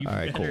You All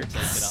right, better cool. take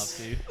it off,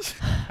 dude.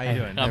 How you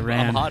doing?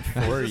 I'm hot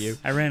for you.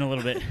 I ran a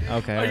little bit.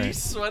 Okay. Are all you right.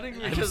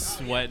 sweating I'm because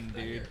sweating,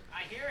 dude.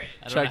 I hear it.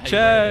 I don't know Check, how you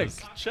wear check,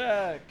 those.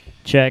 check.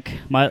 Check.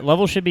 My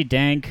level should be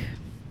dank.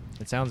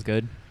 It sounds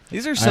good.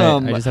 These are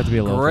some I just have to be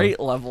a local.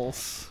 great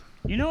levels.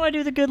 You know I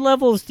do the good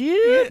levels,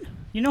 dude.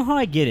 You know how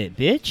I get it,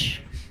 bitch.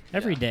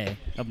 Every day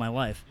of my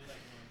life.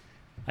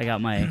 I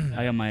got my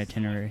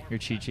itinerary. Your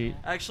cheat sheet.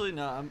 Actually,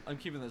 no, I'm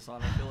keeping this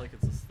on. I feel like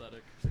it's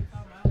aesthetic.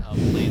 Oh,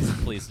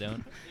 please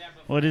don't.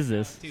 What is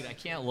this? Dude, I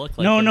can't look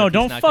like No, him no, if he's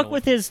don't not fuck gonna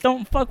with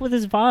look-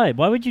 his vibe.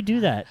 Why would you do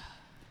that?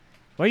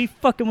 Why are you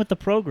fucking with the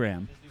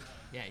program?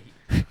 Yeah,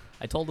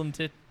 I told him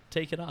to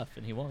take it off,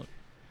 and he won't.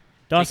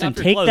 Dawson, off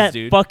your take clothes, that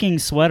dude. fucking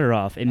sweater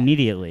off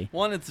immediately.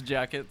 One, it's a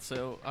jacket,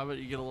 so I bet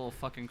you get a little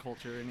fucking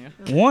culture in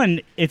you.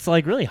 One, it's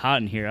like really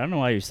hot in here. I don't know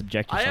why you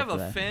subject I yourself have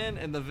to a that. fan,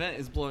 and the vent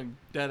is blowing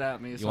dead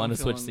at me. So wanna I'm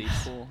switch feeling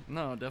seats? Cool.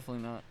 No,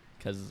 definitely not.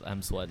 Because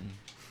I'm sweating,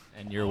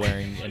 and you're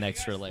wearing an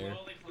extra layer.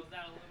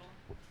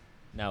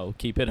 No,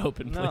 keep it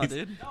open, No, please.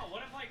 dude. No,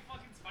 what if like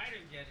fucking spiders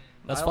get in?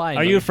 That's I- fine.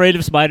 Are you afraid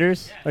of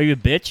spiders? Are you a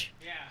bitch?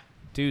 Yeah.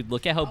 Dude,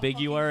 look at how big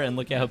you are, and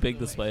look at how big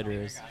the spider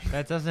is.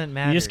 That doesn't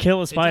matter. You just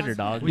kill a spider, does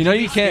dog. matter. You know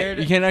you you be can't scared?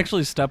 you can't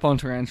actually step on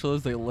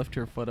tarantulas. They lift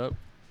your foot up.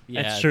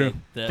 Yeah, That's true.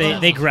 the-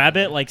 They grab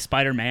it like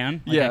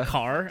Spider-Man, like Yeah. a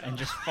car, and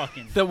just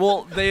fucking. That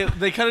well, they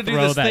kind of do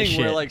Throw this that thing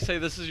where shit. like say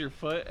this is your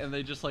foot, and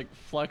they just like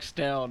flex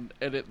down,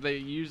 and they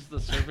use the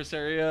surface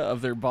area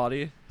of their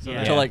body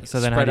Yeah. to like So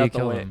then how spread do you out the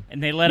kill weight. them?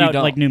 And they let You out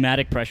like don't.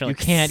 pneumatic pressure. You Like,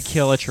 can't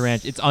kill a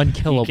tarantula. It's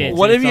unkillable. can't.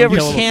 What It's have you ever an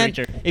unkillable can't?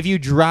 creature. If you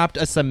dropped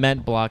a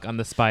cement block on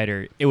the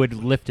spider, it would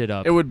lift it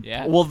up. It would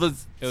Yeah. well the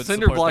It would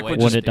cinder support block the weight. would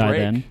Would just it die break.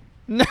 then?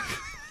 No.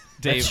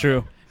 Dave, That's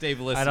true. Dave,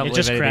 listen. I don't It believe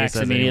just anything he cracks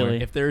says anymore.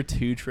 immediately. If there are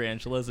two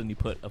tarantulas and you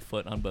put a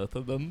foot on both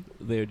of them,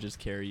 they would just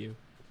carry you.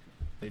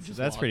 They'd just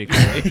That's walk. pretty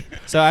cool.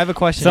 So I have a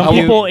question. Some How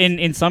you- people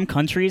in some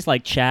countries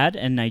like Chad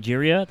and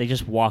Nigeria, they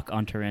just walk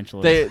on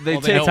tarantulas. They Well, they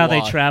take don't That's how they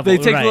walk. travel. they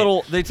take right.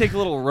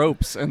 little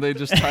ropes and they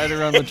just tie it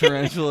around the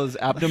tarantula's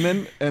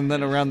abdomen and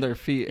then around their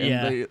feet. And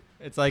Yeah. they,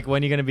 It's like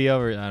when you're gonna be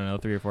over. I don't know,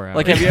 3 or 4 hours.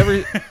 like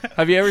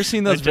have you ever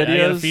seen those I gotta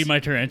videos? feed my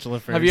tarantula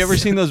first. Have you ever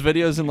seen those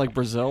videos in like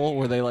Brazil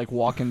where they like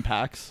walk in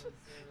packs?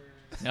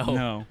 No.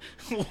 No.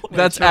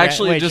 That's Tara-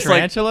 actually wait, just like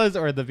tarantulas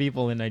or the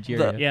people in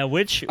Nigeria. Yeah,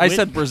 which I which-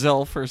 said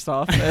Brazil first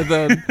off, and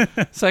then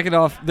second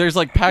off, there's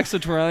like packs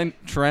of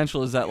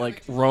tarantulas that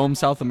like roam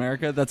South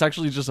America. That's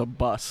actually just a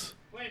bus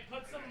Wait,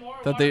 put some more.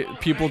 that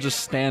people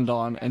just stand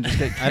on and just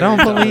get. I don't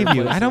carried to other believe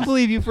you. I don't places.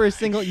 bally you for a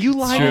single. You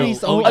lie to true. me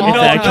so Oh, often. it's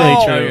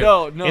actually true.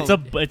 No.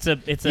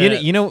 It's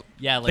a You know,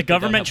 Yeah, like the they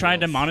don't government have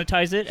tried to wheels.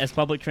 monetize it as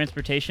public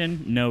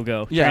transportation. No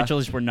go. Yeah.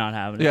 Tarantulas were not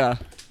having it. Yeah,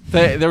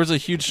 there was a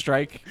huge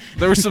strike.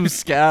 There was some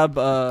scab.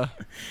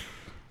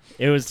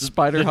 It was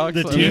Spider the, hawks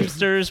The on it.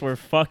 Teamsters were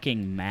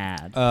fucking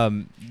mad.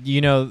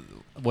 you know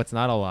what's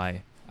not a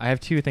lie? I have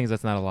 2 things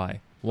that's not a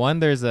lie. One,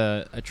 there's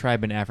a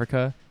tribe in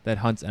Africa that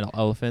hunts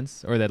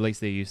elephants, or that at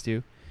least they used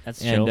to.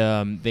 That's And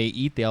chill. they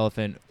eat the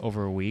elephant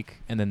over a week,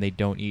 and then they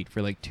don't eat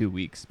for like 2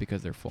 weeks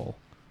because they're full.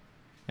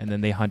 And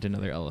then they hunt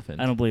another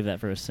elephant. I don't believe that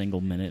for a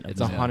single minute. Of It's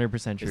that. 100%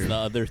 It's true. the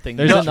other thing.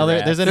 There's the another-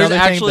 giraffe. there's There's another thing,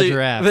 the actually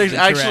giraffe. there's The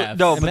actually giraffes.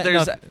 no, And but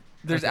that-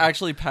 there's okay.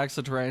 actually packs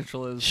of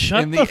tarantulas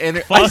Shut in the the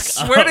inner. fuck I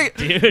swear up,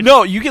 to dude.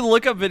 no, you can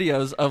look up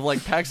videos of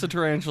like packs of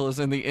tarantulas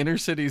in the inner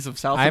cities of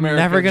South I'm America.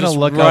 never gonna just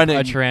look up running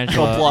a the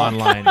tarantula block.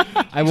 online.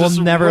 I will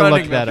Just never running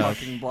look the that up.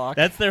 fucking block.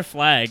 That's their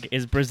flag.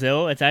 Is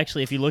Brazil? It's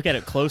actually, if you look at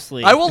it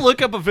closely, I will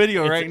look up a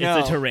video it's, right it's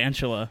now. a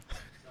tarantula,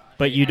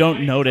 but you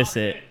don't notice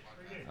it.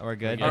 We're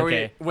good. Are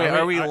Okay. we? Wait, Are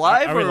are we- we are-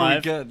 live are or we are we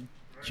live? good?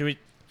 Should we?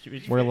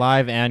 We're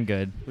live and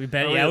good. We've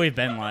been. Are we- Yeah, we've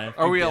been live.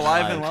 Are we been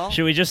alive live. and well?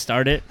 Should we just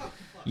start it?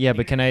 Yeah,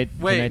 but can I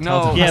Wait, tell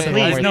no. Thomas Yeah, Hey, one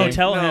please. more No, thing?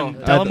 tell No.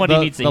 him. Tell him what he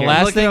needs to the hear. last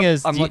I'm looking thing up-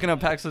 is I'm do you- looking up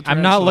packs of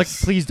I'm not look.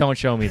 tarantulas. Please don't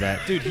show me that.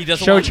 Dude, he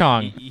doesn't Show want-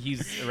 Chong. He's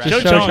Just irrational.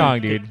 show Chong. Chong,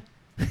 dude.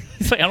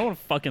 He's like, I don't want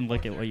to fucking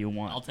look at what you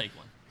want. I'll take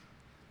one.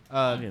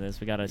 Look at this.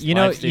 We got a You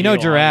know, live studio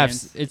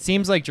giraffes. audience. It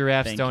seems like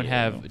giraffes Thank don't you.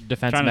 have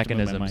defense Try not to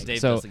move my mechanisms. mic. Dave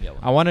So doesn't get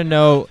one. I want to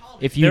know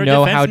if you Their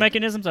know defense how.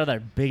 mechanisms are their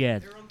big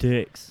ass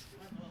dicks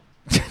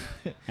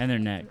and their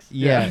necks.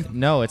 Yeah,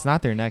 no, it's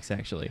not their necks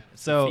actually.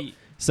 So, Feet.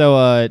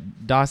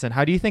 Dawson,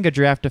 how do you think a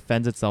giraffe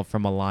defends itself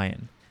from a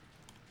lion?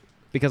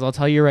 Because I'll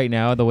tell you right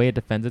now, the way it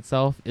defends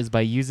itself is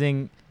by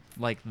using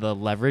like the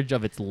leverage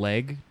of its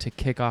leg to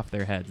kick off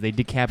their heads. They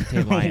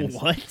decapitate lions.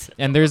 What?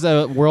 And there's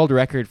a world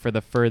record for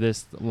the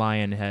furthest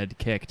lion head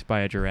kicked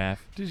by a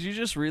giraffe. Did you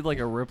just read like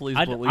a Ripley's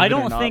I, Believe I It or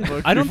don't Not think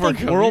book I don't before think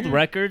coming world here?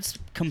 records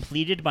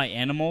completed by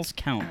animals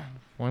count.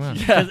 Why not?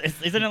 Yeah.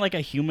 'Cause isn't it like a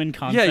human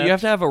concept? Yeah, you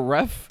have to have a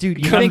ref. Dude,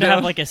 You you have think to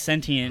have like a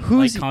sentient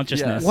Who's- like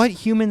consciousness. what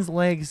human's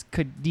legs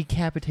could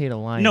decapitate a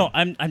lion? No,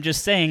 I'm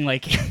just saying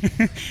like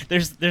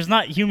there's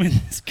not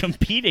humans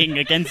competing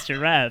against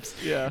giraffes.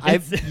 Yeah.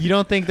 You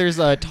don't think there's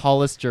a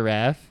tallest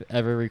giraffe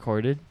ever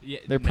recorded? Yeah,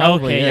 There no,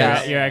 probably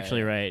Okay, is. you're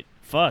actually right.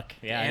 Fuck.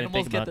 Yeah, I didn't Animals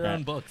think get about their that.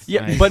 own books.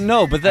 Yeah, Nice. but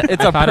no, but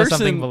it's I a thought of person.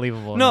 something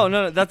believable.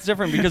 No, that's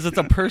different because it's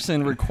a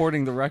person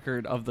recording the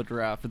record of the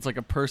giraffe. It's like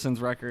a person's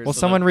record. Well, so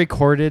someone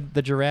recorded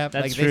the giraffe.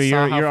 That's like, true. They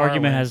saw Your how far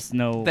argument it went. has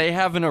no. they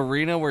have an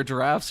arena where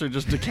giraffes are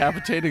just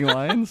decapitating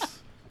lions.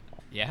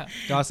 Yeah.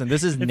 Dawson,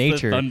 this is the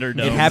nature.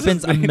 Thunderdome. It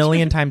happens a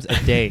million times a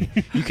day.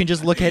 You can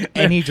just look at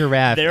any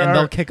giraffe there and are-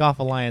 they'll kick off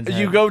a lion's head.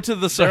 You go to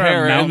the There are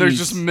Sahara and there's mountains.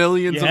 just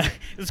millions Yeah, of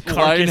there's lion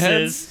carcasses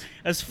heads.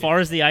 as far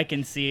as the eye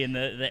can see, and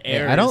the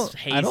air I don't. is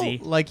hazy. I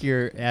don't like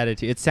your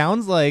attitude. It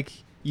sounds like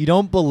you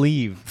don't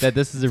believe that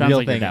this is a Sounds real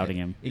like you're thing. doubting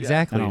him.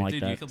 Exactly. I don't like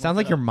Dude, that. you can Sounds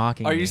look like it you're up.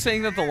 mocking Are me you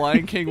saying that the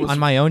Lion King was on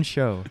my own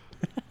show.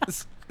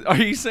 Are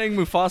you saying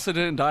Mufasa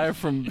didn't die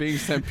from being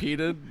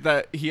stampeded?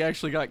 That he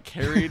actually got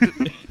carried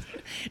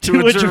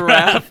to a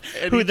giraffe,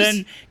 and who he then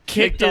just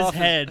kicked his off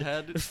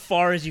head as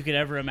far as you could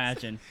ever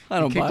imagine.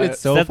 I don't Kicked buy it it.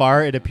 so That-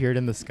 far it appeared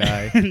in the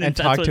sky And and that's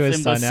talked what to his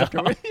Simba son saw.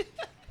 afterward.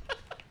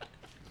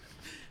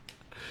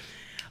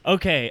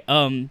 Okay,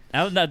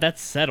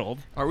 that's settled.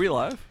 Are we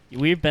live?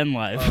 We've been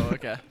live. Oh,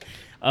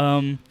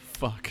 okay.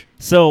 Fuck.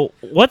 So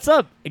what's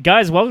up,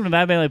 guys? Welcome to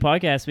Bad Melee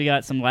Podcast. We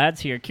got some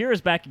lads here. Kira's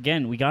back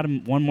again. We got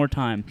him one more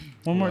time.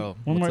 Hello.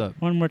 What's up?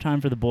 One more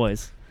time for the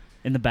boys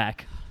in the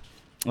back.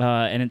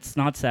 And it's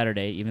not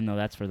Saturday, even though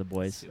that's for the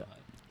boys.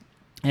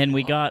 And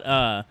we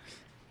got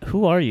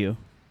who are you?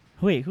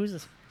 Wait, who's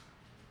this?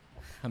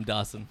 I'm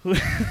Dawson.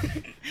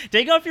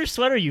 Take off your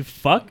sweater, you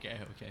fuck. Okay.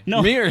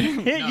 No, Me or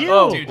hit you.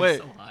 Oh, Dude, it's wait.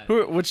 so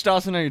hot. Which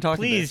Dawson are you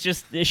talking Please, to?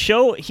 just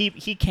show. He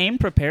came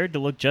prepared to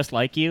look just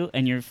like you,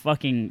 and you're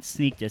fucking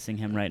sneak dissing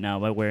him right now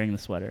by wearing the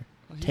sweater.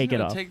 He's take it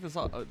gonna off. Take this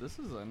off. Oh, this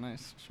is a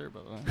nice shirt,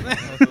 by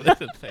the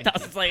way.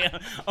 That's like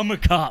I'm a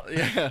cop.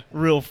 Yeah.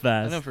 Real I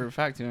fast. know for a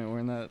fact you ain't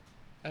wearing that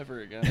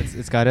ever again.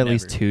 It's got at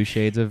least Never. 2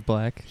 shades of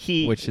black,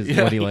 He- which is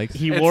Yeah. what he likes.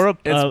 He It's- wore a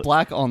It's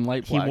black on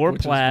light he black. wore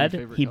which is my plaid.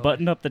 favorite He color.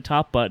 buttoned up the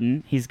top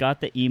button. He's got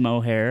the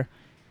emo hair.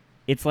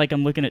 It's like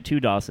I'm looking at two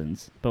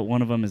Dawsons, but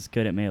one of them is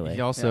good at melee.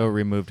 He also Yeah.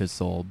 removed his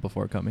soul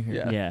before coming here.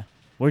 Yeah. Yeah.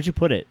 Where'd you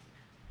put it?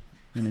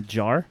 In a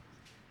jar?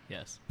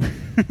 Yes.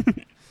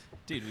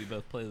 Dude, we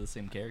both play the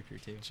same character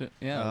too.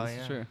 Yeah, Oh, that's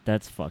yeah. true.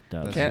 That's fucked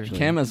up. That's Cam, actually-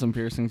 Cam has some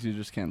piercings you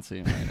just can't see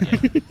him right now.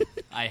 Yeah.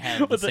 I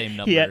have the same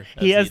number. He as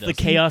has the does.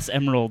 Chaos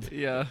Emerald.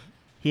 Yeah.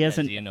 He Yeah,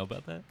 hasn't. do you know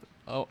about that?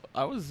 Oh,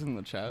 I was in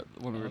the chat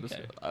when we were Okay.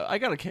 just. I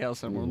got a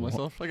Chaos Emerald Wha-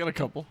 myself. I got a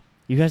couple.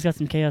 You guys got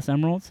some Chaos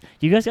Emeralds?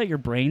 You guys got your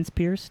brains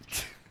pierced?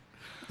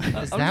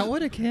 Is that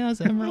what a Chaos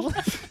Emerald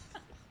is?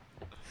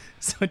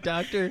 So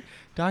Dr.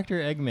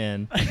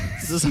 Eggman,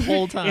 this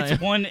whole time.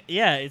 It's one.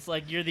 Yeah, it's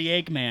like you're the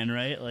Eggman,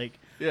 right? Like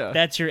Yeah.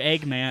 that's your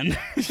Eggman.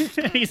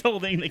 He's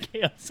holding the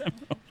Chaos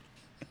Emerald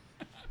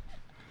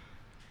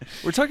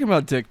We're talking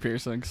about dick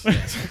piercings.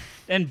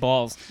 and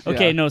balls.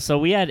 Okay, Yeah. no. So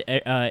we had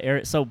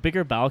so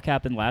bigger bowel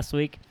happened last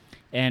week,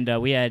 and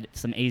we had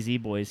some AZ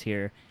boys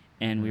here,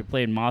 and we were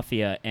playing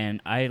Mafia,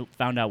 and I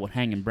found out what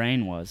Hanging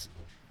Brain was.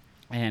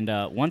 And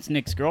once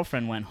Nick's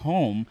girlfriend went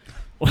home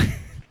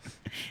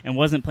and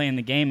wasn't playing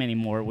the game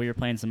anymore, we were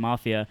playing some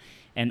Mafia,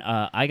 and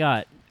I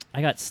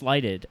got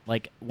slighted.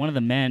 Like one of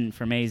the men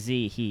from AZ,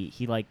 he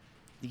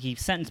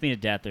sentenced me to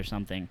death or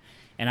something,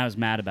 and I was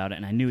mad about it,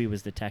 and I knew he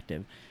was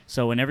detective.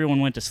 So when everyone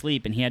went to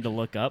sleep and he had to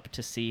look up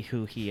to see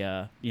who he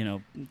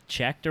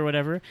checked or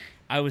whatever,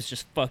 I was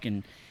just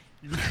fucking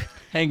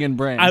Hanging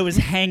brain. I was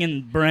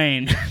hanging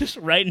brain just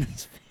right in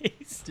his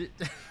face.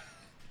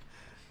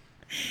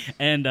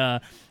 And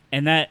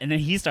then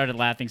he started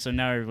laughing, so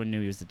now everyone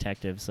knew he was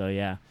detective. So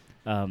yeah,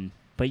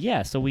 but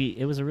yeah, so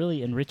it was a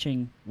really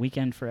enriching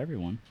weekend for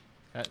everyone.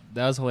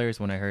 That was hilarious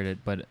when I heard it,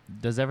 but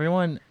does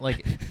everyone,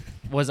 like,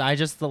 was I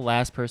just the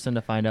last person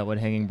to find out what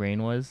Hanging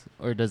Brain was?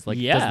 Or does the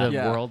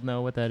Yeah. world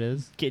know what that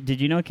is? Did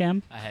you know,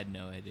 Cam? I had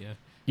no idea.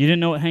 You didn't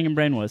know what hanging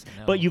brain was,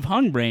 No. but you've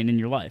hung brain in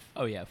your life.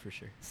 Oh yeah, for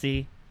sure.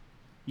 See,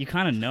 you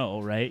kind of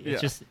know, right? Yeah.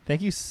 It's just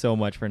Thank you so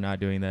much for not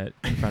doing that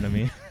in front of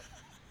me.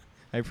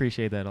 I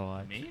appreciate that a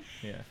lot. Me?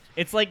 Yeah.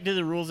 it's like, do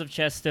the rules of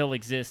chess still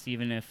exist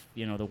even if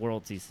the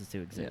world ceases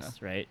to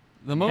exist, right?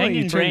 the moment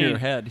Hanging you turn your brain.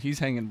 head, he's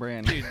hanging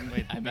brain.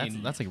 I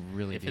mean, That's like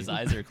really if his deep.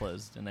 eyes are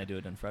closed and I do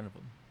it in front of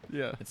him,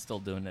 Yeah. it's still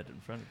doing it in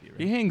front of you,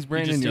 right? He hangs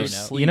brain just in your don't know.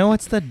 sleep. You know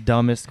what's the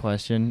dumbest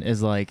question?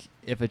 Is like,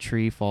 if a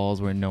tree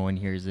falls where no one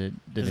hears it,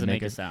 does Does it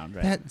make a a sound,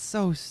 right? That's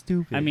so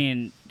stupid. I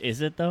mean,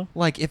 is it though?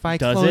 like if I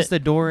Does close it? the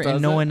door Does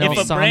and no it? one If else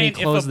a saw brain,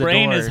 me close if a the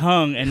brain door. is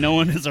hung and no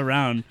one is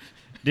around,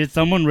 did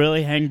someone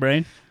really hang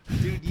brain?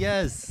 Dude,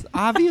 yes,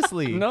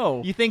 obviously.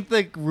 No. You think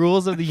the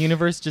rules of the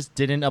universe just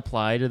didn't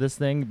apply to this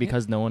thing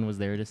because no one was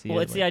there to see Well,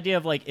 it? it's the idea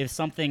of like if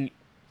something,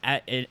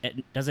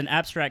 does an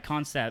abstract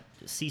concept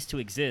cease to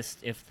exist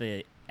if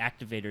the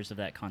activators of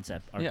that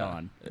concept are Yeah.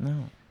 gone?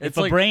 No. If It's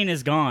a like- brain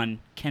is gone,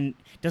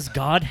 does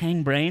God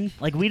hang brain?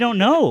 Like we don't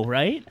know,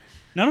 right?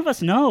 None of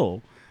us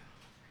know.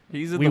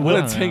 He's in We the will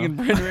woods know. hanging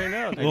brain right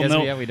now. I We'll guess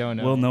know- we don't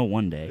know. We'll know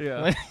one day,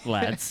 Yeah.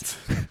 lads.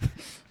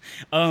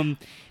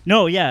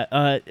 No,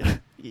 yeah.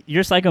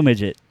 You're Psycho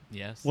Midget.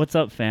 Yes. What's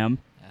up, fam?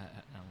 I don't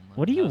know.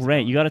 What do you How's it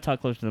rank? going? You got to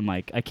talk closer to the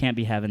mic. I can't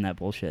be having that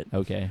bullshit.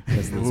 Okay,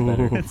 that's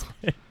better.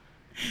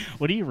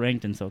 What are you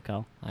ranked in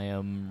SoCal? I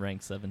am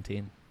ranked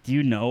 17. Do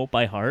you know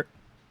by heart?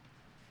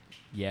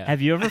 Yeah.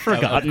 Have you ever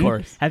forgotten? Of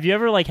course. Have you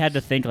ever had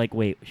to think like,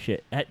 wait,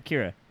 shit,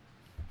 Kira?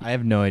 I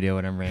have no idea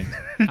what I'm ranked.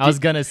 I was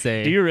gonna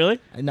say. Do you really?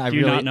 No, I do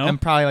you really, not know? I'm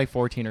probably like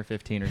 14 or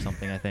 15 or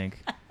something. I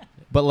think.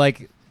 But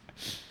like,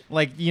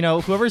 Like,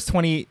 whoever's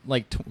 20,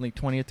 like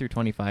 20th through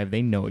 25,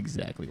 they know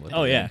exactly what.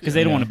 Oh they're yeah, doing. because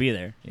they don't Yeah. want to be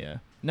there. Yeah.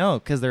 No,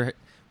 because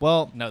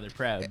well, No, they're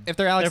proud. if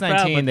they're Alex They're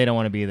proud, 19, but- they don't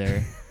want to be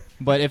there.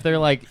 But if they're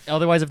like,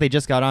 otherwise, if they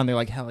just got on, they're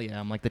like, hell yeah,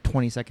 I'm like the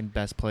 22nd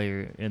best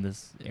player in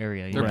this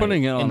area. you They're know?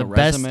 putting it on in the a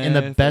best resume. in the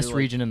They're, best like-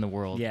 region in the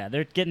world. Yeah,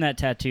 they're getting that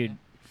tattooed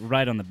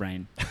right on the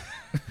brain.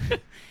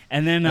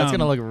 And then That's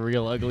gonna look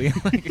real ugly.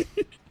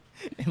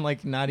 In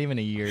like not even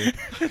a year.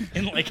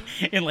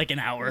 in like an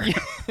hour.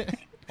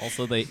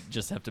 Also, they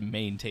just have to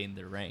maintain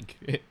their rank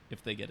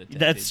if they get a tattoo.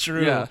 That's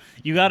true. Yeah.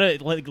 You gotta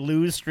like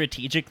lose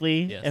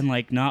strategically Yes. and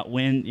like not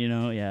win.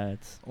 Yeah,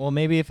 it's Well,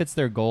 maybe if it's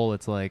their goal,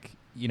 it's like,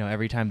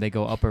 every time they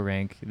go up a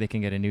rank, they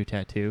can get a new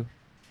tattoo.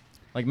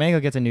 Like Mango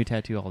gets a new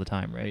tattoo all the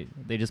time, right?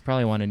 They just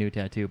probably want a new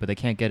tattoo, but they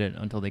can't get it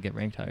until they get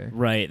ranked higher.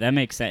 right. That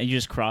makes sense. You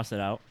just cross it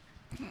out.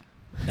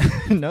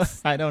 No,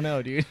 I don't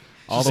know, dude.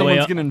 All the way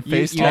Someone's up. getting You,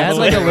 face you add the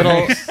like a way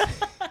little.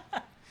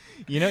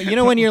 You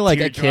know when you're like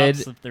a Teardrops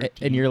kid of 13.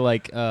 and you're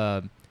like,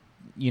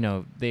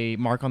 they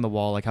mark on the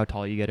wall like how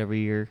tall you get every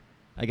year.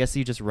 I guess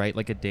you just write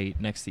like a date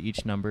next to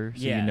each number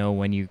so Yeah. you know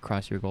when you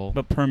cross your goal.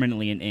 but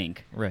permanently in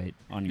ink Right.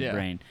 on your Yeah.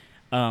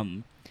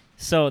 brain.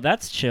 So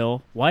that's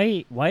chill.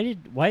 Why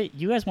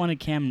you guys wanted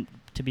Cam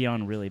to be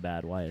on really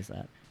bad? Why is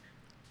that?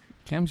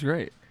 Cam's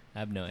great. I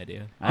have no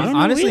idea. I don't know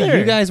Honestly, either.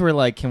 you guys were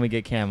like, "Can we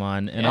get Cam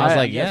on?" And I was Yeah,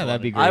 like, you guys "Yeah,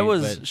 that'd be wanted- great." I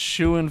was but-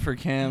 shooing for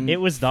Cam. It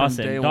was from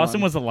day Dawson.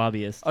 Dawson one. was a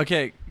lobbyist.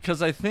 Okay,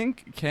 because I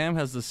think Cam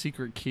has the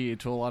secret key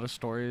to a lot of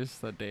stories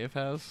that Dave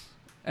has,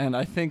 and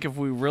I think if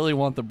we really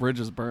want the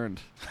bridges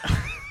burned,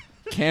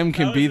 Cam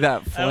can be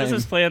that That was flame.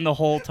 his plan the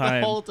whole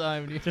time. the whole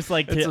time, dude. Just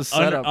like It's to a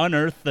setup.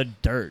 unearth the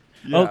dirt.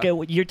 Yeah. Okay,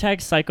 well, your tag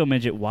Psycho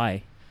Midget.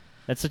 Why?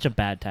 That's such a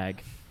bad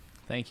tag.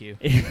 Thank you.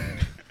 you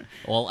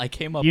Well, I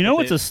came up. know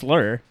with it's a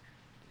slur.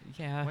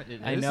 Yeah, What it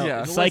I is? know. Yeah.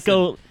 Listen,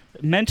 Psycho,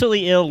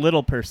 mentally ill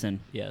little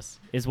person Yes.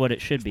 is what it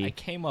should I be.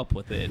 came up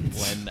with it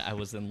when I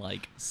was in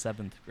like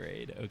 7th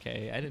grade.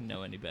 Okay, I didn't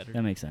know any better,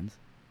 That makes sense.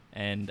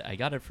 and I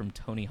got it from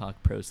Tony Hawk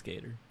Pro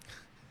Skater,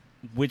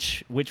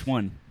 Which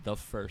one? the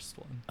first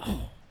one.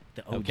 Oh,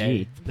 the OG.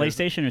 Okay, there's-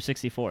 PlayStation or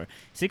 64?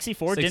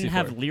 64 didn't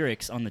have 64.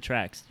 lyrics on the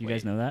tracks. You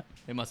guys Wait. know that?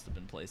 It must have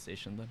been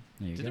PlayStation then.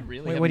 There you Did go. it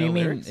really? Wait, have what do no you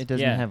mean lyrics? it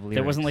doesn't yeah, have lyrics?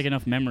 there wasn't like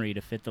enough memory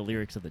to fit the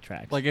lyrics of the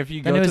tracks. Like if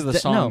you Then go it to was the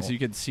songs, no. you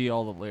could see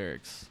all the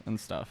lyrics and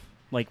stuff.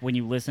 Like when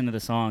you listen to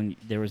the song,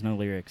 there was no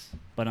lyrics,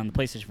 but on the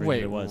PlayStation version Wait,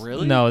 there was.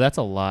 really? No, that's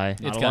a lie.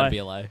 Not It's a gotta lie. be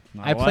a lie.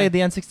 Not I a lie. played the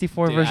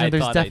N64 Dude, version. I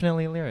There's thought I-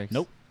 definitely lyrics.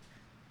 Nope.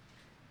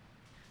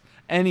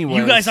 Anyway,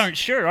 You guys aren't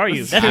sure, are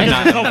you? That I'm means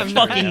not- there's no I'm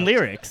not fucking gonna-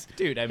 lyrics.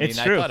 Dude, I mean, It's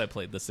I true. thought I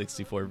played the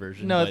 64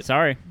 version. No, but,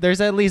 Sorry.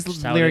 There's at least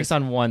Just how it lyrics is.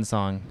 on one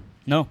song.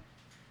 No.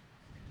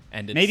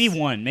 and it's, Maybe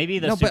one. Maybe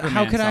the No, but Superman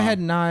how could I song. had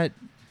not?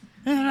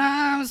 And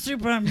I'm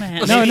Superman.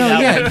 No, Maybe no,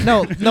 that yeah,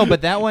 one. no.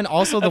 But that one,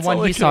 also the That's all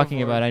one I he's can talking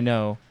afford. about, I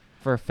know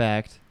for a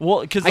fact.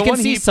 Well, because I can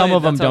see some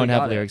of them don't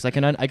have lyrics. I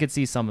could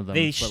see some of them.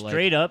 They but, like,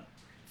 straight up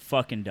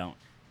fucking don't.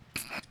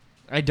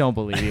 I don't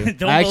believe you.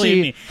 Don't I believe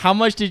actually, me. how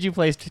much did you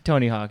play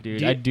Tony Hawk, dude?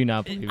 Dude, I do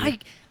not believe you.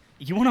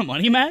 You want a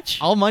money match?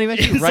 I'll money match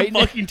you It's right a now.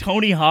 fucking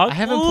Tony Hawk. I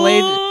haven't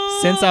played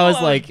since I was,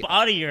 Ooh, like-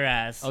 body your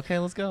ass. Okay,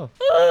 let's go.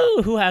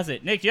 Ooh, who has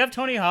it? Nick, do you have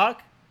Tony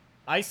Hawk?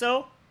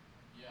 ISO?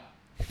 Yeah.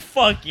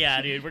 Fuck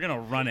yeah, dude. We're gonna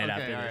run it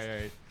after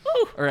this.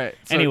 Woo. All right.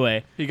 So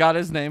Anyway, he got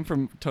his name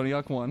from Tony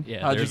Hawk 1.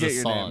 Yeah, How'd you there's get a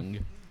your song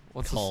name?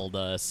 What's the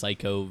called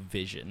Psycho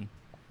Vision,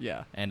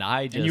 Yeah. and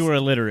I just and you were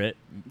illiterate.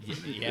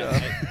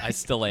 yeah, I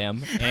still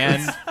am,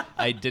 and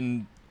I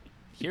didn't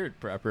hear it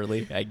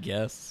properly, I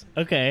guess,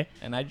 Okay,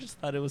 and I just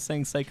thought it was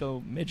saying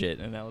Psycho Midget,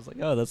 and I was like,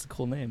 oh, that's a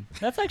cool name.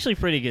 that's actually a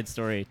pretty good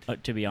story,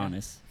 to be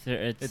honest.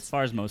 It's as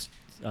far as most.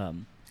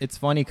 It's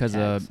funny because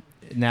Tags.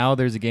 now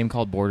there's a game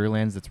called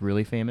Borderlands that's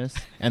really famous,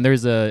 and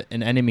there's an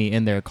enemy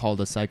in there called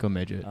a Psycho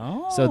Midget.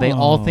 So they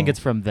all think it's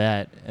from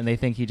that, and they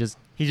think he just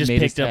He just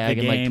made his picked up the tag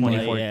in like game,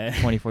 24 yeah.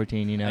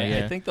 2014. You know,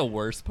 yeah. I think the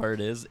worst part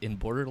is in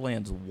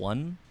Borderlands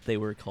 1, they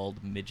were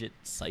called Midget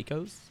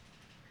Psychos,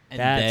 and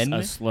That's then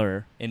a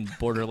slur. in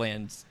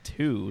Borderlands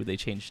 2, they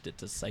changed it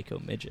to Psycho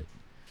Midget.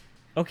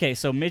 Okay,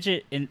 so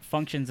midget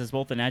functions as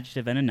both an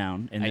adjective and a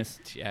noun in this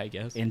Yeah, I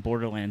guess. in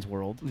Borderlands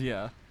world.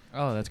 Yeah.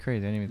 Oh, that's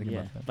crazy. I didn't even think Yeah,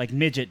 about that. like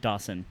midget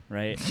Dawson,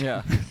 right?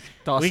 Yeah.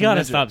 Dawson we gotta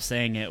Midget. stop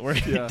saying it. We're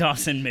Yeah.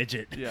 Dawson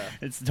midget. Yeah.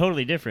 It's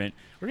totally different.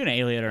 We're gonna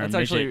alienate our That's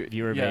midget actually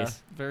viewer yeah,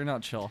 base. very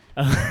not chill.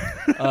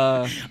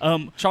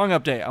 um. Chong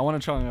update. I want a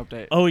Chong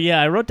update. Oh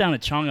yeah, I wrote down a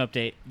Chong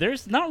update.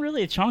 There's not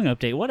really a Chong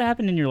update. What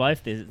happened in your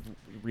life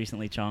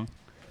recently, Chong?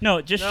 No,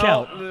 just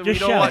shout. we Just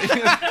don't shout.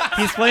 want-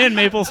 He's playing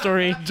Maple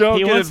Story. Don't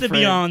He get wants it, to be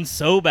Fran. on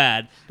so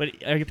bad. But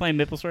are you playing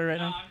Maple Story right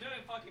No, now? I'm doing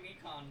fucking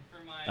econ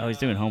for my. Oh, he's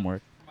doing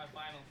homework. For my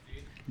finals,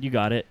 dude. You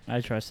got it.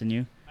 I trust in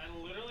you. I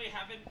literally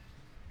haven't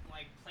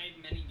like played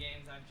many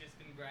games. I've just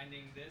been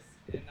grinding this,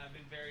 and I've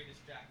been very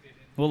distracted.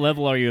 And, What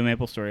level are you in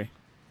Maple Story?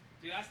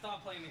 Dude, I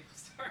stopped playing Maple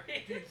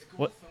Story.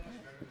 What?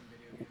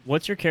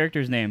 What's your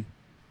character's name?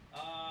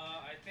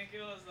 I think it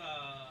was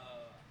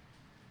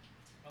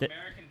The-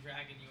 American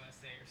Dragon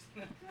USA or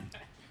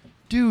something.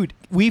 Dude,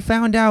 we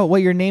found out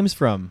what your name's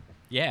from.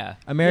 Yeah.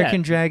 American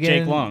Yeah, Dragon.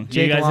 Jake Long.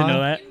 Jake you guys Long. didn't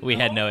know that? We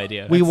had no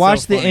idea. We That's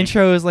watched so the funny.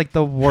 intro. Is like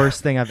the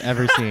worst thing I've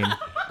ever seen.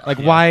 Like,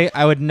 Yeah. why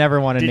I would never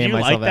want to Did name you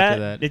like myself that? after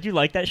that. Did you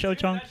like that show, Dude,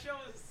 Chong? that show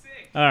was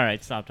sick. All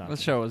right, stop talking.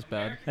 That show was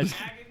bad. That's-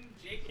 Dragon,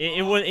 Jake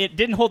It Paul. was. It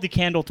didn't hold the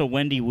candle to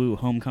Wendy Wu,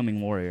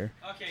 Homecoming Warrior.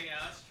 Okay, yeah,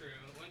 that's true.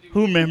 When do Who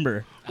we-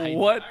 remember?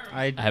 What?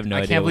 I have no I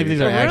idea can't what believe these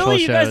you're are talking actual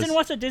really? You guys shows. didn't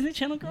watch the Disney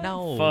Channel? Girl?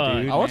 No, Fuck,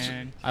 dude. I watched-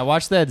 man. I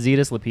watched that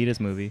Zetus Lapidus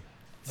movie.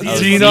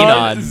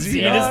 Xenon.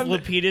 Zetus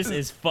Lapidus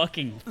is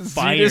fucking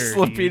fire. Zetus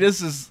dude.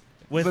 Lapidus is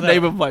With the the-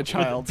 name of my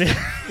child.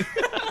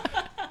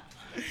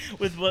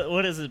 With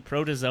what is it?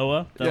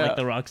 Protozoa, Yeah. like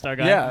the rock star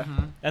guy. Yeah.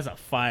 That's a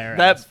fire ass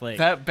That flick.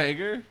 that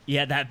banger.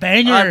 Yeah, that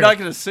banger. I'm not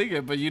gonna sing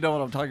it, but you know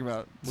what I'm talking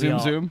about. We Zoom all-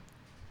 zoom.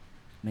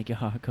 Make it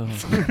hot, go.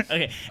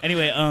 Okay.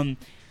 Anyway,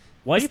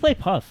 why do you play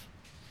Puff?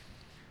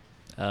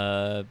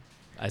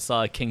 I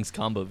saw a King's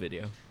Combo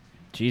video.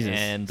 Jesus.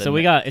 And the so we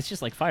ne- got. It's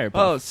just like Fire Oh,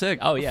 Puff. sick.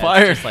 Oh yeah,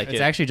 Fire. It's just like It's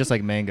it. actually just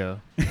like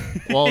Mango,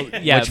 Well,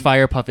 yeah. which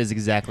Fire Puff is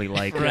exactly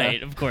like.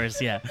 Right. Of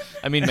course. Yeah.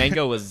 I mean,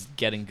 Mango was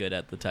getting good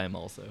at the time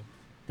also.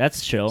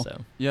 That's chill.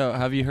 So Yo,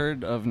 have you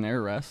heard of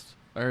Nair Rest?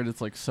 I heard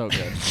it's like so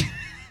good.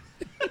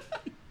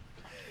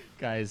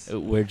 Guys.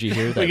 where'd you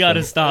hear that? We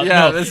gotta from? stop.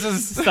 yeah, No, this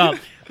is stop.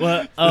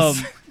 Well,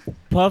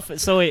 Puff.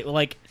 So wait,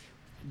 like,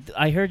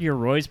 I heard your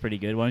Roy's pretty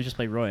good. Why don't you just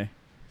play Roy?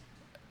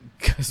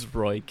 Because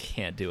Roy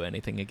can't do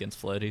anything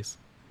against floaties.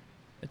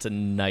 It's a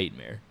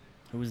nightmare.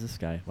 Who is this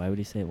guy? Why would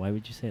he say? Why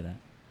would you say that?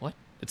 What?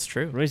 It's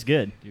true. Roy's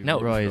good. Dude, No,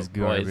 Roy is Roy's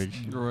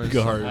garbage. Roy's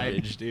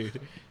Garbage, dude.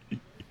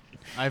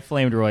 I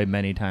flamed Roy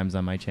many times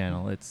on my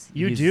channel.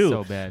 You he's do.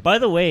 so bad. By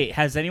the way,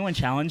 has anyone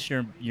challenged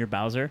your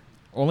Bowser?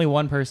 Only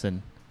one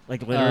person.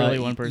 Like literally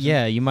Uh, one person?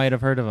 Yeah, you might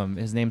have heard of him.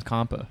 His name's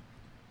Compa.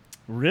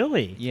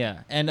 Really? Yeah,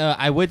 and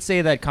I would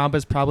say that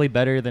Compa's probably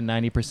better than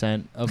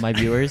 90% of my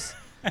viewers.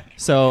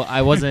 So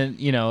I wasn't,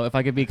 if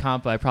I could beat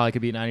Compa, I probably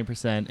could beat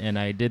 90%, and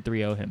I did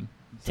 3-0 him.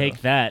 So.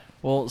 Take that.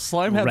 Well,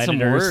 Slime had some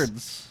Redditors.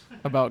 words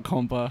about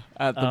Compa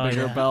at the Oh,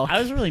 bigger yeah. bell. I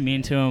was really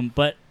mean to him,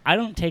 but I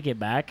don't take it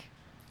back.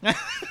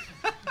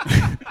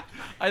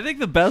 I think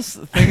the best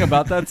thing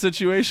about that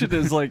situation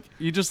is like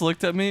you just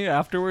looked at me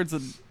afterwards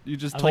and you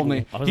just I was told like-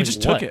 me I was he like,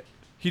 just "What?" took it.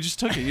 He just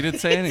took it. You didn't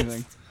say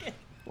anything.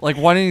 Like,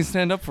 why didn't he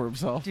stand up for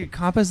himself? Dude,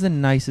 Compa's the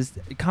nicest.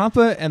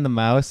 Compa and the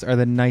Mouse are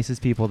the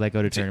nicest people that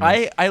go to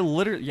tournaments. I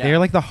literally yeah. They're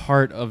like the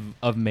heart of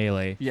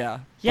Melee. yeah.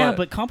 Yeah,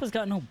 but Compa's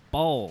got no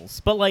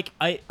balls. But like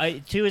I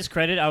to his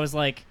credit, I was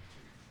like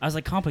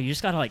Compa, you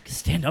just gotta like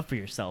stand up for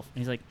yourself.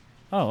 And he's like,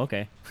 oh,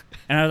 okay.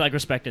 And I was like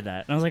respected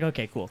that. And I was like,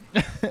 okay, cool.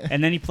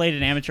 And then he played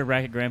an amateur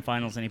bracket grand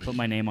finals and he put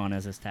my name on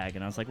as his tag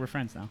and I was like, we're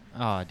friends now.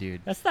 Oh,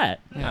 dude. That's that.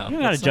 Yeah, You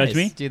don't gotta that's judge nice.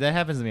 me. Dude, that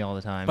happens to me all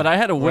the time. But I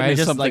had to Where I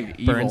witness just something like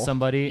evil. burn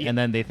somebody, and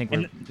then they think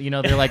we're,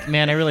 And- they're like,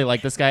 man, I really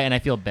like this guy, and I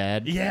feel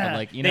bad. Yeah, But,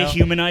 like, they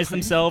humanize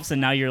themselves, and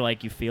now you're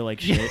like, you feel like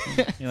shit.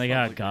 You're like,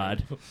 oh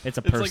god, it's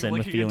a It's person like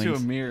with looking into a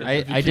feelings. mirror.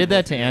 I did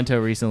that to Anto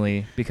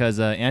recently because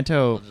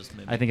Anto, I'll just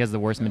mimic. I think, has the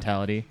worst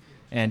mentality,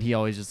 and he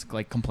always just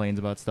like complains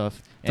about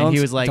stuff. And Don't,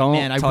 he was like, don't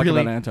man, I talk really.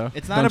 about Anto.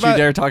 It's not don't about. you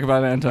dare talk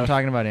about Anto. I'm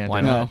talking about Anto.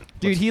 Why No. not?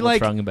 Dude, What's- he what's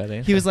like. wrong about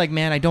it? He was like,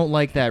 man, I don't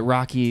like that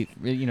Rocky,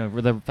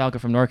 the Falcon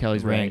from NorCal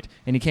he's Right. ranked.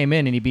 And he came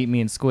in and he beat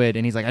me in Squid.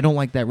 And he's like, I don't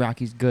like that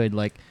Rocky's good.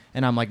 Like,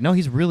 and I'm like, no,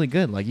 he's really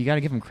good. Like, you got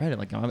to give him credit.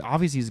 Like,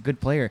 obviously he's a good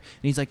player. And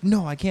he's like,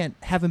 no, I can't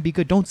have him be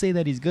good. Don't say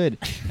that he's good.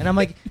 And I'm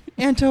like,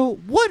 Anto,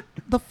 what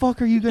the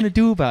fuck are you going to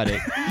do about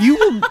it?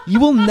 You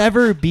will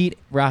never beat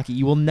Rocky.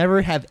 You will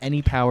never have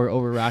any power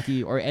over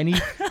Rocky or any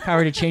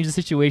power to change the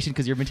situation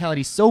because your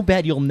mentality's so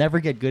bad you'll never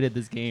get good at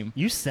this game.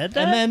 You said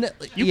that? And then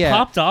you yeah.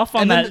 popped off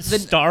on And then- that then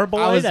star I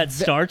boy, was that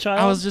ve- star child.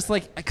 I was just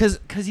like, because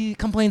he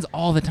complains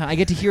all the time. I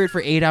get to hear it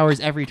for 8 hours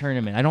every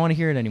tournament. I don't want to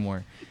hear it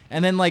anymore.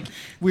 And then like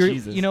we're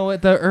Jesus.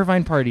 at the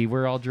Irvine party,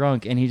 we're all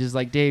drunk, and he's just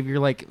like, Dave, you're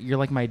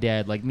like my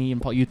dad. Like me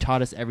and Paul, you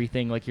taught us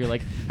everything. Like you're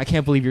like, I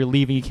can't believe you're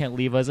leaving. You can't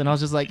leave us. And I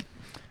was just like,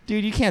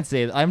 dude, you can't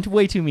say that. I'm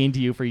way too mean to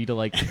you for you to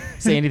like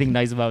say anything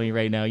nice about me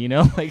right now.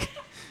 Like.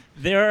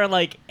 There are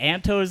like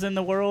Antos in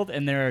the world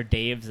and there are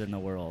Daves in the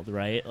world,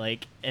 right?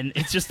 Like, and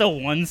it's just a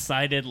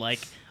one-sided like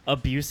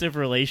abusive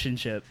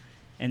relationship,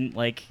 and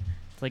like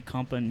it's like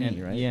Compa and me,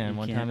 And, right? Yeah, You and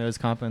one can't- time it was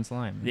Compa and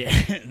Slime. Yeah,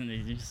 and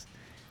they just-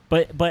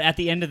 but at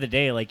the end of the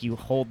day, like you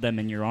hold them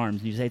in your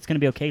arms and you say it's gonna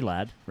be okay,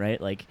 lad, right?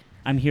 Like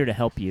I'm here to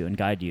help you and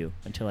guide you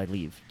until I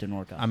leave to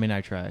Norca. I mean,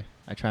 I try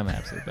my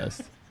absolute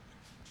best.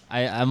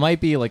 I might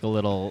be like a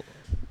little.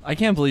 I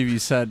can't believe you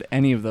said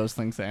any of those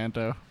things to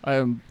Anto.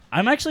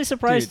 I'm actually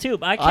surprised Dude, too,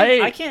 but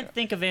I- I can't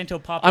think of Anto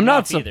popping I'm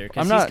not. off either. 'cause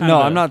I'm he's not. kind No,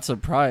 of I'm not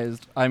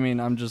surprised. I mean,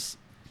 I'm just.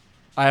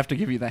 I have to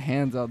give you the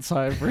hands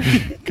outside for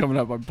coming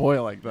at my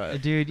boy like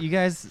that. Dude, you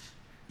guys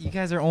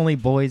are only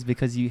boys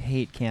because you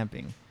hate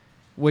camping,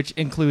 which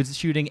includes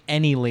shooting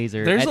any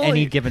laser There's at only-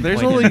 any given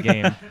there's point in only- the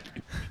game.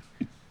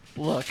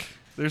 Look,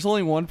 there's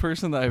only one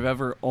person that I've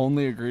ever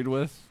only agreed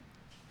with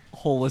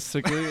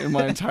holistically in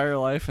my entire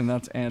life, and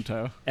that's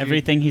Anto.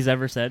 Everything he's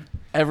ever said.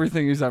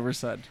 Everything he's ever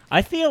said.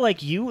 I feel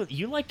like you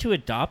like to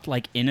adopt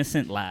like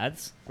innocent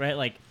lads, right?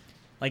 Like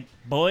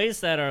boys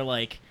that are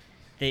like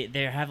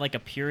they have like a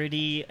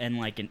purity and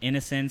like an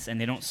innocence, and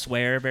they don't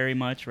swear very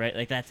much, right?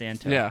 Like that's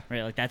Anto, Yeah.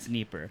 right? Like that's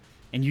Neeper,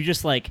 and you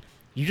just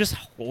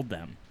hold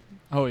them,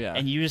 Oh yeah.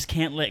 and you just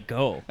can't let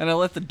go. And I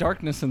let the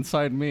darkness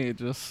inside me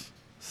just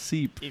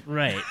seep.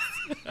 Right?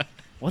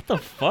 What the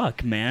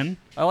fuck, man?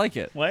 I like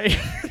it. Why?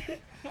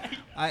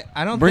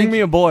 I don't Bring think, me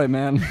a boy,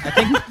 man.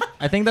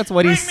 I think that's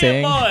what he's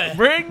saying.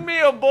 Bring me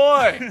a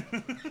boy.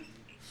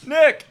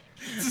 Nick.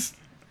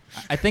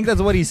 I think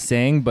that's what he's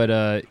saying,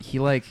 but he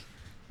like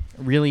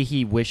really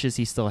he wishes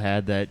he still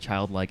had that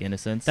childlike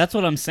innocence. That's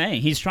what I'm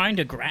saying. He's trying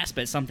to grasp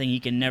at something he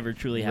can never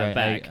truly have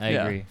right, back I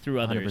Yeah. agree. through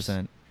others.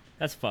 100%.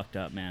 That's fucked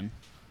up, man.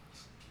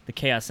 The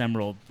Chaos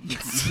Emerald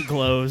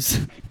glows.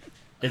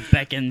 It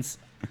beckons.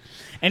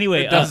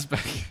 Anyway, It does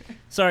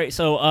sorry.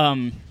 So,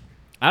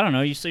 I don't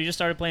know. You just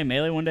started playing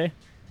Melee one day?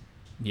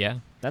 Yeah.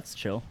 That's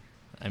chill.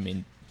 I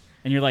mean,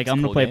 And you're like, It's a I'm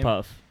gonna cool play game.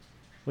 Puff.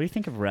 What do you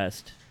think of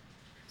Rest?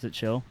 Is it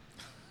chill?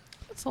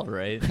 it's all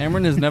right.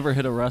 Cameron has never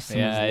hit a rest in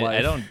Yeah, his life.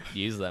 I don't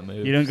use that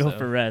move. You don't go so-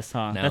 for Rest,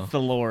 huh? No. That's the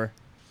lore.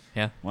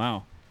 Yeah.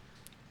 Wow.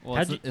 Well,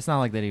 How'd it's not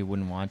like that he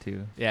wouldn't want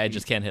to. Yeah, I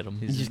just can't hit him.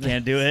 You just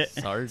can't do it.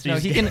 It's hard. So No,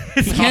 you he just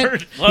can. He it's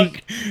can't. hard.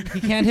 Look.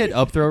 He can't hit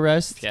up throw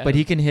rest, Yeah. but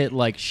he can hit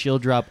like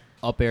shield drop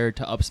up air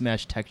to up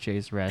smash tech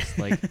chase rest.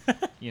 Like,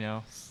 you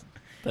know.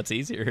 That's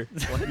easier.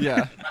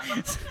 Yeah.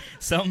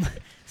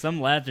 some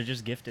lads are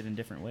just gifted in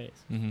different ways.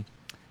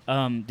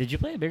 Mm-hmm. Did you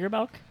play a bigger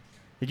bulk?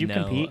 Did you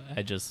compete?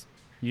 I just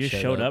You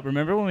just showed up.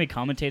 Remember when we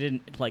commentated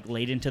like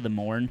late into the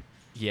morn,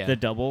 yeah. the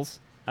doubles?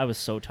 I was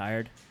so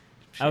tired.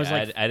 I was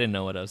like, I didn't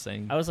know what I was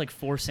saying. I was like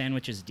 4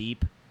 sandwiches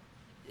deep.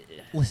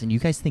 Listen, you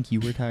guys think you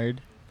were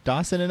tired?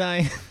 Dawson and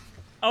I.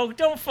 Oh,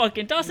 don't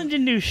fucking Dawson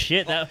didn't do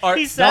shit. That Are-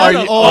 he sat on are the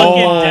you-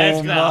 fucking oh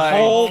desk my that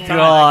whole time.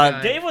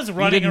 God. Dave was You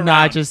running did around.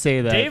 not just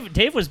say that.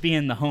 Dave was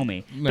being the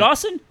homie. No.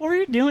 Dawson, what were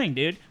you doing,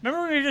 dude?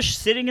 Remember when we were just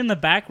sitting in the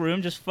back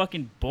room, just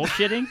fucking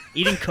bullshitting,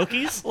 eating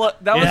cookies? Well,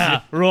 that was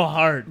yeah, real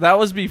hard. that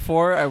was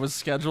before I was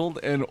scheduled,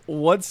 and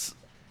once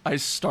I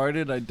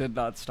started, I did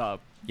not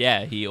stop.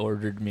 yeah, he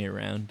ordered me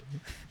around.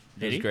 It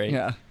Did was he? great.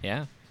 Yeah.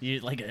 Yeah.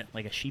 You like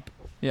a sheep.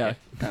 Yeah.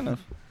 Kind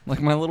of. Like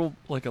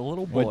a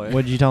little boy.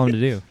 What did you tell him to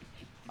do?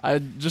 I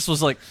just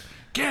was like,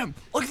 Cam,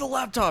 look at the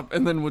laptop,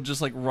 and then would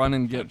just like run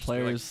and get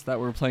players that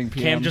were playing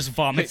PM. Cam just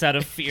vomits out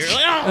of fear.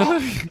 Like, "Oh!"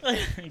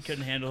 He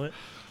couldn't handle it.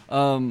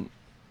 No,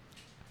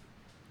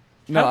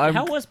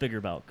 how was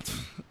Bigger Bulk?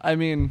 I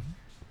mean,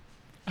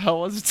 how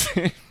was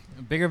it?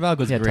 Bigger Belk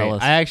was Yeah, great. tell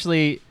us. I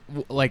actually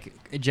like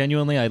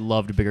genuinely. I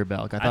loved Bigger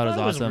Belk. I thought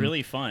it was awesome.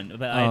 really fun,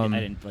 but I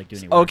didn't like do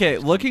any work. Okay,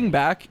 looking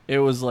back, it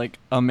was like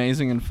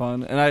amazing and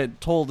fun. And I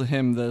told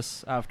him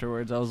this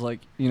afterwards. I was like,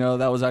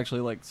 that was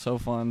actually like so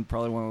fun.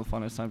 Probably one of the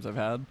funnest times I've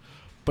had.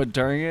 But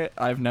during it,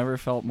 I've never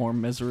felt more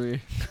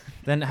misery.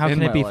 Then how in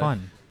can it my be life.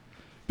 fun?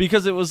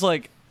 Because it was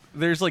like,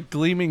 there's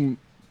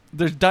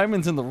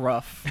diamonds in the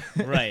rough.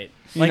 Right.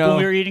 You Like know- when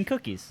we were eating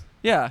cookies.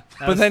 Yeah, That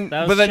but was- then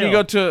that was you chill.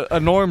 go to a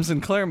Norm's in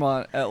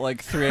Claremont at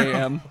like 3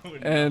 a.m. Oh, no.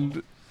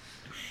 and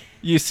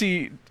you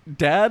see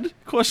Dad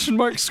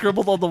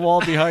scribbled on the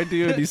wall behind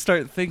you, and you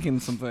start thinking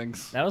some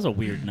things. That was a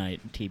weird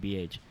night,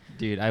 TBH.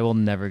 Dude, I will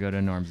never go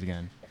to Norm's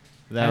again.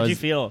 That How'd was you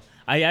feel?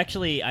 I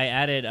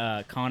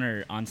added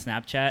Connor on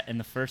Snapchat, and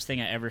the first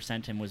thing I ever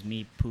sent him was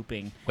me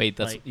pooping. Wait,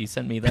 that's Like- you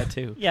sent me that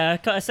too. Yeah,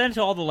 I sent it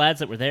to all the lads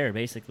that were there,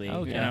 basically.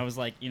 Okay. And I was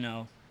like,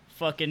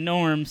 fucking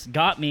Norms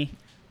got me,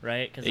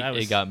 right? Because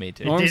It got me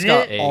too. Norm's did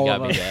got it? It all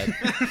got of me us.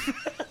 bad.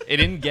 It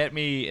didn't get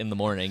me in the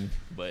morning,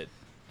 but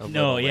a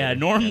No, little yeah, later.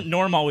 Norm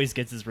Norm always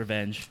gets his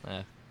revenge.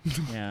 Yeah.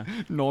 Yeah,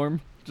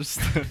 Norm, just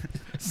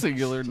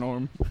singular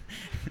Norm.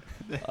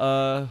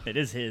 it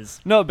is his.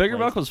 No, Bigger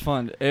Place. Buck was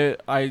fun.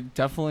 I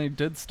definitely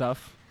did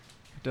stuff.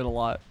 Did a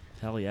lot.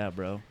 Hell yeah,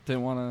 bro.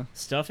 Didn't want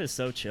Stuff is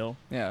so chill.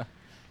 to. Yeah.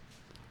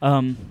 I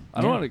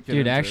I don't want to get Dude,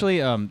 into it.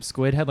 actually,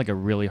 Squid had like a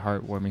really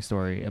heartwarming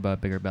story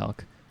about Bigger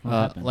Belk. What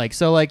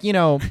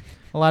happened?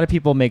 A lot of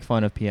people make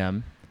fun of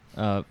PM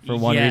for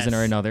one reason or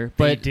Yes, another,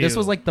 they but this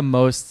was do.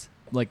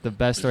 like the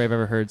best story I've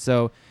ever heard.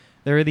 So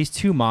there were these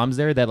two moms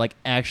there that like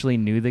actually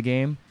knew the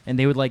game, and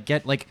they would like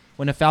get like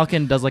when a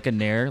Falcon does like a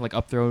nair, like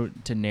up throw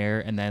to nair,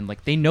 and then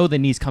like they know the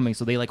knee's coming,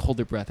 so they like hold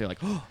their breath. They're like,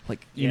 oh, like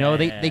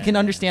they can Yeah.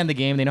 understand the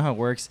game, they know how it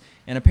works,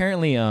 and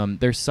apparently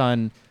their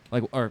son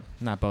or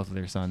not both of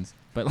their sons,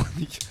 but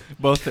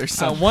both their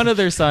sons. one of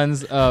their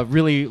sons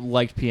really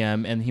liked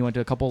PM, and he went to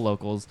a couple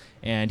locals,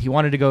 and he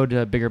wanted to go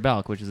to Bigger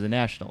Belk, which is a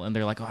national. And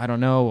they're like, oh, I don't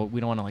know, we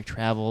don't want to like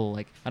travel,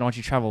 like I don't want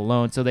you to travel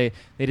alone. So they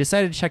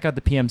decided to check out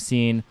the PM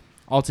scene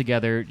all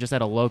together, just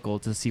at a local,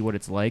 to see what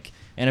it's like.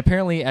 And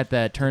apparently at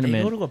that They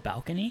tournament, go to a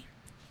balcony?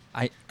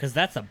 Because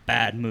that's a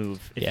bad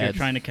move if Yeah, you're it's-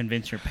 trying to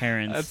convince your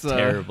parents That's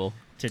Terrible.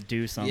 to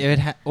do something.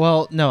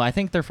 no, I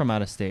think they're from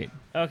out of state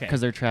Okay. because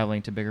they're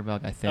traveling to Bigger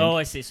Belk. I think. Oh,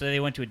 I see. So they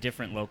went to a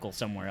different local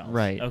somewhere else.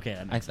 Right. Okay,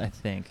 that makes I sense.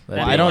 think. That-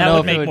 Well, I don't that know would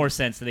if make it would, more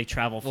sense that they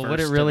travel well, first. would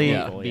it to the really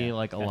local, be yeah.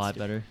 like a That's lot stupid.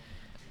 better?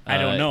 I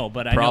don't know,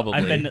 but probably.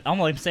 I've been.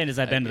 All I'm saying is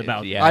I've been to the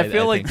balcony. Yeah, I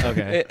feel like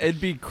okay.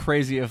 it'd be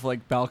crazy if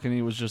like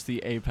balcony was just the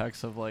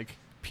apex of like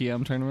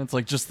PM tournaments,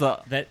 like just the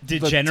That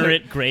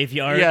degenerate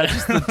graveyard. yeah,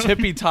 just the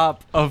tippy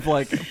top of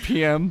like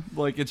PM.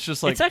 Like it's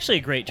just like it's actually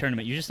a great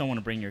tournament. You just don't want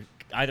to bring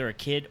either a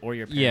kid or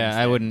your parents. Yeah, I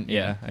there. wouldn't.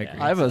 Yeah, I agree.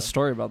 I have a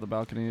story about the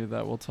balcony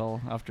that we'll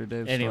tell after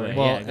Dave's Anyway, story.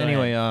 Well, yeah, go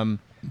anyway,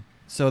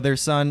 so their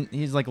son,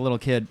 he's like a little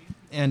kid,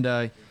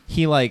 and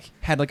he like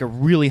had like a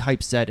really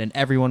hype set, and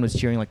everyone was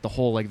cheering. Like the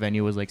whole like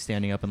venue was like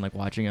standing up and like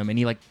watching him, and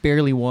he like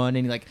barely won,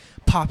 and he like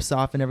pops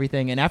off and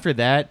everything. And after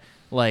that,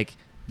 like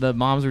the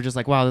moms were just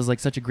like, "Wow, this is like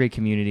such a great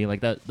community."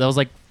 Like that was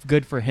like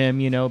good for him,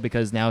 you know,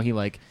 because now he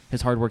like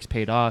his hard work's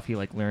paid off. He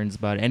like learns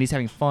about it, and he's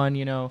having fun,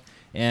 you know.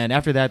 And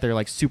after that, they're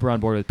like super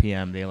on board with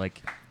PM. They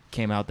like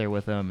came out there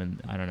with him,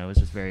 and I don't know, it was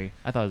just I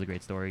thought it was a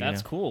great story.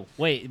 That's cool.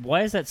 Wait,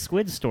 why is that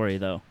Squid story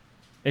though?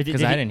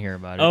 Because I didn't hear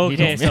about it. Oh, He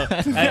okay, told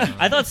so me.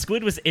 I thought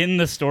Squid was in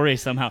the story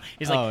somehow.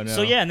 He's like, Oh, no.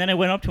 so yeah, and then I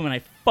went up to him and I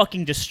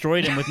fucking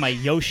destroyed him with my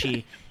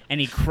Yoshi,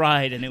 and he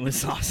cried, and it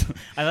was awesome.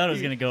 I thought it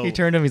was gonna go. He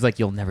turned to him. He's like,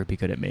 "You'll never be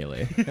good at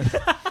melee."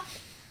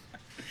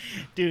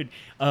 Dude,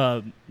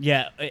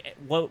 yeah.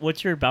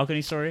 What's your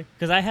balcony story?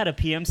 Because I had a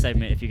PM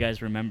segment, if you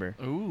guys remember.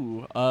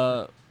 Ooh,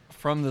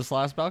 from this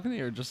last balcony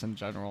or just in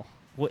general?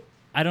 What?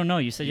 I don't know.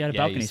 You said you had a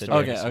Yeah, you balcony said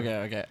story. you Okay, had okay,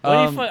 okay. What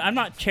are you I'm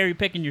not cherry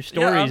picking your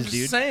stories, yeah, I'm just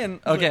dude. saying.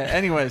 Okay,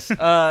 anyways,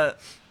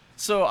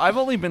 so I've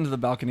only been to the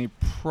balcony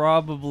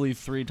probably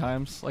 3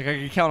 times. Like I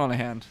can count on a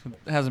hand.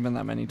 It hasn't been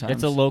that many times.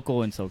 It's a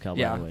local in SoCal,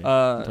 yeah. by the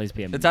way. He plays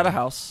PM. It's at a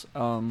house.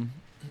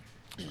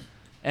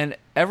 And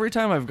every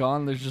time I've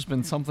gone, there's just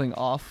been something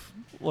off,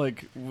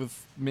 like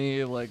with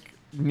me, like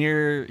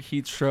near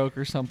heat stroke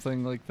or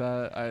something like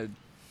that. I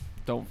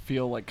don't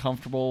feel like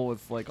comfortable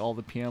with like all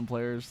the PM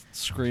players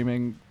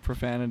screaming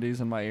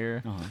profanities in my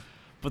ear. Uh-huh.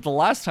 But the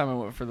last time I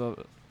went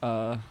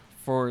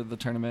for the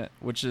tournament,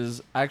 which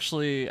is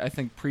actually I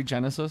think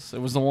pre-Genesis,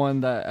 it was the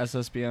one that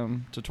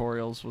SSBM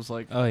Tutorials was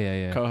like Oh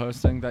yeah.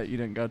 co-hosting that you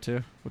didn't go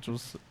to, which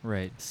was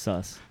Right.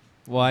 Sus.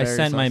 Well, I Very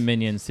sent my sus.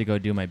 minions to go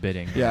do my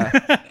bidding. yeah.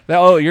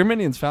 Oh, your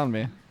minions found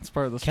me. It's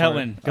part of the story.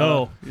 Kellen,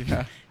 go.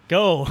 Yeah.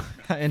 Go.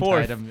 and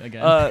Fourth. tied him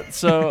again.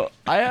 So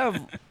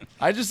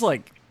I just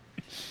like,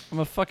 I'm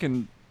a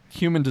fucking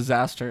human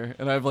disaster,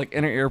 and I have like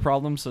inner ear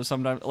problems. So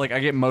sometimes like I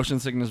get motion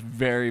sickness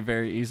very,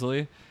 very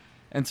easily.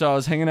 And so I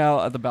was hanging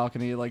out at the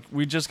balcony. Like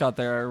we just got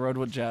there. I rode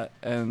with Jet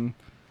and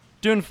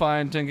doing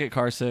fine. Didn't get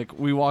car sick.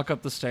 We walk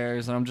up the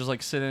stairs, and I'm just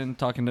like sitting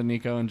talking to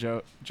Nico and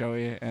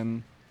Joey,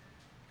 and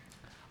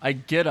I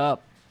get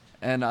up,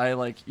 and I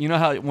like, you know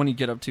how when you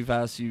get up too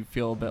fast, you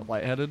feel a bit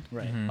lightheaded.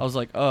 Right. Mhm. I was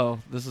like, oh,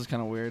 this is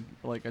kind of weird.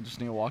 Like, I just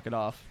need to walk it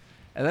off.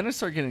 And then I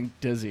start getting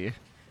dizzy.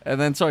 And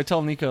then so I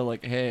tell Nico,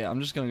 like, hey, I'm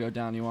just going to go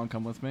down. You want to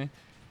come with me?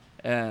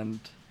 And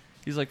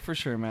he's like, for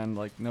sure, man.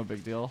 Like, no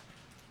big deal.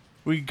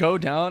 We go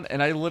down,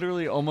 and I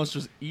literally almost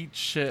just eat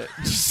shit.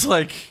 Just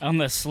like, On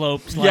the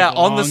slopes. yeah, like,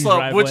 on the long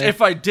slope. Which driveway.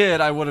 if I did,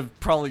 I would have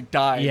probably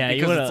died. Yeah, you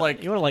because would it's have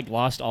like like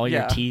lost all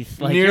your yeah,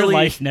 teeth. Like your nearly-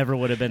 life never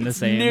would have been the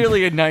same.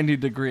 nearly a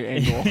 90-degree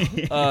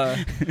angle.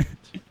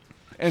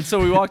 And so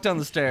we walk down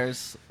the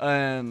stairs,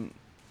 and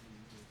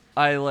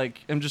I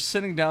like am just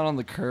sitting down on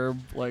the curb,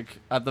 like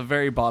at the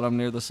very bottom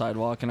near the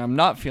sidewalk, and I'm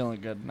not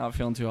feeling good, not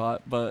feeling too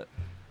hot, but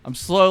I'm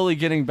slowly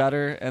getting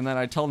better. And then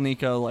I tell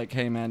Nico, like,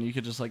 hey man, you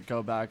could just like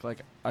go back, like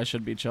I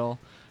should be chill.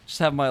 Just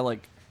have my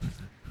like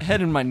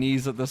head in my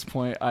knees at this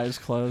point, eyes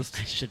closed.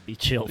 I should be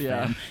chill,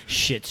 Yeah. fam.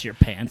 Shits your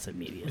pants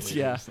immediately.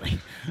 Yeah. It's like,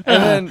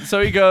 And then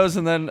so he goes,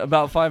 and then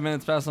about 5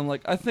 minutes pass, I'm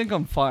like, I think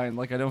I'm fine.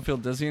 Like I don't feel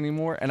dizzy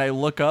anymore. And I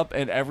look up,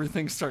 and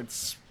everything starts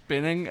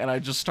spinning, and I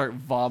just start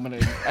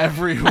vomiting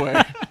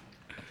everywhere.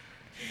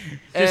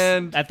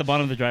 And at the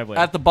bottom of the driveway.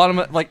 at the bottom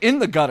of, like in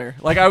the gutter,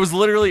 like I was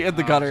literally in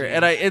the Oh, gutter, geez.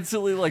 and I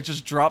instantly like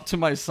just dropped to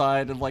my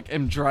side and like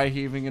am dry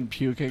heaving and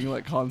puking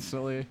like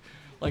constantly.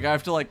 Like I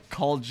have to like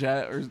call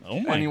Jet or Oh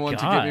my anyone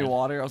to get me God.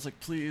 water. I was like,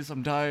 please,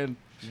 I'm dying.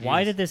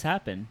 Why did this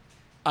happen?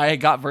 I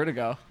got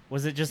vertigo.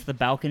 Was it just the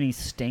balcony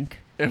stink?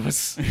 It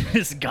was,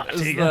 It's got it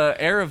was to. the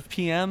air of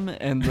PM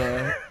and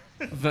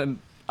the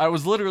I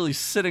was literally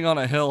sitting on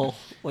a hill.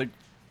 Like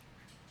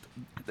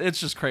it's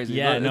just crazy.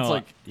 Yeah, It's no,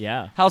 like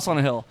yeah. house on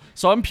a hill.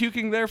 So I'm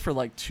puking there for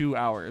like 2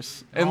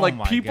 hours. And Oh like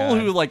my people God.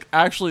 who like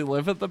actually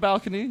live at the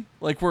balcony,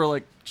 like were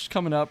like just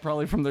coming up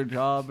probably from their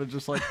job and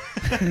just like,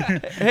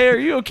 hey, are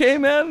you okay,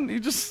 man? You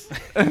just,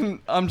 and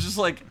I'm just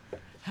like,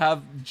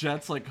 have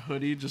Jet's like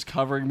hoodie just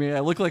covering me. I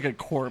look like a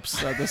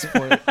corpse at this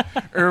point.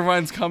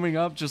 Irvine's coming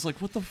up just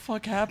like, what the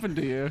fuck happened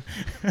to you?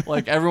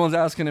 Like everyone's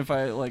asking if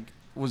I like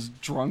was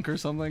drunk or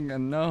something,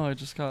 and no, I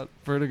just got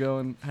vertigo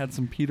and had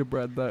some pita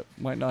bread that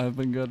might not have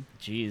been good.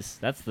 Jeez,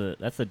 that's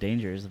the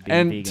dangers of being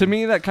And vegan. to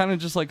me, that kind of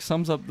just like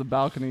sums up the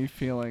balcony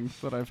feeling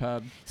that I've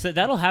had. So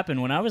that'll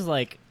happen when I was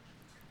like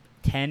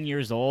 10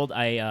 years old.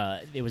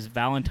 It was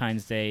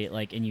Valentine's Day,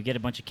 like, and you get a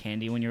bunch of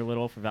candy when you're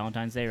little for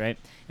Valentine's Day, right?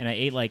 And I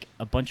ate like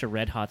a bunch of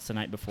Red Hots the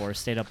night before,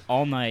 stayed up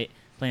all night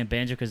playing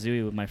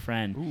Banjo-Kazooie with my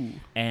friend, Ooh.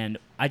 and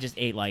I just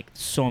ate like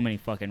so many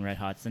fucking Red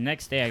Hots. The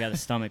next day I got a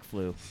stomach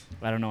flu.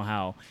 I don't know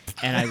how.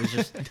 And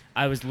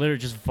I was literally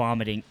just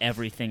vomiting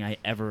everything I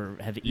ever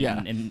have eaten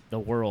Yeah. in the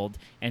world.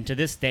 And to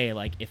this day,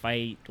 like if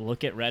I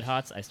look at Red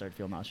Hots, I start to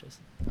feel nauseous.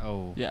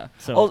 Oh. Yeah.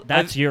 So Oh,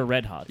 that's your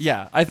Red Hots.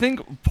 Yeah, I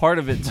think part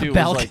of it too.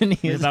 Balcony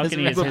The is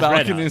balcony his is The his Red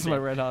balcony Hots, is my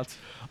yeah. Red Hots.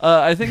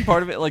 I think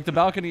part of it, like the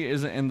balcony,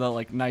 isn't in the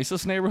like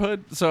nicest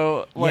neighborhood,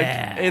 so like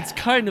Yeah. it's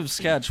kind of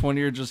sketch when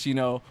you're just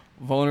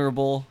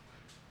vulnerable,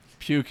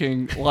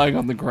 puking, lying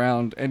on the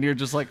ground, and you're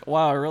just like,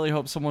 wow, I really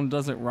hope someone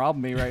doesn't rob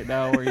me right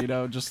now,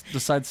 or just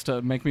decides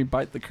to make me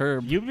bite the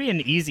curb. You'd be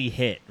an easy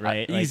hit,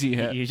 right? Like, easy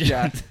hit. You just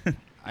Yeah.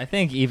 I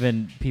think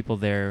even people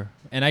there,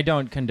 and I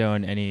don't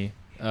condone any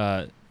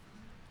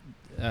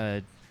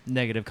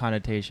negative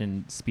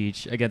connotation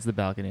speech against the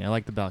balcony. I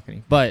like the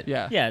balcony, but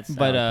Yeah, yeah, it's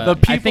but The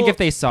I think people- if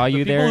they saw the you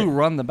people there, who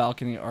run the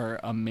balcony are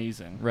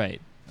amazing.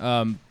 right?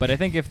 But I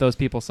think if those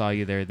people saw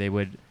you there, they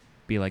would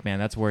be like, "Man,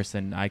 that's worse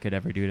than I could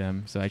ever do to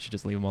him. So I should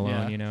just leave him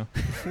alone." Yeah. You know,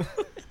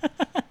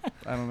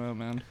 I don't know,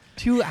 man.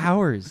 2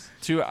 hours.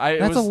 It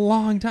That's a was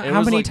long time. it How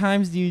was many like-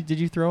 times did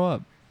you throw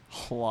up?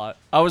 a lot.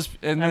 I was,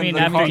 and I then mean,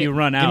 the after car- you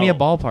run out, Give me a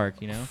ballpark.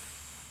 You know.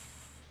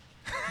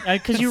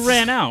 because you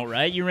ran out,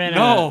 right? You ran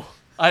out. No,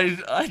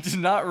 I did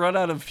not run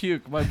out of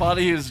puke. My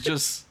body is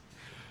just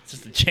It's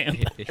just a champ.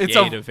 He It's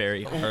ate a- a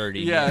very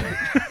hearty yeah.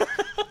 meal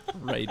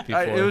right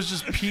before. It was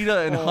just pita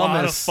and A hummus.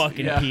 lot of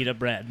fucking Yeah. pita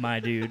bread, my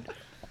dude.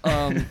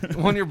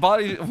 When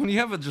you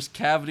have a just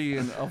cavity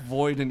and a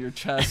void in your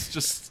chest,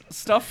 just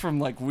stuff from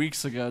like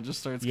weeks ago just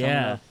starts coming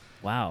Yeah. up.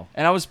 Wow.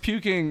 And I was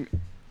puking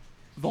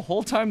the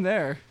whole time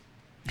there,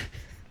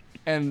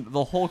 and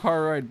the whole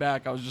car ride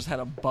back, I was just had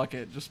a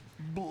bucket. Just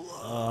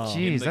Oh.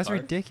 Jeez, the that's car?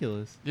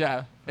 ridiculous.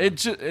 yeah, it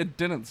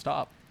didn't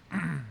stop.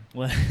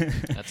 What?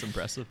 That's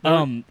impressive. What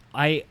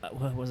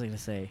was I gonna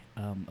say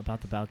about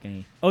the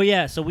balcony? Oh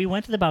yeah, so we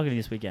went to the balcony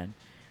this weekend,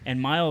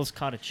 and Miles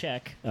caught a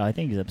check. I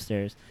think he's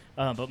upstairs.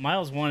 But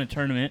Miles won a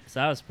tournament,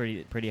 so that was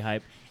pretty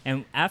hype.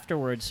 And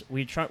afterwards,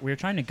 we were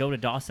trying to go to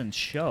Dawson's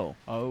show.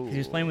 Oh, 'Cause he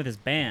was playing with his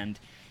band.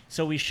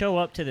 So we show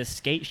up to this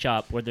skate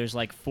shop where there's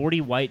like 40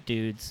 white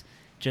dudes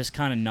just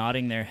kind of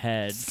nodding their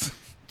heads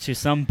to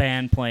some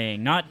band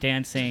playing, not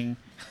dancing,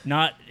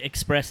 not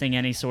expressing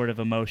any sort of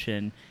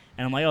emotion.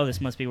 And I'm like, oh,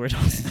 this must be where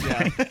Dawson's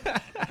playing.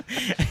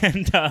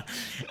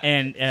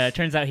 and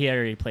turns out he had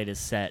already played his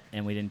set,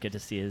 and we didn't get to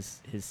see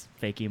his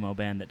fake emo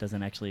band that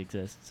doesn't actually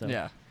exist. So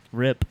yeah,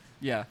 rip.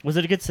 yeah. Was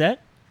it a good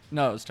set?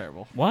 No, it was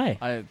terrible. Why?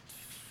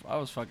 I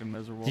was fucking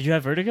miserable. Did you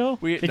have vertigo?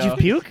 Did no. you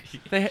puke?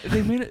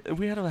 They made it.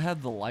 We had to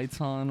have the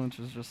lights on, which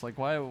was just like,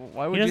 why would He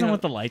you? doesn't have-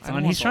 want the lights I don't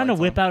on. want He's the trying to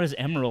lights whip on. out his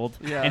emerald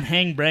Yeah. and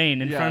hang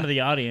brain in Yeah. front of the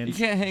You audience.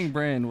 can't hang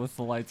brain with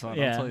the lights on.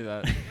 Yeah. I'll tell you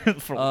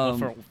that.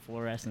 for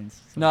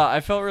fluorescence. So No, I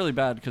felt really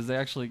bad because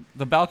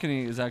the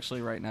balcony is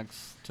actually right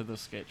next to the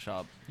skate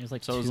shop. it was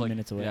like So 2 it was like,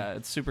 minutes away. yeah,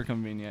 it's super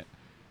convenient.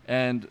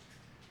 And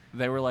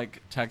they were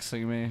like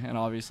texting me, and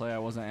obviously I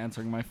wasn't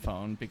answering my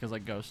phone because I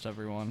ghost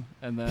everyone.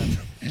 And then,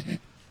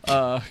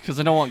 because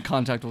I don't want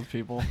contact with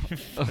people.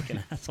 Fucking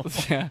asshole.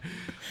 Yeah.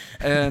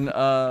 And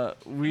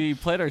we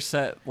played our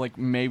set like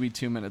maybe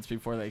 2 minutes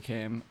before they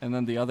came, and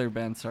then the other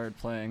band started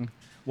playing.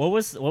 What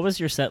was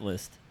your set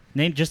list?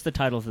 Name just the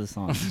titles of the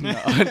songs. No,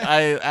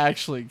 I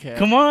actually can't.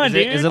 Come on,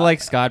 Is dude. it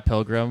like Scott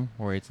Pilgrim,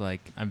 where it's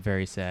like, I'm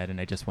very sad and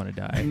I just want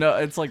to die? No,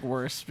 it's like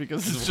worse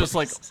because it's just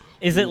like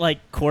Is it like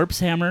Corpse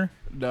Hammer?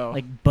 no.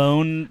 Like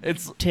Bone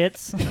It's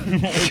Tits?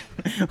 Like,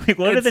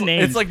 what are the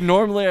names? It's like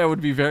normally I would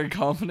be very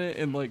confident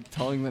in like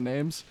telling the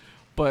names,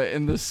 but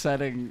in this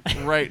setting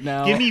right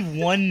now, Give me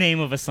one name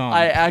of a song.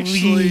 I actually-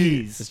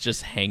 Please. It's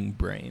just Hang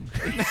Brain.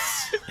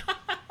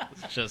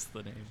 It's just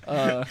the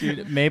name. Dude,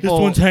 This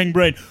Maple. one's Hang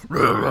Brain. Is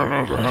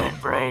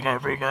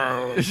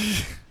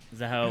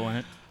that how it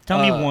went?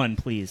 Tell me one,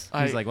 please.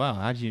 He's like, wow,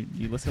 how'd you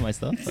listen to my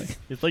stuff? Like,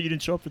 It's like you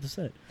didn't show up for the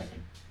set.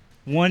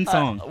 One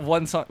song.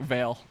 one song,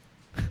 Veil.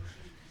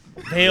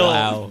 Veil,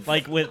 Wow.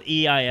 like with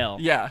EIL.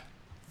 Yeah.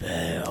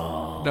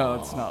 No,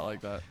 it's not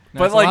like that. no,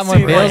 but it's a like, lot more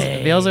see, veils,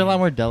 like- veils are a lot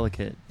more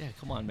delicate. Yeah,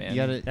 come on, man. You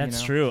gotta, That's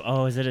you know. true.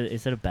 Oh, is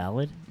it a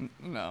ballad?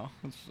 no,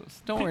 it's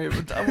just, don't worry.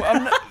 I'm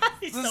not,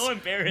 He's This- so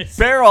embarrassed.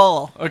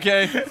 barrel,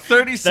 okay?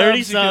 30 subs. 30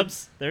 you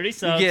subs. 30 get-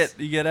 subs.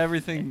 You get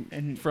everything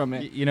And- from Y-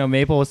 it. You know,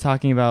 Maple was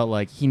talking about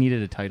like he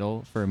needed a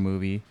title for a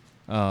movie.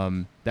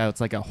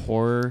 That's like a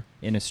horror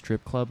in a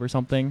strip club or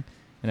something.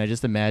 And I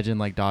just imagine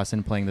like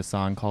Dawson playing the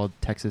song called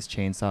Texas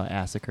Chainsaw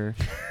Massacre.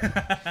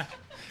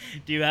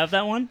 Do you have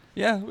that one?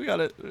 Yeah, we got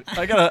it.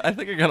 I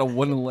think I got a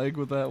wooden leg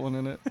with that one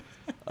in it.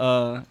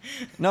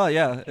 No,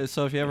 yeah.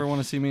 So if you ever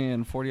want to see me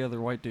and 40 other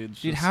white dudes,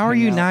 Dude, just how are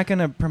hang you out. not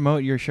gonna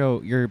promote your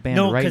band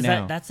No, right because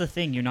now? that's the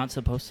thing. You're not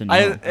supposed to know.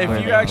 If where you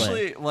they play.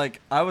 actually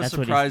like, I was That's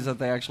what surprised that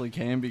they actually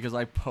came because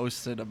I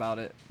posted about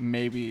it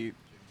maybe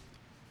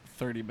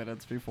 30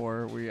 minutes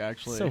before we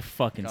actually So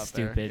fucking got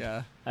there. stupid.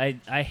 Yeah,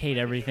 I hate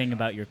everything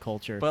about your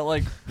culture. but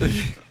like,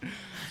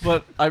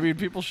 but I mean,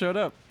 people showed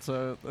up,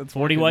 so that's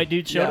 40 working. white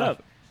dudes showed Yeah.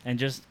 up and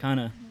just kind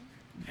of.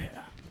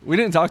 We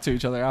didn't talk to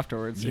each other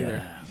afterwards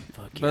either.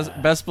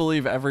 Fuck Best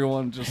believe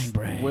everyone just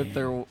Brain. with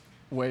their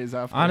ways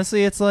after.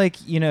 Honestly, it's like,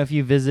 if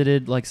you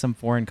visited like some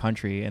foreign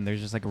country and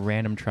there's just like a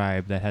random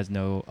tribe that has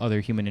no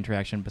other human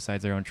interaction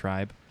besides their own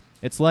tribe.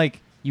 It's like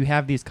you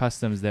have these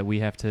customs that we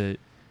have to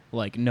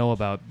like know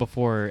about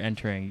before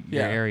entering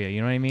your Yeah. area.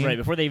 You know what I mean? Right,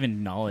 before they even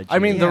acknowledge I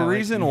mean, you. the Yeah, like-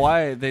 reason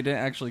why they didn't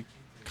actually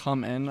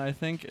come in, I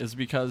think, is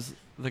because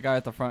the guy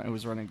at the front who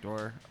was running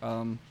door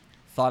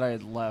thought I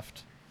had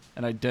left,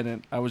 and I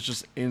didn't. I was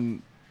just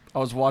in. I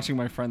was watching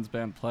my friend's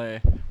band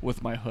play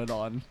with my hood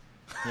on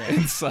Yeah.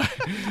 inside,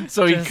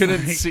 so he Just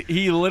couldn't like- see.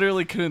 He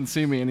literally couldn't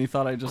see me, and he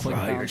thought I just like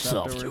Cry bounced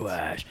yourself to afterwards.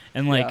 ash.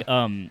 And like,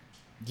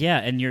 yeah,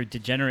 and your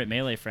degenerate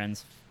melee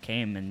friends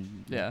came,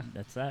 and Yeah.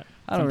 that's that.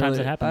 I don't Sometimes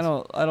really, it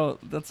happens. I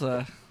don't. That's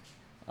a.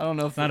 I don't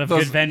know if Not a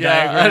those, good Venn yeah,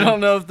 I diagram. don't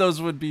know if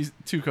those would be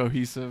too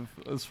cohesive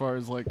as far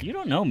as like. You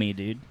don't know me,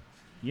 dude.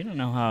 You don't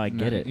know how I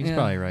get it. He's Yeah.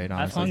 probably right,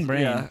 I've honestly. hung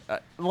brain. Yeah,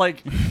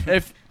 like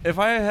if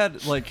I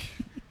had like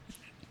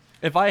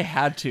if I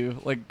had to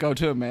like go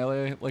to a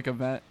melee like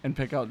event and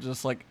pick out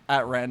just like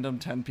at random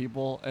 10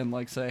 people and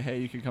like say, hey,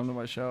 you can come to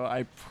my show,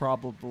 I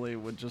probably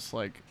would just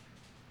like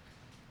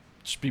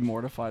just be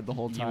mortified the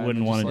whole You time.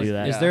 wouldn't and just, wanna do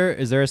like, that. yeah.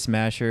 Is there a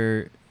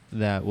smasher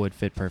that would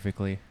fit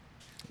perfectly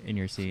in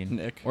your scene?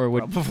 Nick Or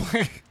would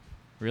probably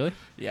really?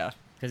 yeah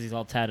Because he's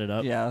all tatted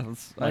up. yeah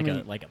that's, Like I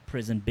mean, a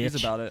prison bitch. he's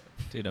about it.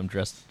 Dude, I'm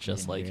dressed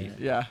just like you.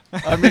 Yeah,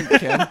 I mean,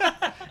 Kim,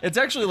 it's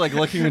actually like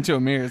looking into a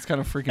mirror. It's kind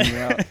of freaking me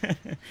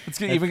out.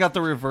 It's even got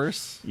the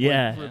reverse.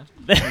 Yeah.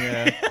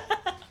 Yeah.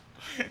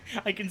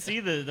 I can see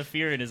the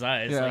fear in his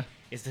eyes. Yeah. Like,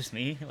 is this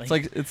me?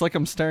 It's like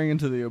I'm staring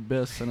into the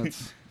abyss and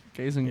it's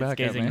gazing it's back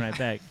gazing at me. right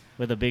back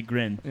with a big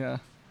grin. Yeah.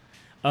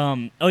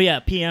 Oh yeah,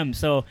 PM.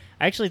 So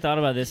I actually thought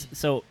about this.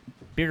 So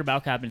Bigger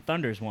Balcap and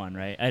Thunder's won,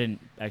 right? I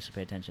didn't actually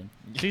pay attention.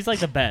 So he's like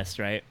the best,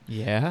 right?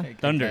 Yeah.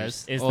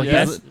 Thunders is Well, the he's,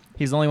 best.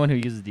 he's the only one who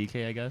uses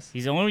DK, I guess.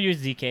 He's the only one who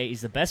uses DK. He's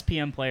the best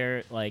PM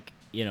player. Like,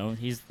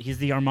 he's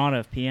the Armada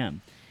of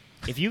PM.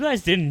 If you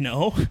guys didn't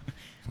know,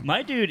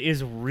 my dude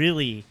is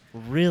really,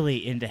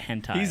 really into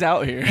hentai. He's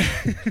out here.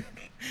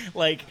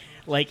 like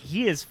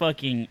he is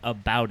fucking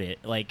about it.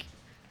 Like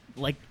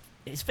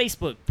his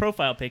Facebook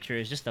profile picture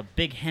is just a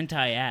big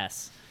hentai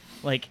ass.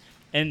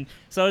 And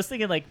so I was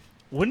thinking, like,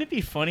 wouldn't it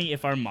be funny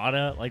if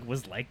Armada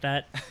was like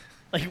that?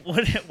 Like,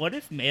 what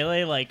if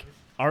Melee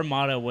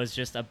Armada was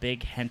just a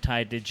big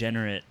hentai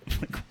degenerate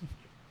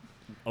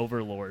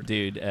overlord?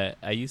 Dude,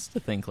 I used to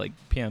think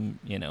PM,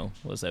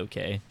 was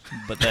okay,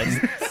 but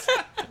then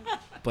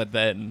but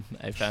then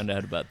I found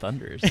out about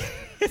Thunders.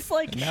 It's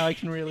like Now I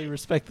can really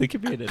respect the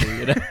community,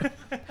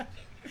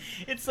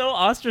 it's so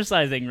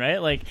ostracizing,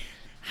 right? Like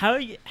how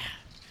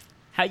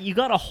you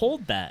gotta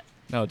hold that.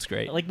 No, it's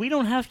great. Like we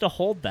don't have to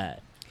hold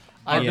that.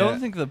 I Yeah. don't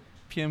think the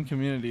PM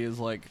community is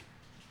like,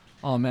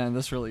 oh man,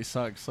 this really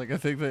sucks. Like I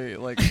think they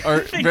are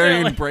think very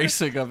they're,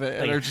 embracing of it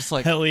and like, are just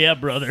like, Hell yeah,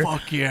 brother.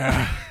 fuck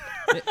yeah.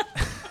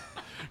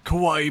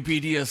 Kawaii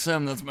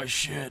BDSM, that's my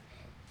shit.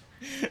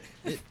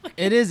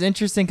 It is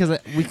interesting because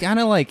we kind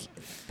of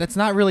that's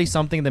not really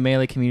something the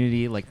Melee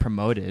community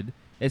promoted.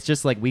 It's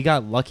just we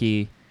got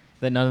lucky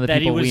that none of the That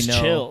he people was we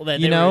know, chill, that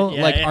you they know, were-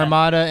 yeah, yeah.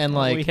 Armada and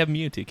we have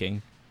Mewtwo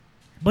King.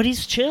 But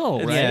he's chill,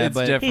 It's, right? Yeah, it's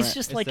but- different. He's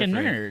just It's like a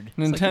different. nerd.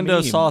 It's like a Nintendo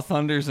meme. saw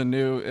Thunders and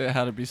knew it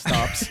had to be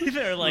stopped.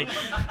 They're like,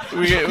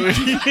 we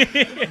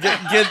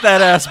get that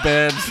ass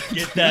banned.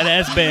 get that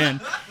ass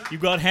banned. You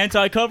got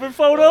hentai cover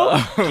photo?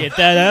 Get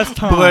that ass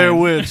time. Blair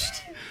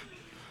Witched.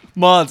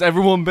 Mods,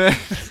 everyone banned.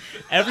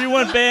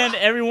 Everyone banned.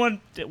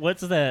 Everyone.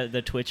 What's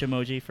the Twitch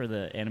emoji for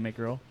the anime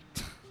girl?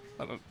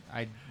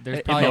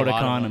 There's probably a lot of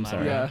Emoticon, them, I'm I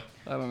sorry. don't know. Yeah,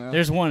 I don't know.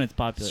 There's one. It's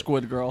popular.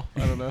 Squid Girl. I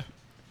don't know.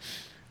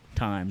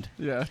 Timed.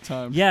 Yeah,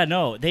 time. Yeah,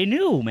 no, they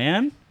knew,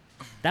 man.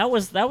 That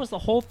was the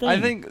whole thing. I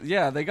think,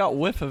 yeah, they got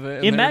whiff of it.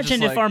 and they were Imagine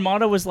just if like,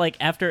 Armada was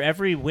after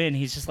every win,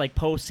 he's just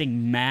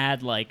posting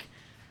mad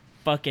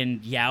fucking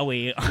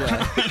yaoi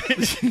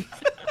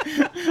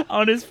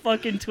on his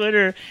fucking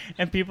Twitter,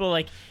 and people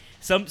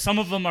some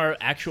of them are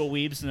actual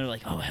weebs, and they're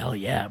like, oh hell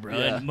yeah, bro.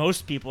 Yeah. And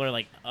most people are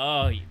like,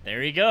 oh,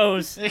 there he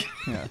goes.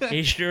 Yeah.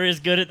 He sure is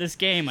good at this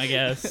game, I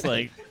guess.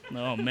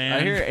 Oh man.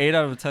 I hear 8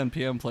 out of 10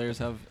 PM players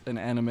have an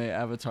anime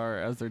avatar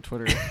as their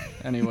Twitter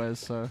anyways,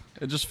 so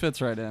it just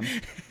fits right in.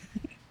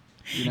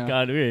 You know?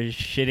 God, we're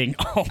shitting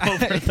all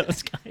over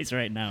those guys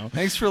right now.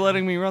 Thanks for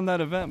letting me run that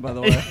event, by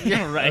the way.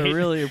 Yeah, right. I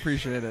really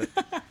appreciate it.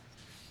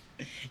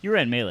 You were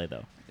at Melee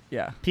though.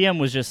 Yeah. PM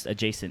was just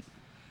adjacent.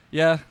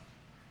 Yeah.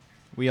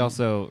 We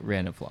also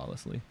ran it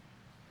flawlessly.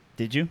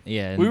 Did you?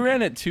 Yeah. We and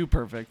ran it too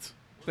perfect.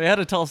 They had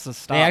to tell us to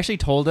stop. They actually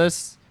told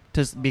us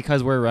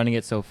because we're running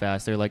it so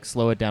fast. They're like,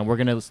 slow it down. We're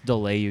gonna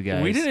delay you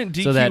guys. We didn't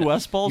DQ so that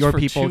West Balls your for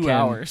people 2 can-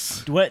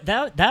 hours. What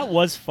that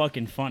was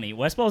fucking funny.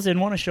 West Balls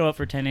didn't want to show up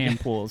for 10 a.m.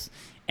 pools,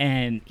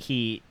 and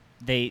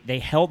they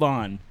held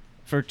on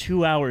for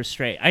 2 hours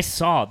straight. I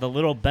saw the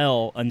little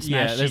bell on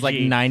Smash Yeah, there's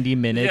GG. 90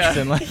 minutes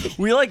Yeah. and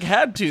We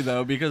had to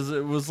though because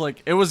it was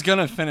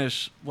gonna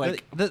finish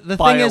the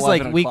by thing is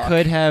 11 we o'clock.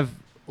 could have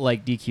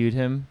DQ'd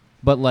him,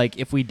 but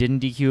if we didn't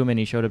DQ him and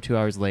he showed up 2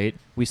 hours late,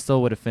 we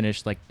still would have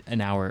finished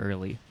an hour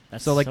early.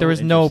 That's So there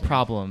was no interesting.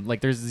 problem.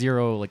 There's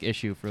zero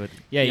issue for it.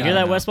 Yeah, you I hear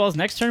don't that, know. West Balls?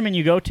 Next tournament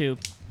you go to,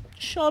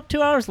 show up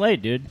 2 hours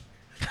late, dude.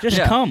 Just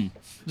Yeah. come.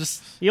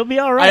 Just You'll be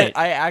all right.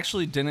 I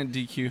actually didn't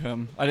DQ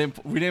him.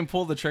 We didn't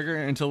pull the trigger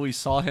until we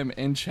saw him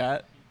in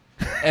chat,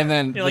 and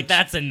then You're like,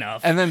 that's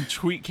enough. and then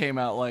tweet came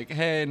out like,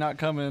 "Hey, not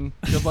coming.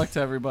 Good luck to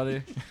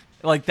everybody."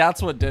 Like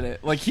that's what did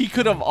it. Like he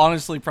could have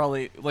honestly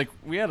probably like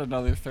we had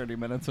another 30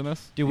 minutes in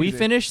us. Dude, we Easy.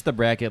 finished the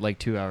bracket like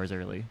 2 hours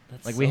early.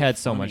 That's Like we so had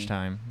so funny. much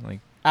time. Like,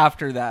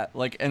 After that,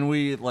 like, and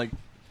we like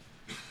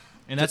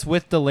and that's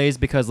with delays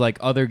because like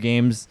other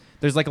games,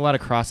 there's like a lot of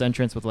cross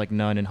entrance with like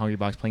None and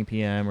Hungrybox playing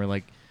PM or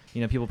like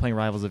people playing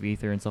Rivals of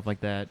Ether and stuff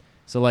like that.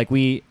 So like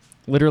we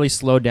literally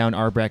slowed down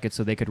our bracket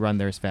so they could run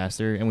theirs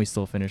faster, and we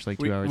still finished like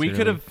 2 hours. we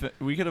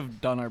early. could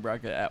have done our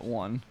bracket at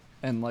 1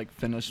 and like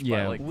finished by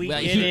Yeah, like we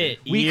Well, did it.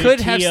 We could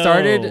have UTO.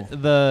 started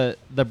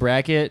the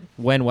bracket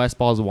when West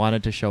Balls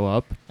wanted to show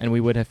up, and we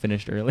would have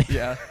finished early.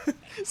 yeah.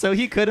 So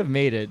he could have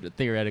made it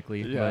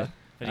theoretically. Yeah.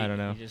 But I don't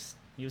know.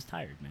 He was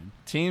tired, man.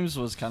 Teams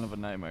was kind of a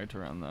nightmare to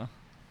run though.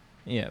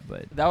 But yeah,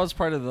 but That was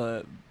part of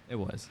the it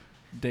was.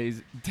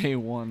 day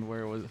 1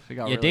 where it got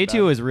Yeah, really day bad.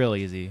 2 was real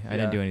easy. I Yeah.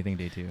 didn't do anything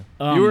day 2.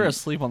 You were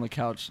asleep on the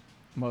couch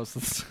most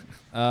of the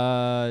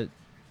time.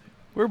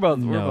 We're both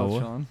No.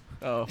 chilling.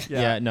 Oh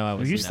Yeah, no, I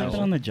was. Were you no. sleeping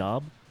on the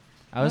job?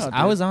 I was. No,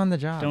 I dude. was on the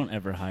job. Don't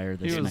ever hire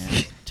this was-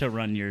 man to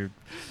run your.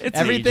 It's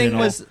Everything regional.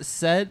 was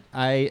set.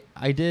 I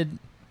did.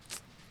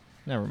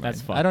 Never mind.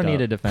 That's I don't fucked need up.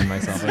 to defend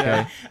myself. Okay.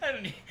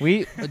 Yeah.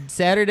 We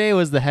Saturday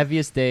was the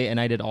heaviest day, and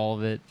I did all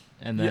of it.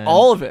 And then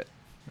all of it.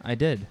 I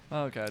did.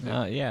 Oh, okay.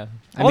 dude. Yeah.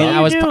 I All mean, you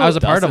I was. do- I was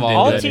a part of Dustin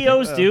all All of did it.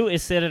 anything. TOs do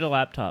is sit at a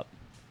laptop.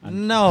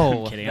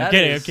 No. I'm kidding. That I'm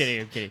kidding. I'm is kidding.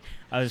 I'm kidding.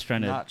 I was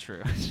trying to. Not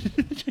true.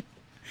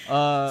 I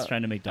was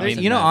trying to make. I mean,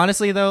 Dawson you know, mad.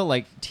 honestly though,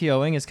 like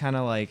TOing is kind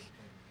of like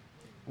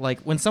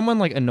when someone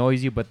like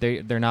annoys you, but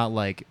they're not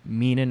like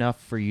mean enough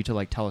for you to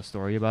like tell a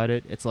story about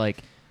it. It's like,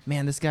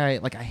 man, this guy,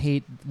 like, I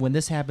hate when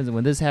this happens, and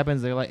when this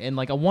happens, they're like, in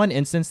like a one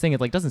instance thing, it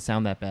like doesn't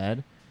sound that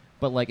bad,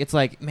 but like it's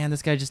like, man,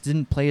 this guy just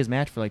didn't play his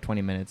match for like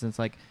 20 minutes, and it's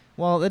like,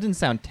 well, that didn't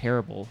sound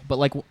terrible, but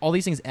like all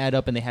these things add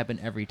up and they happen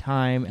every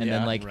time, and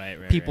then Yeah. like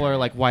Right, people right, are right.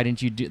 like, why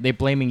didn't you do? They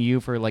blaming you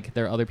for like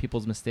their other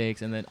people's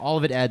mistakes, and then all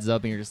of it adds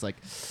up, and you're just like,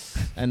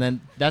 and then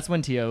that's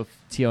when TOing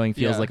feels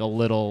Yeah. like a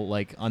little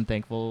like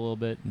unthankful a little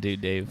bit. Dude,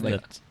 Dave,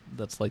 Like-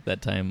 that's like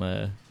that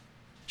time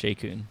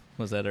J-Kun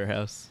was at our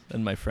house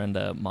and my friend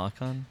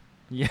Makan.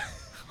 Yeah.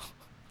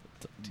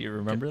 Do you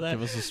remember that?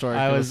 Give us the story.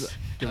 I give was- us,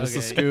 give us the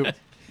okay. scoop.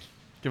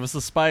 Give us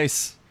the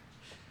spice.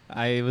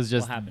 I was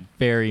just happened?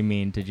 very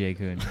mean to Jay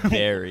Kuhn.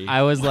 Very.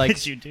 I was What like,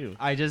 did you do?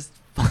 I just,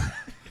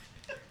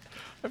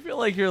 I feel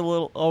like you're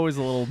always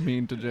a little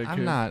mean to JQ.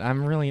 I'm not.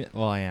 I'm really,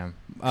 well, I am.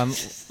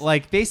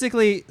 Like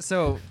basically,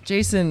 so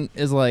Jason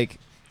is like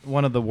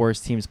one of the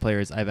worst teams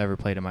players I've ever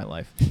played in my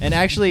life. And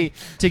actually,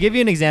 to give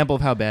you an example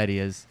of how bad he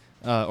is,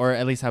 or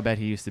at least how bad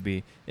he used to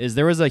be, is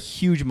there was a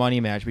huge money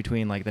match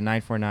between like the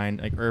 949,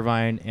 like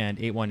Irvine and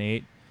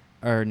 818,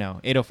 or no,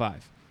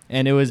 805.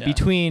 And it was Yeah.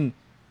 between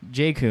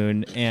Jay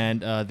Kuhn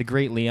and the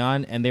Great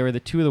Leon, and they were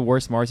the two of the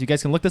worst Mars. You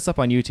guys can look this up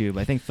on YouTube.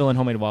 I think Phil and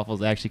Homemade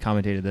Waffles actually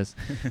commentated this,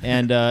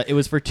 and it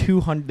was for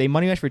 $200. They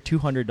money matched for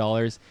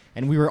 $200,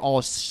 and we were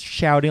all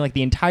shouting like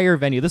the entire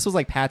venue. This was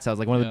like Pat's house,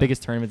 like one of the Yeah.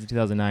 biggest tournaments in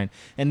 2009,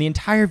 and the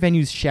entire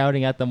venue's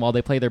shouting at them while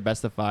they play their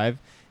best of 5,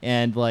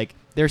 and like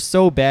they're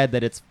so bad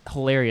that it's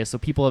hilarious. So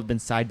people have been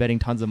side betting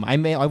tons of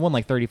money. I won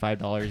like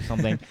 $35 or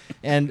something,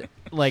 and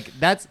like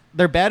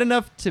they're bad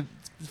enough to.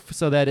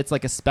 So that it's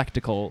like a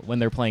spectacle when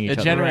they're playing each It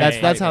other. generates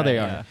That's fight, how they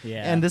right, are.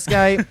 yeah. And this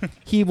guy,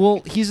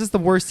 he's just the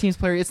worst teams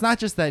player. It's not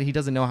just that he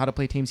doesn't know how to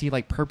play teams. He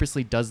like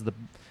purposely does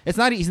he's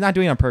not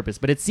doing it on purpose,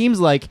 but it seems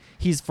like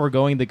he's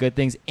foregoing the good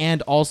things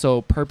and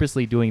also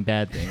purposely doing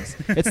bad things.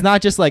 It's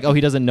not just like, oh,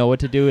 he doesn't know what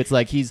to do. It's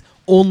like he's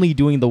only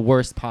doing the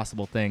worst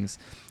possible things.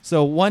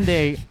 So one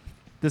day,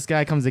 this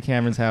guy comes to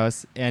Cameron's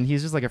house, and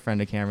he's just like a friend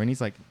of Cameron.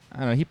 He's like, I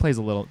don't know, he plays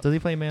a little. Does he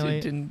play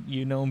Melee? Didn't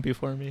you know him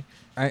before me?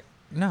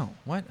 No.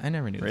 What? I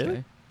never knew this Really?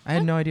 guy. I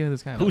had no idea who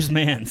this guy was. Who's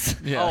man's?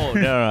 Yeah. Oh,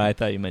 no, I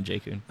thought you meant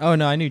J-Kun. Oh,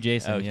 no, I knew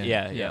Jason. Oh, yeah.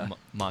 yeah. Yeah.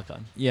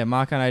 Makan. Yeah,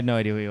 Makan, I had no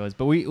idea who he was.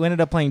 But we ended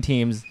up playing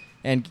teams,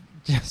 and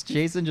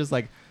Jason just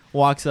like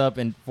walks up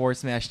and force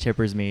smash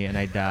tippers me, and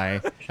I die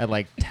at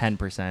like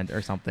 10%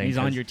 or something. He's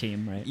on your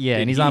team, right? Yeah,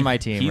 and Dude, he's on my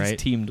team, he's right?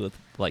 teamed with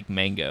like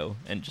Mango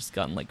and just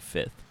gotten like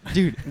 5th.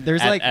 Dude,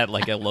 there's at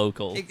like a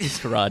local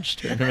garage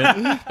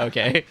tournament.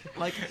 Okay.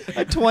 like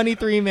a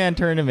 23-man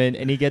tournament,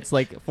 and he gets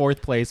like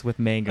 4th place with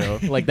Mango.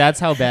 Like that's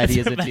how bad he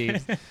is at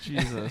teams.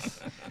 Jesus.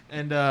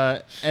 And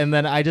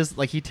then I just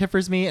like he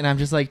tippers me, and I'm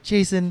just like,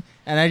 Jason,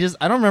 and I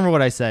don't remember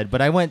what I said,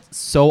 but I went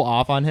so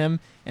off on him,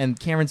 and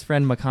Cameron's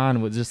friend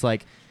Makan was just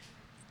like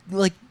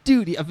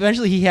dude,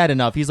 eventually he had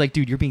enough. He's like,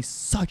 dude, you're being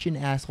such an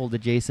asshole to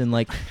Jason.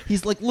 Like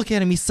he's like, look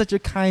at him, he's such a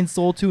kind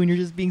soul too, and you're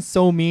just being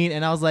so mean.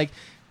 And I was like,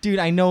 dude,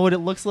 I know what it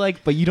looks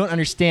like, but you don't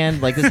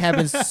understand. Like this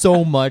happens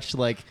so much.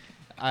 Like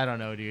I don't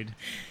know, dude.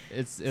 It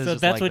was So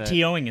just that's like what that.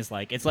 TOing is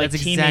like. It's like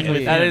That's teaming exactly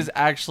with it. That him. is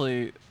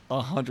actually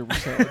 100%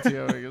 what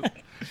TOing is.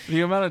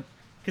 The amount of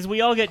Because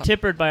we all get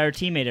tippered by our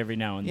teammate every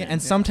now and Yeah, then.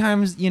 and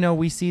sometimes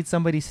we seed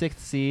somebody 6th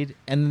seed,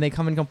 and then they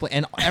come and complain,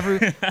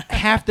 and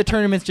half the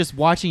tournament's just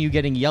watching you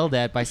getting yelled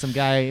at by some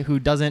guy who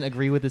doesn't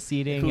agree with the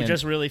seeding. Who and,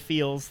 just really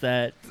feels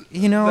that.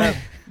 That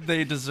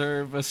they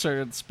deserve a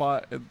certain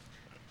spot.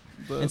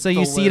 And so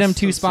you seed him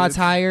 2 spots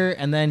higher,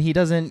 and then he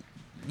doesn't,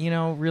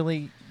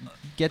 really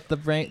get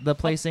the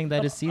placing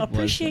that his seed was.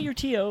 Appreciate your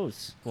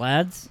TOs,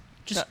 lads.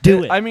 Just Yeah,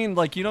 do it. I mean,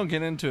 like, you don't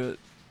get into it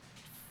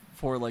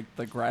for like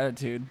the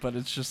gratitude, but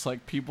it's just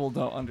like people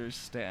don't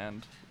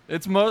understand.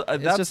 It's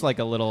It's just like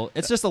a little.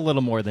 It's just a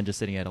little more than just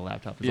sitting at a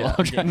laptop. Is Yeah. all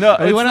I'm trying- No,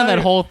 we it's went on not that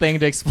e- whole thing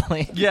to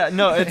explain. yeah,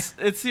 no,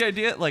 it's the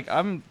idea. Like,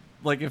 I'm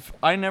like, if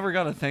I never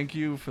got a thank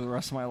you for the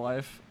rest of my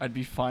life, I'd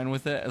be fine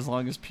with it as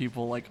long as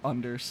people like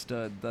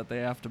understood that they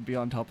have to be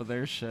on top of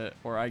their shit,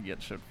 or I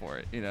get shit for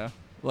it.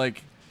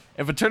 Like,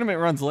 if a tournament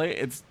runs late,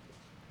 it's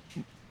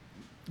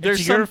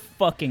your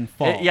fucking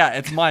fault. yeah,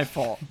 it's my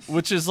fault.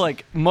 Which is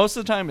like most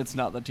of the time, it's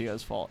not the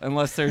TO's fault,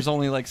 unless there's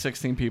only like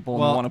 16 people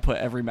and Well, they want to put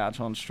every match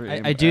on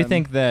stream. I do and-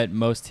 think that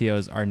most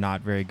TOs are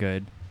not very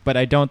good, but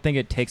I don't think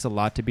it takes a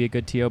lot to be a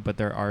good TO. But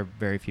there are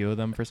very few of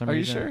them for some Are you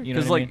reason. sure? know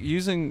Because what I like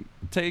mean?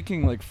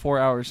 taking like 4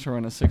 hours to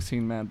run a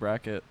 16-man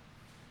bracket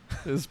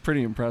is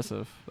pretty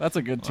impressive. That's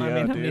a good TO, Well, I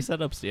mean, how many dude.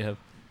 setups do you have?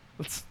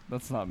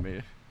 That's not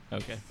me.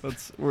 Okay.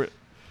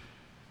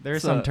 There are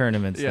so, some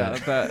tournaments. Yeah,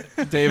 that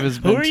that Dave has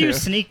been Who are you to.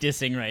 sneak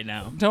dissing right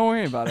now? Don't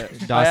worry about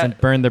it. Dawson,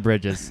 burn the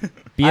bridges.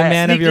 Be a I-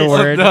 man of Sneak your diss.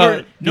 word.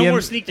 No. No Be a-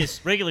 more sneak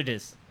diss. Regular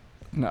diss.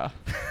 No.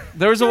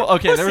 There was a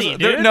pussy,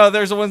 dude.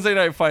 there's a Wednesday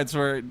night fights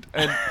where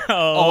and a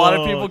lot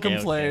of people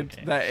complained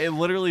that it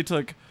literally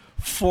took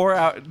 4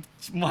 hours.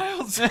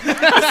 Miles is in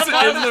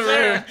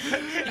the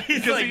room He's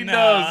because like, he nah.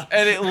 knows,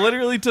 and it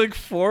literally took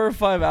 4 or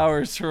 5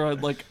 hours to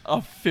run like a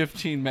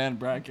 15-man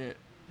bracket,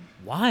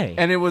 Why?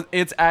 and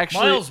it's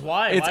actually Miles,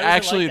 why? It's Why was it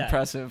actually like that?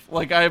 impressive.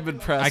 Like, I am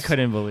impressed. I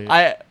couldn't believe.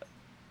 Why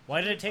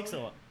did it take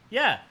so long?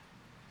 Yeah.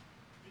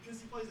 Because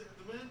the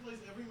man plays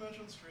every match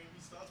on stream.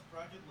 He starts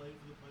bracket late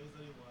for the players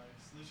that he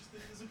likes.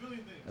 There's a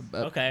billion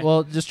things. Okay.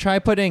 Well, just try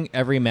putting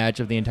every match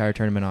of the entire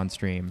tournament on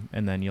stream,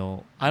 and then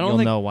you'll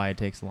know why it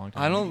takes a long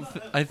time.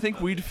 I think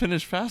we'd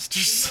finish faster.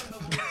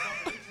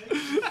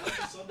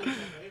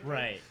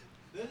 Right.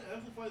 Then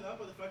amplify that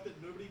by the fact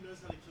that nobody knows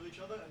how to kill each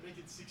other and make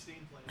it 16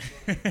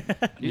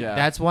 players. Yeah.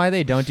 That's why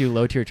they don't do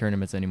low tier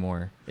tournaments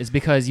anymore. Is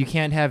because you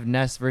can't have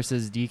Ness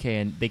versus DK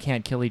and they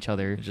can't kill each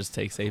other. It just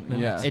takes 8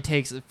 minutes. Yeah. It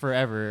takes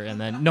forever, and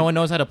then no one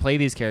knows how to play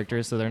these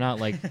characters, so they're not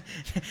like.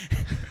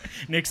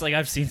 Nick's like,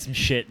 I've seen some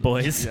shit,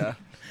 boys. Yeah.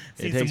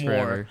 Seen It takes some war.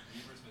 forever.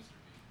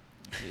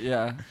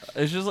 Yeah,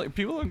 it's just like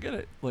people don't get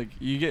it. Like,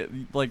 you get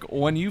like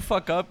when you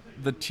fuck up,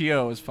 the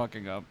TO is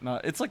fucking up.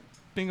 Not it's like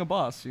being a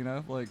boss,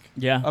 Like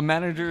Yeah. a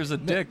manager is a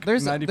dick.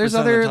 There's 90% there's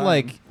of the other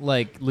time.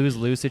 like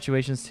lose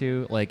situations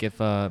too. Like if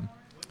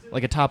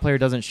like a top player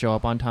doesn't show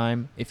up on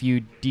time, if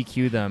you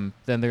DQ them,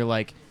 then they're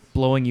like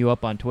blowing you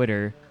up on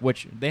Twitter,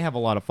 which they have a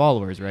lot of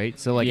followers, right?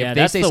 So like Yeah, if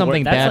they that's say the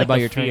something that's bad like about the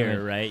your fear,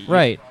 tournament, right?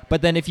 right?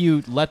 But then if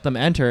you let them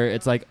enter,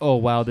 it's like, oh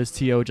wow, this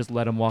TO just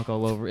let him walk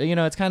all over.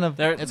 It's kind of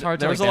it's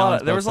hard to was like, a lot.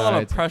 balance There was both a lot of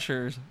sides.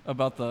 pressure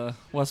about the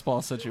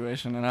Westball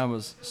situation, and I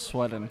was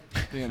sweating.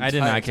 The I did entire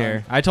not care.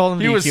 time. I told him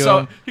to He was DQ so-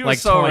 him he was like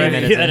so 20 ready.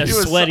 minutes He had in. a He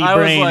was- sweaty I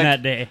was brain like-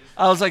 that day.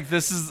 I was like,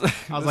 this is.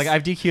 I was like,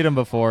 I've DQ'd him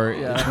before.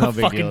 Yeah. It's no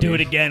big Fucking deal. do it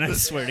dude. again, I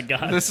swear to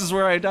God. This is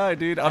where I die,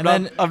 dude. And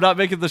then- I'm not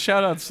making the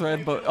shoutouts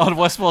thread, but on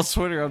Westball's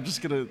Twitter, I'm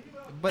just gonna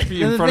But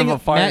be in front of a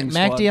firing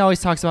Mac squad. D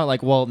always talks about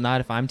like, well, not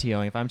if I'm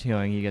TOing. If I'm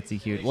TOing, he gets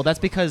DQ'd. Well, that's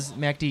because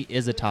Mac D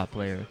is a top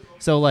player.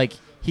 So like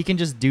he can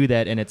just do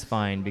that and it's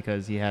fine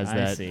because he has I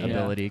that see, yeah.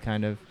 ability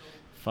kind of.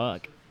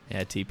 Fuck.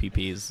 Yeah,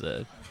 TPP is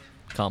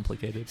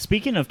complicated.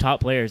 Speaking of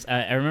top players,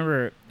 I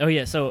remember. Oh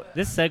yeah, so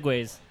this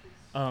segues.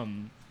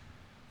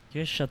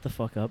 You guys shut the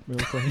fuck up real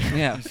quick.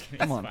 Yeah, I'm just kidding,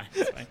 come on.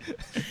 It's fine.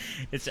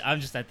 It's fine. I'm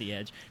just at the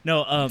edge.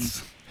 No,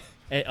 of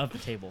the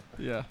table.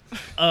 Yeah.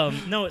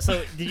 No.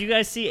 So did you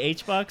guys see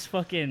HBox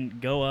fucking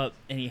go up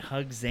and he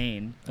hugged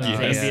Zayn? When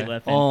Yes. Zayn beat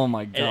Leffen? Oh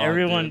my god. And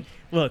everyone, dude.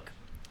 look,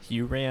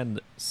 You ran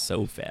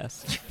so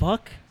fast.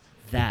 fuck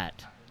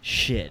that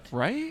shit.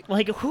 Right?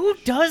 Like, who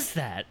does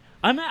that?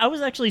 I was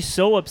actually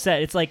so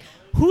upset. It's like,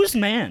 whose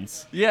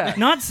man's? Yeah.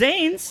 Not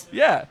Zayn's.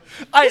 Yeah.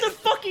 What the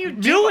fuck are you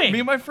doing? Me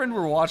and my friend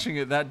were watching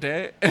it that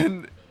day,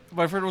 and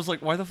my friend was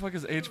like, "Why the fuck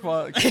is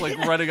HBox like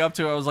running up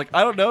to him?" I was like,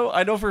 "I don't know.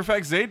 I know for a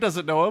fact Zayn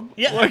doesn't know him.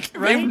 Yeah, like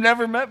right? they've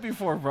never met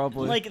before,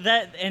 probably. Like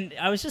that, and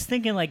I was just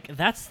thinking, like,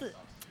 that's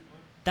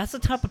the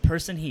type of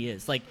person he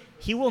is. Like,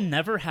 he will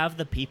never have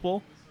the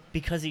people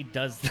because he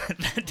does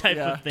that type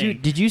Yeah. of thing.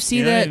 Dude, did you see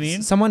You know what that? I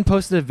mean? Someone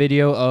posted a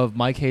video of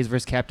Mike Hayes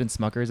versus Captain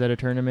Smuckers at a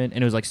tournament,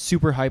 and it was like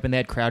super hype, and they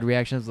had crowd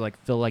reactions, like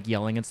Phil like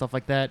yelling and stuff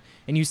like that.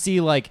 And you see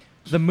like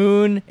the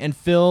Moon and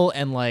Phil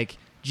and like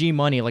G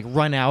Money like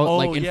run out Oh,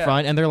 like in yeah.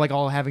 front, and they're like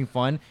all having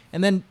fun.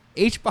 And then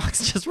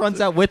HBox just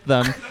runs out with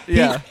them.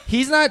 Yeah.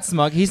 He's not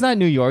He's not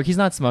New York. He's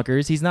not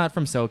Smuckers. He's not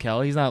from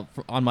SoCal. He's not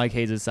on Mike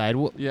Hayes' side.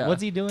 Yeah.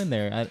 What's he doing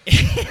there?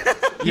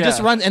 He Yeah.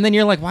 just runs, and then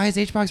you're like, why is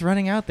HBox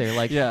running out there?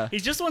 Like, Yeah. He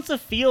just wants to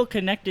feel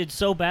connected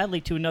so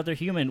badly to another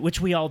human, which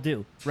we all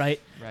do,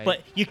 right? Right.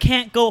 But you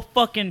can't go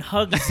fucking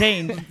hug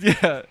Zane.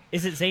 Yeah.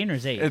 Is it Zane or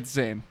Zane? It's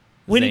Zane.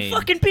 when he Zane.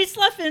 fucking beats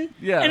Leffen.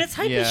 Yeah. And it's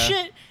hype as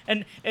Yeah. shit.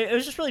 And it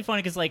was just really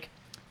funny because, like,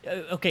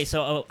 okay,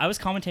 so I was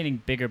commentating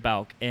Bigger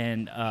Balk,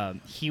 and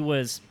he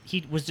was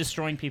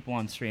destroying people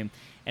on stream.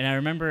 And I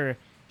remember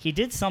he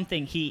did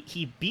something.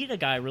 He beat a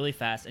guy really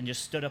fast and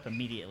just stood up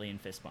immediately and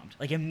fist bumped.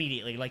 Like,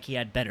 immediately, like he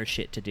had better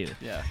shit to do.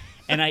 Yeah.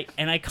 And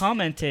I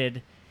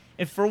commented,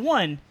 and for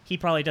one, he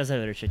probably does have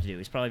other shit to do.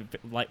 He's probably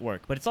light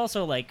work, but it's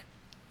also like,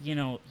 you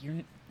know,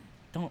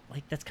 don't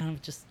like that's kind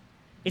of just,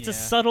 it's a Yeah.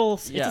 subtle,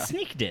 it's Yeah. a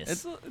sneak diss.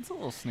 It's a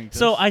little sneak.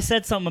 So diss. I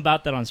said something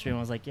about that on stream. I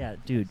was like, yeah,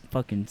 dude,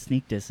 fucking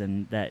sneak diss,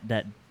 and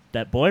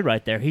that boy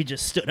right there, he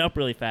just stood up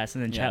really fast,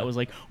 and then Yeah. chat was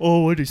like,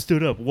 oh, what, he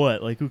stood up,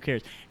 what? Like, who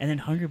cares? And then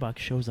Hungrybox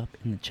shows up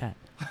in the chat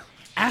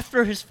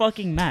after his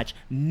fucking match,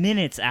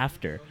 minutes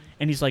after,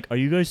 and he's like, are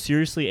you guys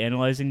seriously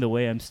analyzing the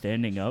way I'm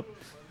standing up?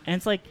 And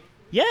it's like,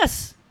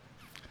 yes,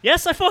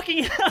 I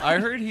fucking am. I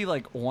heard he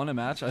like won a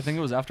match. I think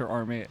it was after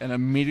Army, and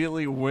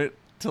immediately went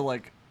to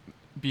like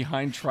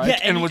behind Trike Yeah,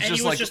 and was he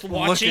just was like just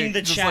watching looking,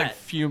 the just chat. like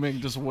fuming,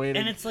 just waiting.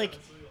 And it's like,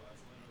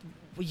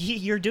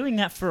 you're doing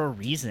that for a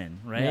reason,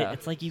 right? Yeah.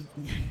 It's like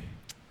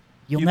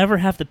you'll never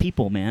have the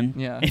people, man.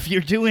 Yeah. If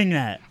you're doing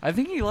that, I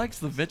think he likes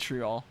the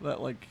vitriol.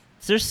 That like,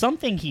 so there's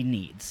something he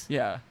needs,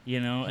 yeah, you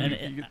know.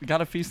 And you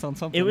gotta feast on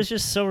something. it was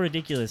just so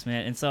ridiculous,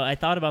 man. And so I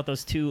thought about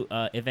those two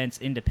events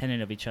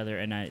independent of each other,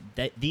 and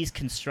these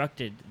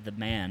constructed the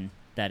man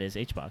that is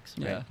HBox. Right?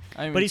 yeah.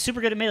 I mean, But he's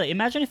super good at melee.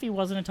 Imagine if he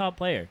wasn't a top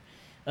player,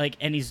 like,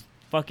 and he's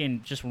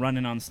fucking just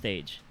running on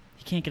stage.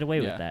 He can't get away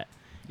Yeah. with that.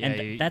 Yeah,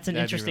 And that's an that'd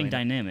be interesting really nice.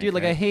 dynamic. Dude,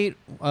 like, I right? hate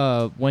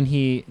when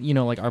he, you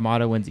know, like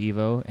Armada wins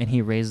Evo and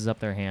he raises up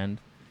their hand.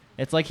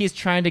 It's like he's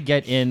trying to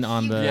get in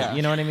on the, Yeah.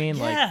 you know what I mean?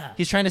 Yeah. Like,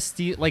 he's trying to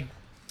steal, like,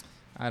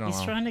 I don't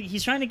know.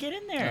 He's trying to get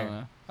in I there. don't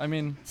know. I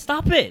mean,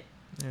 Stop it.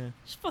 Yeah.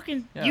 Just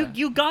fucking Yeah.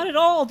 you got it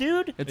all,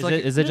 dude. it's Is like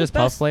it you're the just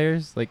puff best.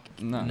 players? Like,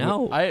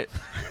 No. I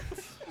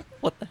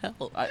What the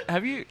hell?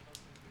 have you?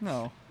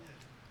 No,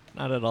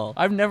 Not at all.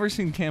 I've never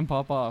seen Cam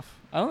pop off.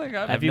 I don't think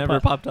Have I've you never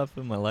pop- popped up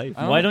in my life.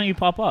 I don't- Why don't you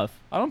pop off?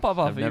 I don't pop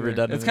off. I've never either.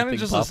 done It's anything kind of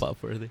just pop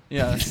off worthy.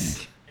 yeah.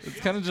 It's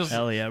kind of just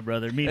Hell yeah,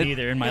 brother. Me It-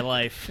 neither in my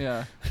life.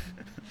 yeah.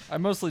 I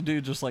mostly do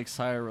just like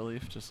sigh of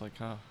relief, just like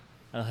oh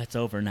It's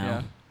over now.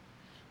 yeah.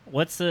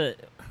 What's the?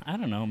 I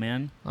don't know,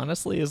 man.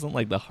 Honestly, isn't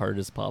like the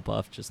hardest pop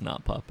off just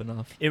not popping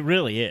off? It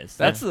really is.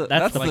 That's the the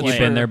like play. you've been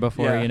sure. there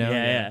before, Yeah. you know?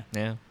 Yeah, yeah.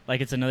 Yeah. Like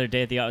it's another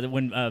day at the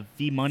when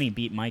V Money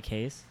beat Mike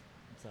Hayes.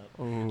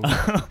 Ooh.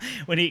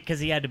 When because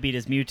he had to beat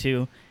his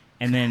Mewtwo,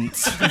 and then Wait,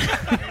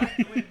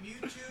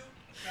 Mewtwo,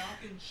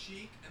 Falcon,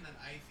 Sheik, and then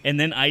Icy. and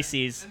then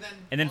Ices, And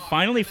and then Fox,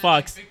 finally and then,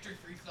 Fox. Like, Victor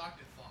 3-stocked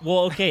at Fox. Well,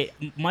 okay,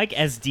 Mike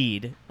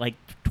SD'd like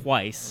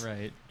twice,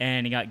 Right.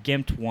 and he got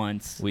gimped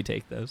once. We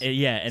take those.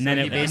 Yeah, and So then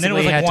he and then it basically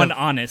was like had one to-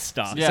 honest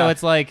stock. Yeah. So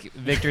it's like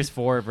Victor's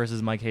 4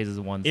 versus Mike Hayes'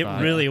 1 It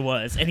stock. really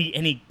was, and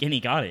he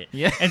got it.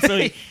 Yeah. And so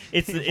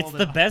it's He pulled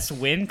the it off. best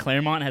win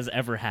Claremont has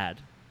ever had,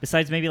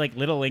 besides maybe like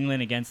Little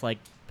England against like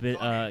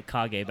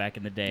Kage back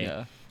in the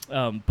day.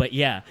 Yeah. But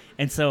yeah,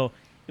 and so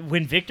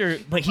when Victor,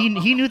 but he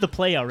knew the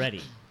play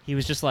already. He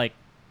was just like,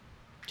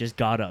 just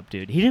got up,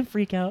 dude. He didn't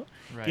freak out.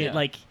 Right. He- Yeah.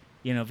 Like,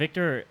 you know,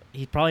 Victor,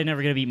 he's probably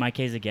never gonna beat Mike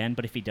Hayes again.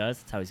 But if he does,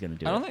 that's how he's gonna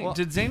do I don't it. think Well-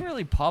 did Zane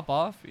really pop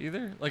off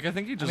either? Like I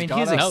think he just mean, got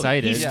he's up.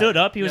 excited. He Yeah. stood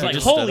up. He was Yeah. like, He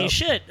just stood "Holy up.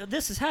 shit,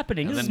 this is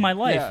happening. And This is then- my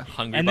life." Yeah.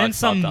 Hungry And then Bucks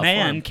some popped up for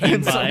man him. came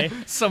And by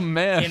some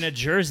man in a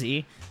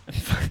jersey.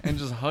 and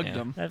just hugged Yeah.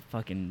 him.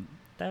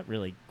 That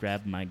really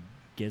grabbed my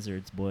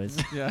gizzards, boys.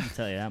 Yeah. I'll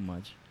tell you that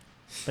much.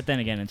 But then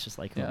again, it's just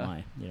like, who Yeah. am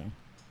I? You know.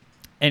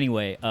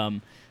 Anyway,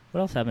 what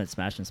else happened at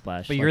Smash and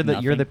Splash? But Like you're the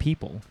nothing.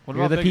 people. What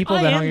You're about the Big- people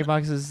I that am- Hungry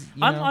Box is.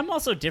 You know? I'm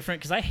also different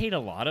because I hate a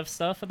lot of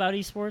stuff about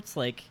esports.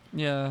 Like,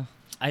 Yeah.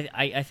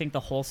 I think the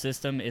whole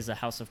system is a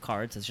house of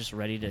cards that's just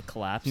ready to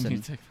collapse You and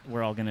need to-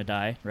 we're all gonna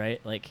die, right?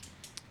 Like,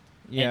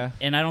 yeah.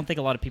 And I don't think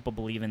a lot of people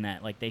believe in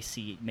that. Like, they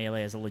see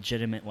Melee as a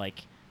legitimate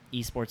like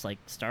esports like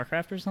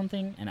StarCraft or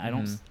something, and I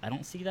Mhm.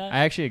 don't see that. I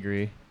actually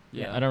agree.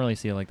 Yeah. I don't really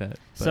see it like that.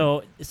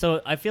 but-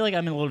 So I feel like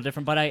I'm a little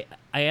different, but I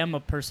am a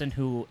person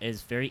who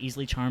is very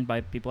easily charmed by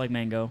people like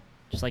Mango,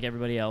 just like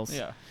everybody else.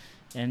 Yeah.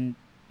 And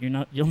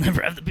you'll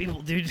never have the people,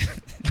 dude.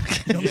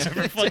 You'll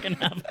never fucking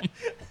have them.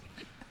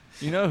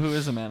 You know who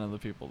is a man of the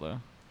people though?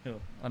 Who?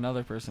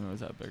 Another person who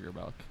was at Bigger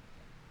Balk.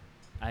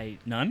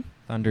 None.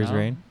 Thunder's No.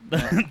 Reign.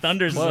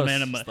 Thunder's is a Close.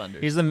 man of my.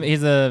 He's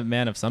a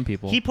man of some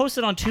people. He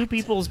posted on two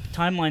people's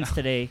timelines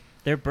today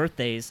their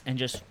birthdays and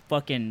just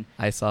fucking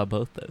I saw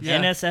both those. Yeah.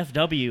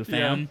 NSFW,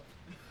 fam.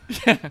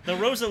 The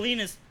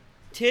Rosalina's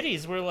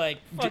titties were like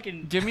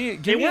fucking. Give me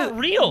They weren't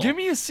real. Give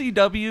me a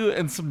CW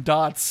and some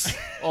dots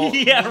all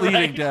Yeah, leading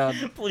right. down.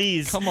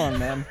 Please. Come on,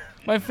 man.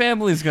 My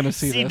family's gonna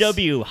see this.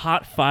 CW,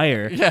 hot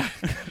fire. Yeah.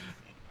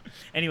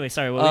 Anyway,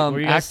 sorry. What were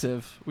you guys?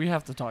 Active. We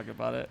have to talk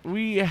about it.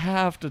 We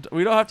have to.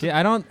 We don't have to. Yeah,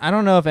 I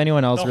don't know if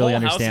anyone else The really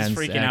whole house is understands.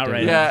 freaking out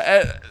active.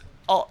 right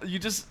Yeah. You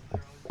just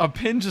a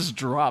pin just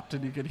dropped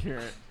and you could hear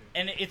it.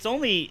 And it's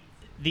only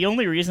the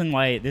only reason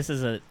why this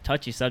is a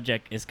touchy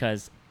subject is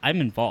because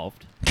I'm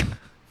involved.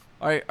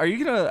 All right. Are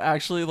you gonna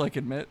actually like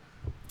admit?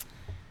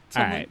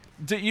 All right.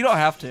 You don't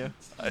have to.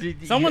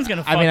 Someone's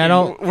gonna. I mean, I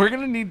fucking- don't. We're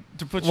gonna need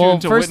to put you Well,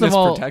 into first witness of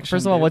all, protection.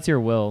 dude. what's your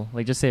will?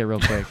 Like, just say it real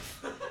quick.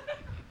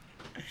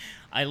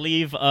 I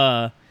leave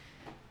all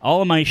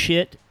of my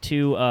shit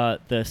to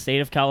the state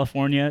of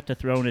California to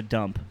throw in a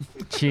dump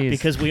Jeez.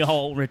 because we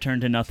all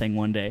return to nothing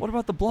one day. What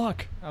about the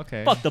block?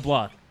 Okay. Fuck the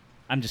block.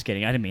 I'm just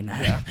kidding. I didn't mean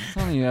that. Yeah.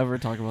 Don't you ever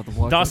talk about the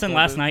block? Dawson like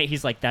that, last dude. night,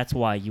 he's like, "That's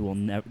why you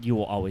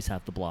will always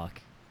have the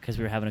block." Because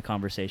we were having a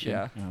conversation.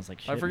 Yeah. And I was like,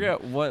 Shit, I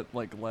forget what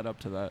like led up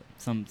to that.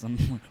 Some.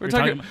 We're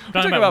talking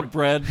about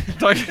bread. Of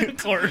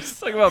course.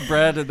 Talking about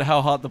bread and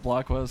how hot the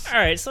block was. All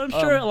right, so I'm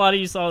sure Um, a lot of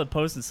you saw the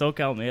post in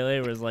SoCal Melee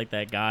where it was like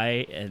that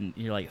guy, and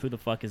you're like, who the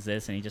fuck is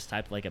this? And he just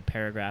typed like a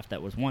paragraph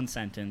that was one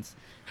sentence,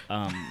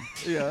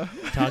 Yeah.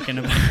 talking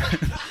about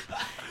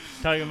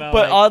talking about.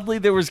 But like, oddly,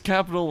 there was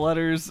capital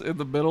letters in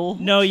the middle.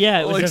 no,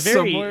 yeah, it was like a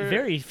very somewhere-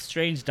 very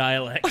strange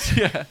dialect.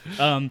 Yeah.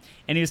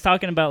 And he was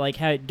talking about like,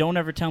 how don't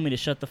ever tell me to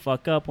shut the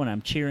fuck up when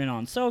I'm cheering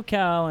on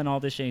SoCal and all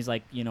this shit. He's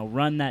like,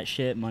 run that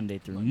shit Monday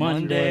through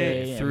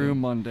Monday. through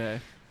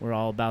Monday. We're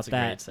all about That's a great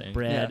that saying.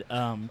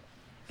 bread.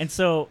 And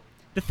so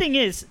the thing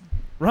is,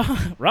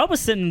 Rob was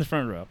sitting in the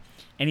front row,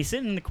 and he's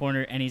sitting in the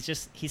corner, and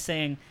he's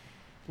saying,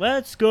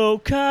 "Let's go,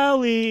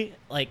 Cali!"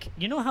 Like,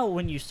 you know how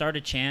when you start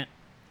a chant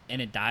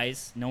and it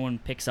dies, no one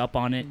picks up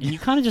on it, and you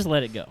kind of just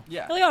let it go.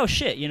 Yeah. You're like, oh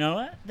shit,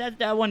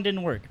 that one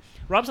didn't work.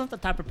 Rob's not the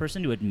type of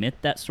person to admit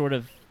that sort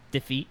of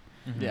defeat,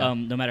 Yeah.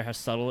 no matter how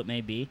subtle it may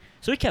be.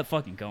 So he kept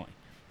fucking going,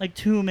 like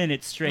 2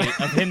 minutes straight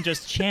of him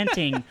just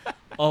chanting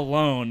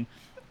alone.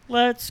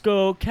 Let's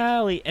go,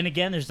 Cali. And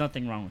again, there's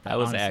nothing wrong with that. I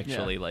was honestly.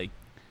 actually like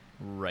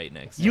right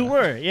next to You him.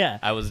 were, yeah.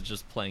 I was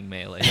just playing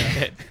Melee.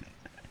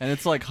 And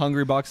it's like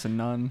Hungry Box and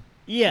None.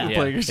 Yeah. Yeah.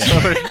 Playing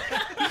story.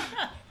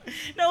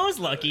 No, it was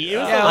lucky. It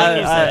was Yeah, the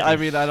lucky set. I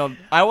mean,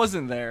 I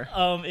wasn't there.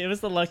 It was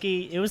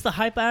the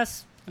hype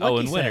ass lucky Oh,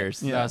 and set.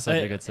 winners. Yeah. That was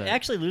such a good set.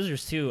 Actually,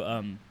 losers too.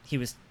 He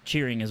was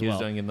cheering as He was well.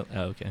 doing it.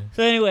 Oh, okay.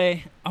 So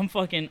anyway,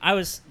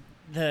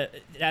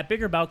 at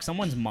Bigger Balk,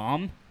 someone's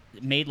mom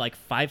made like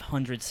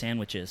 500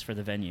 sandwiches for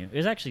the venue. It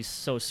was actually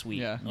so sweet.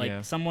 Yeah. Like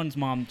Yeah. someone's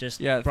mom just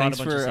Yeah, brought thanks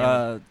a bunch of for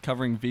sandwiches.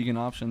 covering vegan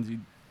options, you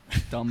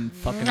dumb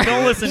fucking.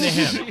 Don't listen to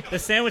him. The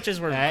sandwiches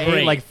were I great.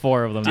 ate like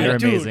 4 of them. They were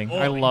Dude, amazing. oh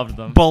I my- loved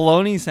them.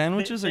 Bologna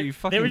sandwiches? Are you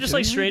fucking? They were just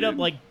like kidding me, straight up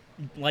dude?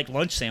 like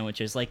lunch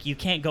sandwiches. Like you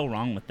can't go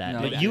wrong with that.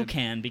 No, but yeah. you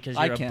can because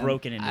I you're a can.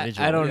 broken I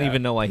individual. don't Yeah.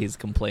 even know why he's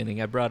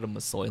complaining. I brought him a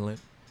Soylent.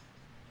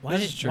 Why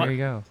This did- is true. why- There you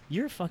go.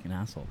 You're a fucking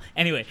asshole.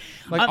 Anyway,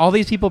 Like I'm- all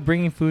these people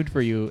bringing food for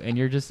you, and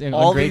you're just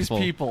all these ungrateful.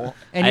 people.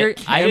 And you're I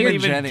Cam didn't and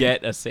even Jenny.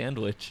 get a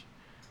sandwich.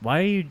 why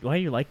are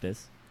you like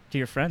this to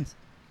your friends?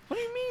 What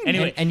do you mean?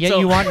 Anyway, and yet so-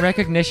 you want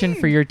recognition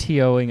for your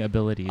TOing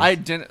abilities. I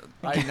didn't.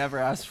 I never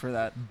asked for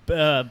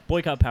that.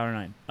 Boycott Power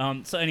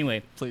 9. So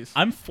anyway, Please.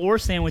 I'm 4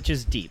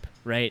 sandwiches deep,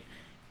 right?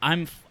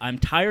 I'm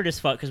tired as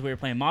fuck because we were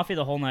playing Mafia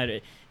the whole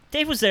night.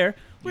 Dave was there.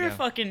 We were Yeah.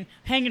 fucking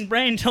hanging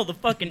brain until the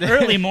fucking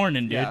early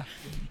morning, dude. Yeah.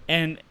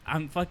 And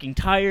I'm fucking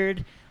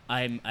tired.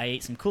 I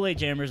ate some Kool-Aid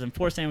Jammers. I'm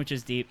 4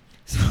 sandwiches deep.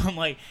 So I'm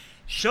like,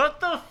 shut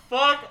the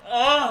fuck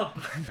up.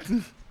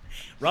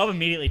 Rob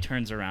immediately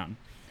turns around.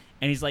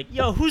 And he's like,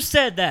 yo, who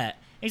said that?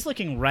 And he's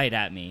looking right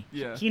at me.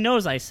 Yeah. He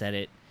knows I said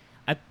it.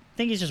 I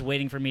think he's just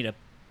waiting for me to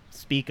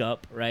speak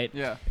up, right?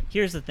 Yeah.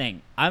 Here's the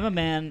thing. I'm a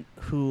man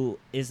who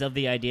is of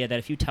the idea that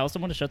if you tell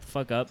someone to shut the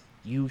fuck up,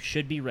 you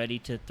should be ready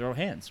to throw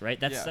hands, right?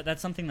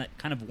 That's something that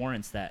kind of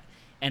warrants that.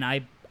 And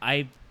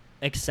I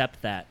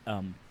accept that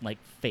like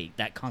fate,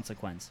 that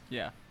consequence.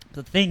 Yeah.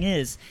 The thing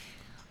is,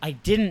 I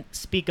didn't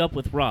speak up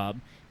with Rob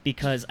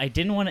because I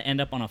didn't want to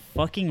end up on a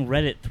fucking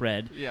Reddit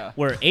thread Yeah.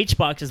 where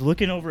HBox is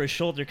looking over his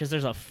shoulder because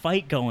there's a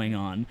fight going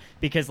on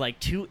because like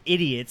 2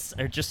 idiots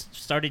are just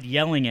started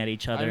yelling at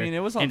each other. I mean, it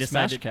was and on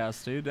decided-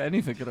 Smashcast, dude.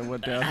 Anything could have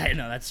went down. I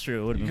know that's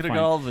true. It would've You been could have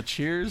fine. got all the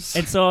cheers.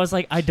 And so I was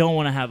like, I don't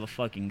want to have a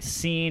fucking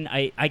scene.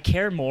 I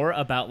care more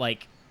about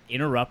like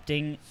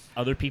interrupting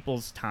other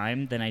people's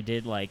time than I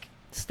did like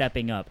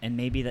stepping up. And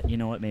maybe that, you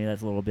know what, maybe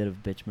that's a little bit of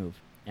a bitch move.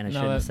 And I No,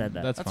 shouldn't have said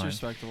that. That's That's fine.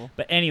 respectable.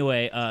 But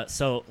anyway,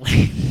 so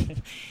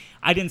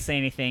I didn't say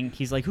anything.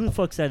 He's like, who the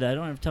fuck said that? I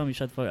don't have to tell me to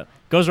shut the fuck up.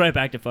 Goes right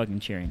back to fucking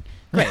cheering.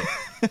 Great.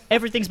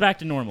 Everything's back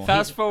to normal.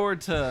 Fast forward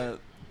to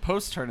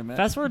post tournament.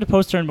 Fast forward to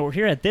post tournament. We're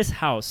here at this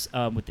house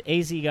with the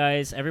AZ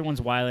guys.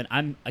 Everyone's wilding.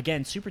 I'm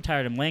again super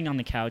tired. I'm laying on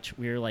the couch.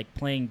 We were like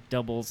playing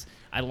doubles.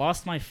 I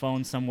lost my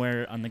phone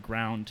somewhere on the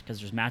ground because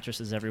there's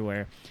mattresses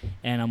everywhere,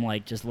 and I'm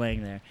like just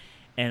laying there,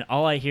 and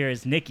all I hear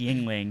is Nick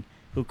Yingling,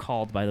 who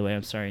called. By the way,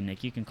 I'm sorry,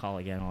 Nick. You can call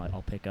again.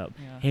 I'll pick up.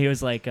 Yeah. He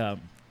was like,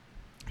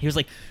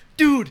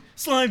 dude,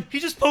 Slime, he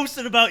just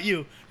posted about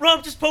you.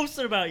 Rob just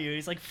posted about you.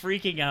 He's like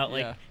freaking out,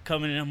 like Yeah.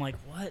 coming in. I'm like,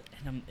 what?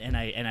 And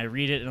I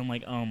read it and I'm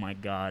like, oh my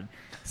god.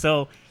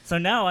 So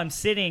now I'm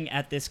sitting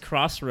at this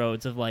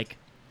crossroads of like,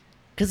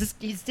 Because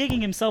he's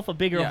digging himself a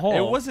bigger Yeah, hole.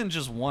 it wasn't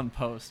just one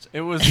post.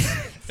 It was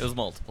It was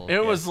multiple.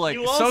 it was like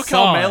You all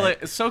saw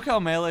it.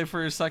 SoCal Melee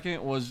for a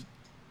second was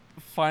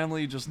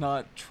finally just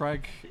not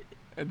Trek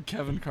and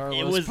Kevin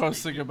Carlos was-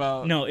 posting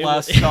about no, it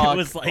last was- it stock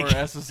was like- or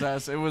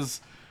SSS. It was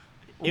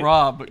It-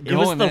 Rob It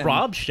was going the in.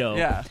 Rob show.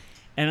 Yeah.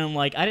 And I'm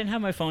like, I didn't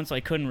have my phone, so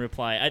I couldn't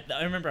reply.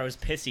 I remember I was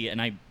pissy, and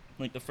I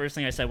like the first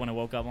thing I said when I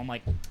woke up, I'm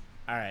like,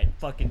 all right,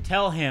 fucking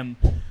tell him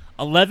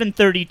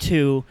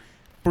 11:32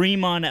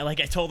 Fremont.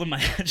 Like I told him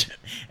my address,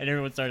 and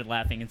everyone started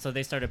laughing, and so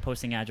they started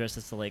posting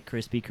addresses to like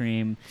Krispy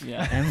Kreme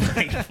Yeah. and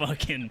like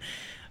fucking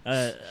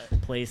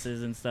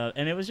places and stuff,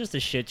 and it was just a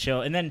shit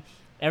show. And then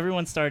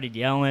everyone started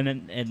yelling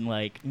and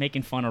like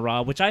making fun of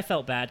Rob, which I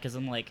felt bad because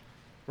I'm like,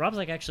 Rob's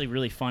like actually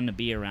really fun to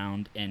be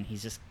around, and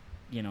he's just,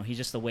 you know, he's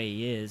just the way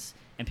he is,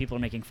 and people are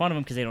making fun of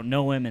him because they don't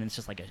know him, and it's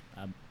just like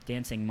a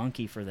dancing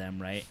monkey for them,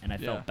 right? And I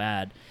Yeah. felt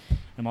bad.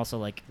 I'm also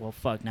like, well,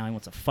 fuck, now he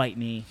wants to fight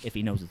me if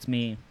he knows it's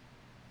me,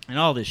 and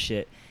all this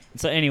shit.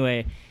 And so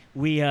anyway,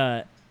 we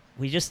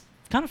just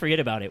kind of forget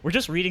about it. We're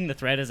just reading the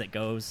thread as it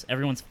goes.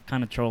 Everyone's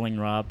kind of trolling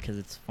Rob because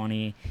it's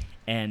funny,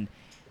 and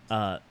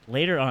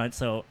later on,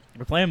 so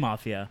we're playing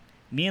Mafia.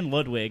 Me and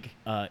Ludwig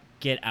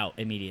get out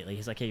immediately.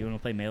 He's like, hey, you want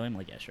to play Melee? I'm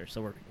like, yeah, sure.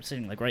 So we're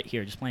sitting like right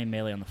here, just playing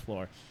Melee on the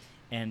floor.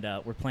 And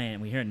we're playing,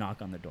 and we hear a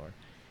knock on the door.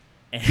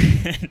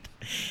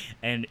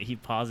 And he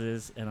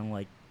pauses, and I'm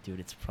like, dude,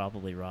 it's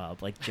probably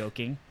Rob, like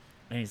joking.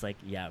 And he's like,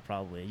 yeah,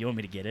 probably. You want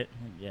me to get it?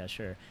 I'm like, yeah,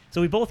 sure. So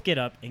we both get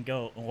up and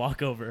go and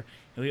walk over,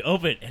 and we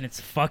open it, and it's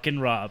fucking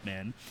Rob,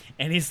 man.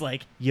 And he's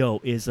like,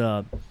 yo, is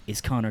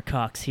Connor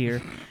Cox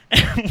here?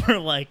 And we're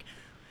like,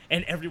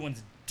 and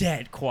everyone's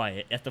dead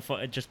quiet at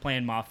the just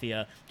playing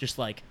Mafia, just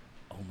like,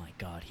 oh my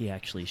god, he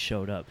actually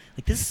showed up.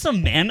 Like, this is a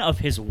man of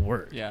his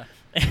word. Yeah.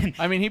 And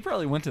I mean, he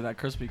probably went to that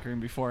Krispy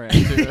Kreme beforehand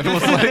too. It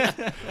was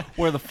like,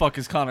 where the fuck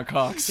is Connor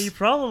Cox? he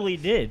probably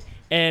did.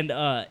 And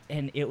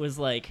it was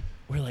like,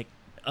 we're like,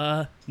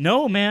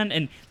 no, man.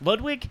 And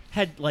Ludwig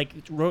had like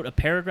wrote a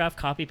paragraph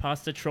copy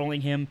pasta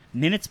trolling him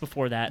minutes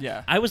before that.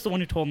 Yeah. I was the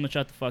one who told him to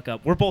shut the fuck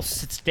up. We're both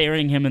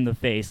staring him in the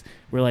face.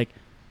 We're like,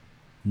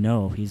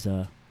 no, he's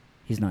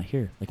not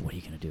here. Like, what are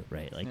you gonna do,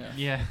 right? Like, Yeah.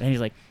 Yeah. and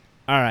he's like,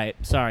 all right,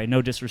 sorry,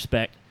 no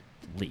disrespect.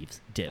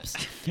 Leaves, dips.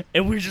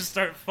 And we just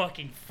start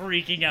fucking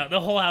freaking out. The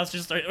whole house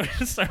just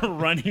start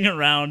running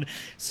around,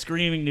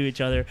 screaming to each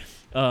other.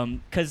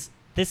 Because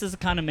this is the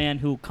kind of man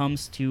who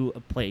comes to a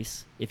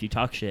place, if you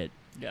talk shit,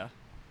 Yeah.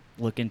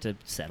 looking to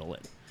settle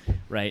it,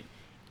 right?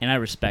 And I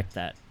respect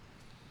that.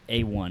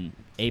 A1,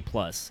 A+.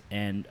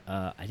 And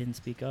I didn't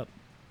speak up.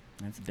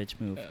 That's a bitch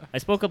move. Yeah. I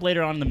spoke up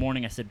later on in the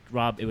morning. I said,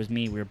 Rob, it was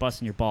me. We were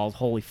busting your balls.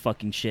 Holy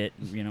fucking shit.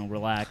 You know,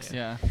 relax.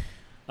 Yeah.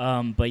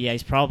 But yeah,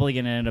 he's probably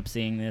going to end up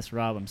seeing this.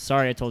 Rob, I'm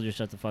sorry I told you to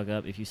shut the fuck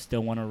up. If you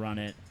still want to run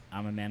it,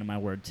 I'm a man of my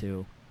word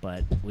too.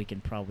 But we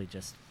can probably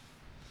just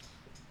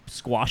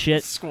squash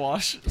it.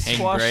 Squash Hang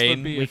the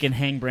brain. beef. We can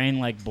hang brain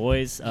like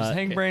boys. Just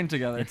hang brain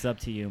together. It's up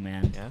to you,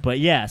 man. Yeah. But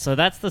yeah, so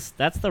that's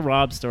the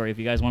Rob story. If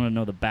you guys want to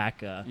know the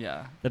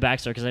Yeah.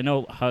 backstory, because I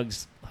know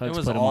Hugs It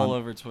was put him all on,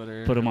 over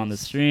Twitter. put him It on the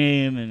was-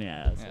 stream, and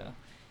yeah. Yeah.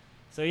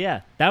 So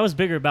yeah, that was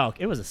Bigger Balk.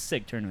 It was a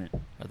sick tournament.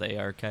 Are they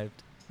archived?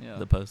 Yeah.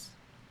 The posts?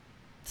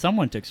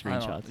 Someone took I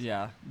don't- screenshots.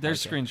 Yeah.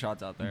 There's Okay.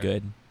 screenshots out there.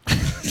 Good.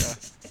 Yeah.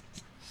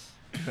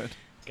 Good.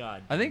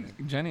 God. I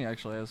think Jenny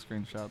actually has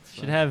screenshots.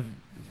 so-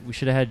 We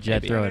should have had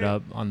Jet Maybe. throw it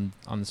up on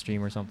the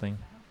stream or something.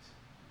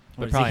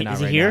 What, is But probably he, not is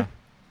he right here? now.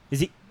 Is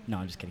he? No,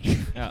 I'm just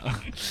kidding.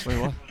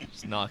 Wait, what?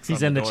 Just knocks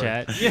He's on in the door.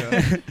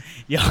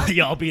 chat.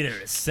 y'all be there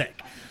in a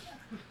sec.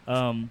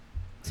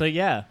 So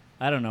yeah,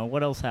 I don't know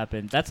what else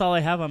happened. That's all I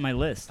have on my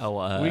list.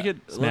 Oh, we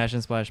could Smash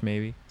and Splash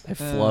maybe. I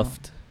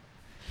fluffed.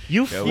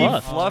 You Joey. He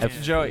fluffed. fluffed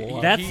Oh, Joey.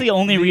 yeah. That's He- the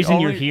only reason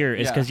you're only- here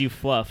is yeah. because you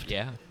fluffed.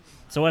 Yeah.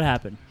 So what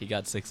happened? He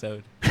got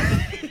 6-0'd.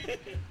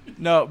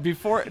 No,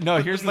 before. No,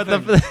 here's the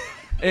But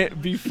thing.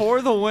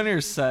 Before the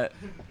winner's set,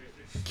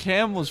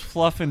 Cam was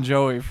fluffing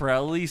Joey for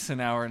at least an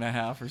hour and a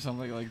half or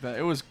something like that.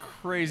 It was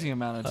crazy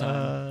amount of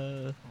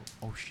time. Yeah,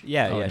 Oh,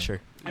 yeah, yeah. sure.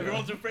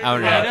 Everyone's afraid. I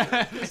don't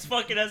know. It's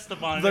fucking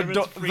Esteban.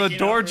 the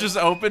door just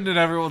opened and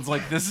everyone's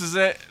like, "This is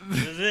it,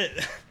 This is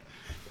it.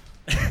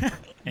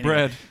 Anyway,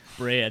 bread."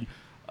 Bread.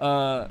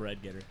 Uh,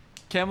 Bread getter.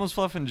 Cam was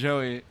fluffing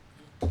Joey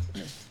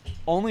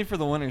only for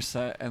the winner's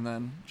set, and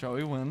then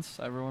Joey wins.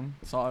 Everyone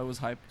saw it was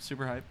hype,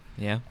 super hype.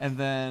 Yeah. And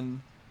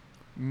then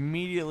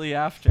immediately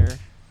after,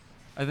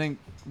 I think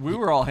we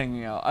were all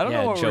hanging out. I don't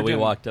know what we were Joey doing.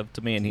 walked up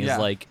to me and he's Yeah.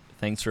 like,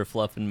 "Thanks for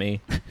fluffing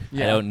me.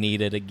 Yeah. I don't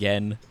need it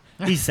again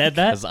He said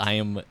that because I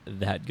am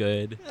that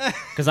good."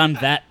 because I'm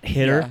that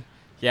hitter.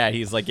 Yeah,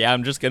 he's like, "Yeah,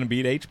 I'm just gonna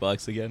beat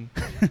H-Box again.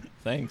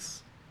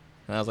 Thanks."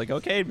 And I was like,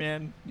 "Okay,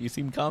 man, you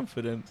seem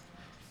confident."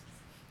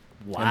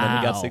 Wow. And then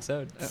we got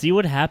 6-0'd. See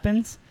what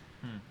happens?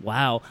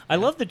 Wow. I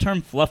love the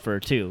term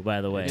fluffer too, by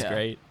the way. It's Yeah.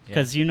 great.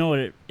 Because you know what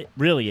it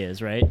really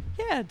is, right?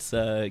 Yeah, it's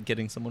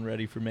getting someone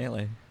ready for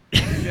melee.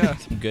 Yeah.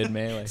 Some good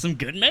melee. Some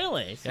good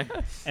melee. Yeah.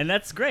 And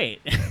that's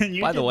great.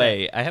 You By the did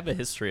way, I have a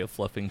history of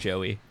fluffing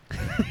Joey.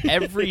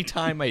 Every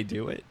time I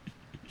do it,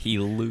 he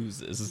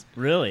loses.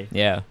 Really?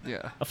 Yeah,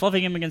 Yeah. A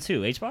fluffing him against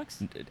who?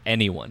 HBox?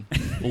 anyone,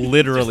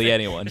 literally Just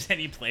anyone. Just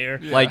any player.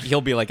 Yeah. Like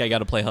he'll be like, I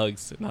gotta play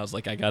Hugs, and I was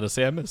like, I gotta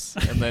Samus,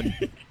 and then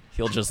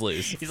he'll just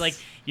lose. He's like,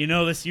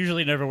 this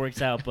usually never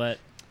works out, but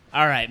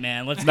all right,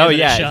 man, let's No, give it a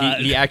yeah, shot.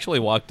 he actually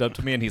walked up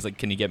to me and he's like,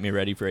 "Can you get me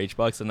ready for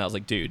HBox?" And I was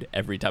like, "Dude,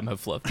 every time I've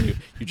fluffed you,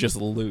 you just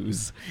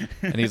lose."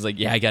 And he's like,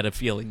 "Yeah, I got a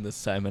feeling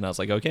this time." And I was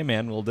like, "Okay,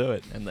 man, we'll do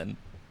it." And then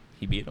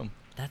he beat him.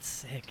 That's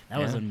sick. That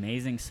was Yeah. an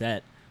amazing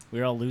set. We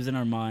were all losing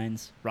our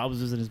minds. Rob was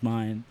losing his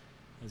mind.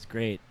 It was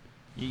great.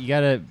 You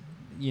gotta,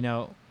 you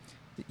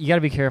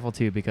gotta be careful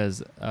too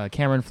because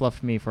Cameron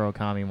fluffed me for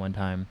Okami one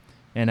time,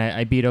 and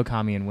I beat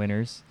Okami in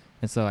winners,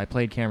 and so I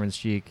played Cameron's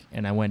Sheik,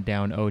 and I went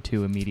down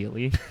 0-2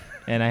 immediately,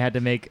 and I had to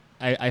make.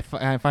 I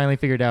finally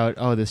figured out,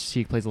 oh, this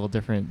Sheik plays a little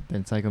different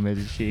than Psycho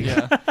Mid's Sheik,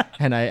 Yeah.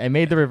 and I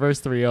made the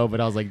reverse 3-0,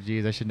 but I was like,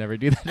 geez, I should never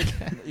do that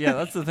again. Yeah,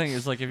 that's the thing.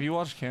 Is like if you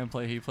watch Cam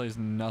play, he plays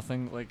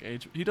nothing like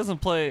He doesn't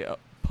play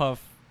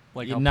Puff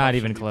like how Not Puff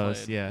even should be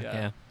close, played. yeah.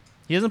 Yeah.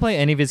 He doesn't play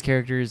any of his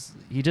characters.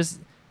 He just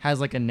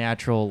has like a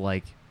natural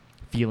like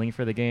feeling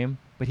for the game,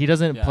 but he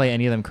doesn't Yeah. play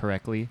any of them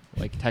correctly,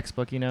 like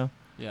textbook, Yeah.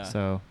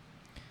 So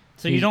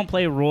So you He's- don't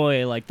play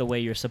Roy like the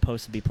way you're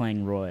supposed to be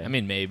playing Roy. I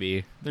mean,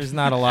 maybe. there's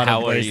not a lot How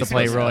of are ways you to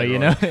play supposed to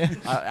Roy, play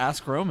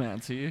Ask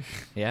Romance.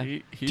 Yeah.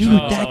 He Dude,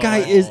 Oh, that guy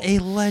is a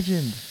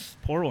legend.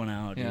 pour one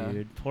out, Yeah.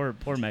 dude. Poor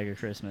Mega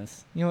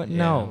Christmas. You know what? Yeah.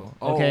 No.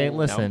 Oh, Okay, no.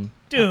 listen.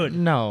 Dude.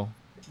 No.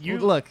 You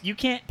Look. You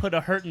can't put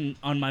a hurtin'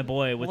 on my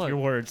boy with Look. your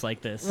words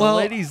like this. The Well,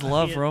 ladies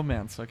love yeah.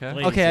 Romance. Okay.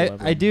 Ladies Okay,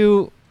 love I him.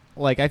 do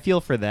like I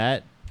feel for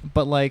that,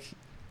 but like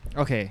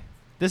okay,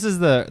 this is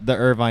the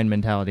Irvine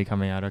mentality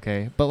coming out,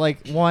 okay? But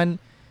like one,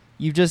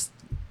 you just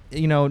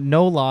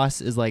no loss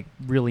is like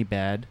really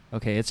bad.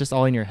 Okay, it's just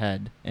all in your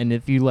head. And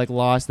if you like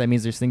lost, that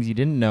means there's things you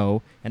didn't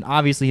know, and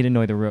obviously he didn't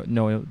know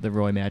the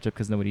Roy matchup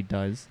because nobody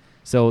does.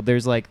 So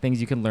there's like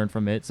things you can learn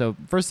from it. So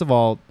first of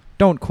all,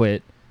 don't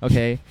quit,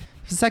 okay?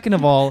 Second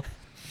of all,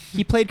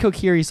 he played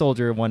Kokiri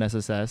Soldier 1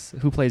 SSS,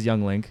 who plays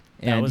Young Link,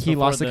 That and was he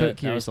before lost the that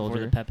Kokiri was before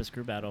Soldier. the Peppa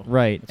Screw battle.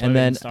 Right, That's why and we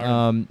then didn't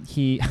start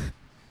he,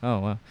 oh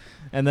wow,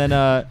 and then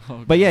Oh,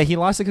 but yeah, God. he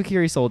lost to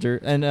Kokiri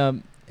Soldier,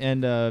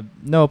 and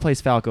Noah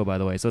plays Falco, by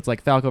the way, so it's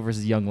like Falco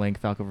versus Young Link,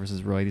 Falco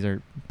versus Roy. These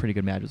are pretty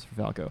good matches for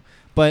Falco,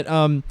 but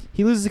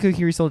he loses to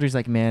Kokiri Soldier. He's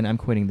like, man, I'm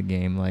quitting the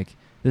game. Like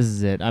this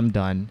is it, I'm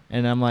done.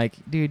 And I'm like,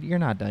 dude, you're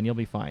not done. You'll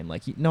be fine.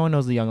 Like no one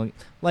knows the Young Link.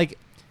 Like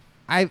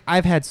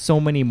I've had so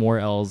many more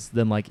L's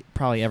than like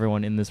probably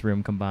everyone in this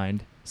room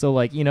combined. So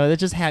like that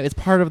just it's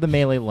part of the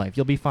Melee life.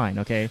 You'll be fine,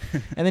 okay?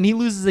 And then he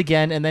loses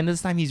again, and then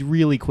this time he's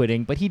really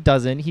quitting, but he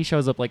doesn't. He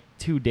shows up like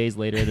 2 days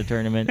later at the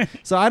tournament.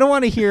 So I don't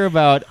want to hear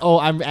about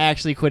I'm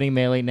actually quitting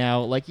Melee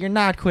now. Like you're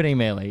not quitting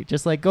Melee.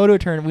 Just like go to a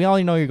tournament. We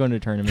all know you're going to a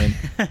tournament.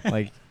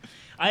 Like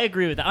I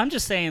agree with that. I'm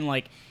just saying,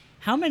 like,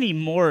 how many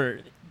more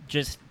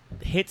just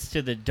hits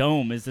to the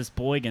dome is this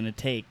boy gonna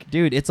take?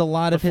 dude, it's a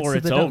lot of hits Before to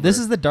it's the dome. over. This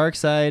is the dark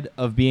side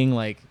of being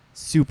like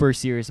super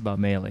serious about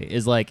Melee.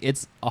 Is like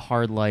it's a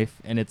hard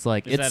life, and it's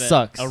like Is it that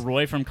sucks. A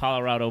Roy from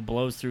Colorado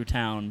blows through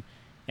town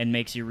and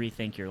makes you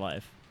rethink your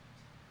life.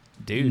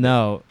 Dude.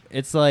 No,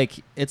 it's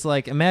like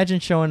imagine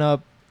showing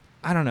up.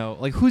 I don't know.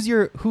 Like who's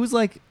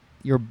like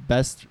your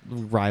best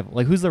rival?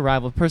 Like who's the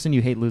rival person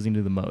you hate losing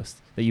to the most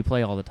that you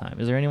play all the time?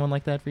 Is there anyone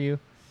like that for you?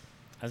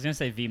 I was gonna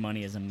say V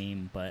Money is a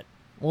meme, but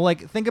Well,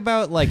 like think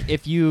about like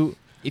if you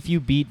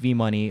beat V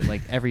Money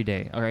like every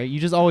day. All right, you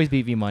just always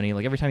beat V Money.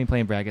 Like every time you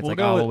play in brackets, We'll like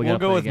go well, we we'll gotta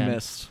go play with again.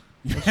 Mist.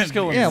 Let's just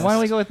go with Yeah, Mist. why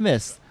don't we go with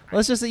Mist?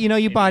 Let's just say,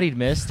 you bodied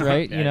Mist,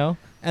 right? Okay.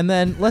 And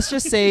then let's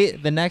just say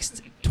the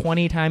next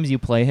 20 times you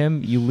play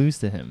him, you lose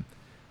to him.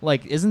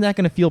 Like, isn't that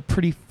going to feel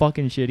pretty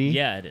fucking shitty?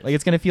 yeah, it is. Like,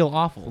 it's going to feel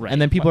awful. Right.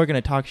 And then people are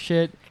going to talk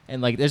shit.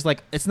 And, like, there's,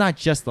 like, it's not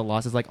just the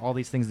loss. It's, like, all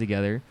these things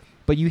together.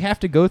 But you have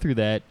to go through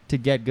that to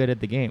get good at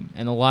the game.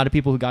 And a lot of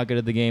people who got good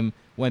at the game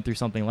went through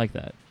something like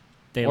that.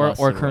 They or lost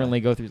to Roy. currently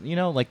go through,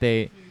 like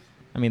they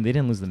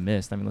didn't lose the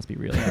Mist. I mean, let's be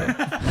real.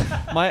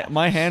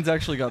 My hands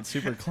actually got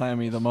super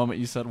clammy the moment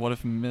you said, "What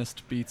if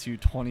Mist beats you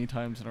 20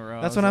 times in a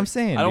row?" That's I was what I'm like,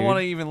 saying, I don't dude. want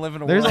to even live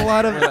in a There's world a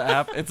lot of- where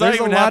that It's There's not a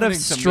even lot of happening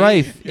to me.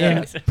 strife Yeah.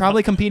 in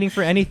probably competing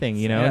for anything,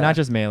 Yeah. not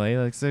just Melee.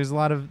 Like so there's a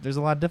lot of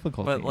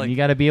difficulty. But, And like- you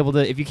got to be able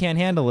to, if you can't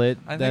handle it,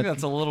 I think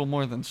that's a little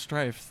more than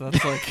strife.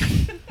 That's like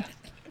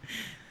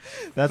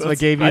that's what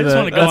gave you I just the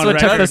wanna go that's on what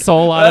took the record.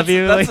 soul out of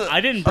you. That's like- a- I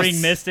didn't bring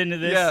Mist into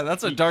this. yeah,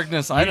 that's a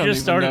darkness You I don't just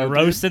even started know, dude.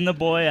 roasting the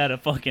boy out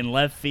of fucking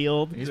left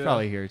field. He's Yeah.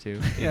 probably here too.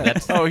 Yeah.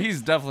 Oh,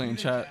 he's definitely in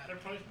chat.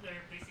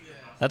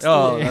 That's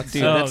Oh, the, that's-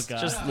 dude. Oh, That's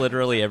God. just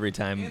literally every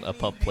time a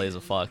pup plays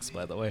a fox.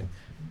 By the way,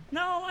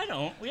 No, I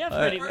don't. We have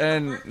pretty.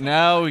 And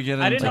now we get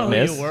into I didn't know who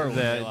Mist? you were when,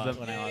 The- we lost, the-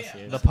 when I lost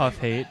you. The puff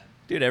hate.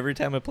 dude. Every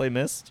time I play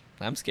Mist,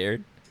 I'm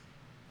scared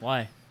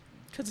Why?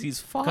 because he's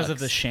fox. Because of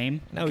the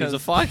shame. No, he's a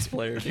 'Cause fox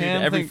player. Dude.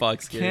 Every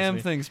fox scares Cam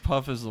me. thinks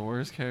Puff is the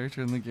worst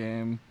character in the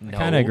game. No,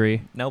 kinda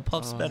agree. No,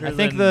 Puff's Oh. better. I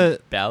think than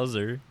the-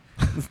 Bowser.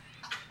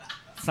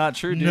 It's not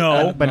true, dude.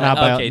 No. But not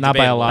by Okay, not by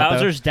a debatable. lot though.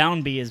 Bowser's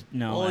down B is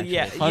no. Well, actually.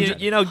 yeah,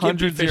 Hundred- you know, Gimpy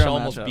 100-0 Fish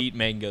almost matchup. beat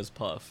Mango's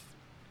Puff.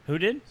 Who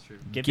did?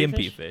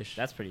 Gimpy Fish.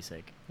 That's pretty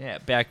sick. Yeah,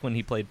 back when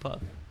he played Puff.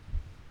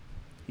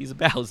 He's a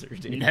Bowser,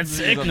 dude. That's He's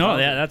sick. a No,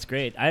 Bowser. yeah, that's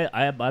great.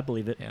 I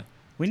believe it. Yeah.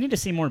 We need to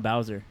see more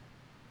Bowser.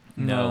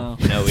 No,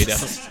 we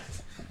don't.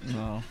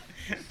 No.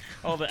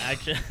 All the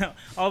action,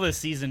 all the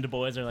seasoned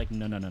boys are like,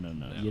 no,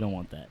 you don't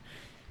want that.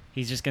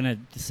 He's just gonna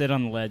sit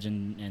on the ledge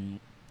and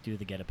do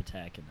the get up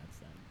attack, and that's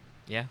that.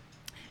 Yeah.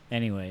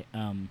 Anyway,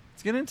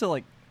 Let's get into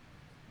like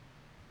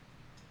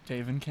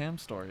Dave and Cam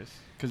stories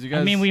because you guys.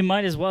 I mean, we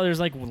might as well. There's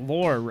like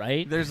lore,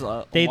 right? There's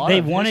a They lot they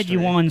of wanted you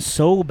history. on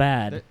so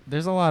bad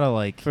There's a lot of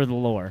like for the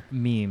lore.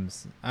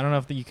 memes. I don't know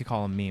if you could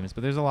call them memes,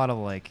 but there's a lot of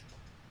like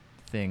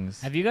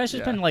things. Have you guys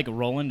just Yeah. been like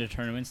rolling to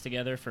tournaments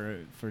together for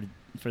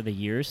the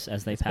years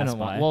as they It's been pass a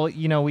while. by?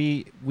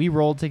 Well, we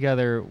rolled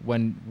together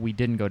when we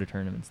didn't go to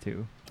tournaments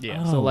too.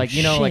 Yeah. Oh, So like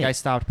like shit. I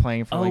stopped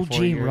playing for like 4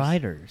 OG years.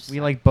 Riders. We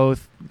like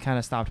both kind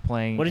of stopped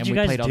playing. What did and you we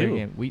guys played other do?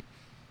 games.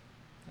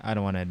 I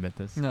don't want to admit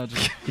this. No,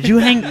 just Did you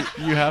hang?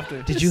 you have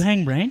to. Did you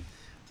hang brain?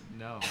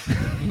 No.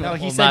 No,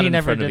 he Well, said not he in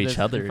never front of did each this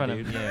other, in front of-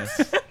 dude. yeah.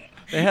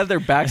 They had their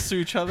backs to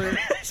each other.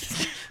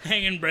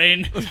 Hanging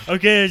brain.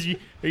 Okay,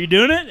 are you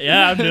doing it?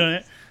 Yeah, I'm doing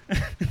it.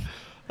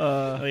 Like,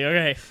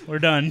 okay, we're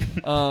done.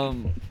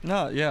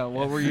 No, yeah.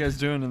 What were you guys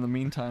doing in the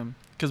meantime?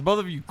 Because both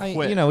of you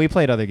quit. we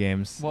played other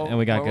games Well, and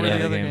we got what good were at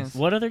the other other games. games?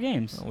 What other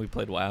games? We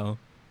played WoW.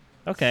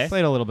 Okay.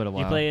 Played a little bit of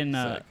WoW. You play in?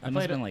 Sick. I It must have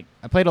played been like.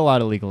 I played a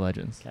lot of League of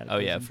Legends. Oh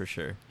yeah, Cataclysm. for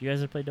sure. You guys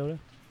ever played Dota?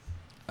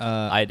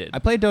 I did. I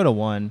played Dota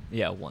 1,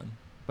 Yeah, 1.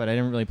 but I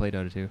didn't really play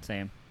Dota 2.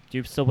 Same. Do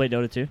you still play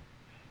Dota 2?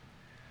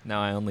 No,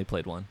 I only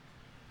played 1.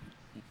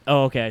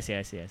 Oh, okay. I see.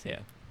 Yeah.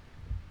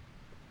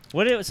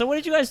 So what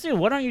did you guys do?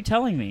 What aren't you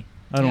telling me?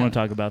 I don't Yeah. want to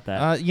talk about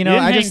that. You know,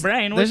 didn't I hang just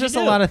brain. there's What'd just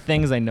you a do? lot of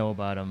things I know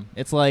about him.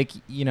 It's like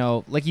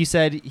like you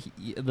said,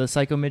 the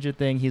psycho midget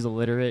thing. He's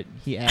illiterate.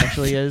 He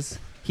actually is.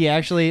 He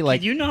actually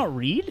like Can you not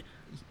read?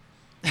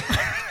 he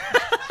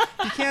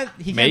can't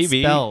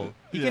Maybe. spell.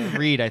 He Yeah. can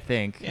read, I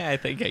think. Yeah, I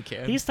think I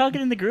can. He's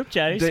talking in the group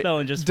chat. He's Da-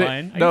 spelling just Da-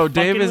 fine. Are No, you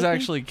Dave fucking is with me?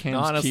 actually Cam's No,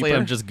 honestly, keeper.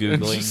 I'm just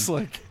Googling. Just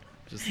like,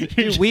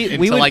 Just we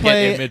until would I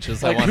play- get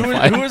images like I want who,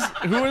 to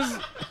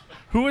find.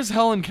 who was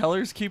Helen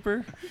Keller's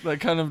keeper?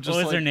 Like kind of just What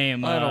was like, her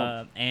name? I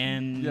don't.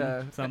 Anne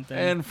Yeah, something.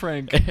 Anne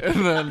Frank,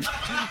 and then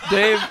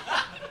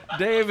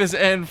Dave is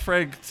Anne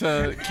Frank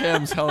to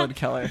Cam's Helen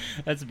Keller.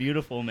 That's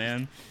beautiful,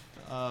 man.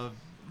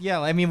 Yeah,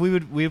 I mean, we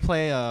would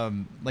play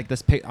like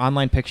this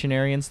online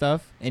Pictionary and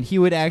stuff, and he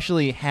would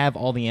actually have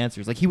all the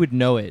answers. Like he would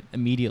know it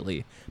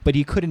immediately, but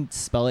he couldn't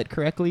spell it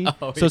correctly.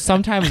 Oh, So yeah.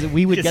 sometimes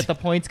we would Yes. get the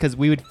points because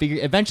we would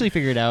eventually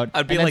figure it out.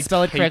 I'd be and then like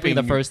spell it correctly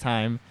the typing- first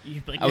time.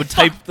 You'd be like, I would "Fuck,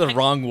 type the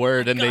wrong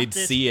word and got they'd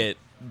this." see it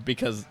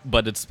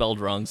but it's spelled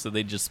wrong, so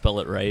they just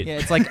spell it right. Yeah,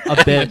 it's like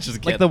abyss.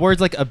 Just Like get- the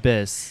word's like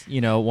abyss,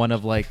 one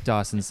of like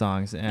Dawson's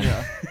songs, and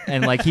Yeah.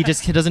 and like he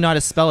doesn't know how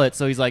to spell it,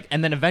 so he's like,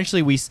 and then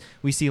eventually we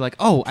see like,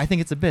 oh, I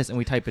think it's abyss, and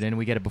we type it in and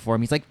we get it before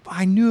him. He's like,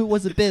 I knew it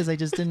was abyss, I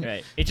just didn't.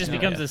 Right. It just No.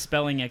 becomes Yeah. a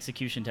spelling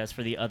execution test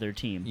for the other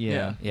team.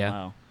 Yeah. Yeah.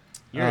 Wow.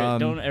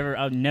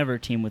 I'll never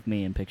team with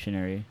me in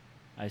Pictionary.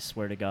 I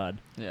swear to God,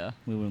 Yeah,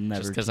 we will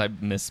never. Just because I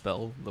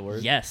misspell the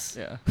word. Yes.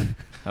 yeah.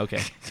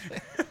 Okay.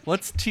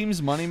 Let's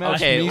teams money match.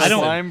 Okay, me, I don't-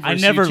 Slime I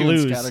versus never you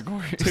tunes lose.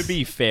 Categories. To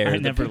be I fair, the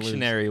never lose.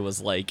 Pictionary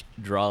was like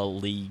draw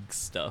league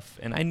stuff,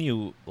 and I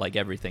knew like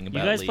everything You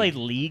about. guys league. played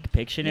League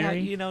Yeah,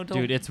 Pictionary? don't,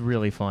 Dude, it's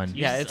really fun.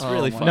 yeah, it's Oh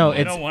really my fun. No, I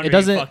it's- don't wonder it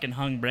doesn't- you fucking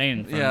hung brain.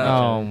 In front Yeah. of each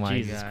Oh other. my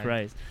Jesus God.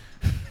 Christ.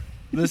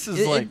 This is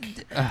It- like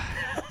it-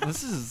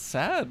 this is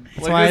sad.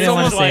 That's why I didn't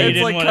wanna almost say it.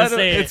 it's like Didn't wanna kind of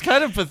say it. it's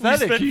kind of We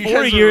pathetic. spent You 4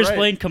 guys are years right.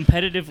 playing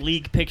competitive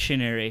League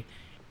Pictionary,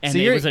 and So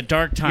it you're- was a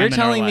dark time You're in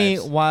telling our me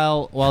lives.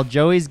 while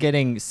Joey's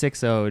getting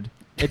 6-0'd,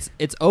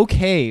 it's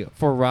okay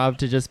for Rob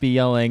to just be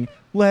yelling,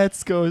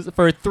 "Let's go"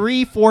 for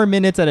 3-4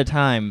 minutes at a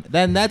time.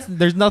 Then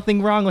there's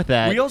nothing wrong with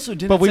that. We also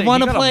didn't. but we say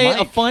want he to got play a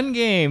mic. fun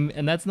game,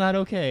 and that's not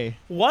okay.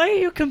 Why are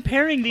you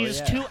comparing these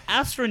yeah. two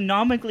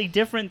astronomically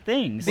different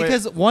things? Wait.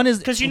 Because one is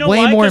Because you know way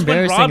why? more 'Cause when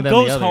embarrassing Rob than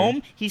goes the other.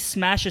 home, he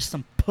smashes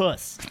some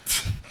puss.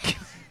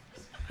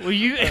 Well,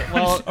 you.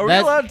 Well, Are we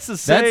That- allowed to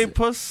say that's-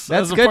 puss?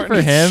 That's as a good part for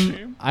of the him.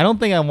 stream? I don't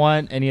think I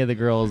want any of the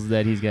girls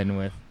that he's getting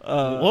with.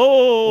 Whoa.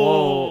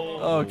 Whoa,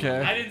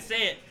 okay. I didn't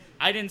say it.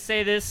 I didn't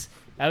say this.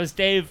 That was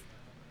Dave.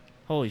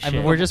 Holy I shit.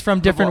 mean, we're just from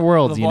different The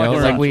worlds, vlog- you know.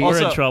 We're Like in- we. we're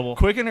in Also, trouble.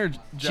 Quick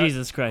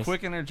Jesus Christ.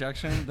 Quick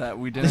interjection that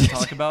we didn't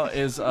talk about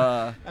is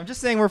I'm just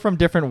saying we're from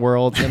different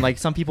worlds, and like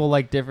some people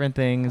like different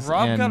things.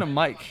 Rob and got a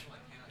mic.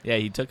 Yeah,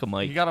 he took a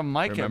mic. He got a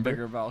mic remember? at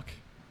Bigger Valk.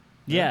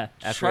 Yeah.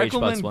 After Xbox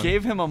Streichelman One.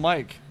 gave him a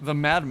mic, the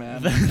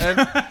madman.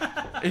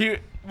 And he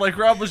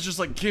Rob was just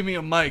like, give me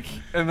a mic.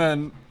 And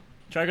then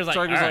Trigger's like,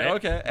 Striker's all like, right.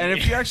 okay. And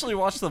if you actually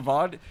watch the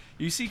VOD,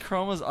 you see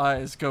Chroma's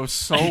eyes go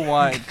so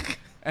wide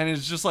and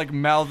it's just like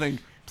mouthing,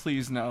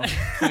 please no,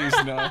 please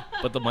no.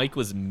 But the mic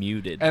was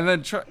muted. And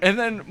then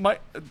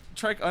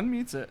Trike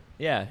unmutes it.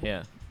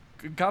 Yeah.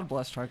 God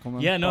bless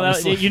Streichelman. Yeah, no,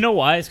 honestly. you know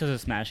why? It's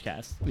because of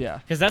Smashcast. Yeah.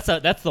 Because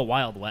that's the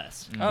Wild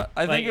West. I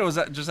Like, think it was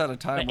just at a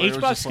time Like, where it was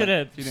HBox just could like,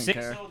 have he didn't 6-0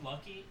 care.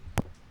 lucky.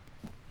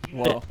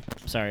 Whoa.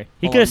 Sorry.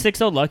 He Hold could have on.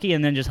 6-0 lucky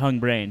and then just hung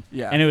brain.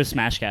 Yeah. And it was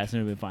Smashcast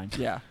and it would have been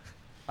fine. Yeah.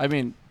 I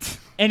mean,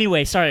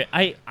 Anyway, sorry.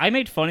 I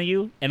made fun of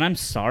you and I'm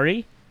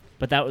sorry,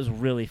 but that was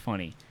really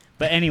funny.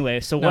 But anyway,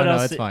 so No, what no,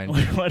 else? it's fine.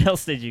 What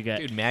else did you get?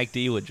 Dude,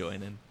 MacD would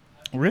join in.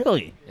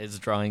 Really? His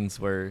drawings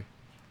were.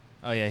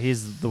 Oh yeah,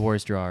 he's the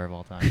worst drawer of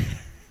all time.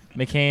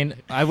 McCain.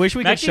 I wish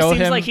we could Maxie show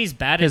seems him like he's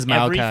bad his at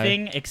Maokai.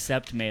 everything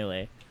except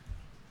melee.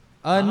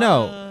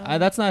 No,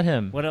 that's not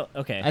him. What?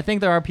 Okay. I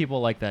think there are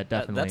people like that.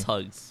 Definitely. That's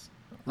Hugs.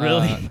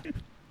 Really?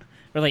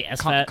 Or like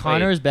SFAT.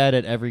 Connor's bad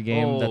at every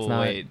game. Oh, that's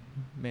not wait.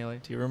 melee.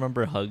 Do you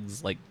remember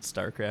Hugs like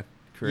StarCraft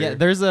career? Yeah,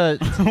 there's a.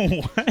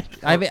 What?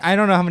 I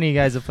don't know how many of you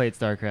guys have played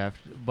StarCraft,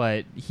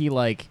 but he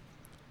like.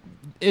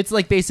 It's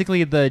like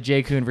basically the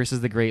Jay Kuhn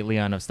versus the Great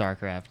Leon of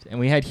StarCraft, and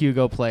we had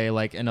Hugo play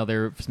like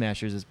another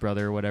Smasher's his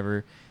brother or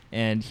whatever,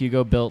 and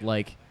Hugo built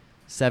like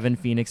 7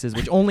 Phoenixes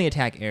which only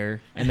attack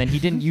air, and then he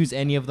didn't use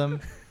any of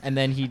them, and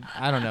then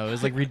I don't know, it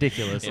was like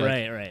ridiculous. Yeah.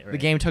 Like, Right. The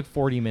game took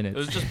 40 It minutes.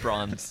 was just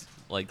bronze,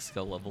 like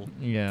skill level.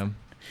 Yeah.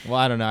 Well,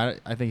 I don't know.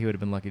 I think he would have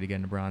been lucky to get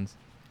into bronze.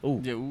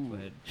 Ooh. Yeah, ooh. But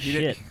He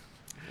did- Shit.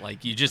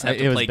 like you just have It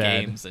to was play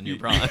bad. games and you're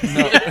bronze.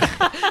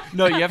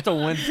 No, you have to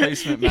win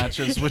placement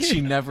matches, which he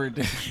never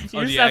did.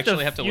 Oh, do you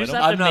actually have to you win just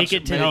them? have I'm to not make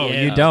it to sure. the No,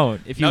 end. you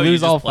don't. If you No, lose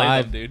just all play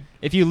 5, them, dude.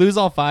 if you lose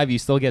all 5, you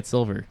still get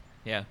silver.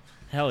 Yeah.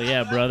 Hell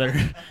yeah, brother.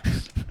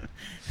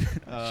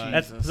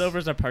 That's Jesus.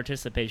 Silver's a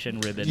participation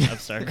ribbon of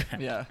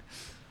StarCraft. Yeah.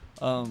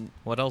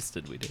 What else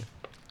did we do?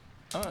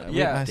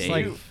 Yeah. It's Dave.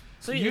 like-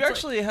 So it's you like-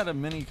 actually had a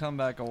mini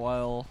comeback a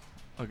while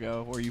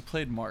ago where you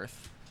played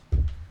Marth.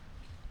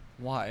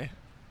 Why?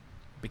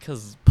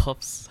 Because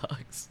Puff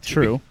sucks. dude.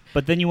 True.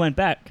 But then you went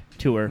back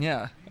to her.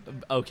 Yeah.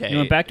 Okay. You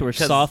went back to her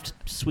 'cause- soft,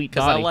 sweet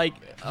Because body.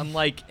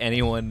 unlike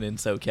anyone in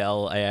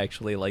SoCal, I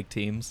actually like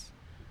teams.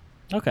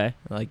 Okay.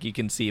 Like you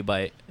can see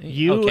by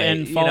You okay,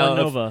 and you Fallen know, if-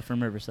 Nova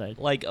from Riverside.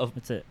 Like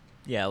That's it.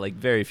 yeah, like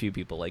very few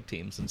people like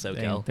teams in Dang,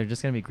 SoCal. they're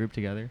just gonna be grouped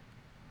together.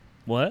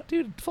 What?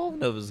 Dude, Fallen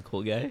Nova's a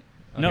cool guy.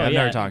 Okay, No, I've yeah.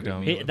 never talked to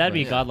him. That'd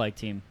be a but- godlike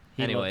team.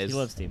 He Anyways.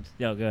 loves teams.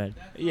 Yo, go ahead.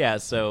 Yeah,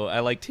 so I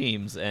like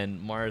teams,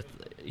 and Marth,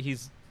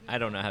 I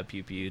don't know how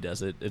Pew Pew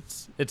does it.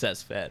 It's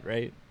SFAT,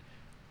 right?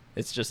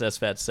 It's just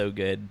SFAT's so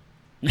good.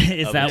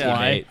 Is Of that a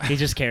why teammate. he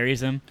just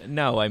carries him?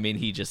 No, I mean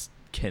he just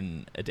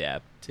can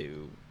adapt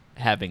to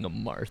having a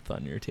Marth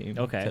on your team.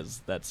 Okay.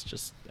 Because that's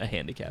just a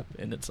handicap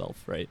in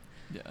itself, right?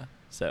 Yeah.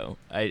 So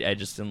I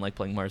just didn't like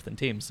playing Marth in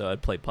teams, so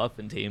I'd play Puff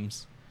in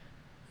teams,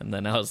 and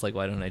then I was like,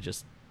 why don't I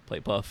just play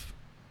Puff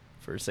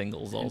for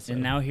singles also?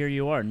 And now here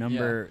you are,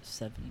 number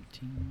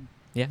 17.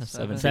 yeah,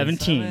 17.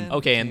 17.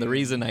 Okay, and the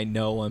reason I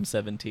know I'm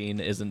 17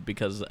 isn't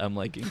because I'm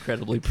like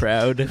incredibly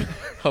proud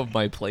of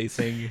my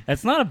placing.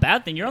 That's not a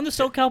bad thing. You're on the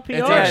SoCal PR.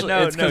 It's Yeah, actually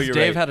no, it's no, 'cause you're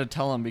Dave right. had to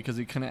tell him because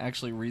he couldn't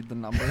actually read the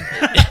number.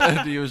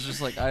 And he was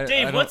just like, I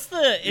Dave, don't- what's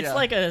the? It's yeah.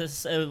 like a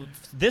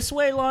this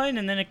way line,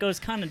 and then it goes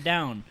kind of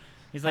down.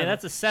 He's like,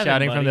 that's a 7.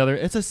 Shouting buddy. from the other,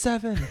 it's a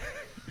 7.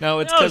 No,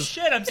 it's Oh because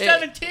shit! I'm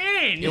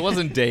 17. it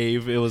wasn't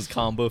Dave. It was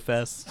Combo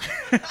Fest.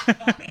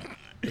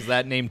 Is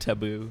that name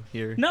taboo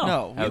here? No.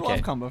 No, we Okay.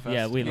 love Combo Fest.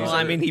 Yeah, we He's love Well, I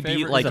our mean, he beat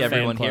favorite- like He's a fan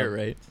everyone club. here,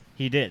 right?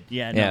 He did.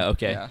 Yeah. No. Yeah.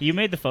 Okay. Yeah. You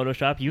made the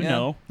Photoshop. You Yeah.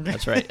 know.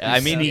 That's right. I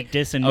mean, Sneak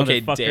dissing okay,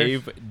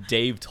 motherfucker.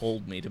 Dave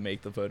told me to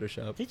make the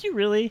Photoshop. Did you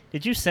really?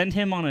 Did you send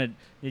him on a?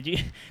 Did you?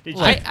 Did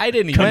you? I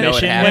didn't even know it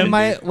Commission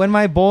happened. when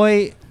my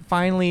boy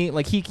finally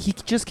he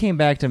just came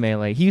back to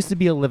Melee. He used to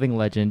be a living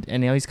legend,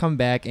 and now he's come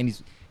back and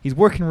he's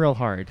working real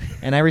hard,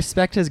 and I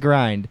respect his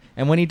grind.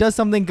 And when he does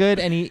something good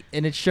and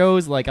it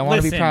shows, like I want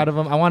to be Listen, proud of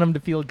him. I want him to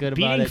feel good about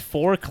Beating it.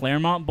 4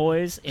 Claremont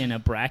boys in a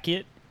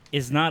bracket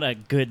is not a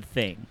good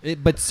thing.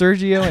 But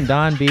Sergio and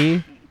Don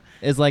B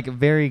is like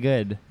very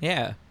good.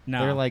 Yeah.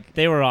 No, They're like-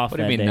 they were off. What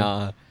do that you mean, day.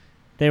 nah?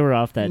 They were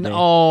off that day.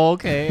 Oh,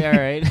 okay, all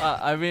right.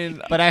 I mean,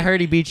 But I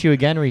heard he beat you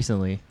again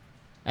recently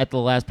at the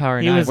last Power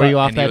He 9. was Were you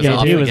off- off and that he day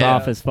was He too? was again.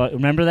 off as fuck.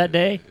 Remember that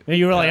day? And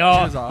you were like, Yeah,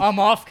 he was "Oh, off. I'm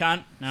off,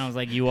 cunt." And I was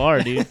like, "You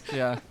are, dude."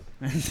 yeah,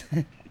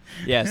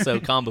 Yeah. So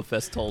Combo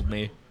Fest told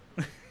me,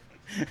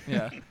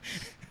 yeah.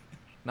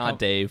 not Oh.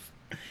 Dave.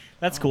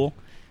 That's cool.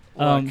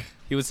 Look,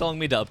 He was telling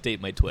me to update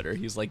my Twitter.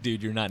 He's like,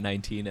 dude, you're not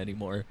 19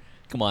 anymore.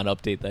 Come on,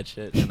 update that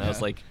shit. And I was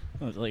Yeah. like,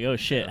 I was like, "Oh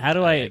shit! How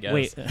do I I guess.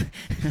 wait?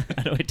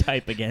 How do I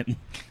type again?"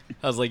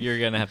 you're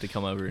gonna have to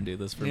come over and do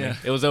this for Yeah. me.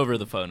 It was over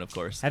the phone, of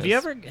course. Have you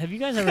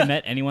guys ever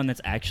met anyone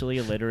that's actually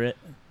illiterate?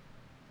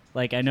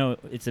 Like, I know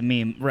it's a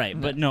meme, right?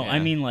 But no, I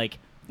Yeah. mean like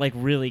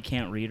really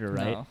can't read or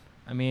write. no.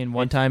 I mean,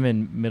 one time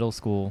in middle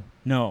school.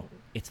 No,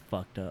 it's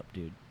fucked up,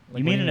 dude. Like, You what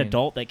do mean you an mean?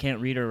 adult that can't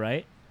read or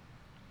write?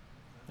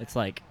 It's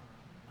like,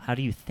 how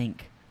do you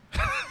think?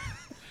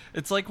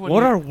 It's like when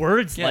What you- are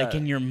words Yeah. like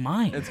in your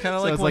mind? It's kind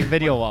of So like it's when- like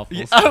video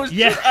waffles. Yeah,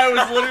 Yeah. I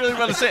was literally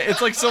about to say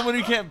it's like someone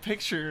who can't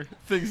picture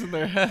things in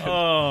their head.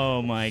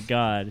 Oh my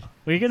god.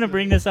 We're going to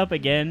bring this up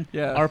again.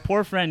 Yeah. Our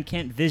poor friend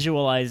can't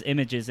visualize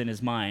images in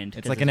his mind.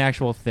 It's like an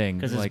actual thing.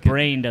 Because like his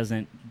brain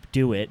doesn't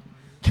do it.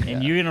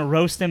 And you're going to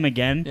roast him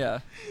again? Yeah,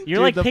 You're Dude,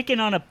 like the- picking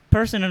on a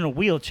person in a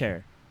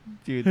wheelchair.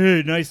 dude.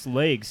 Hey, nice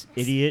legs,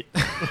 idiot.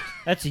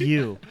 That's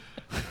you.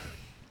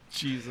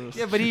 Jesus.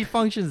 Yeah, but he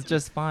functions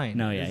just fine.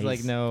 No, yeah, He's like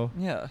he's- no.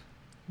 Yeah.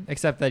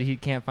 Except that he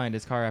can't find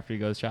his car after he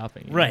goes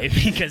shopping. you know? Right,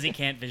 because he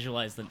can't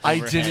visualize the. I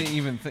overhead. didn't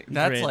even think.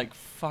 That's grid. like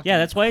fucking. Yeah,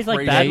 that's why he's like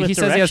crazy. bad Yeah, with he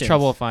says he has directions.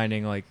 trouble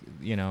finding like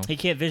He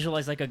can't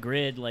visualize like a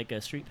grid, like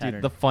a street pattern.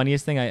 Dude, the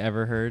funniest thing I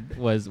ever heard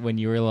was when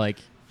you were like,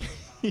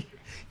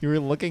 you were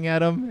looking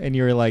at him and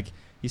you were like,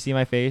 you see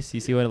my face? You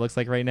see what it looks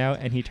like right now?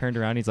 And he turned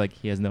around. He's like,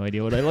 he has no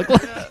idea what I look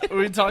like.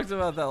 We talked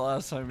about that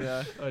last time.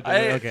 Yeah.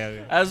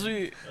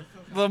 Okay.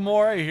 The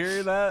more I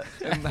hear that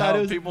and thought it how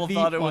was people the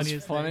thought it was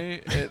funniest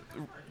funny, it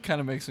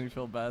kind of makes me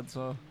feel bad.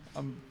 So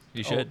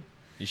You should.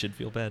 You should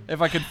feel bad.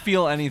 If I could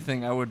feel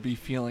anything, I would be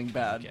feeling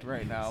bad Yeah.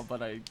 right now.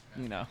 But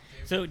you know.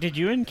 So did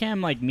you and Cam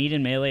like meet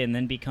in Melee and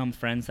then become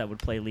friends that would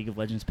play League of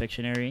Legends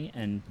Pictionary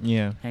and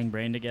Yeah. hang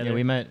brain together? Yeah,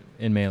 we met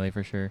in Melee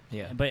for sure.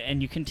 Yeah.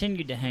 And you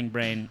continued to hang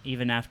brain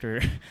even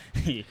after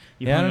you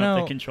Yeah, I hung don't up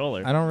know. the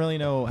controller. I don't really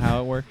know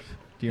how it worked.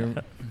 Do you?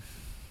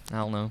 I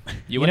don't know. You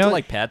You went know- to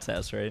like Pat's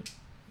house, right?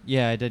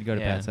 Yeah, I did go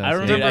to Pat's house. I yeah.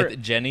 remember-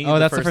 Dude, Jenny. Oh,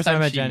 that's the first first time I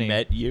met she Jenny.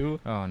 Met you.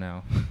 Oh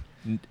no.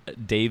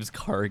 Dave's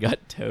car got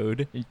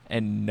towed,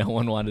 and no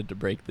one wanted to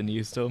break the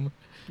news to him.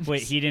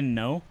 Wait, he didn't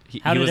know? He,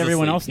 How he did was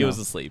everyone asleep. else He know? was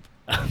asleep.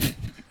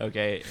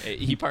 Okay,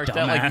 he parked at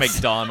like Dumbass.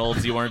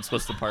 McDonald's. You weren't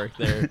supposed to park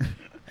there,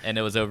 and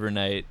it was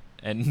overnight,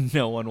 and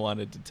no one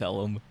wanted to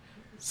tell him.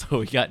 So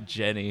we got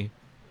Jenny,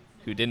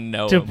 who didn't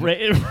know to him, break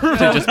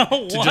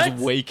to just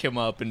wake him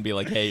up and be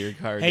like, "Hey, your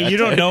car." Hey, got you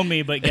don't towed." know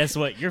me, but guess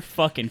what? Your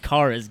fucking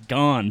car is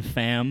gone,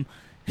 fam.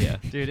 Yeah.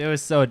 Dude, it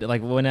was so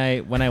like when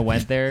I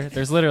went there,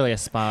 there's literally a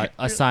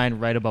sign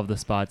right above the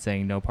spot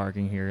saying no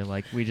parking here.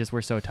 Like we just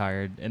were so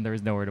tired and there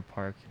was nowhere to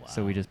park,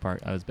 so we Wow. just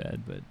parked. I was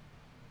bad, but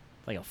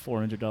Like a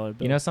 $400 bill.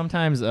 you know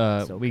sometimes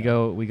So we bad.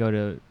 go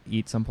to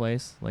eat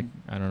someplace like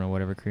I don't know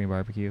whatever Korean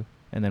barbecue,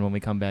 and then when we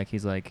come back,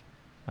 he's like,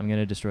 "I'm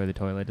gonna destroy the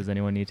toilet. Does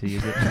anyone need to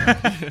use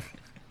it?"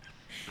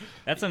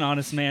 That's an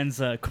honest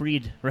man's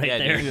creed right Yeah,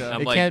 there. dude. Yeah.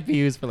 I'm It like, can't be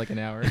used for like an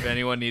hour. if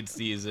anyone needs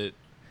to use it,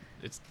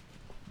 it's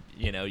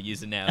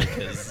use it now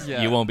because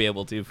Yeah. you won't be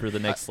able to for the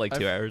next like I-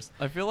 2 hours.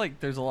 I feel like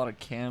there's a lot of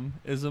Cam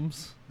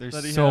isms. There's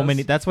that he so has.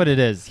 many. That's what it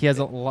is. He has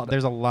a lot.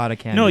 There's a lot of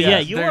candy. No, yeah,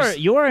 Yes,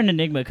 you are an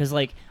enigma because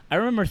like I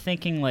remember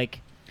thinking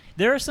like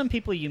there are some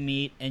people you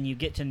meet and you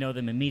get to know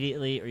them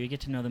immediately or you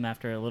get to know them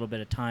after a little bit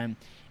of time,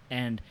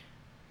 and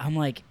I'm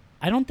like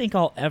I don't think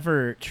I'll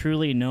ever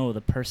truly know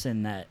the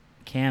person that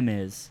Cam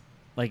is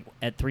like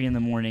at 3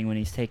 a.m. when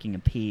he's taking a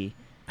pee.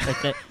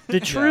 Like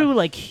the true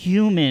like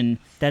human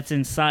that's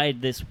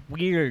inside this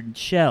weird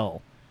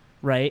shell,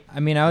 right? I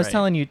mean, I was Right.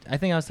 telling you. I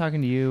think I was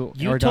talking to you,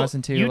 or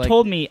Dawson too. You like,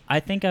 told me. I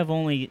think I've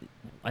only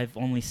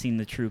seen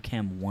the true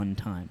Cam one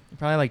time.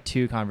 probably like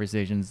 2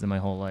 conversations in my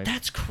whole life.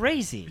 That's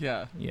crazy.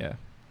 Yeah. Yeah.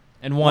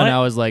 And one, What? I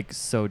was like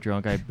so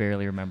drunk, I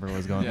barely remember what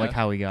was going, Yeah. like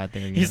how we got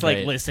there. you He's know? like,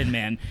 Right. listen,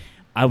 man,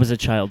 I was a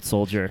child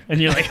soldier,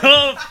 and you're like,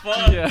 oh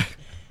fuck, Yeah.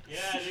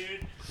 yeah,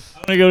 dude,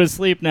 I'm gonna go to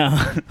sleep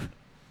now.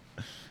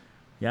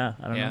 Yeah,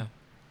 I don't Yeah. know.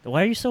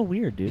 Why are you so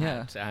weird, dude?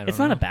 Yeah. I don't It's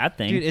not know. a bad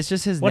thing. dude, it's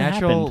just his What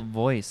natural happened?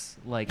 voice.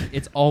 Like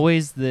it's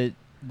always the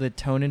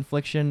tone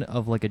inflection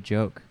of like a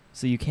joke.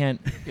 So you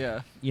can't,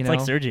 Yeah. you it's know. like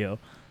Sergio.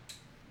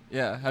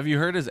 Yeah. Have you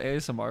heard his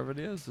ASMR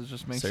videos? It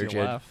just makes you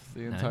Sergio. laugh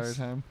the entire Nice.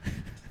 time.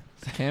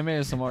 Cam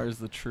ASMR is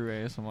the true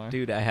ASMR.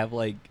 Dude,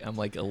 I'm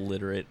like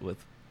illiterate with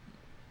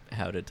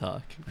how to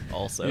talk.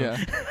 Also, Yeah.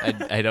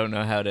 I don't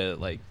know how to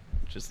like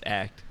just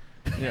act.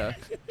 Yeah.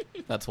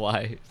 That's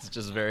why it's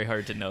just very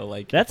hard to know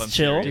like That's if I'm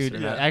chill. serious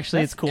Dude, or not.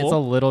 actually, That's it's cool. a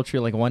little true.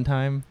 Like one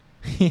time,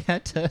 he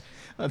had to.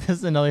 This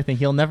is another thing.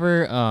 He'll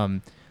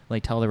never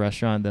like tell the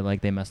restaurant that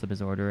like they messed up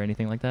his order or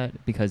anything like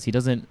that because he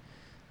doesn't.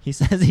 He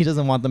says he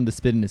doesn't want them to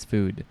spit in his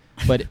food,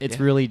 but it's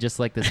Yeah. really just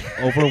like this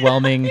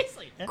overwhelming, He's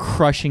like,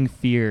 crushing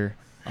fear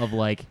of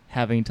like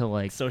having to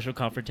like social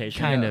confrontation.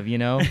 kind Yeah. of, you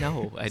know.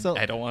 No, So-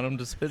 I don't want him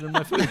to spit in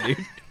my food, dude.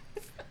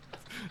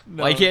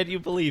 No. Why can't you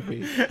believe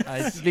me?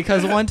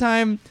 Because one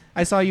time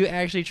I saw you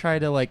actually try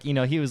to like, you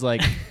know, he was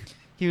like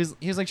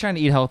like trying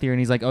to eat healthier and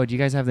he's like, "Oh, do you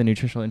guys have the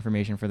nutritional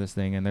information for this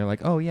thing?" And they're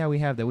like, "Oh yeah, we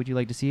have that. Would you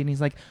like to see it?" And he's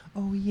like,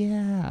 "Oh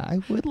yeah, I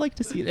would like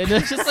to see it." And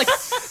it's just like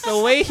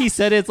the way he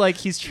said it's like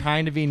he's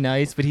trying to be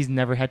nice, but he's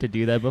never had to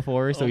do that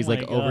before, so Oh he's my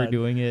like God.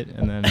 overdoing it.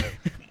 And then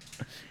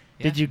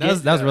Did you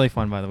that get? was really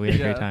fun, by the way. We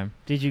had a Yeah. great time.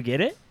 Did you get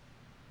it?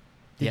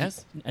 Did you-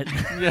 Yes,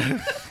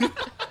 Yeah.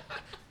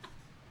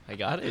 I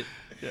got it.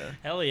 Yeah.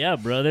 Hell yeah,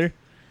 brother.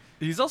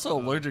 He's also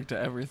allergic to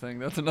everything.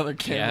 That's another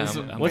Yeah,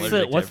 Camism. I'm What's allergic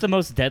the to what's the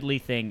most deadly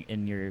thing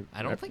in your?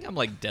 I don't think I'm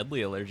like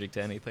deadly allergic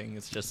to anything.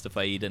 It's just if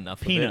I eat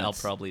enough of it, I'll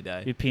Peanuts. probably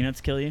die. Do peanuts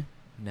kill you?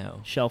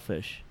 No,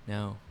 Shellfish.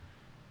 no.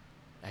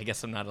 I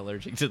guess I'm not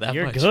allergic to that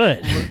You're much.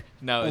 good.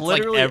 No, it's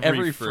Literally like every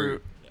every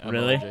fruit. I'm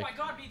Really? Oh allergic. my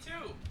god, me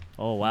too.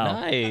 Oh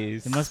wow.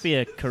 Nice. It must be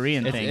a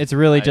Korean thing. It's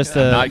really just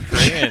I'm a not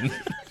Korean.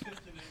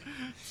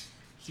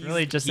 it's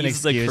really just an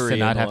he's the excuse to Korean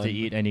not have one. to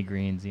eat any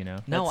greens, you know.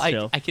 No, That's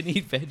chill. I can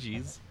eat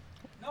veggies.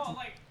 No,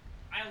 like,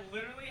 I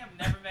literally have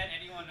never met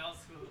anyone else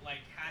who, like,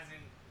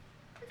 hasn't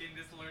been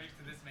this allergic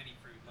to this many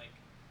fruit. Like,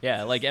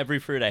 Yeah, like every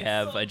fruit I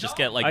have, I just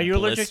get like. Are you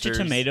allergic to blisters.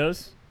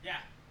 tomatoes? yeah.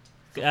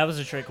 That was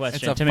a trick It's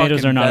question. a Tomatoes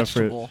fucking are not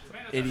vegetable, a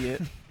fruit. idiot.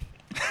 Same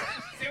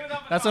with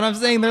avocado. That's what I'm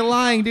saying. They're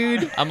lying,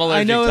 dude. I'm I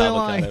allergic know to they're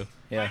avocado. lying.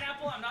 Yeah.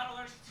 Pineapple, I'm not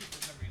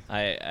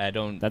I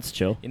don't. That's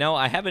chill. You know,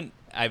 I haven't.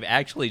 I've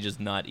actually just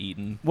not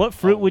eaten. What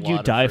fruit a would you lot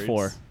of die fruits.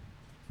 for?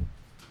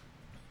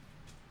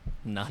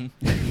 None.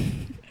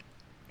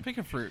 Pick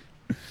a fruit.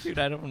 Dude,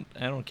 I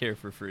don't care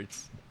for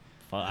fruits.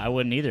 Well, I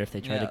wouldn't either if they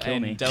tried to kill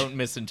And me. don't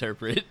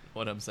misinterpret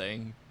what I'm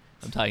saying.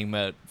 I'm talking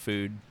about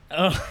food.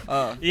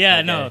 Oh, yeah,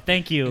 okay. no,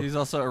 thank you. He's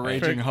also a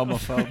raging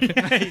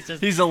homophobe. He's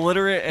just- He's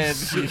illiterate and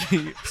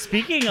he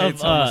Speaking of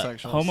hates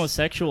homosexuals.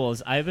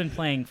 homosexuals, I've been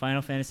playing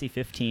Final Fantasy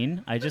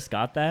 15. I just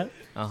got that.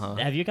 Uh-huh.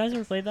 Have you guys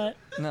ever played that?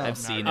 no. I've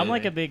seen I'm it.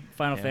 like a big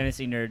Final Yeah.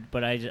 Fantasy nerd,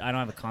 but I don't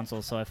have a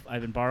console, so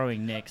I've been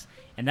borrowing Nick's,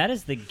 and that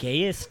is the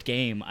gayest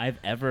game I've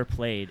ever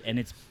played, and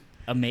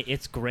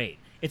it's great.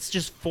 It's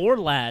just 4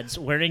 lads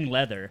wearing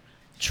leather,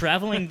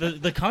 traveling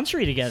the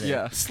country together,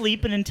 Yeah.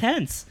 sleeping in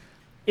tents.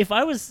 If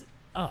I was,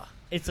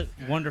 it's a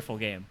wonderful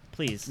game.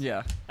 Please,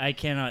 Yeah. I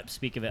cannot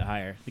speak of it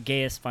higher. The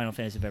gayest Final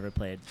Fantasy I've ever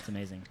played. It's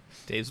amazing.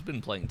 Dave's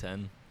been playing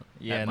 10.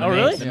 Yeah. At and my Oh, the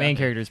really? main, the main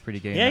character is pretty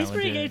gay. in Yeah, that he's one,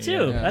 pretty gay too.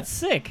 too. Yeah. That's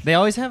sick. They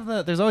always have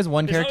there's always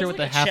one There's character always with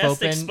the like a half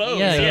chest open. exposed.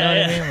 Yeah, you know Yeah, what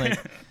yeah. I mean? Like,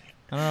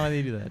 I don't know why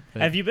they do that.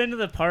 But Have you been to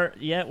the part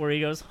yet where he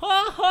goes,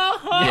 ha ha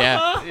ha? Yeah,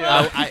 ha,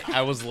 Yeah. ha?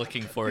 I was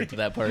looking forward to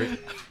that part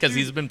because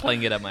he's been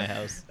playing it at my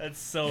house. That's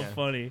so Yeah.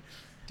 funny.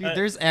 Dude,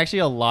 there's actually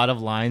a lot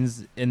of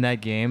lines in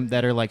that game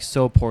that are like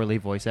so poorly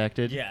voice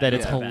acted Yeah, that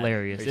it's yeah.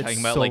 hilarious. Are you It's talking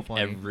about so like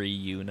funny. every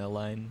Yuna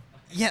line?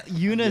 Yeah,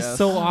 Yuna is Yes.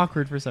 so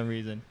awkward for some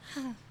reason.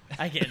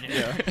 I get it.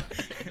 Yeah.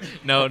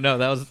 No,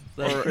 that was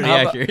pretty how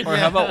accurate. About, or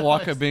how about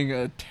Waka being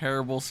a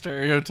terrible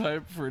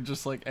stereotype for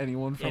just like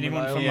anyone from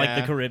Anyone an from island? like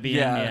the Yeah. Caribbean.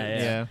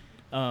 Yeah.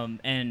 Yeah.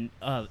 And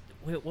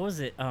what was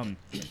it?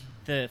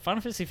 The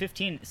Final Fantasy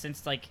 15,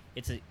 since like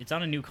it's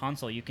on a new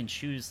console, you can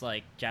choose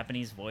like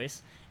Japanese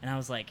voice, and I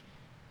was like,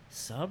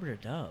 sub or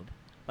dub?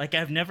 Like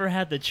I've never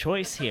had the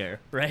choice here,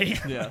 right?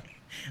 Yeah.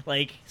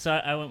 Like so,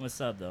 I went with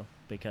sub though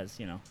because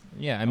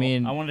Yeah, I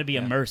mean, I wanted to be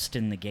yeah. immersed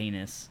in the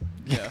gayness.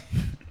 Yeah.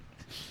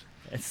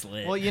 It's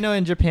lit. well,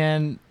 in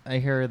Japan, I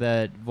hear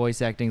that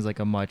voice acting is like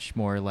a much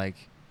more like,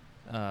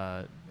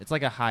 it's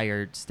like a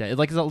higher it's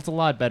a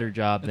lot better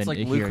job It's, than like,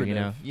 here,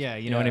 lucrative. Yeah,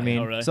 you know what I Yeah. mean.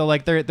 Oh, really? So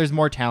like there's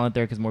more talent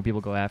there because more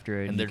people go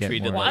after it, And you they're get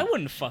treated more. well, I like-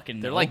 wouldn't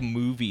fucking. They're know. like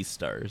movie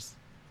stars,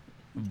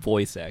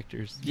 voice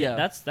actors. Yeah.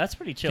 That's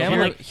pretty chill. Here, But,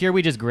 like, here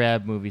we just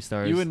grab movie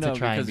stars You would know to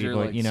try and because be, you're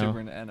vo- like you know. super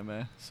into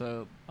anime.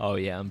 So Oh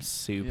yeah, I'm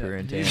super yeah,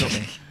 into he's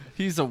anime.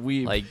 he's a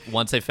weeb. Like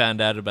once I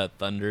found out about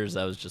Thunders,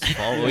 I was just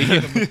following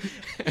him.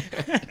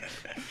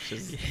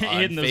 Just on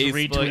Hitting those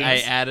Facebook, I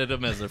retweets. added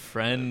him as a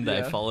friend. I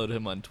Yeah. followed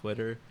him on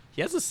Twitter.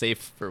 He has a Safe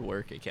for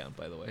Work account,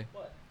 by the way.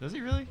 Does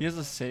he really? he has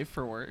a safe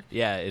for work.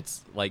 Yeah,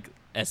 it's like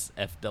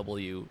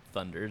SFW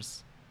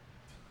Thunders.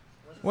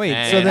 Wait,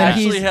 And so He then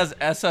actually he's has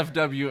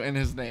SFW in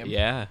his name.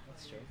 Yeah,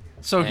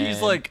 So he's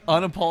And- like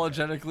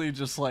unapologetically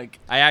just like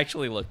I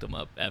actually looked him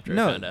up after I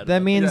no. found out. That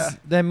about means Yeah.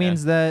 that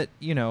means that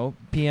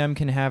PM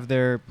can have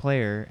their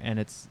player and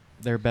it's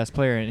their best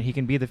player and he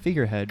can be the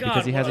figurehead God,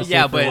 because he has a what safe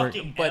yeah, for but work.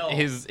 Fucking but hell.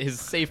 his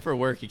Safe for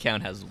Work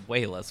account has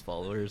way less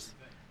followers.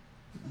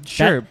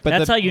 Sure, but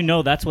that's the, how you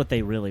know that's what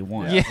they really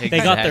want. Yeah, They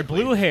got their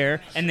exactly. blue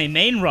hair and they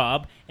main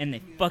Rob and they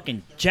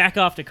fucking jack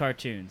off to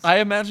cartoons. I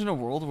imagine a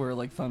world where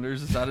like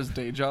Thunders is at his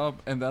day job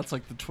and that's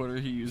like the Twitter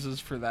he uses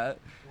for that.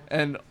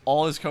 And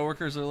all his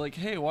coworkers are like,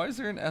 "Hey, why is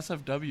there an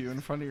SFW in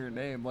front of your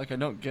name? Like I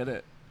don't get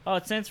it." Oh,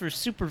 it stands for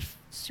super.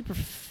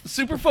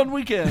 Super fun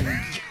weekend.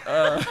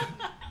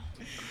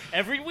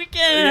 Every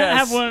weekend I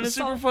have one. It's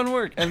super all- fun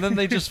work. And then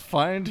they just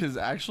find his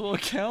actual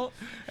account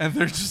and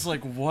they're just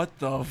like, "What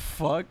the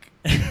fuck?"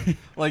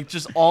 Like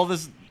just all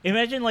this.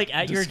 Imagine like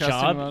at your Disgusting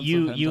job, amounts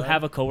you of you hentai.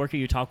 have a coworker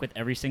you talk with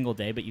every single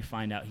day, but you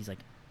find out he's like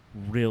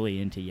really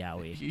into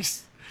yaoi.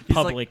 He's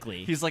Publicly.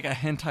 Like, he's like a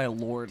hentai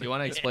lord. Do you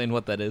want to explain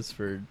what that is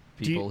for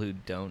people who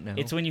don't know?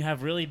 It's when you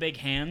have really big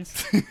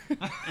hands,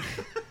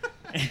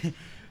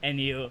 and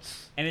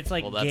it's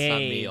like well, that's gay. not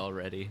me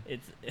already.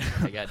 It's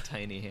I got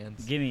tiny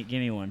hands. give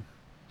me one,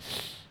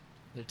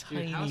 They're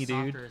tiny,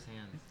 dude.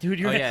 dude.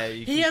 You're Oh, yeah,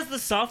 you he can- has the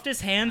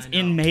softest hands I know.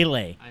 in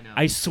Melee. I know.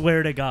 I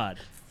swear to God.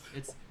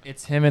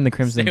 It's him and the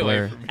Crimson Stay away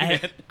Blur. from me.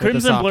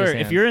 Crimson softest Blur, if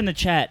hands. you're in the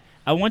chat,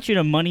 I want you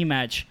to money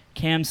match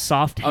Cam's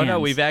soft hands. Oh no,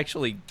 we've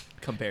actually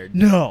compared.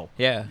 no.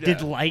 Yeah. Yeah.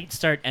 Did light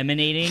start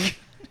emanating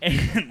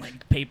and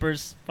like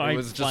papers It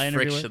was just flying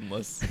everywhere?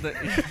 frictionless.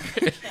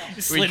 The-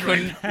 we Slid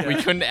right couldn't we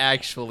couldn't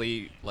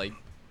actually like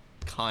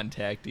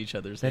contact each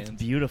other's That's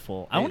hands.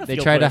 beautiful. I want to. They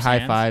tried to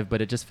high five,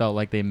 but it just felt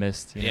like they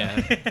missed. You know?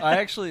 Yeah. I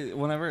actually,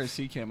 whenever I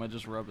see Cam, I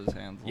just rub his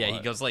hands. A Yeah, he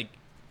lot. goes like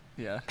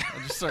Yeah, I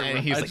just start. and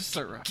he's I like, just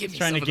start rubbing. give me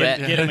Trying to some of get,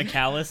 that. get him a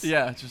callus.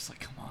 Yeah, just like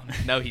come on.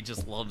 No, he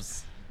just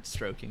loves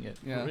stroking it.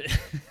 Yeah.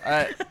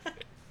 I,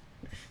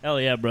 Hell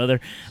yeah, brother.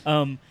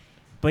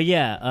 But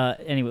yeah.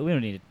 Anyway, we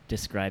don't need to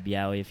describe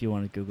yaoi. If you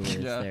want to Google it,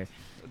 it's Yeah. there.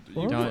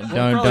 you Don't-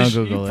 probably don't sh-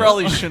 Google you it.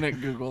 probably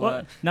shouldn't Google What?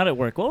 that. Not at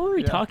work. What were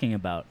we Yeah. talking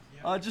about?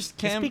 Just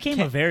Cam. This became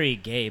Cam, a very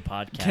gay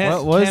podcast. Cam-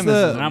 What was Cam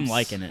the- is- and I'm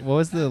liking it. What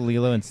was the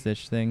Lilo and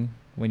Stitch thing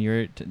when you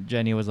were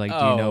Jenny was like, "Do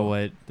you know Oh.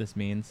 what this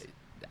means?"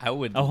 I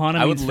would Ohana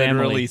I would means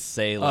literally family.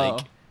 say like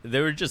Oh.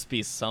 there would just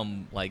be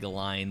some like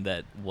line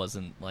that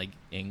wasn't like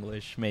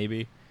English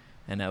maybe.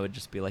 and I would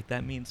just be like,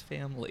 that means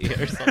family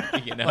or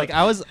something, you know? Like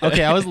I was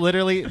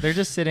literally, they're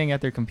just sitting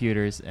at their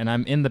computers, and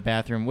I'm in the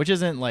bathroom, which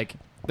isn't like,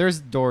 there's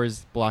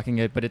doors blocking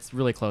it, but it's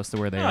really close to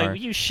where they No, are.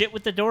 you shit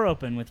with the door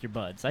open with your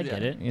buds. I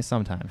get Yeah. it. Yeah,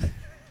 sometimes.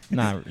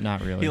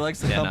 Not really. He likes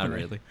the yeah, company. not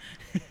really.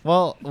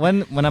 Well,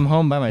 when I'm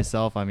home by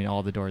myself, I mean,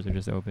 all the doors are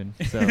just open.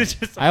 So It's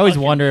just I always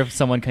fucking- wonder if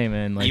someone came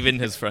in, like, Even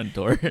his front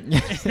door.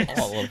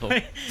 All of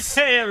them.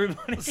 Hey,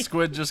 everybody.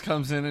 Squid just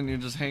comes in and you're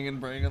just hanging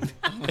brain on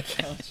the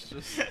couch.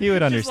 Just. he would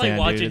Just, understand.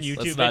 like, watching dude.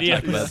 YouTube Let's not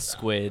talk videos. about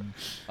Squid.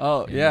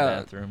 Oh In the yeah,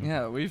 bathroom.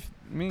 yeah.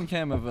 Me and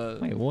Cam have a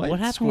Wait, what? What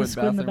happened with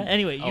Squid Squid in the bathroom. back?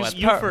 Anyway, Oh, you, at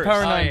you Power, first.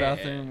 Power Oh, 9 yeah, yeah,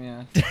 bathroom.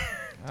 Yeah.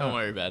 Don't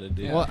worry about it,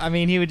 dude. Well, I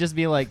mean, he would just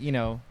be like,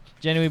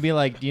 Jenny would be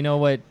like, do you know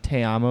what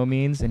te amo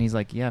means? And he's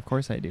like, yeah, of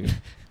course I do.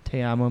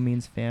 Te amo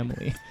means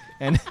family.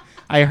 And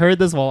I heard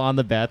this while on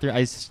the bathroom.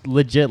 I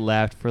legit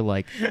laughed for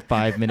like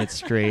 5 minutes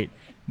straight,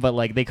 but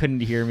like they couldn't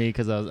hear me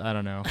because I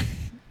don't know.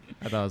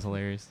 I thought it was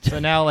hilarious. So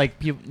now, like,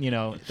 people,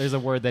 there's a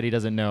word that he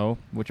doesn't know,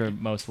 which are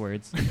most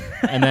words.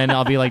 And then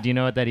I'll be like, do you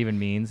know what that even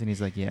means? And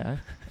he's like, yeah,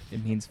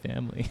 it means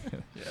family.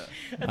 Yeah.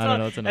 I don't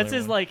know. It's another That's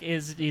his one.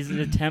 his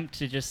attempt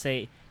to just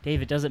say,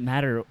 Dave, it doesn't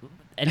matter,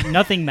 and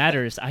nothing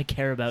matters. I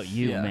care about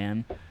you, Yeah.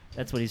 man.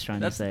 That's what he's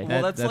trying That's to say.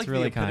 That- that's that's like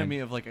really the epitome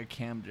kind. of like a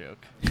Cam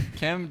joke.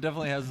 Cam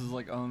definitely has his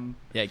like own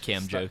yeah,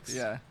 Cam stu- jokes.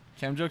 Yeah,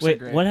 Cam jokes are Wait,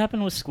 great. what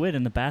happened with Squid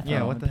in the bathroom?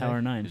 Yeah, what on the Power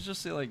heck? 9? He's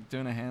just like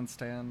doing a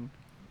handstand,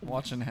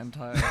 watching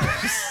hentai.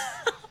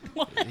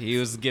 He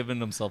was giving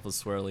himself a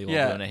swirly while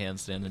Yeah. doing a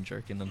handstand and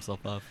jerking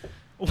himself off.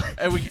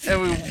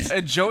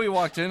 and Joey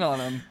walked in on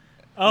him.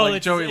 Oh, like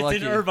it's, Joey it's Lucky.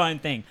 an Irvine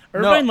thing. No.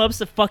 Irvine loves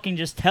to fucking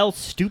just tell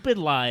stupid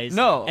lies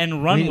No.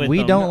 and run with we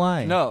them. don't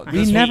lie. No, we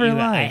this- never hate you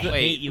guys. lie. I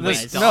hate you Wait,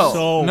 guys no,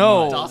 so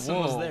no, much. Dawson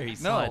was whoa. there, he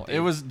saw No, it, it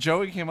dude. was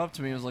Joey came up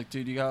to me. He was like,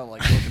 "Dude, you gotta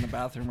like look in the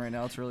bathroom right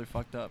now. It's really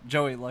fucked up."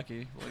 Joey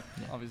Lucky, like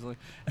obviously.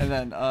 And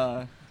then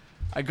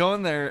I go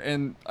in there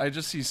and I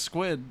just see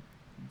Squid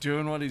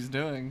doing what he's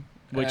doing,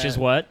 Which is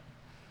and what?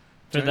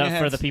 For Doing a the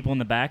hands- people in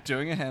the back?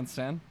 doing a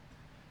handstand,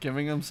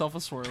 giving himself a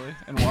swirly,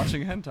 and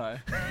watching hentai.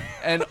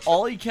 And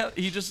all he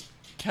just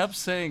kept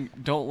saying,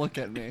 "Don't look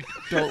at me.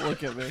 Don't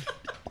look at me.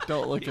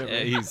 Don't look at me."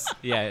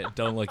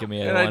 Don't look at me.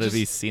 I And don't I want to just-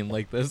 be seen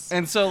like this.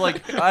 And so,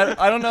 like,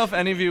 I don't know if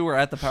any of you were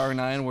at the Power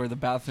 9 where the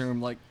bathroom,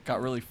 like,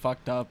 got really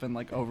fucked up and,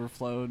 like,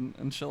 overflowed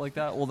and shit like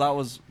that. Well, that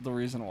was the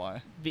reason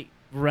why.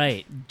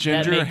 Right.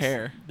 Ginger That makes,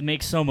 hair. It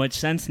makes so much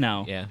sense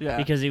now. yeah. Yeah.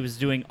 Because he was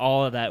doing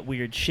all of that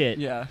weird shit.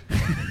 Yeah.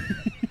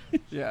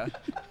 Yeah.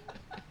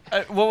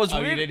 What was Oh,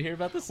 you weird? didn't hear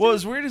about this? What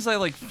was weird is I,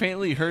 like,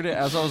 faintly heard it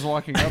as I was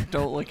walking up.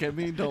 Don't look at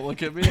me. Don't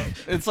look at me.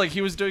 It's like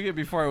he was doing it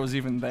before I was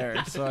even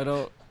there. So I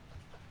don't.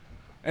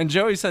 And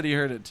Joey said he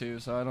heard it, too.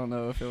 So I don't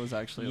know if it was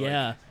actually,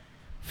 Yeah. like.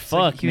 It's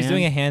like Fuck, he was man.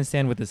 doing a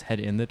handstand with his head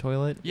in the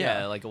toilet.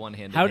 Yeah, like a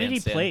one-handed How did he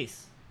handstand.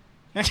 place?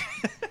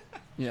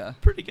 Yeah.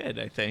 Pretty good,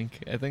 I think.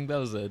 I think that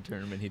was a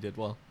tournament he did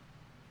well.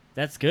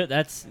 That's good.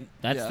 That's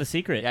Yeah. the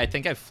secret. Yeah, I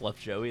think I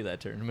fluffed Joey that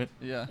tournament.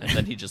 Yeah. And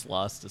then he just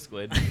lost to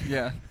Squid.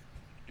 Yeah.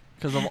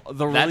 Because of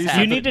the That's release. You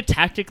happened. need to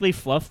tactically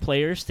fluff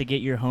players to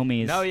get your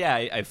homies. No, yeah,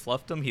 I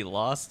fluffed him. He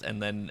lost,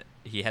 and then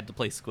he had to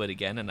play Squid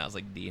again. And I was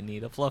like, "Do you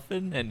need a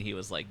fluffin?" And he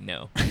was like,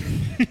 "No,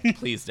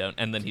 please don't."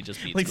 And then he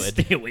just beat Like,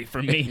 Squid. stay away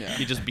from me. Yeah.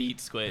 He just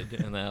beat Squid,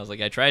 and then I was like,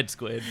 "I tried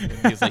Squid." And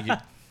he was like,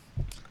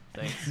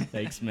 "Thanks."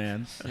 Thanks,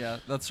 man. Yeah,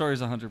 that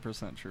story's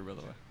 100% true, by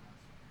the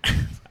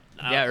way.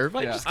 Yeah,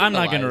 Irvine. Yeah. Just I'm kinda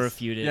not gonna lies.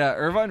 refute it. Yeah,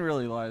 Irvine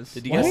really lies.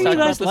 Did you Why guys are talk you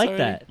about guys this like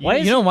already? that? You, Why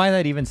you is know it- why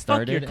that even Fuck your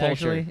started? culture.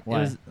 Actually, Why?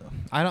 it was.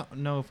 I don't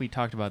know if we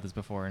talked about this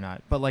before or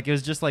not, but like it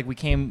was just like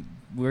we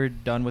were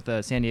done with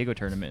the San Diego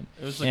tournament.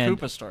 It was the And-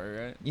 Koopa story,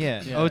 right?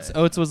 Yeah, Yeah.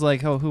 Oates was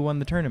like, "Oh, who won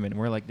the tournament?" And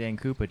we're like, "Dang,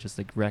 Koopa just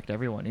like wrecked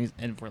everyone."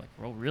 And we're like,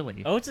 "Oh,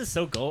 really?" Oates is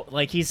so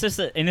like he's just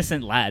an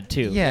innocent lad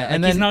too. Yeah, Like,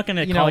 and he's then, not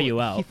gonna call you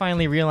out. He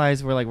finally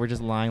realized we're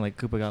just lying. Like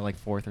Koopa got like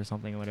fourth or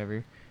something or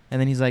whatever. And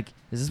then he's like,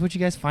 "Is this what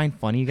you guys find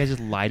funny? You guys just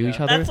lie to Yeah. each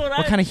other? That's what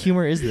I- kind of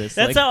humor is this?"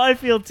 That's Like, how I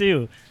feel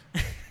too.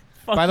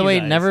 Fuck by the you way,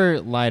 guys.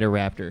 never lie to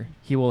Raptor.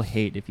 He will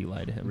hate if you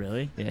lie to him.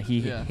 Really? Yeah, he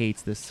Yeah.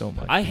 hates this so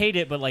much. I hate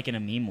it, but like in a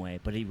meme way.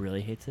 But he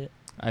really hates it.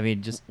 I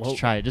mean, just Whoa.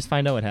 try it. Just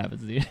find out what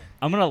happens, dude.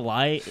 I'm gonna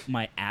lie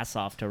my ass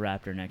off to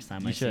Raptor next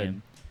time You I see should.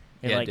 him.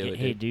 And Yeah, like, do it,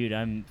 hey, dude. dude,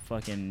 I'm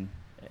fucking.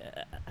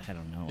 I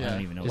don't know. I Yeah.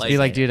 don't even know. Just what be to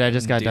like, say. "Dude, I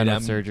just got Dude, done I'm-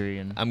 with surgery."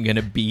 And I'm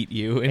gonna beat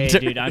you. Hey, into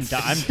dude, I'm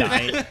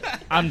dying.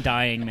 I'm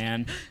dying,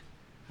 man.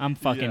 I'm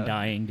fucking Yeah.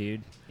 dying,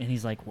 dude. And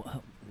he's like,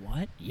 what?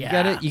 you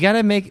Yeah.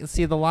 gotta make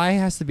the lie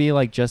has to be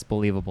like just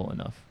believable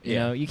enough. You Yeah.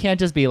 know, you can't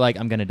just be like,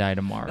 "I'm gonna die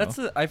tomorrow." That's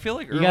the. I feel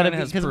like You Irvine gotta be-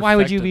 has 'cause why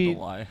would you perfected be- the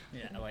lie.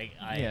 Yeah, like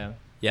I. yeah.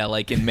 Yeah,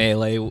 like in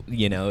Melee,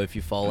 you know, if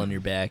you fall on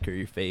your back or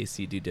your face,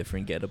 you do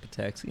different get-up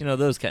attacks. You know,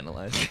 those kind of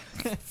lies.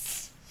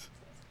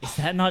 Is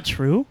that not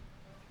true?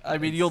 I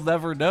mean, you'll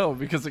never know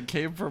because it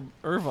came from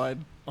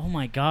Irvine. Oh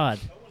my god.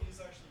 That one is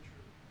actually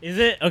true. Is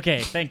it?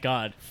 Okay, thank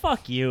God.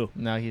 Fuck you.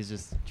 No, he's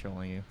just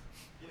trolling you.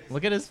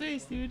 Look at his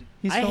face, dude.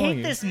 He's I trolling hate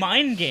you. this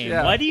mind game.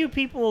 Yeah. Why do you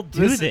people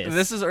do this?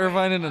 This is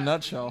Irvine in a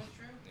nutshell.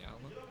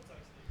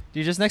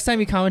 Dude, just next time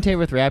you commentate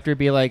with Raptor,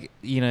 be like,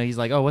 he's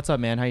like, "Oh, what's up,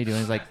 man? How you doing?"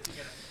 He's like,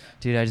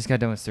 Dude, I just got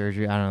done with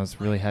surgery. I don't know, it's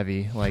really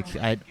heavy. Like,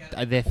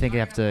 they think I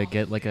have to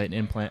get like an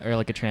implant or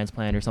like a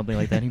transplant or something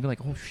like that. And he'd be like,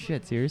 "Oh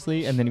shit,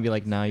 seriously?" And then he'd be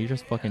like, "Nah, you're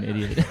just fucking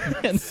idiot."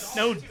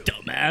 No,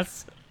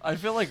 dumbass. I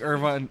feel like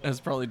Irvine has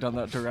probably done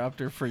that to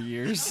Raptor for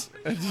years,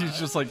 and he's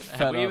just like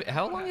fed up.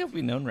 How long have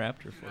we known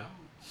Raptor for?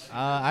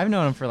 I've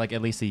known him for like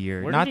at least a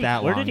year. Where Not did he- that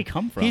long. where did he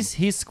come from?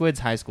 He's Squid's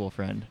high school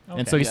friend, and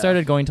Okay. so he Yeah.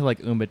 started going to like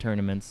Oomba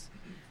tournaments.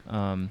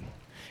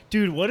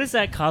 Dude, what is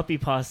that copy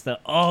pasta?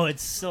 Oh,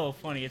 it's so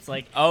funny. It's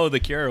like, Oh, the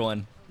Cure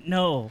one.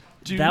 no,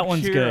 Dude, that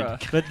one's Kira.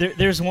 good. But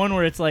there's one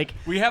where it's like,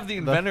 We have the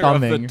inventor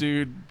of the thumbing.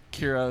 dude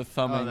Kira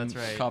thumbing that's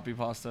right. copy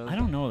pasta. I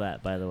don't know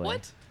that, by the way.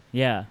 What?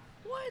 Yeah.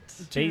 What?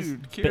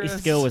 Dude, Base Kira's-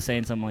 Skill was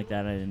saying something like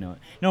that. I didn't know it.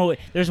 No,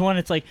 there's one.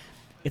 It's like,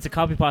 it's a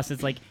copy pasta.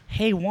 It's like,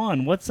 hey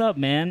Juan, what's up,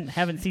 man?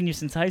 Haven't seen you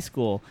since high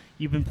school.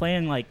 You've been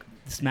playing like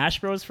Smash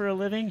Bros for a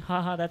living?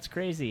 Haha, that's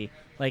crazy.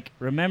 Like,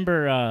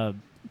 remember,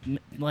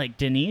 like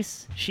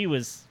Denise? She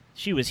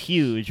was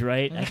huge,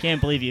 right? I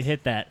can't believe you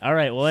hit that. All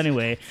right, well,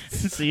 anyway,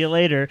 see you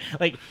later.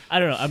 Like, I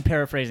don't know. I'm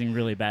paraphrasing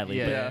really badly,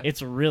 but Yeah.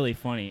 it's really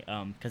funny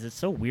because it's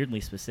so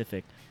weirdly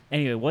specific.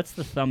 Anyway, what's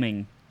the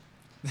thumbing?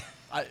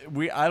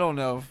 I don't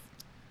know.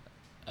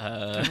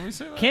 Uh, Can we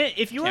say that?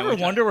 If you Can't ever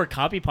we wonder where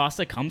copy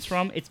pasta comes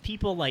from, it's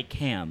people like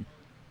Cam.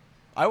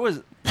 I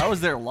was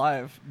there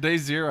live, day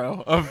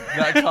 0 of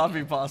that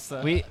copy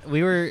pasta.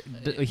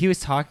 He was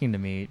talking to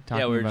me.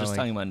 yeah, we were about, just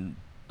like, talking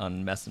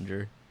on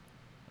Messenger,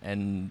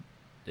 and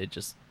it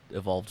just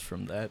evolved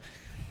from that.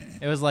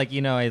 It was like,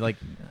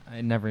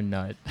 I never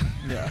nut.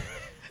 Yeah.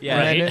 Yeah,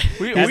 Right. it-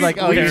 We- It's we- like,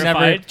 oh, we- you never,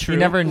 verified, true. you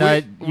never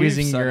nut We've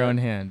using said your it. own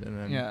hand, and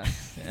then Yeah.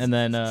 and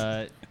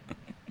then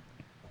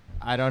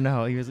I don't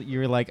know. You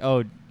were like,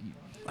 oh,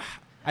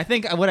 I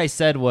think what I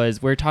said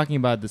was we were talking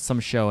about some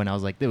show, and I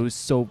was like, it was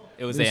so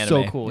so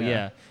anime. cool. Yeah.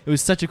 Yeah, it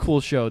was such a cool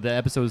show. The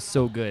episode was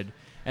so good.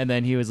 And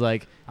then he was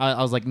like,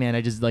 I was like, man,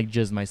 I just like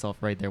jizzed myself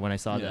right there when I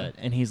saw Yeah. that.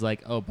 And he's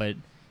like, oh, but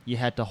you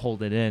had to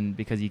hold it in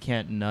because you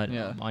can't nut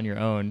Yeah. on your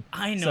own.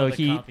 I know So the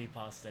he copy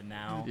pasta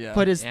now. Yeah.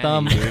 put his Yeah,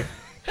 thumb. you do.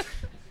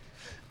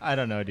 I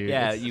don't know, dude.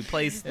 yeah, It's- you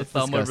place the it's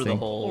thumb over the disgusting.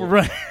 hole,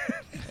 Right.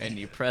 and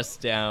you press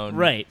down,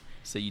 Right.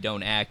 so you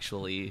don't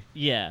actually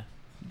Yeah.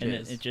 And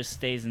it, Jizz. it just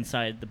stays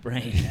inside the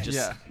brain. just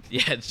Yeah.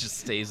 yeah, it just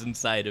stays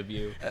inside of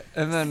you,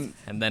 And then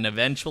and then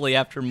eventually,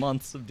 after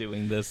months of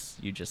doing this,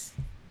 you just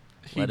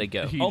let it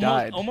go. he almost,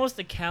 died. almost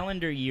a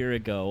calendar year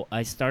ago,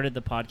 I started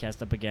the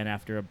podcast up again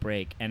after a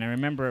break, and I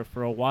remember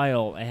for a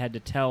while I had to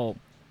tell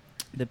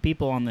the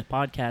people on the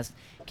podcast,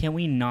 "Can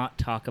we not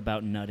talk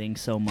about nutting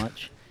so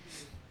much?"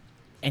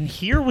 And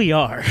here we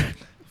are,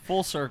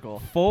 Full circle.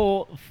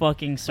 full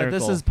fucking circle. But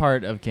this is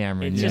part of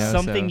Cameron. it's you just know,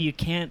 something so you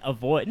can't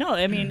avoid. No,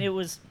 I mean it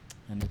was.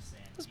 I'm just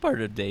saying. That's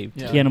part of Dave.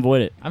 Yeah. You can't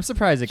avoid it. I'm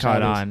surprised it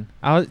caught Shadows. on.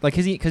 I was like,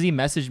 because he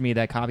messaged me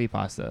that copy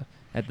pasta.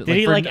 At the, Did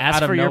he like out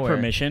ask of for your nowhere.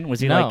 permission?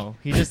 Was he no, like,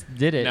 he just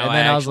did it. No, and I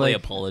then I was actually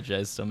like,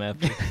 apologized to him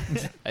after.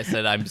 I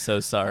said, I'm so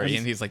sorry.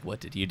 And he's like, what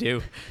did you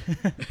do?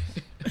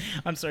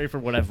 "I'm sorry for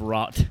what I've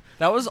wrought."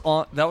 That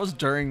was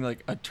during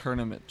like a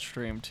tournament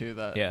stream too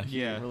that Yeah.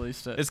 he Yeah.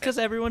 released it. It's because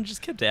everyone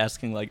just kept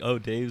asking, like, oh,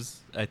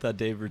 I thought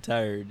Dave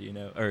retired,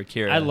 or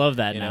Kira. I love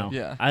that you know? now.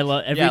 Yeah. I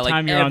love every Yeah, like,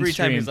 time you're on every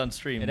time stream. he's on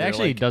stream. it they're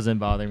actually like, doesn't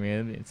bother me.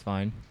 It's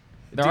fine.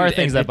 There Dude, are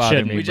things and that it bother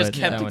shouldn't. me. we just but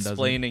kept that one doesn't.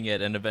 explaining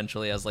it, and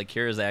eventually I was like,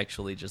 Kira's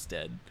actually just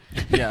dead.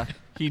 Yeah.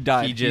 He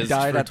died. He just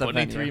died for at the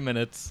 23 venue.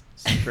 minutes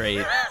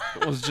straight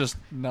It was just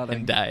nothing.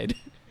 and died.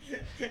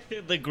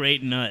 The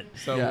great nut.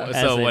 So, Yeah. As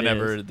so it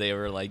whenever is. they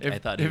were like, If, I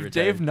thought he if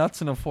retired. Dave nuts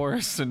in a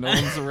forest and no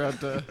one's around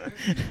to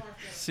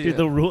see Dude, it.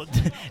 the rule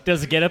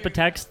does get up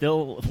attack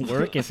still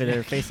work if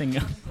they're facing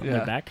on Yeah.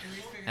 their back?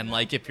 And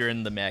like if you're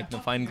in the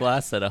magnifying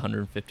glass at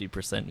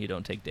 150%, you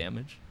don't take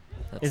damage.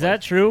 That's Is like-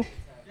 that true?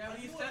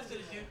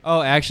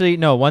 Oh, actually,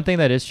 no. One thing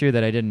that is true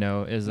that I didn't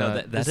know is No,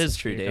 that this, is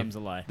true, Here Dave. comes a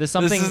lie. There's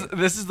something.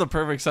 This is the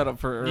perfect setup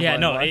for Yeah, Irvine,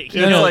 no, right? he,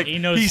 It's knows, like, he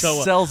knows he so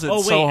well. sells it Oh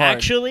wait, so hard.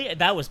 actually,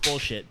 that was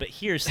bullshit. But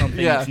here's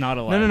something Yeah. that's not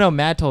a lie. No.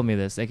 Matt told me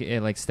this.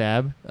 Like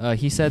Stab.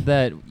 He said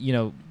that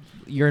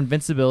your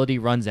invincibility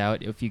runs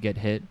out if you get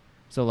hit.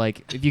 So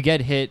like if you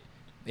get hit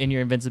in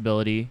your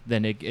invincibility,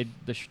 then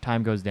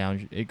time goes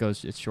down.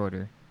 It's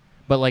shorter.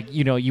 But like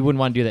you wouldn't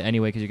want to do that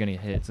anyway because you're gonna get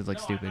hit. So it's like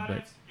stupid. But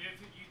If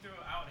you throw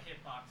out a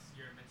hitbox,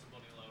 your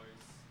invincibility lowers.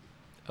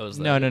 I was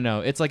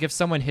no. It's like if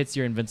someone hits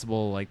your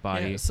invincible like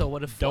body. Yeah, so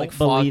what if Don't like,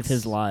 believe Fox,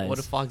 his lies. What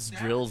if Fox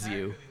drills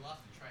you?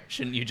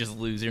 Shouldn't you just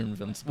lose your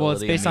invincibility? Well,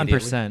 it's based on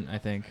immediately? percent, I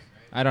think.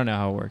 I don't know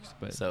how it works,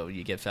 but So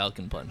you get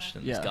Falcon punched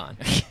and Yeah. it's gone.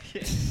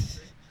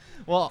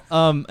 well,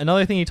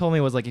 another thing he told me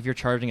was like if you're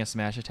charging a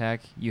smash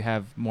attack, you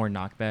have more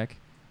knockback.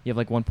 You have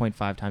like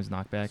 1.5 times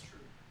knockback.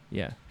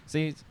 Yeah.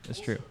 See, it's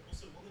true.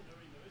 Also, one that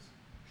nobody knows,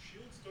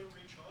 shields don't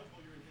recharge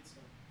while you're in hit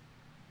stun.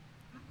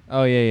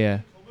 Oh yeah.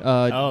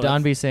 Oh, Don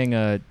that's- B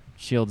saying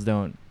shields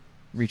don't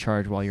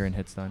recharge while you're in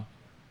hit stun.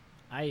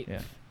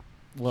 Yeah.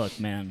 Look,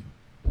 man.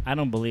 I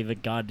don't believe a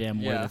goddamn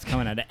word Yeah. that's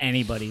coming out of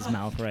anybody's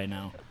mouth right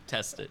now.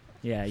 Test it.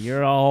 Yeah,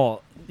 you're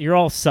all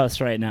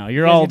sus right now.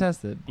 You're You guys all can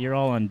test it. you're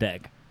all on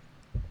deck.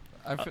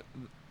 I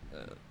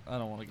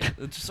don't want to get.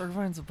 It's just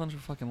Irvine's a bunch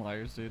of fucking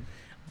liars, dude.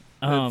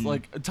 It's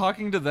like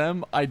talking to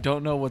them, I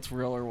don't know what's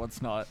real or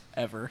what's not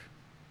ever.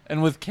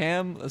 And with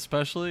Cam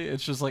especially,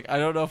 it's just like I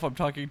don't know if I'm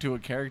talking to a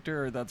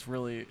character or that's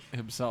really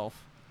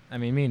himself. I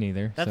mean, me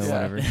neither. That's- so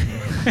Yeah.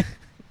 whatever.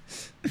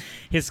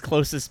 His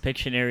closest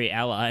Pictionary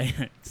ally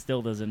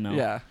still doesn't know.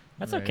 Yeah.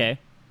 That's Right. okay.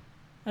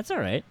 That's all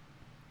right.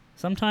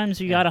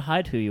 Sometimes you Yeah. gotta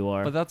hide who you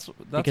are But that's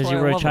because why you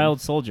I were a love child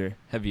him. soldier.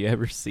 Have you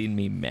ever seen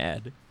me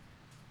mad?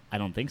 I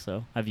don't think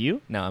so. Have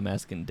you? No, I'm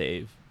asking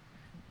Dave.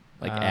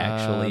 Like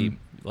actually,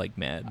 like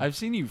mad. I've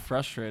seen you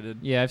frustrated.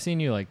 Yeah, I've seen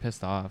you like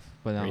pissed off,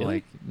 but not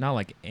Really?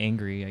 like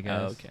angry. I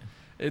guess. Oh, okay.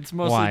 It's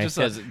mostly Why? just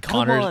Because a,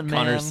 Connor Come on,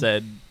 Connor man.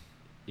 said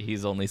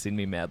he's only seen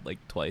me mad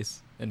like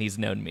twice, and he's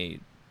known me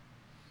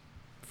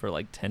for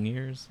like 10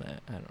 years.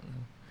 I don't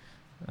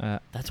know.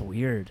 That's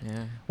weird.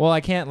 Yeah. Well, I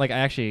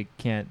actually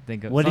can't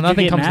think of. What so did you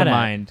nothing get comes mad to at?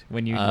 mind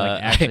when you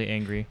like actually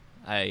angry.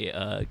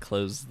 I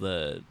closed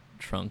the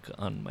trunk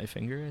on my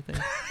finger, I think.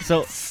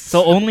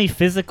 So only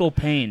physical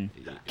pain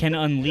can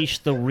unleash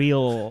the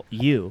real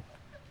you.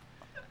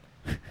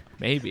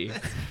 Maybe.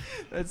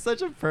 That's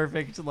such a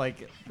perfect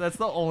like. That's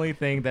the only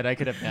thing that I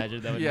could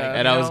imagine that would. Yeah. make,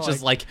 And you I know, was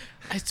just like,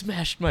 I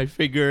smashed my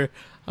finger.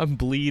 I'm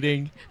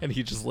bleeding. And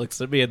he just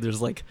looks at me, and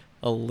there's like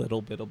a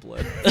little bit of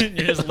blood. You're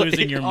just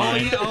losing your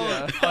mind.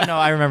 Yeah. oh no,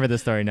 I remember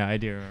this story now. I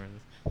do remember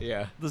this.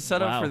 Yeah. The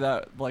setup Wow. for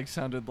that like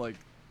sounded like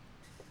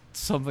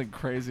something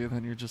crazy, and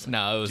then you're just like,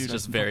 No, it was dude,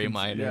 just I'm very fucking-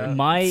 minor. yeah.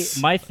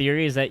 My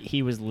theory is that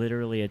he was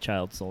literally a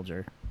child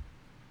soldier.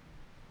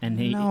 And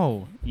he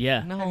No.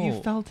 yeah. No. Have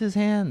you felt his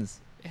hands?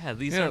 Yeah,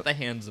 these Yeah. aren't the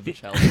hands of a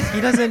child. He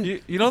doesn't.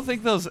 You don't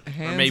think those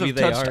hands maybe have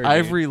they touched are, dude.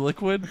 ivory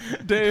liquid,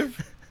 Dave?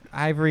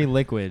 Ivory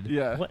liquid.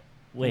 Yeah. What?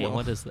 Wait,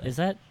 What is that? is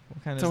that?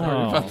 What kind Don't of? worry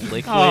Oh, about that.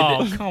 Liquid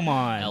oh, come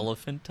on.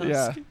 elephant tusk?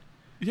 Yeah.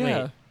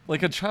 Yeah. Wait.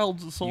 Like a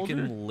child You soldier.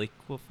 can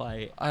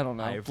liquefy. I don't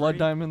know. ivory? Blood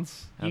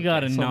diamonds. You Okay.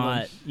 gotta Someone-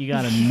 not. You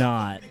gotta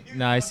not.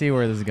 No, I see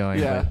where this is going.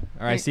 Yeah.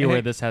 Or I see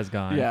where this has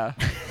gone. Yeah.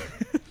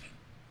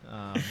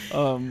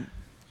 Um,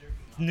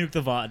 Nuke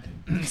the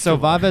VOD. so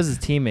Vavez's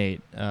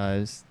teammate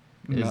is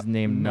Nut-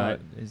 named Nut.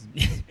 Nut. Is,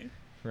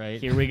 right.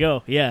 Here we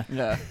go. Yeah.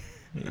 Yeah.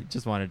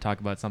 Just wanted to talk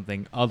about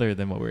something other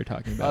than what we were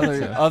talking about. Other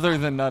so- other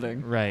than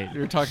nutting. right.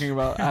 You're talking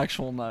about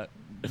actual nut.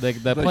 The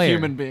the player.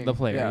 human being, The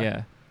player. yeah.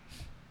 Yeah.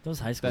 Those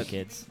high school That-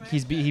 kids. He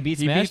beat He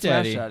Smash beat Smash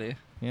Daddy. Daddy.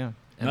 Yeah.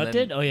 And Nut then-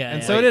 did? Oh yeah.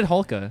 And yeah. so did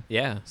Holka.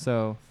 Yeah.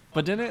 So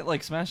But didn't it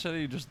like Smash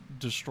Daddy just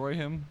destroy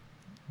him?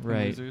 in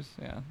right. Losers?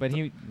 Yeah. But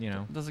he, you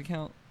know, Does it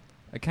count?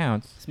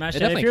 accounts. Smash It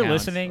Daddy, if definitely you're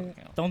counts. listening,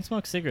 don't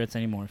smoke cigarettes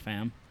anymore,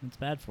 fam. It's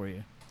bad for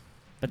you.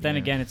 But then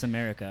Yeah. again, it's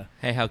America.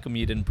 Hey, how come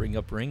you didn't bring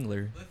up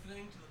Ringler?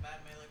 Listening to the Bad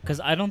Melee. Because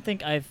I don't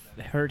think I've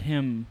heard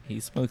him. He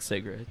smokes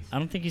cigarettes. I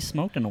don't think he's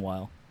smoked in a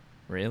while.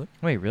 Really?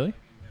 Wait, really?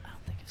 I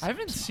don't think I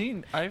haven't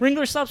seen. I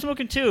Ringler, stop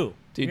smoking too.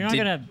 Dude, You're not did,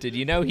 gonna did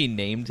you know he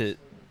named it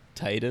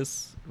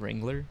Titus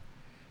Ringler?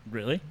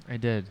 really. I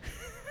did.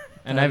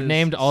 And That I've is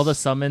named all the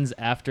summons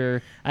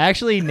after. I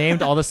actually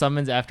named all the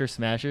summons after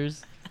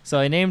Smashers. So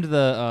I named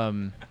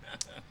the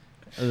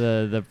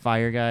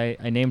fire guy.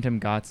 I named him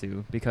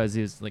Gatsu because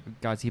he was like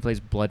Gatsu. He plays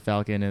Blood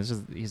Falcon. And it's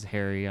just he's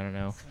hairy. I don't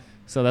know.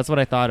 So that's what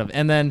I thought of.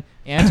 And then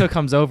Anto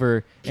comes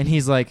over and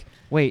he's like,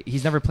 "Wait,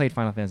 he's never played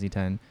Final Fantasy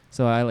X."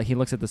 So he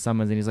looks at the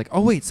summons and he's like, "Oh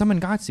wait, summon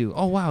Gatsu.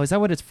 Oh wow, is that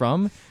what it's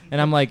from?" And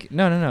I'm like,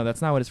 "No,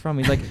 that's not what it's from."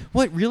 He's like,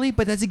 "What, really?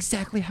 But that's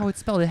exactly how it's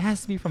spelled. It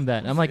has to be from that."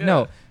 And I'm like,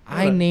 "No,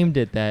 I named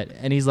it that."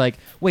 And he's like,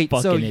 "Wait,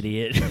 Fucking so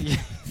idiot.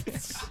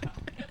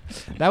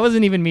 that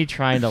wasn't even me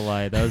trying to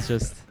lie. That was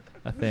just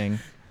a thing."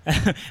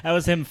 That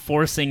was him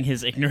forcing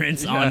his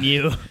ignorance on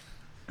you.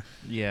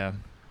 Yeah,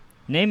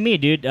 Name me,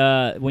 dude.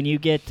 When you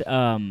get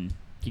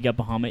you got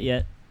Bahamut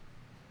yet?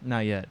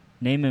 not yet.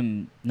 Name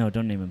him. No,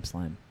 don't name him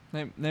Slime.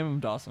 name him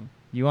Dawson.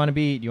 You want to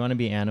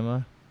be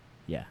Anima?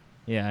 Yeah.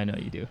 Yeah, I know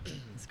you do.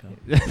 Let's go.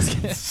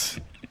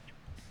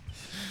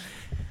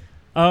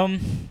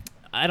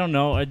 I don't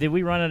know. Did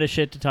we run out of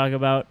shit to talk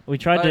about? We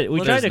tried to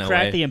There's no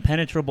crack way. the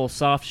impenetrable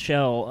soft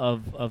shell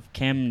of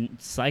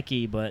Cam's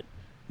psyche, but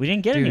we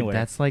didn't get Dude, anywhere.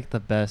 that's like the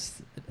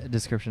best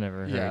description I've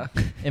ever Yeah.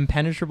 heard.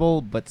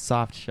 Impenetrable but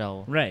soft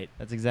shell. right.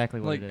 That's exactly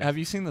what Like, it is. have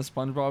you seen the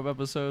SpongeBob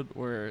episode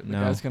where the No,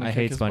 guy's gonna I kick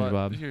hate his butt?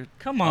 SpongeBob. You're-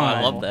 Come Oh, on.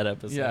 I love that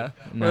episode. Yeah.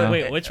 No.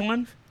 Wait, which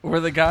one? Where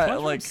the guy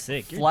SpongeBob's like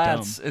sick. You're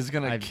Flats is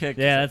gonna I've- kick.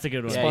 Yeah, that's a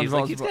good one. Yeah, he's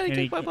like, SpongeBob's he's gotta And kick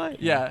he- my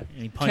butt. Yeah. And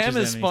he punches Cam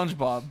is him and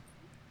SpongeBob,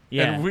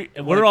 Yeah, and we're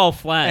like- all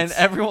flats. and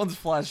everyone's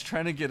Flats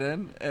trying to get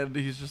in, and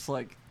he's just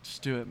like,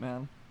 "Just do it,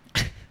 man."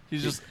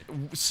 He's just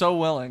so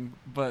willing,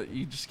 but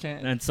you just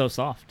can't. and so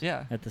soft.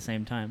 Yeah. At the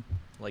same time,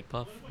 Like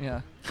Puff.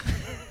 Yeah.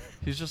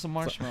 He's just a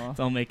marshmallow. it's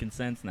all making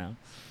sense now.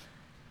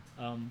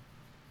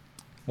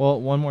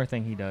 Well, one more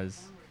thing he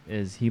does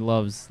is he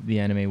loves the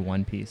anime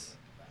One Piece.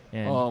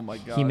 And Oh my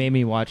god. he made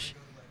me watch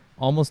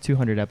almost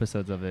 200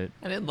 episodes of it.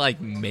 I didn't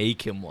like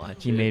make him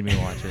watch He it. made me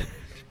watch it.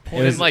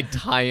 It was like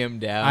tie him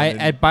down. I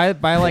and at by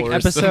like force him to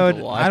episode.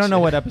 watch I don't know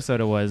it. what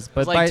episode it was, It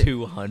but was like by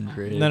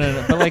 200.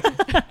 no. But like,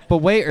 but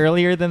way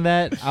earlier than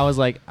that, I was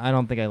like, I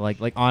don't think I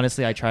like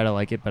honestly, I try to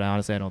like it, but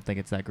honestly, I don't think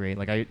it's that great.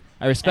 Like I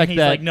respect and he's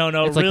that. like, no,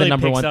 it's really like the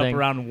number picks one up thing.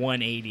 around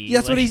 180. Yeah,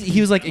 that's what Like-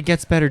 he was like. It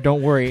gets better,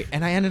 don't worry.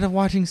 And I ended up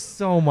watching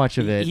so much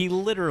of it. He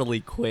literally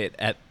quit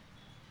at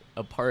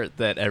a part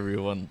that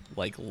everyone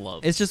like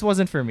loved. It just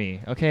wasn't for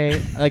me.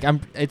 Okay, like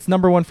it's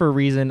number one for a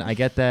reason. I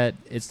get that.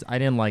 I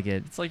didn't like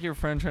it. It's like your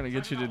friend trying to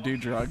get you to do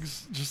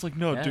drugs. Just like,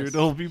 no, Yes. dude,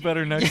 it'll be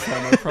better next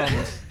time. I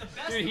promise. The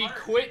best Dude, he part-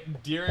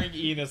 quit during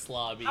Enos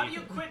Lobby. How do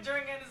you quit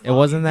during Ennis It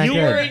wasn't that You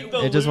good. were in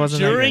the It just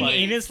wasn't that during good.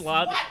 Enos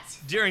Lobby. What?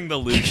 During the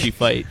Lucci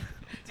fight.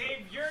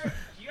 Dave, you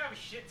have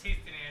shit taste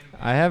in anime.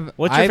 I have.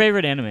 What's your I-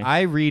 favorite anime?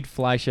 I read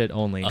fly shit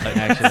only.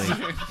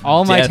 Actually,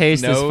 all my Death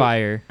taste is Note.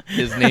 fire.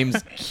 His name's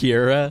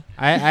Kira.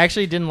 I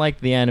actually didn't like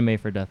the anime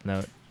for Death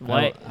Note.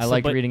 Why- I so-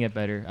 liked but- reading it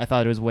better. I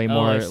thought it was way Oh, I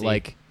more see.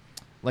 like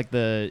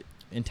the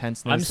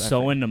intenseness. I'm I so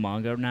think. into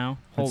manga now.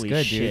 It's Holy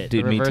good, shit.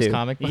 Dude, the me reverse too.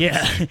 comic books.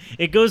 Yeah,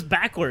 it goes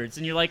backwards,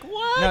 and you're like,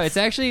 what? No, it's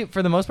actually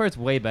for the most part it's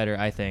way better.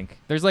 I think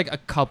there's like a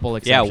couple Yeah,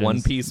 exceptions.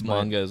 One Piece but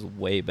manga is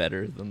way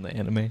better than the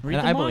anime. Read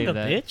and the I believe manga,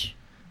 that. bitch.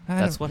 I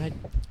That's don't- what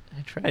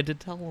I tried to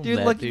tell him. Dude,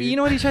 that, look, dude. you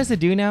know what he tries to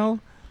do now?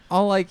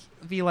 I'll like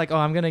be like, oh,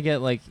 I'm gonna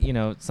get like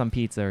some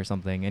pizza or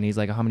something, and he's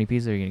like, how many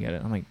pizzas are you gonna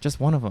get? I'm like, just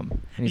one of them.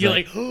 And he's You're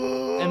like,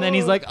 like, and then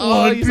he's like,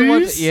 oh, One he's the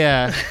one. Piece?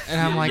 Yeah,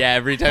 and I'm like, yeah,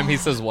 every time he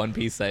says One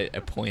Piece, I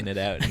point it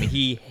out, and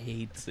he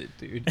hates it,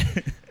 dude.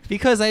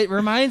 because it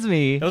reminds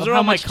me those of are how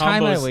all my much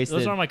time I combos. wasted.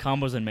 Those are all my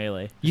combos in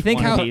Melee. You think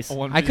One how Piece.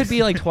 One I could Piece.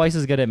 be like twice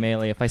as good at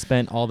Melee if I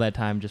spent all that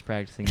time just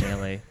practicing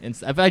Melee.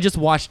 If I just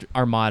watched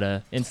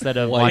Armada instead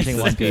of Twice watching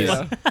as One Piece,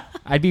 good.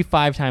 I'd be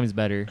 5 times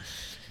better.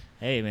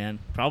 Hey, man,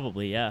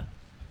 probably, yeah.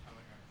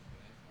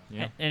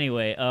 Yeah.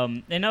 Anyway,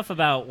 enough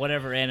about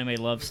whatever anime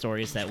love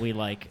stories that we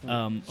like.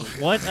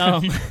 What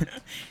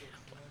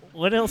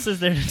what else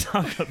is there to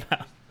talk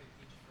about?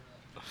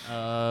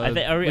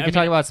 We could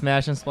talk about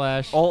Smash and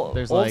Splash. Old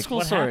There's old like school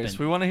What stories. happened?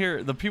 We want to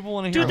hear. The people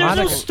want to hear. Dude, there's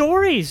no Armada-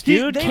 stories, They've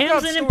dude. got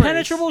Cam's an stories.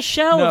 impenetrable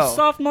shell No. of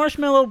soft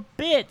marshmallow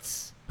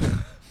bits.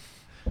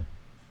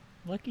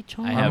 Lucky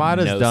Charm. I have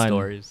Armada's no done.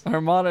 stories.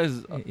 Armada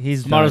is.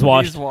 He's Armada's done.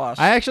 washed. He's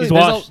washed. I actually He's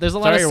washed. there's a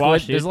lot Sorry, of you're squid,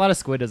 washed, there's dude. a lot of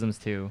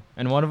squidisms too,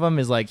 and one of them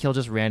is like he'll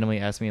just randomly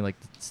ask me like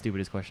the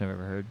stupidest question I've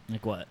ever heard.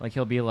 Like what? Like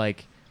he'll be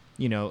like,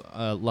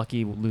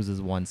 Lucky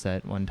loses one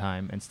set one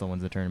time and still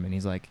wins the tournament.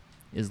 He's like,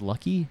 is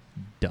Lucky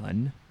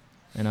done?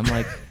 And I'm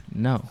like,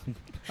 no.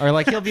 Or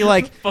like he'll be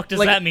like, Fuck does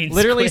like, that mean?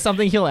 literally Squid?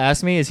 something he'll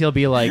ask me is he'll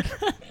be like,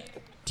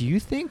 do you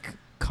think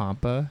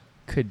Compa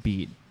could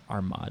beat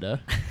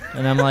Armada?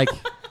 And I'm like,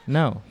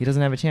 no, he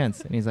doesn't have a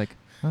chance. And he's like,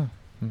 oh.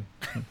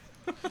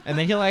 And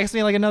then he'll ask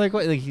me like another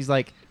question. Like he's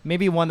like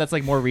maybe one that's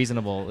like more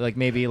reasonable. Like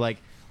maybe like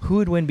who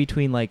would win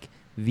between like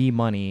V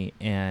Money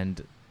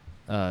and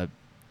I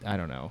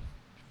don't know,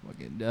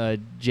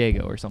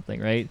 Jago or something,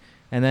 right?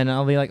 And then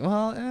I'll be like,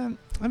 well,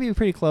 I'll be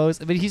pretty close.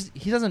 But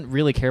he doesn't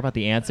really care about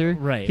the answer.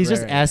 Right, He's right,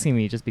 just right. asking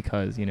me just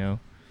because,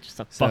 Just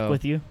to fuck So-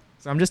 with you.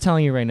 So I'm just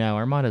telling you right now,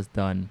 Armada's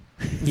done.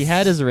 He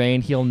had his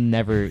reign. He'll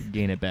never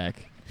gain it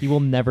back. He will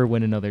never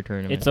win another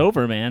tournament. It's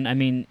over, man. I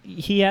mean,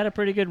 he had a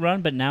pretty good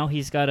run, but now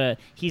he's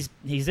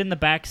in the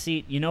back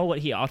seat. You know what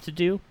he ought to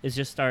do is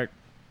just start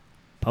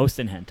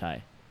posting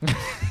hentai.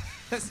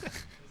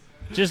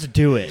 Just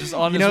do it. Just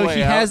on his way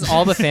he out. has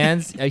all the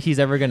fans he's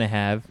ever going to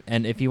have,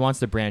 and if he wants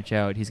to branch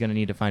out, he's going to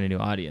need to find a new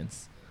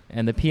audience.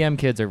 And the PM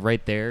kids are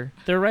right there.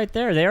 They're right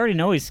there. They already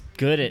know he's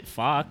good at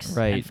Fox.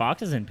 Right. And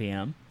Fox is in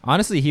PM.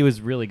 Honestly, he was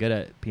really good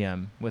at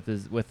PM with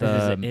his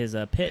His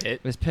pit.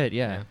 It- his pit.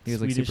 Yeah, Yeah. he was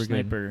like Swedish super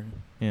good. sniper.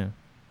 Yeah.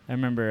 I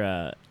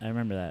remember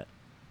that.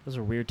 Those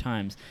were weird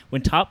times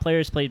when top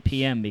players played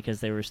PM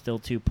because they were still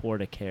too poor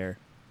to care.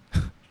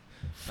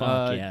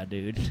 Fuck yeah,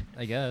 dude.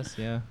 I guess.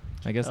 Yeah.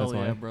 I guess Hell that's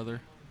why. yeah, brother.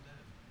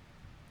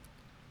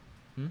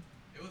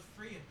 It was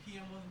free and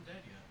PM wasn't dead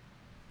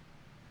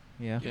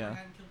yet. Yeah. Yeah. I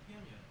hadn't killed PM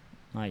yet.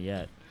 Not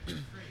yet. It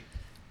was free.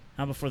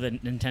 Not before the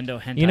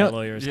Nintendo hentai You know-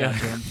 lawyers Yeah. got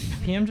to him.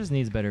 PM just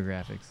needs better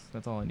graphics.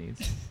 That's all it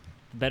needs.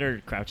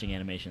 Better crouching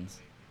animations.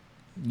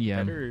 Yeah.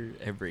 Better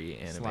every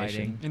animation.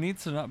 Sliding. It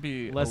needs to not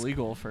be Less-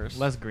 illegal first.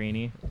 Less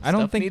grainy. I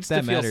don't Stuff think needs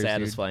that to feel matters, dude.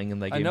 satisfying in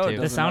that I game know it too.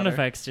 The doesn't sound matter.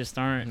 effects just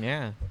aren't.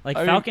 Yeah. Like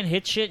I mean- Falcon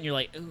hits shit and you're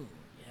like, ooh.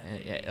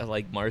 Yeah,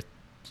 like Marth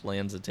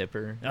lands a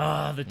tipper.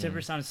 Oh, the tipper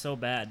Yeah. sound is so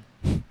bad.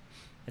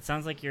 It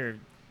sounds like you're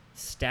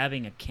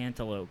stabbing a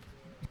cantaloupe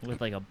with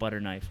like a butter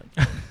knife.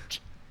 Like, it's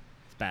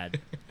bad.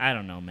 I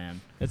don't know,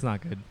 man. It's not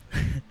good.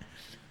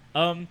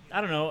 I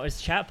don't know. Is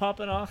chat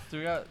popping off? Do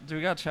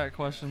we got chat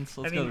questions?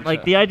 Let's I go mean, to like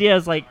chat. the idea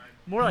is like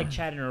more like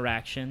chat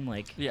interaction.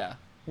 Like, Yeah.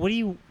 what do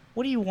you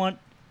want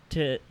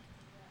to?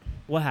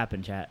 What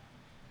happened, chat?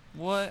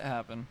 What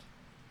happened?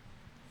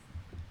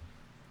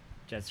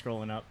 Chat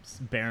scrolling up. It's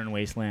barren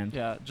wasteland.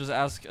 Yeah. Just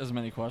ask as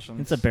many questions.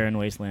 It's a barren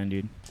wasteland,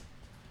 dude.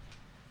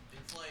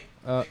 It's like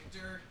Uh,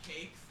 Victor,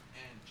 cakes,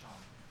 and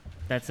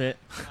Chomp. That's it.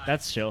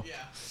 That's chill. Yeah.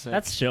 Sick.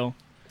 That's chill.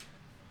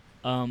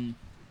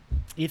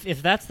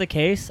 If that's the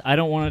case, I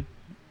don't want to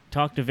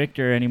talk to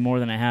Victor any more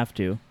than I have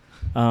to.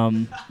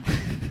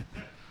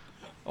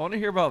 want to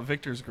hear about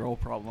Victor's girl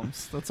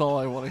problems. That's all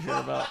I want to hear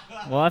about.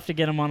 We'll have to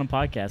get him on a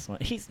podcast.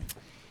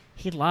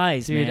 He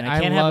lies, Dude, man. I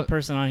I can't have a love-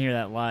 person on here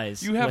that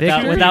lies. You have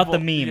Victor- without the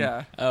people- meme.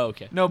 Yeah. Oh,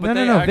 okay. No, but no,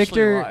 they no. actually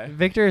Victor, lie.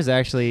 Victor is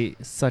actually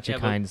such Yeah, a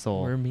but kind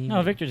soul. we're mean.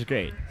 No, Victor's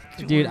great.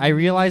 Dude, I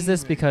realized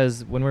this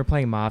because when we're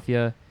playing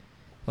Mafia,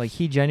 like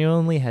he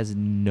genuinely has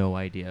no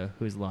idea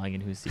who's lying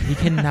and who's he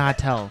cannot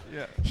tell.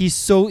 Yeah. He's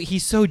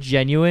so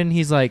genuine.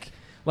 He's like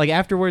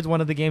afterwards one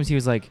of the games he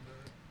was like,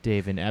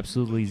 Dave, in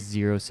absolutely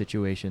 0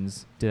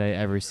 situations did I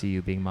ever see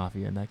you being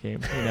Mafia in that game,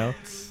 you know?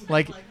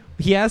 Like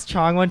he asked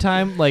Chong one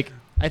time, like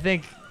I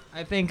think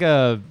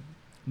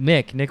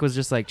Nick was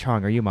just like,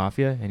 Chong, are you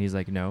Mafia? And he's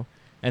like, no.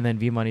 And then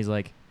V Money's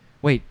like,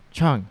 wait,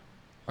 Chong,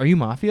 are you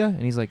Mafia?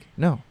 And he's like,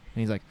 no. And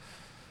he's like,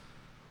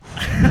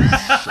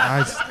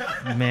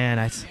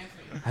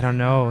 I don't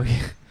know. Do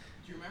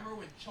you remember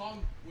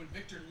when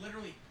Victor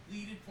literally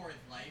pleaded for his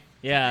life?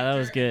 Yeah, that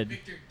was good.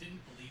 Victor didn't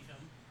believe him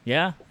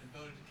Yeah, and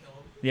voted to kill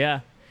him. yeah.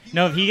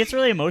 No, he gets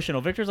really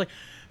emotional. Victor's like,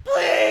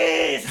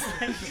 please,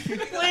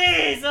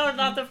 please, no,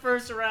 not the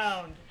first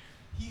round.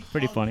 He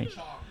Pretty hugged funny.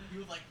 Chong. He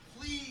was like,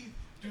 please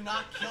do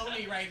not kill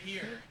me right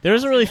here. There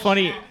was a really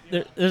funny.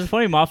 There's a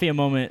funny Mafia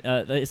moment.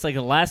 It's like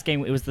the last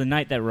game. It was the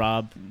night that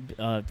Rob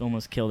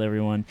almost killed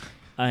everyone,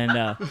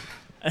 and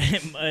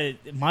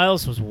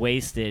Miles was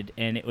wasted,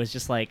 and it was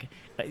just like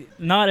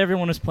not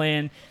everyone was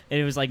playing.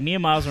 It was like me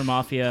and Miles were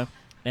Mafia,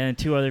 and then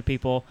 2 other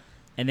people,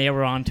 and they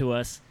were on to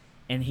us,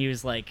 and he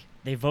was like,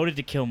 they voted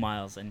to kill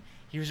Miles, and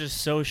he was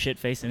just so shit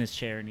faced in his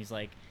chair, and he's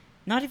like,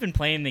 not even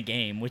playing the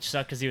game, which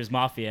sucked because he was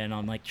Mafia, and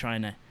I'm like,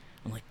 God,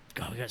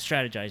 we gotta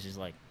strategize. He's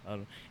like,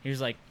 he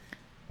was like,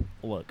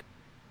 look,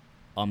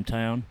 I'm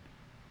town.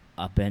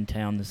 I've been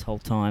town this whole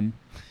time.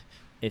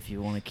 If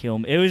you want to kill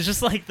me. It was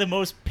just like the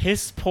most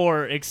piss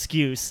poor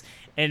excuse.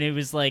 And it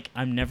was like,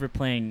 I'm never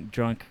playing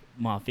drunk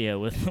Mafia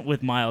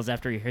with Miles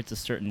after he hits a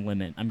certain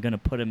limit. I'm going to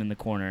put him in the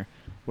corner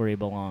where he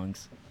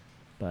belongs.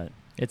 But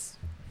It's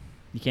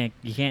you can't.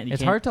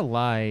 it's hard to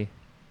lie.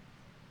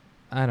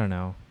 I don't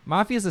know.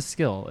 Mafia is a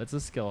skill. It's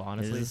a skill,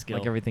 honestly. a skill.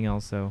 Like everything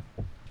else, so.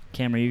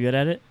 Cam, are you good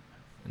at it?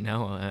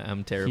 No,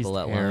 I'm terrible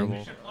He's at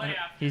terrible. lying.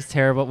 He's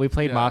terrible. We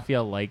played Yeah.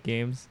 Mafia-like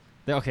games.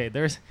 Okay,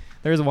 there's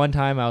one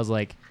time I was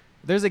like,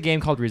 there's a game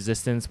called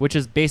Resistance, which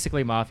is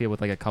basically Mafia with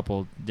like a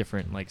couple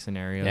different like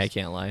scenarios. Yeah, I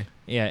can't lie.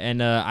 Yeah,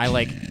 and I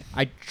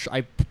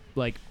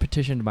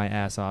petitioned my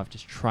ass off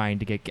just trying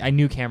to get. I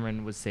knew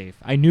Cameron was safe.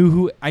 I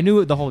knew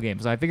the whole game,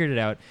 so I figured it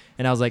out.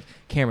 And I was like,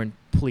 Cameron,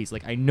 please,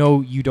 like I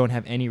know you don't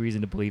have any reason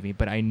to believe me,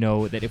 but I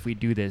know that if we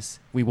do this,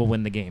 we will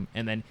win the game.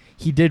 And then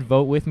he did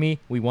vote with me.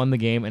 We won the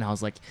game, and I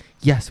was like,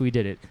 yes, we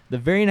did it. The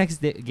very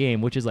next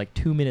game, which is like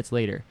 2 minutes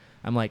later,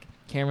 I'm like,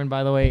 Cameron,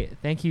 by the way,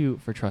 thank you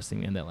for trusting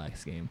me in that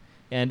last game.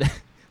 And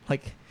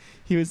like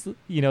he was,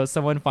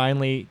 someone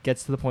finally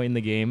gets to the point in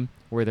the game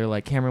where they're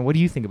like, Cameron, what do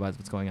you think about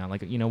what's going on?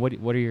 Like,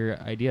 what are your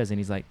ideas? And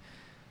he's like,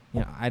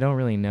 I don't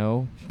really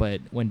know,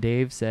 but when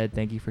Dave said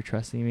thank you for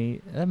trusting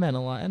me, that meant a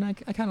lot, and I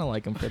kind of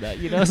like him for that,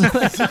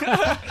 So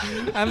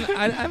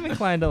I'm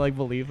inclined to like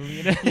believe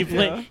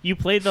him. You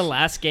played the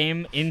last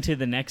game into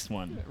the next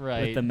one,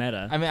 Right. With the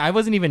meta. I mean, I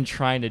wasn't even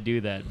trying to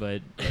do that,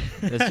 but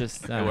it's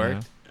just I don't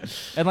worked. know.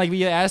 And like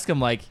you ask him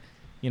like,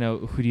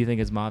 who do you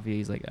think is Mafia?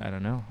 He's like, I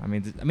don't know. I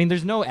mean,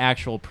 there's no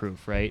actual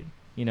proof, right?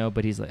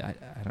 But he's like, I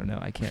don't know.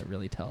 I can't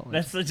really tell.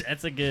 That's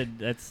a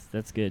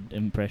good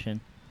impression.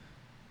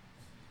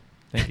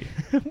 Thank you.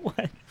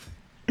 What?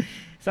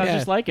 Sounds Yeah.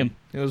 just like him.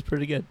 It was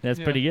pretty good. That's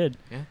Yeah. pretty good.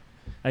 Yeah.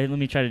 Let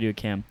me try to do a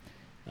Cam.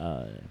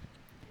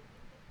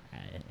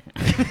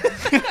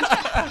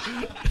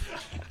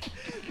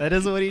 That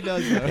is what he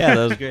does. Though. Yeah,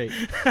 that was great.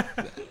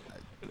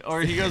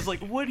 Or he goes like,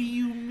 "What do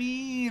you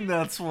mean?"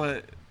 That's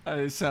what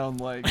I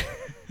sound like.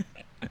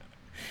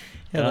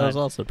 Yeah, that was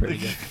also pretty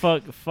good.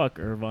 fuck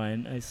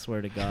Irvine. I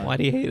swear to God. Why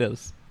do you hate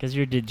us? Because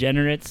you're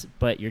degenerates,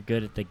 but you're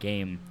good at the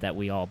game that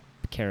we all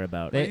care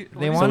about. They So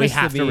want so we us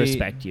have to to be,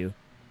 respect you.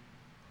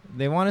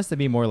 They want us to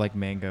be more like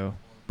Mango,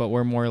 but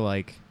we're more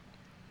like,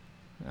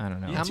 I don't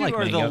know. You I'm two like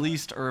are the Mango.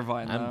 least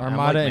Irvine. I'm- though. I'm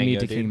Armada like and Mango, Meet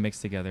the dude. King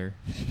mixed together.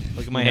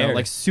 Look at my You know, hair.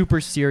 like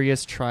super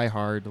serious, try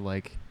hard,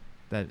 like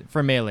that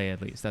for Melee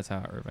at least. That's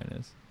how Irvine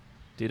is.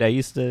 Dude, I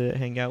used to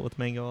hang out with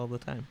Mango all the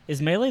time.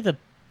 Is Melee the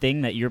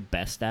thing that you're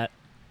best at?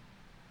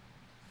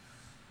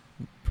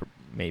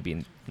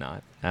 Maybe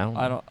not. I don't.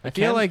 I don't. I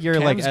feel like you're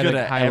like Cam's at good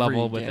a high every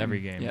level with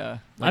every game. Yeah.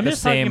 Like I'm the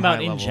just talking same about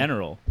high in level.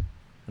 general.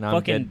 No,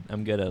 fucking-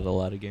 I'm good at a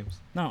lot of games.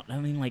 No, I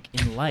mean like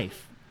in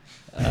life.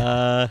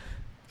 Uh,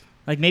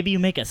 Like maybe you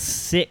make a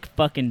sick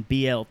fucking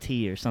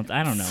BLT or something.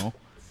 I don't know.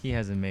 He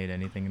hasn't made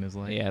anything in his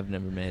life. yeah, I've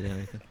never made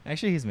anything.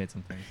 Actually, he's made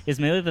some things. Is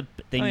Melee the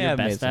thing Oh, yeah, you're I've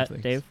made best some at,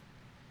 things. Dave?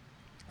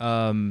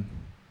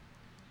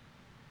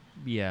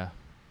 Yeah,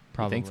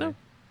 probably. think so?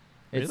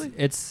 It's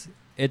Really?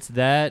 it's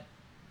that.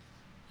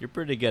 You're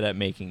pretty good at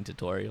making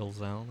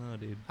tutorials. I don't know,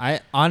 dude.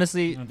 I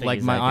honestly I don't think like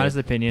he's my that honest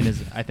good. opinion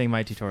is I think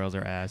my tutorials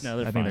are ass. No,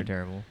 they're I think they're fine.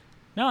 terrible.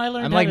 No, I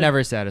learned. I'm how like to-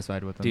 never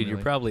satisfied with them. Dude, you're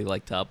really. probably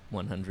like top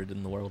 100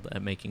 in the world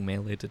at making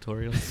melee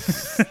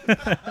tutorials.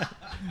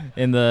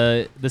 in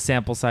the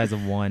sample size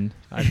of 1.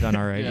 I've done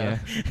all right. Yeah.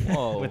 Yeah.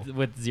 Whoa.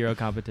 with 0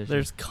 competition.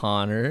 There's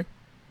Connor.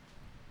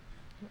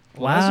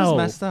 Well, that's just Wow.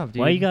 messed up, dude.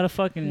 Why you gotta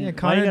fucking? Yeah, why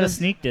Connor you gotta does-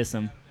 sneak diss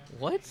him?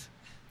 What?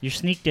 You're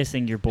sneak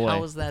dissing your boy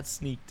How is that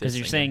sneak dissing? because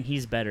you're saying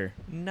he's better.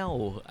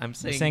 No, I'm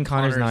saying, saying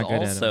Connor's not good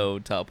at it. also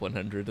top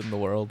 100 in the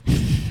world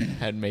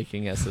at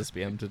making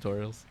SSBM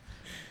tutorials.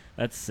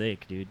 That's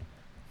sick, dude.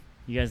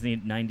 You guys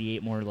need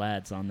 98 more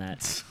lads on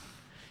that.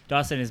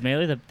 Dawson, is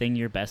melee the thing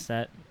you're best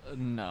at?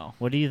 No.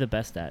 What are you the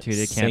best at? Dude,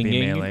 it can't be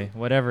Singing. melee.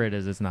 Whatever it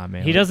is, it's not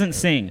melee. He doesn't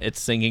sing.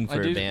 It's singing for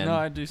I do. a band. No,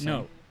 I do sing.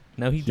 No.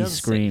 No, he He does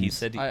sing. He screams.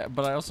 said he,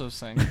 But I also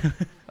sing.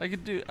 I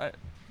could do.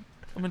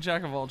 I'm a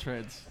jack of all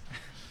trades.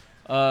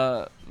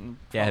 yeah,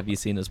 have you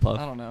seen his puff?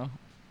 I don't know.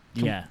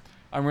 Yeah.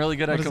 I'm really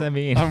good What at. does that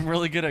mean? I'm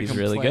really good at He's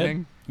really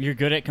complaining. good. You're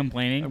good at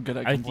complaining. I'm good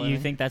at Do you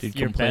complaining. think that's Dude,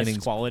 your best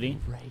complaining's quality?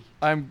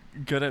 I'm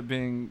good at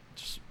being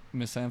just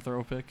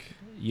misanthropic.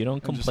 You don't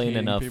and just complain hating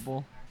enough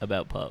people.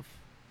 about Puff.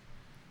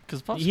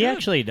 Because Puff's He good.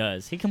 actually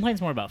does. He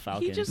complains more about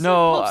Falcon. He just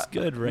No, said Puff's I-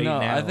 good right no,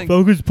 now. I think-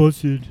 Falcon's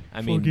busted.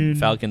 I mean,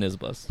 Falcon is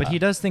busted. But he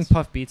does think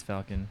Puff beats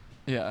Falcon.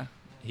 Yeah.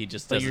 He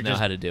just But doesn't you're know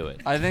just- how to do it.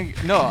 I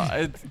think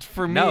no.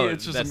 For me, No,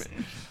 it's just. that's-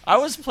 I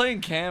was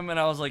playing Cam and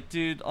I was like,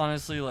 dude,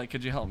 honestly, like,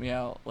 could you help me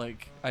out?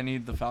 Like, I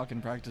need the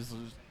Falcon practice.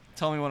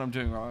 Tell me what I'm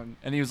doing wrong.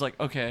 And he was like,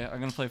 okay, I'm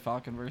gonna play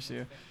Falcon versus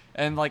you.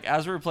 And like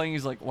as we were playing,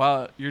 he's like,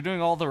 wow, you're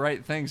doing all the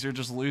right things. You're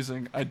just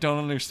losing. I don't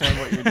understand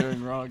what you're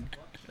doing wrong.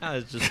 No,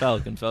 it's just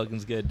Falcon.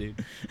 Falcon's good,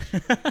 dude.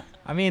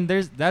 I mean,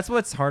 that's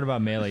what's hard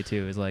about melee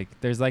too. Is like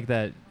there's like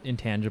that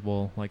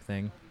intangible like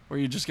thing. Where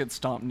you just get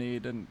stomp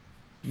kneed and.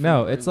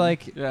 No, it's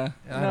like Yeah.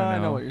 I No, don't I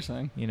know know. what you're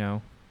saying. you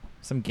know,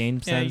 some game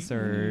Yeah, sense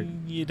or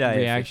you die.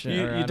 reaction.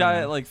 You, or I you don't die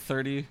know. at like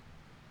 30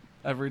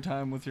 every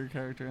time with your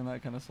character, and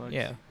that kind of sucks.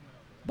 Yeah.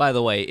 By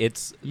the way,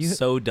 it's You-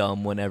 so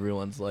dumb when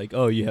everyone's like,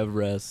 "Oh, you have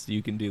rest.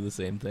 You can do the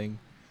same thing."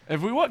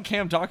 If we want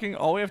Cam talking,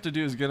 all we have to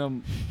do is get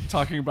him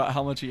talking about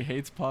how much he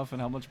hates Puff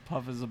and how much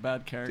Puff is a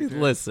bad character. Dude,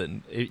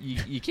 listen,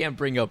 you can't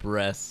bring up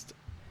rest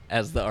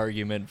as the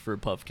argument for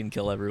Puff can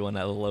kill everyone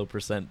at a low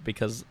percent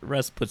because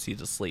rest puts you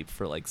to sleep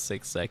for like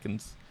 6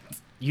 seconds.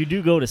 You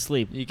do go to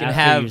sleep. You can after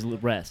have- you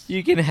rest.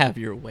 You can have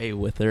your way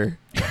with her.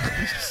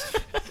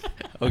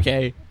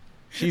 Okay?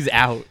 She's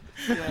out.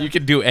 You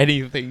can do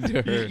anything to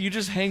You, her. you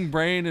just hang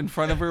brain in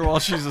front of her while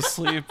she's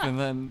asleep, and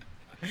then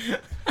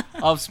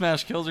up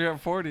smash kills her at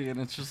 40,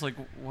 and it's just like,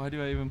 why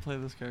do I even play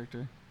this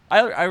character?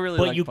 I really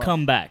but like you Puff.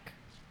 come back.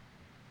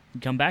 You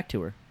come back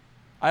to her.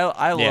 I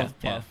love Yeah,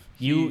 Puff.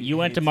 yeah. You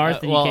went to hates- Martha.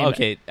 and you well, came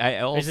okay. I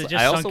Is also, it just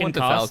I also sunken went to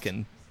cost?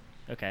 Falcon.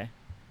 Okay.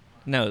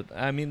 No,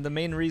 I mean the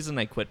main reason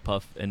I quit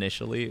Puff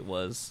initially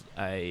was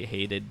I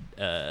hated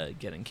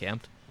getting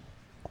camped.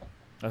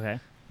 Okay.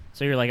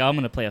 So you're like, I'm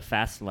gonna play a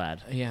fast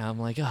lad. Yeah, I'm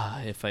like,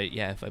 if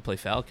I play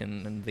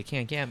Falcon and they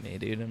can't camp me,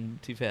 dude, I'm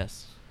too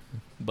fast.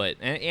 But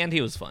and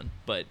he was fun,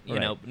 but you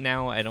Right. know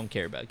now I don't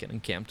care about getting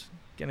camped.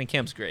 Getting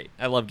camp's great.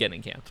 I love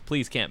getting camped.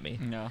 Please camp me.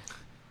 No.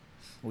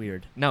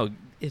 Weird. No,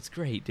 it's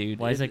great, dude.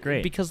 Why is it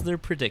great? Because they're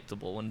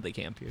predictable when they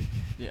camp you.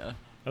 Yeah.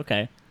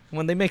 Okay.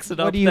 When they mix it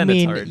up, What do you then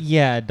mean? it's hard.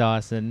 Yeah,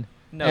 Dawson.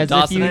 No, As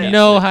Dawson if you hates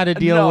know it. how to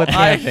deal No, with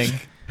I- camping.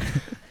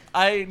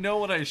 I know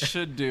what I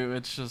should do.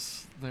 It's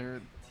just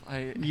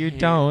I You hate it.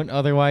 don't.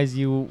 Otherwise,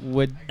 you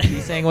would be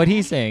saying what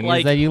he's saying.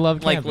 Is that you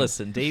love Like, camping.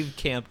 listen, Dave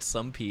camped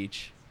some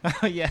peach.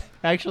 Yeah,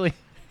 actually.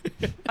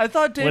 I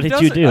thought Dave What did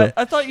does you it. do?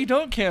 I thought you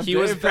don't camp. He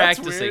Dave. was That's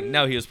practicing. weird.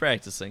 No, he was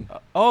practicing.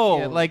 Oh,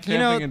 Yeah, like you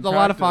know, camping in a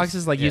lot of practice.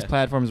 foxes like use Yeah.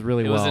 platforms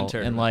really It was well,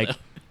 internal, and like though.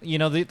 you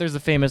know, there's a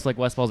famous like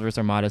West Balls versus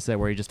Armada set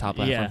where you just top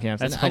platform Yeah,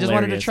 camps. that's And I just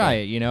wanted to hilarious, try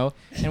though. it, you know.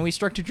 And we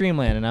struck to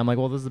Dreamland, and I'm like,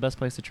 well, this is the best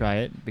place to try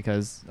it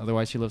because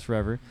otherwise she lives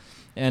forever.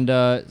 And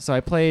so I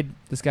played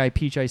this guy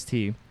Peach Iced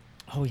Tea.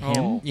 Oh, him?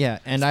 Oh. Yeah,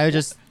 and I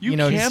just You,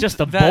 know he's camped just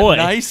a that boy.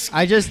 Nice.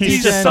 I just He's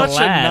He's just defend- a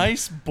such a lad.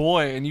 nice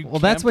boy, and you. well,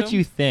 that's camped what him?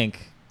 you think,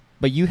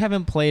 but you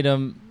haven't played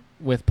him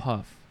with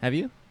Puff, have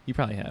you? You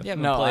probably have. Yeah,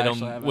 No, I played actually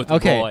him haven't. with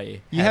Okay.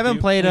 Roy. You Have haven't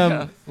played him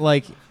Yeah.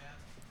 like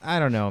I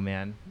don't know,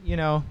 man. You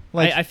know,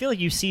 like I feel like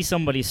you see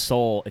somebody's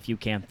soul if you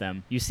camp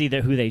them. You see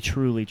that who they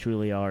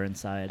truly are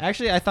inside.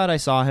 actually I thought I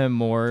saw him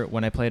more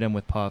when I played him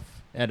with Puff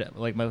at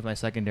like with my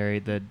secondary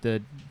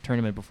the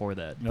tournament before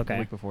that, Okay. the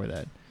week before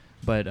that.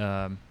 But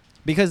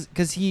because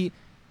he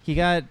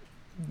got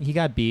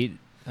beat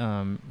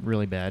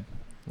really bad,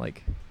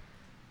 like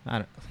I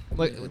don't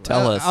like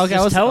Tell us. Okay,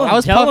 Just tell him, I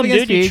was tell Puff him,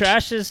 against dude. You Peach,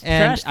 trashed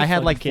and I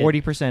had the like fucking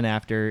 40%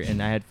 after,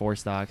 and I had 4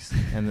 stocks,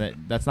 and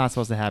that's not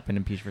supposed to happen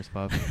in Peach vs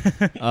Puff.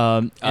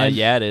 And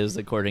Yeah, it is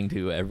according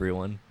to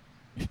everyone.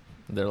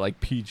 They're like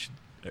Peach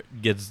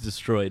gets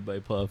destroyed by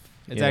Puff.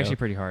 it's you actually know?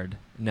 pretty hard.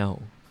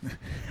 no.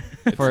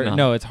 It's For not.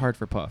 no, it's hard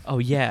for Puff. Oh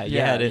yeah,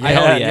 Yeah, it is. yeah,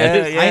 Hell yeah,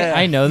 it is. yeah.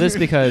 I know this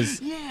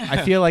because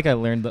I feel like I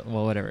learned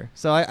well, whatever.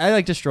 So I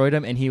like destroyed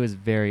him, and he was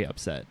very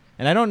upset.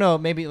 And I don't know,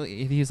 maybe like,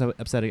 if he was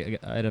upset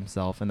at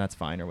himself, and that's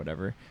fine or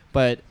whatever.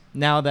 But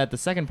now that the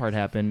second part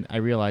happened, I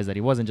realized that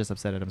he wasn't just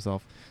upset at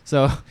himself.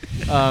 So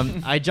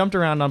I jumped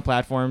around on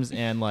platforms,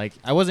 and like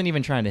I wasn't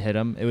even trying to hit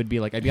him. It would be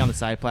like I'd be on the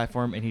side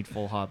platform, and he'd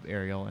full hop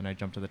aerial, and I'd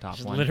jump to the top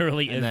Just one.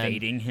 literally And then-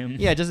 evading him.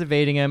 Yeah, just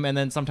evading him, and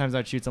then sometimes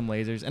I'd shoot some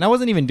lasers, and I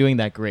wasn't even doing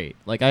that great.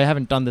 Like I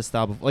haven't done this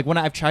style before. Like when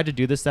I've tried to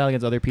do this style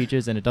against other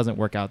Peaches, and it doesn't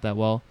work out that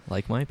well.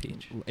 Like my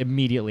Peach.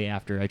 Immediately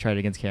after I tried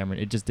against Cameron,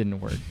 it just didn't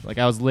work. Like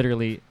I was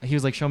literally, he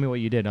was like, "Show me what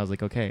you did." And I was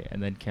like, "Okay,"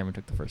 and then Cameron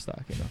took the first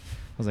stock. I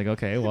was like,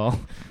 "Okay, well,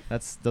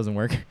 that's doesn't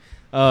work."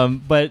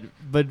 But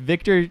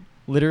Victor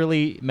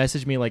literally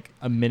messaged me like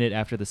a minute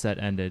after the set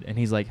ended, and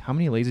he's like, "How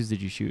many lasers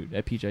did you shoot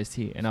at Peach Iced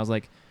Tea?" And I was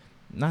like,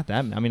 "Not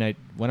that. I mean, I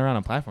went around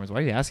on platforms. Why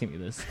are you asking me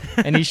this?"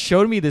 And he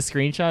showed me the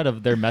screenshot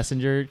of their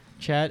messenger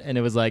chat, and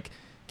it was like,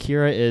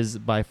 "Kira is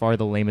by far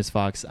the lamest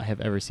fox I have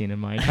ever seen in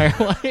my entire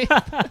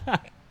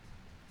life."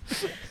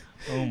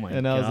 Oh my god.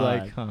 And I was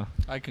like, "Huh,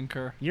 I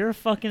concur. You're a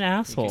fucking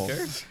asshole.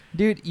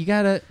 dude, you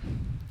gotta."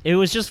 It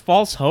was just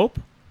false hope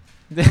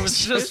It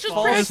was just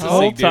false the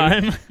whole hope.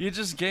 time. You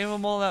just gave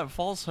him all that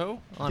false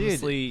hope.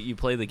 Honestly, you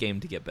play the game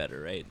to get better,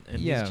 right? And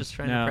Yeah. he's just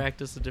trying No. to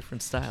practice a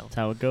different style. That's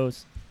how it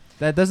goes.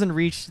 That doesn't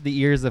reach the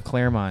ears of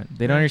Claremont.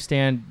 They don't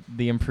understand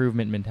the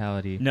improvement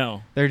mentality.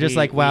 No. They're just we-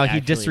 like, "Wow, we he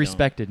actually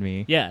disrespected me."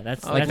 don't. Yeah,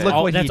 that's Like, that's look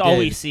all, what he that's all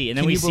we did. see, and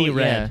then Can we you see believe-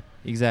 red.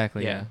 Yeah,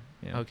 exactly. Yeah.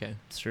 Yeah. Okay.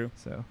 It's true.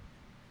 So,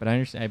 but I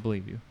understand. I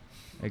believe you.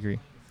 I agree.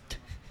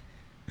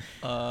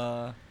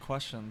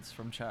 Questions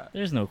from chat.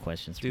 There's no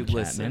questions from Dude, chat,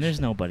 listen. man. There's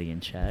nobody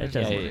in chat. It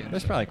There's doesn't. yeah.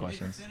 There's probably Is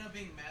questions. Senna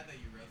being mad that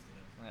you roasted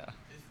him?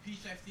 Yeah. Is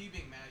Peach FC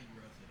being mad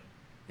you roasted him?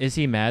 Is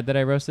he mad that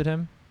I roasted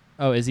him?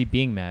 Oh, is he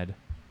being mad?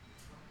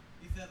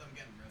 He says I'm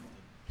getting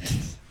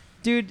roasted.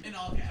 Dude, In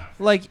all caps.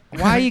 like,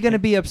 why are you gonna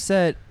be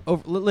upset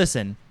over?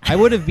 Listen, I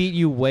would have beat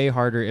you way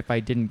harder if I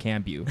didn't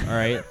camp you. All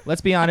right,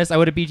 let's be honest. I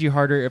would have beat you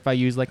harder if I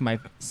used like my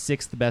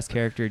 6th best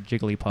character,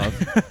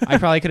 Jigglypuff. I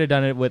probably could have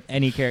done it with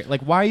any character.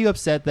 Like, why are you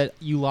upset that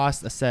you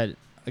lost a set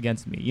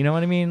against me? You know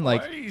what I mean?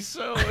 Like, Why are you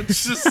so?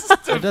 It's just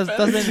it doesn't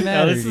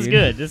matter. No, this is dude.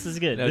 good. This is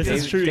good. No, this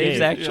Dave's, is true. Dave's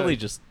Dave. actually Yeah.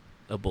 just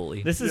a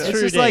bully. This is Yeah. It's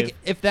true. just Dave. like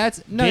if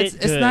that's no, Get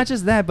it's not good.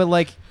 just that, but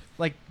like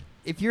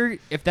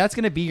if that's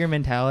gonna be your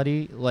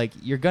mentality, like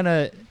you're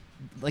gonna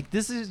like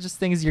this is just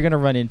things you're gonna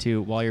run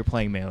into while you're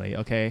playing Melee.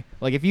 Okay,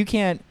 like if you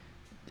can't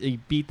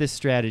beat this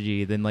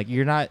strategy, then like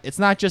you're not. It's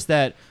not just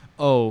that.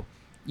 Oh,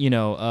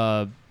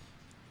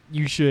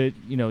 you should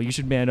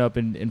man up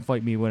and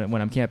fight me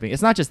when I'm camping.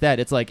 It's not just that.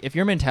 It's like if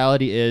your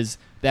mentality is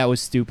that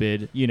was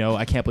stupid,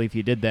 I can't believe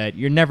you did that.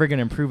 You're never going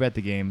to improve at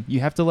the game.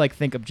 You have to like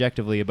think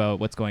objectively about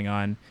what's going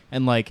on.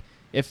 And like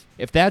if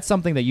that's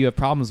something that you have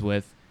problems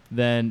with,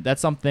 then that's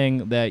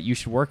something that you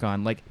should work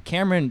on. Like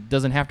Cameron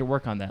doesn't have to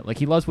work on that. Like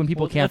he loves when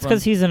people camp. That's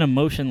because he's an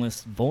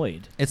emotionless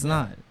void. It's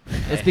not.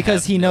 I It's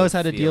because have he no knows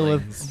how to deal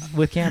feelings.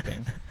 with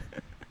camping.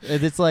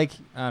 It's like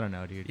I don't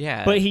know, dude.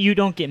 Yeah. But you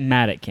don't get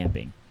mad at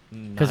camping.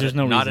 Not- there's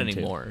no not reason to.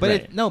 anymore. But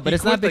Right. but He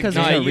it's not quit the because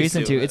there's game. no I used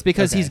reason to. to. It's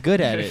because Okay. he's good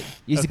at it.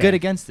 He's Okay. good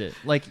against it.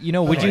 Like would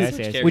Okay, you I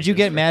see, I see. would you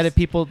get mad at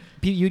people?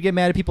 You get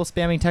mad at people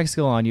spamming text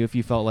skill on you if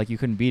you felt like you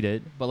couldn't beat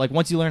it. But like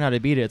once you learn how to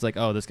beat it, it's like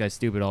oh this guy's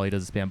stupid. All he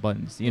does is spam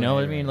buttons. You know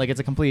what I Right, mean? right. Like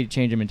it's a complete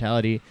change in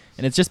mentality,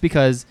 and it's just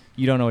because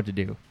you don't know what to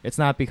do. It's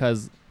not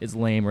because it's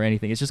lame or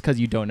anything. It's just because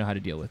you don't know how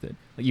to deal with it.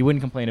 Like you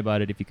wouldn't complain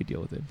about it if you could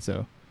deal with it.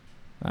 So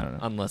I don't know.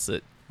 Unless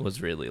it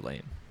was really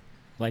lame.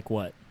 Like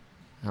what?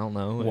 I don't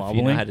know. If you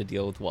Wobbling? know how to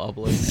deal with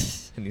wobbling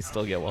and you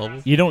still get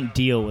wobbled. You don't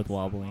deal with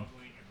wobbling.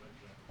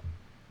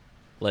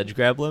 Ledge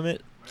grab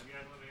limit?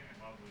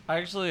 I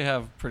actually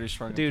have pretty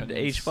strong. Dude,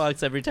 opinions.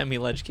 H-Fox, every time he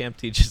ledge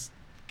camped, he just...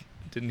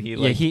 Didn't he, yeah,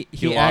 like... he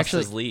lost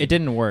actually his lead. it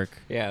didn't work.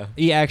 Yeah.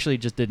 He actually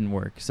just didn't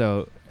work.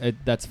 So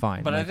that's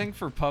fine. But I Like, think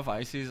for Puff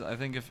Ices, I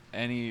think if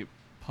any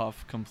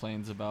Puff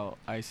complains about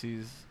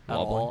Ices at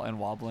Wobbling? all and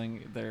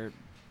wobbling, they're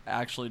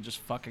actually just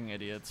fucking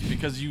idiots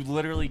because you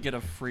literally get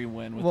a free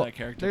win with well, that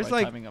character there's by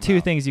like timing them two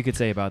out. things you could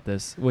say about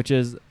this, which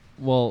is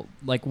well,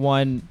 like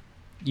one,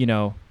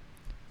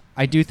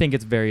 I do think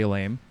it's very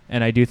lame,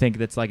 and I do think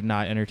that's like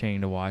not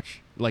entertaining to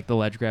watch, like the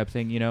ledge grab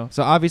thing,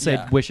 So obviously,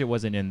 Yeah. I wish it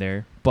wasn't in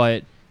there,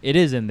 but it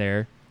is in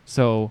there.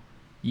 So,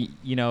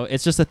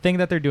 it's just a thing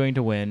that they're doing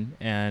to win,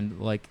 and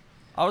like.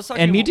 I was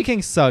talking And about- Mewtwo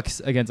King sucks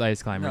against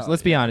ice climbers. No,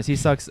 Let's be yeah. honest, he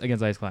sucks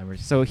against ice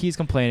climbers. So he's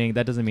complaining.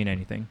 That doesn't mean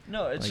anything.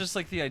 No, it's like- just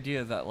like the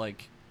idea that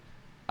like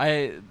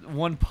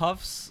when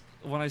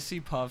I see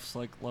Puffs,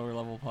 like lower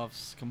level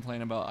Puffs,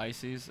 complain about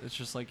Ices, it's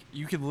just like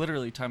you can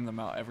literally time them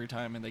out every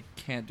time and they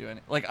can't do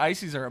any. Like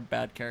Ices are a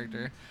bad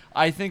character.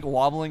 I think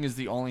wobbling is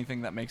the only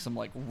thing that makes them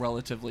like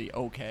relatively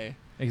okay.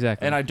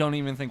 Exactly. And I don't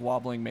even think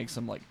wobbling makes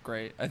them like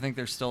great. I think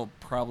they're still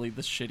probably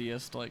the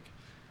shittiest. Like,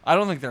 I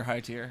don't think they're high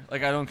tier.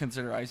 Like, I don't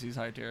consider Ices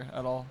high tier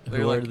at all.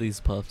 They're Who like, are these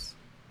puffs?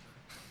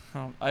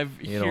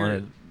 I've You don't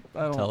wanna I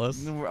don't, tell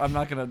us? I'm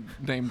not gonna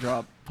name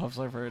drop Puffs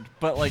I've heard,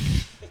 but like,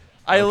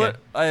 Okay.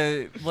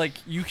 I like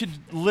you could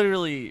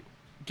literally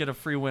get a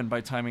free win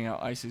by timing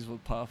out Ices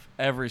with Puff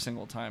every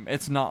single time.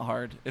 It's not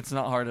hard. It's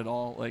not hard at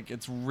all. Like,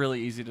 it's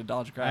really easy to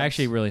dodge grabs. I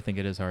actually really think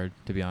it is hard,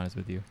 to be honest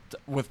with you.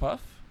 With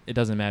Puff. It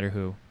doesn't matter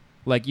who.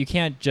 Like, you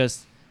can't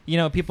just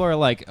people are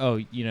like, oh,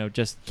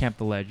 just camp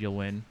the ledge, you'll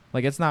win.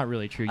 Like, it's not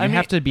really true. You I mean,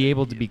 have to be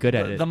able to be good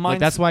at it. the Like,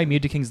 that's mindset- why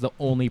Mewtwo the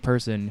only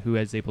person who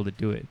is able to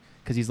do it,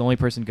 because he's the only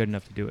person good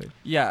enough to do it.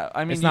 Yeah,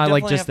 I mean, It's you not,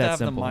 like, definitely just have to that have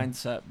simple. the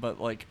mindset,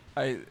 but like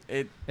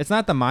It's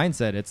not the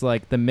mindset. It's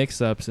like the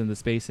mix-ups and the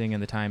spacing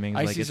and the timings.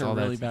 Like, Ices it's are all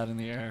really that. bad in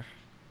the air,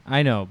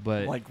 I know,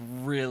 but like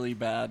really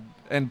bad,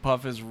 and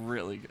Puff is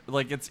really good.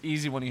 Like it's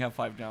easy when you have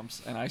 5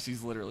 jumps, and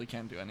Ices literally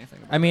can't do anything.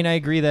 About I mean, it. I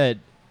agree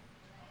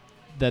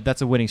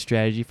that's a winning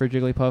strategy for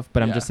Jigglypuff,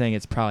 but I'm Yeah. just saying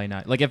it's probably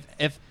not. Like,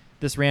 if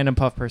this random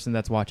Puff person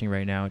that's watching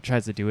right now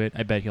tries to do it,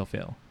 I bet he'll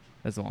fail.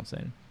 That's all I'm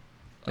saying.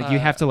 Like, you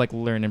have to like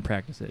learn and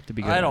practice it to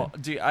be good. I at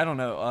don't. it. I don't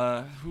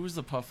know. Who was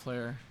the Puff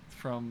player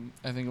from?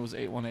 I think it was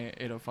 818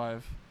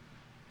 805.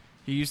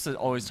 He used to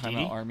always time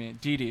Didi? out Army.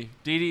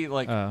 Didi,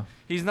 like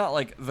he's not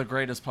like the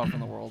greatest Puff in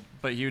the world,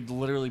 but he would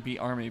literally beat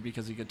Army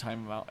because he could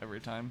time him out every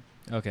time.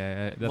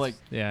 Okay, that's, like,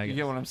 yeah, I you guess.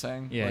 get what I'm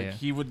saying? Yeah, like yeah.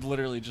 he would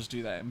literally just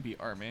do that and beat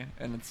Army,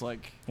 and it's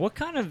like What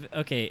kind of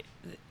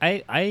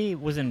I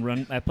was in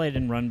run. I played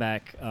in run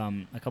back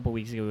a couple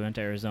weeks ago. We went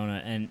to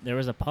Arizona, and there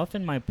was a Puff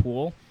in my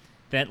pool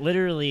that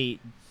literally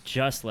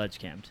just ledge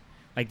camped.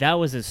 Like that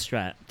was his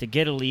strat to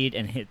get a lead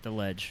and hit the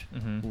ledge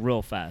Mhm.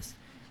 real fast.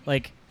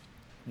 Like,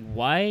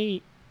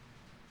 why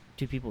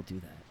do people do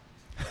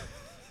that?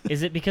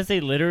 Is it because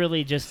they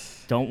literally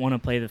just don't want to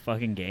play the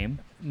fucking game?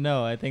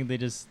 No, I think they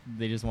just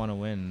want to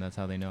win. That's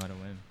how they know how to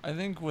win. I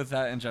think with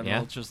that in general,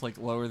 Yeah. it's just like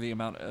lower the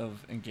amount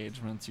of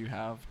engagements you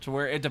have to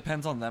where it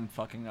depends on them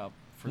fucking up.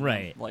 For them.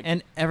 Right. Like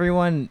And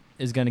everyone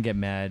is gonna get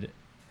mad,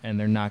 and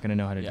they're not gonna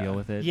know how to Yeah. deal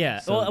with it. Yeah.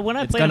 So Well, when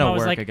I it's played him, gonna I was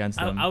work like, against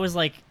them. I was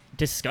like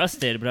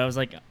disgusted, but I was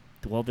like,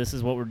 well, this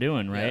is what we're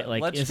doing, right? Yeah,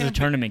 like let's this is a camp it.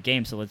 tournament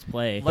game, so let's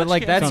play. But Ledge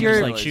like camp that's is your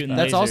just, like, shooting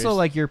that's also lasers.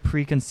 like your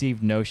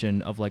preconceived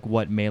notion of like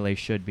what Melee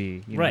should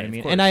be. You know Right, what I of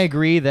mean? course. And I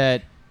agree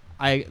that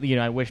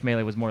I wish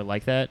Melee was more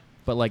like that.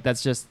 But like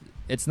that's just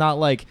it's not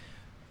like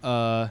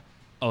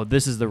oh,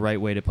 this is the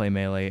right way to play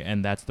Melee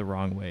and that's the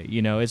wrong way.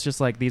 It's just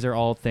like these are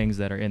all things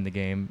that are in the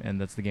game and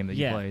that's the game that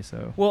you Yeah. play.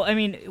 So Well, I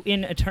mean,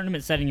 in a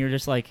tournament setting, you're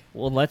just like,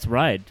 well, let's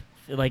ride.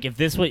 Like if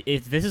this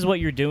is what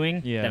you're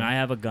doing, Yeah. then I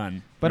have a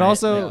gun. But right?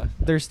 also Yeah.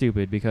 they're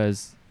stupid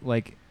because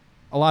like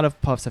a lot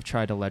of Puffs have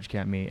tried to ledge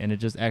camp me and it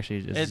just actually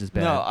is It- just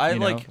bad. no, I you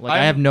know? like-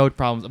 I have no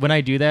problems when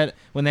I do that.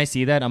 When I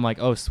see that, I'm like,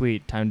 oh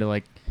sweet, time to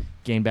like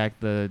gain back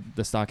the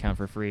stock count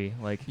for free.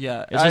 Like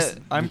yeah, it's just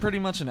I'm pretty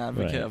much an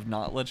advocate Right. of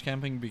not ledge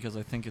camping because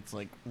I think it's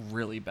like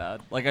really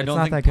bad. Like I It's don't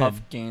not think that Puff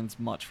good. gains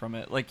much from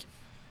it. Like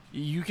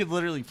you could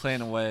literally play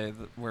in a way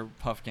where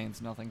Puff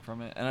gains nothing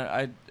from it, and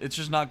I it's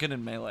just not good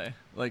in Melee.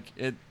 Like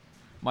it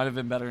might have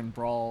been better in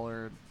Brawl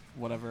or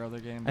whatever other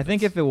game. I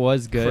think It's- if it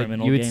was good,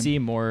 Criminal you would game. see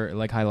more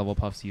like high level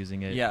Puffs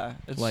using it. yeah,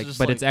 it's like, just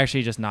but like, it's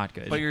actually just not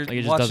good. but you're like,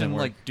 it just doesn't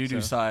watching work. like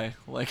Doodoo so. Sai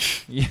like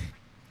Yeah,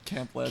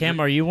 camp ledge. Cam,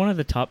 are you one of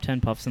the top 10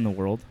 Puffs in the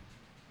world?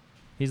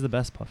 he's the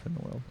best Puff in the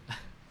world.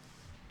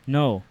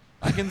 No,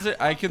 I consider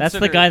that's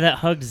the guy that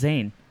hugged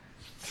Zane.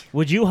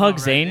 Would you hug Oh, right.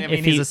 Zane I mean,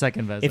 if he's he, the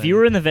second best. if you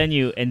were in the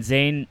venue and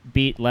Zane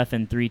beat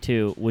Leffen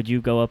 3-2? Would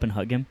you go up and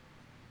hug him?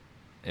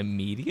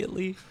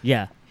 Immediately?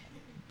 Yeah,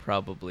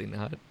 Probably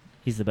not.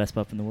 he's the best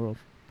Puff in the world.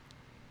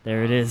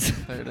 There it is.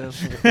 There it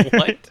is.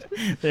 What?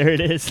 There it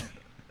is.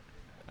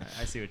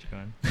 I see what you're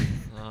going.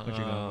 Oh, What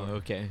you going for?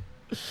 okay.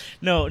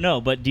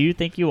 No, but do you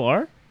think you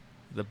are?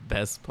 The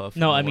best Puff.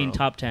 No, in the I mean world.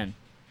 top 10.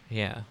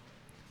 Yeah.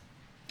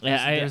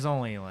 Yeah, There's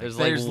only like There's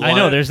There's like I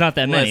know one- there's not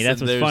that many. listen,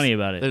 That's what's there's- funny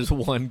about it. There's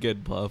one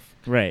good Puff,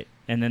 Right,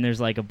 and then there's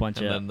like a bunch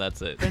and of then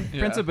that's it. Yeah.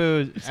 Prince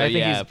Abu. So, I think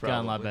yeah, he's gotten a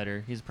lot probably.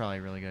 better. He's probably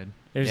really good.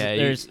 there's Yeah,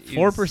 there's he's-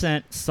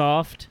 4%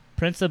 soft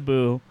Prince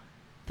Abu,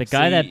 the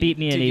guy that See, beat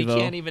me at dude, Evo.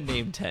 You can't even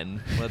name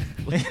 10.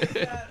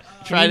 That,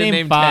 Try to name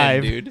name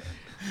 5. 10, dude. Who's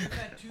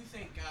that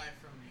Toothaint guy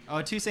from the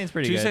Oh, Toussaint's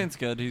pretty Two good. Saints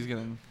good. He's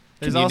getting.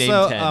 There's Can you name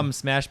also 10?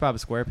 Smash Bob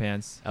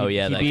SquarePants. Oh,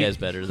 yeah, he that beat, guy's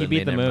better He than beat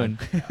me, the never moon.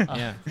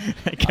 yeah.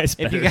 that guy's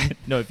If you better.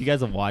 guys, if you guys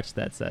have watched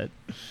that set,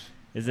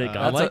 Is it Uh,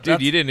 godlike? Dude,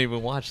 you didn't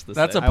even watch this.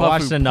 That's a I Puff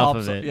watched who enough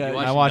pops of up- it. Yeah, You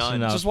I watched watched none.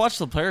 enough. just watch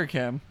the player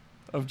cam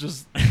of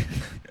just.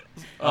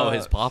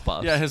 his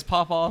pop-offs. Yeah, his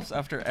pop-offs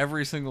after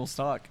every single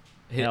stock.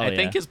 Hell I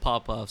think yeah. his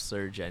pop-offs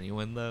are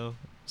genuine, though,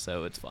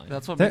 so it's fine.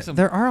 That's what there, makes him.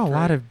 there are a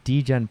lot great. of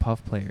D-Gen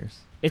Puff players.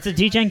 It's a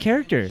D-Gen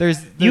character.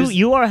 There's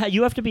you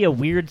have to be a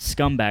weird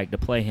scumbag to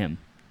play him.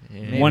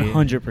 Yeah. Maybe.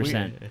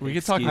 100%. We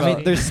could talk Excuse I about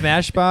mean, there's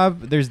Smash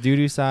Bob, there's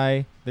Doodoo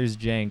Sai, there's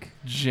Jank.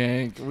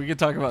 Jank. We could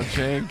talk about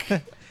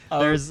Jank.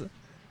 There's,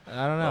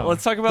 I don't know.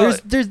 Let's talk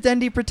about. There's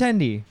Dendy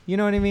Pretendy. You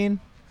know what I mean?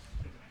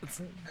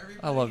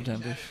 I love Everybody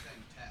Denby. except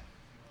Tech.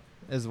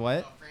 Is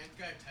what? France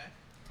guy Tech.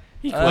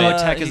 He Uh, quit. Oh,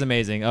 Tech is he-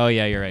 amazing. Oh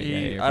yeah, you're right. He- Yeah,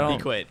 you're I right. don't. He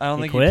quit. I don't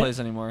He think quit? he plays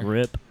anymore.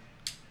 Rip.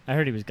 I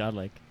heard he was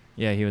godlike.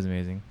 Yeah, he was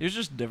amazing. He was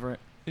just different.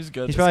 He's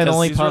good. He's probably the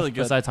only He's Puff really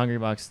good. besides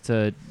Hungrybox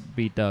to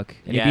beat Duck,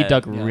 and Yeah, he beat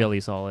Duck yeah.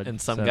 really solid.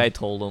 And some so. guy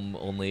told him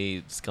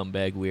only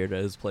scumbag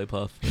weirdos play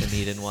Puff, and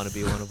he didn't want to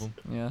be one of them.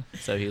 Yeah.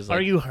 So he was like,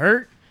 Are you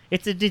hurt?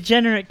 It's a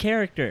degenerate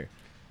character.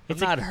 I'm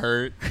It's not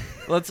hurt.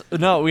 Let's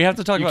no. We have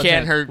to talk You about.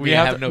 can't Jank. hurt we me, I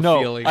have have to, no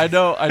feelings. I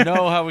know. I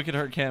know how we could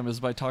hurt Cam is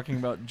by talking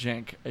about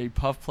Jank, a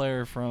Puff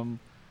player from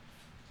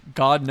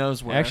God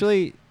knows where.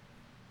 Actually,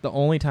 the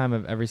only time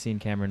I've ever seen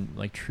Cameron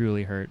like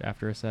truly hurt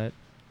after a set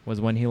was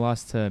when he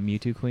lost to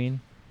Mewtwo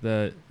Queen,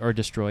 or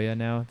Destroya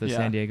now, the Yeah.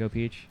 San Diego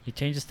Peach. He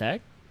changed his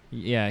tag.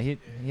 Yeah, he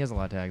has a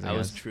lot of tags. I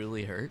was guess.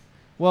 truly hurt.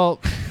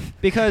 Well,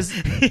 because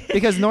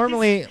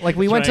normally like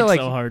we went to Trying like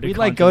so hard to we'd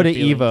like go to conquer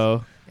the feelings.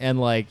 Evo and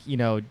like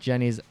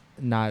Jenny's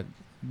not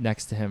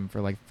next to him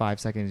for like 5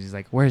 seconds. He's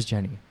like, "Where's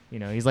Jenny?"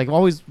 He's like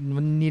always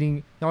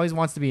he always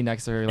wants to be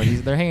next to her. Like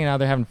they're hanging out,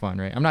 they're having fun,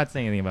 right? I'm not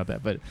saying anything about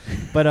that, but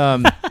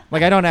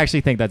like I don't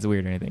actually think that's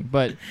weird or anything.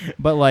 But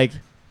like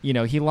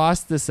he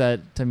lost the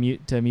set to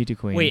Mewtwo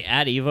Queen. Wait,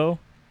 at Evo?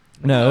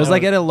 No, it was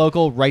like at a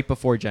local right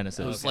before Genesis.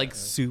 It was like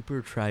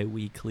Super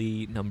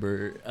Tri-Weekly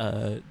number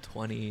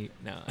 20.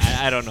 No,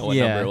 I don't know what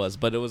Yeah. number it was,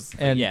 but it was.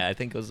 And- yeah, I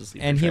think it was a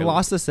Super And he Tri-Weekly.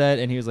 lost the set,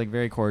 and he was like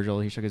very cordial.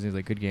 He shook his hand, he was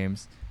like, "Good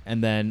games."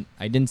 And then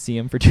I didn't see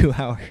him for 2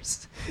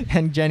 hours.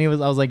 And I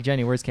was like,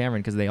 "Jenny, where's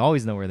Cameron?" Because they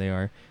always know where they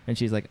are. And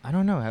she's like, "I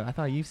don't know. I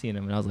thought you've seen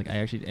him." And I was like,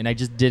 I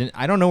just didn't.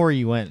 I don't know where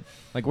you went.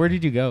 Like, where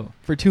did you go?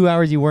 For 2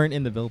 hours, you weren't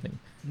in the building.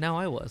 No,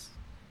 I was.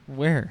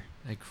 Where?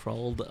 I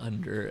crawled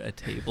under a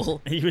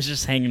table, He was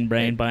just hanging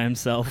brain by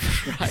himself.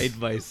 cried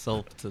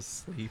myself to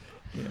sleep.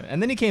 Yeah.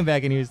 And then he came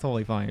back, and he was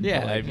totally fine. Yeah,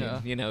 But, I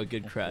like, mean, a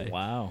good cry.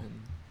 Wow.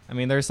 And- I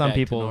mean, there's some back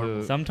to people normal.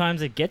 who.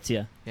 Sometimes it gets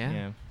you. yeah.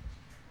 Yeah.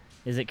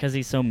 Is it because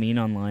he's so mean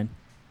online?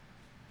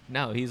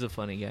 No, he's a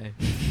funny guy.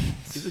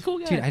 He's a cool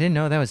guy. Dude, I didn't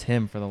know that was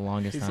him for the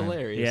longest He's time.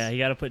 hilarious. Yeah, you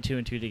got to put 2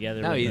 and 2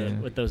 together No, with, he-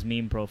 with those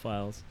meme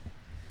profiles.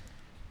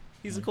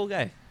 He's a cool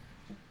guy.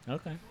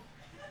 Okay. And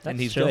That's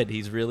he's chill. good.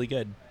 He's really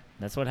good.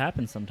 That's what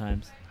happens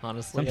sometimes.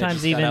 Honestly, Sometimes I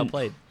just even got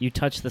outplayed. you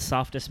touch the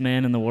softest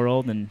man in the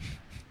world and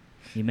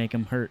you make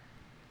him hurt.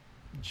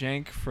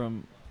 Jank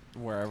from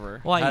wherever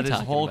Why are had you his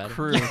talking whole about him?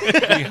 crew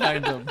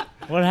behind him.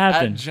 What At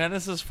happened?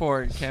 Genesis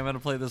 4, Cam had to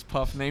play this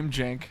puff named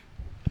Jank,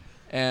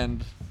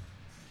 and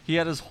he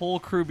had his whole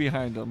crew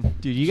behind him.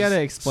 Dude, you got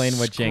to explain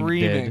what Jank did,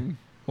 screaming.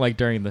 like,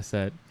 during the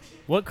set.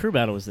 What crew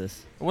battle was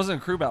this? It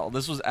wasn't a crew battle.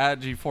 This was at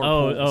G4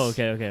 Oh, Pools.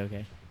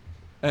 okay.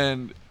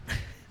 And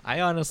I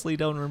honestly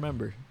don't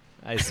remember.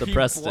 I he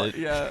suppressed blo- it.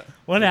 Yeah,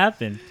 What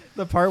happened?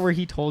 The part where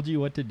he told you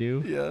what to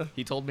do, yeah,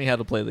 He told me how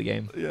to play the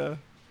game, yeah.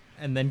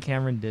 and then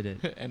Cameron did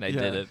it. and I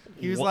Yeah. did it.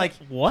 He was What? like,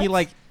 What? he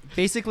like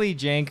basically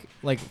Jank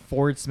like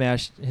forward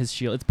smashed his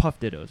shield. It's Puff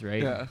Dittos,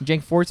 right? Yeah.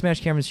 Jank forward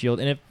smashed Cameron's shield,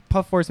 and if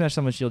Puff forward smashed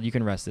someone's shield, you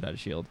can rest it out of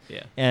shield.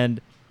 Yeah.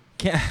 And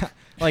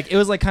like it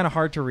was like kind of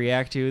hard to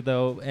react to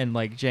though, and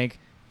like Jank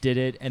did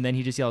it, and then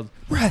he just yelled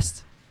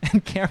rest,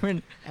 and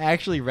Cameron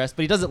actually rests,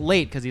 but he does it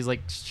late because he's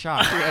like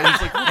shocked, Yeah,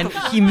 he's like, and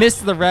he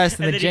missed the rest,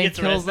 and, And then then he Jank gets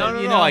kills rested.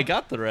 them. No, I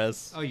got the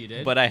rest. Oh, you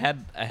did? But I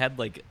had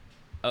like,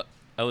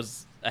 I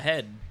was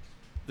ahead.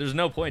 There's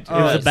no point to Oh,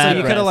 It was a bad so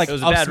you could have rest. like It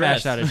was a up bad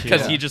smashed rest out of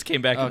because shield. he just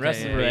came back and Okay,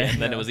 rested yeah, me, yeah.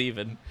 and then Yeah. it was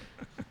even.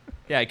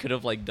 Yeah, I could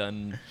have like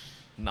done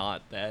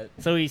not that.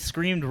 So he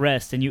screamed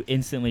rest and you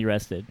instantly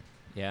rested.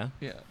 Yeah.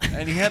 yeah.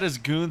 And he had his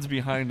goons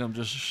behind him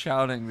just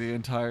shouting the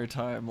entire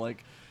time.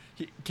 Like,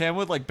 Cam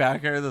would like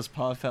back air this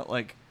puff at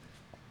like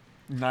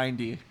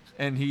 90,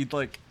 and he'd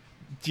like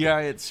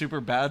DI it super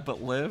bad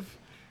but live.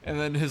 And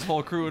then his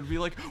whole crew would be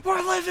like,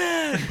 "We're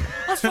living!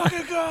 Let's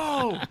fucking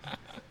go!"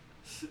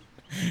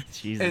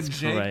 Jesus And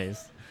Jake-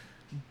 Christ.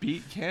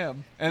 Beat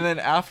Cam. And then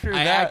after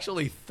I that,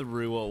 actually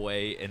threw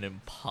away an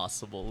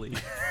impossible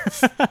lead.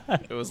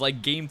 It was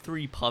like game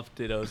 3 Puff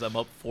Dittos. I'm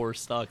up 4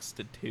 stocks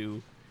to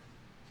 2.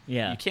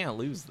 Yeah. You can't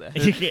lose that.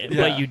 You can't-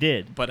 Yeah. But you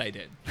did. But I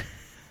did.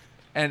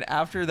 and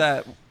after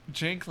that,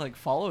 Jank like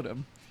followed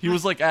him. He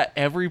was like at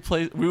every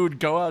place. We would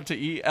go out to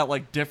eat at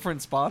like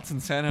different spots in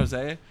San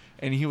Jose,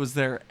 and he was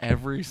there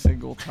every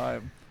single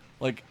time,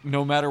 like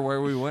no matter where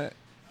we went.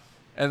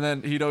 And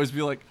then he'd always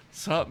be like,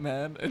 "Sup,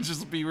 man," and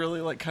just be really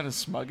like kind of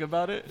smug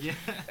about it. Yeah.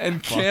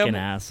 And Fucking Cam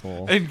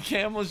asshole. and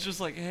Cam was just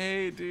like,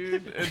 "Hey,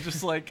 dude," and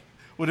just like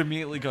would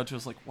immediately go to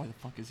us like, "Why the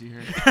fuck is he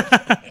here?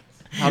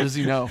 How does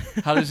he know?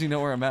 How does he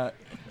know where I'm at?"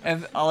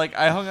 And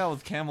I hung out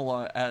with Cam a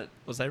lot at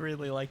Was I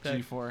really like that?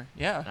 G4.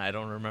 Yeah. I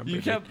don't remember.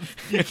 You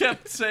dude.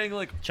 kept saying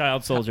like,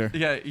 Child soldier.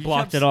 yeah, you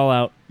Blocked kept, it all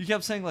out. You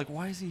kept saying like,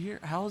 why is he here?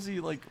 How is he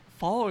like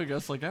following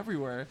us like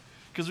everywhere?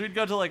 Because we'd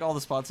go to like all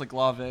the spots like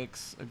La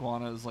Vix,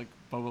 Iguanas, like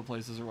boba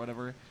places or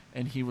whatever,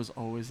 and he was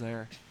always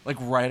there. Like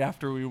right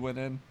after we went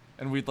in,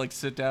 and we'd like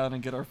sit down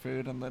and get our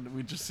food, and then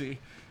we'd just see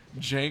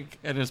Jank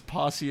and his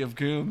posse of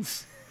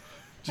goons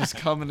just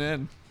coming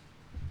in.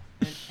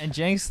 And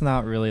Jank's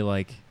not really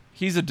like.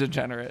 He's a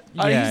degenerate.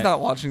 Yeah. He's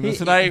not watching this,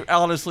 He- and I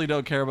honestly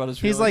don't care about his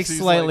feelings. He's like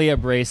slightly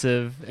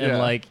abrasive and Yeah.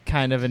 like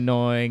kind of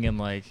annoying and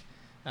like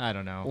I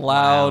don't know,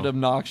 loud, Wow.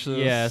 obnoxious.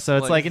 Yeah, so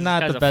it's like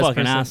not Guy's the a best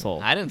fucking person.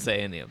 asshole. I didn't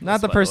say any of this. Not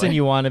the by person way.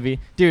 you want to be,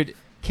 dude.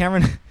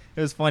 Cameron,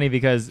 it was funny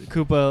because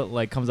Koopa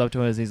like comes up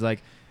to us. He's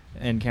like,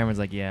 and Cameron's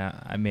like, "Yeah,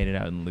 I made it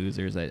out in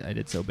losers. I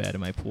did so bad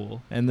in my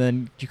pool." And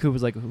then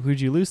Koopa's like, "Who'd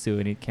you lose to?"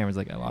 And Cameron's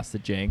like, "I lost to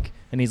Jank."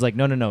 And he's like,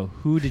 "No.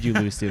 Who did you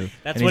lose to?"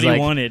 That's and what he's he like,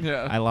 wanted.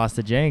 Yeah. I lost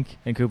to Jank.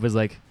 And Koopa's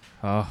like,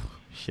 "Oh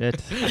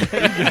shit."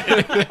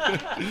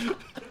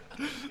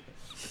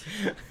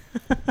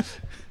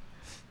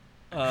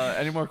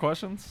 Any more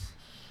questions?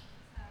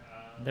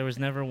 There was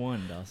never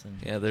one, Dawson.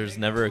 Yeah, there's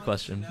never a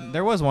question.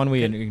 There was one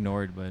we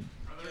ignored, but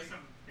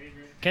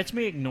Catch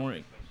me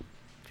ignoring.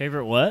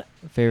 Favorite what?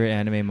 Favorite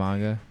anime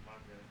manga?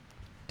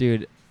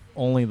 Dude,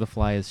 only The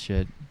Fly is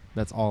shit.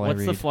 That's all I What's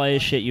read. the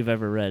flyest shit you've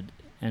ever read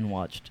and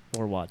watched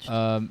or watched?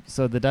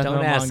 So the Death Don't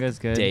Note ask manga is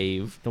good.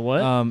 Dave. the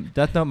what?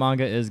 Death Note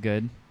manga is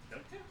good.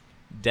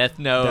 Death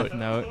Note. Death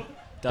Note.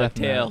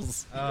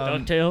 DuckTales.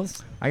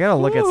 DuckTales. I gotta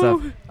look at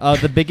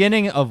stuff. The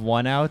beginning of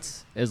One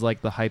Outs is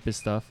like the hypest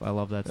stuff. I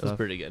love that That was stuff.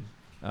 pretty good.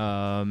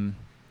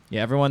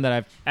 Yeah, everyone that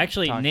I've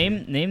Actually, Talk to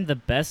name the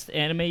best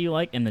anime you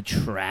like and the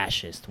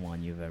trashiest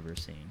one you've ever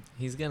seen.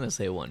 He's gonna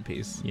say One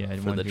Piece. Yeah,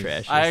 for One the Piece.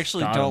 trash. I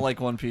actually Got don't him. like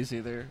One Piece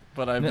either,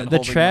 but I've been the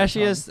holding my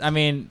trashiest. I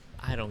mean,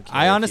 I don't care.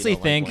 I if you honestly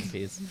don't think like One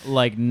Piece.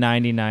 like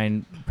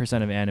 99%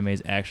 of anime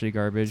is actually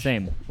garbage.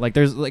 Same. Like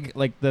there's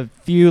like the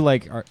few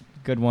like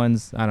good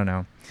ones. I don't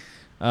know.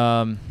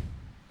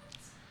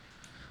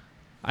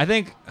 I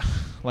think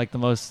like the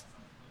most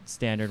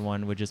standard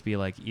one would just be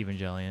like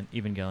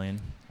Evangelion.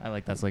 I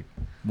like that's like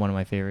one of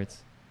my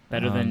favorites.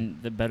 Better Um,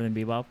 than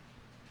Bebop.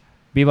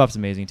 Bebop's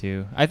amazing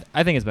too. I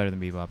think it's better than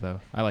Bebop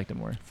though. I liked it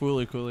more.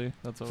 Fooly Cooly.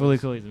 That's Fully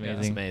Cooley's Yeah, amazing.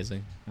 it's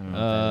amazing. I don't know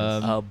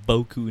what that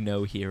is. Boku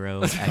no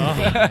Hero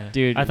Academia.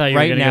 Dude, I thought you were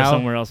right gonna now, go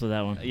somewhere else with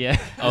that one. Yeah.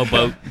 Oh,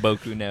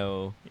 Boku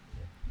no.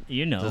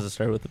 You know, Does it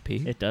start with a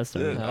P? it does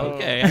start. with Yeah. that.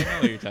 Okay, I know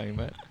what you're talking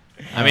about.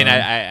 I mean, I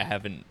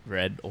haven't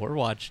read or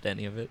watched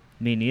any of it.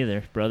 Me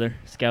neither, brother.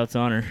 Scout's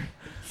honor.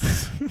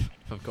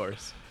 Of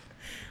course.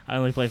 I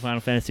only play Final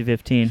Fantasy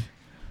 15.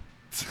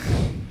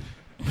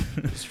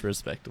 It's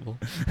respectable.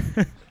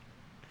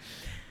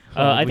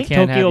 I we think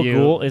can't Tokyo have you-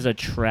 Ghoul is a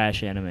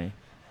trash anime.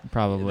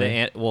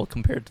 Probably. Well,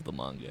 compared to the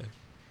manga.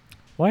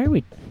 Why are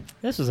we?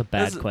 This was a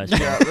bad This- question.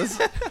 Yeah,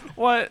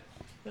 what?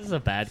 This is a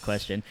bad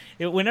question.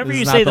 Whenever This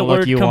you is say not the the look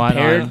word you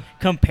want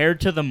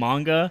compared to the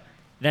manga,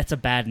 that's a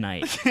bad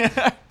night.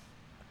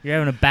 You're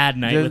having a bad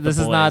night with This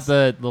the is boys. not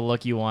the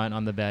look you want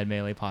on the Bad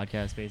Melee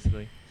podcast,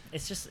 basically.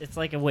 It's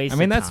like a waste. I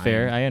mean, of that's time.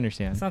 fair. I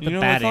understand. It's not You the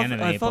know, bad I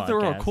anime thought they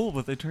were all podcast. cool,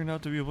 but they turned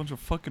out to be a bunch of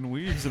fucking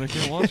weebs, and I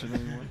can't watch it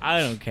anymore. I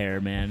don't care,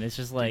 man. It's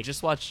just like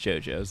Just watch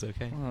JoJo's,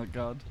 okay? Oh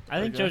God. I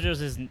think Okay.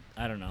 JoJo's is.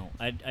 I don't know.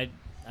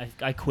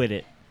 I quit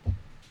it.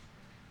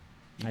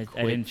 I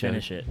didn't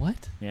finish it.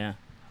 What? Yeah.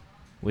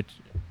 Which?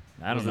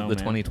 I don't was know, it the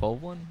man.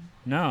 2012 one?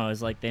 No,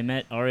 it's like they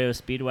met Oreo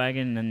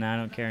Speedwagon, and I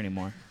don't care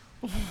anymore.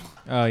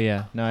 Oh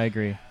yeah, no, I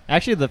agree.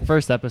 Actually, the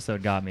first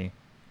episode got me.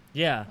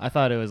 Yeah. I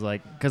thought it was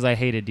like because I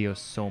hated Dio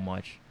so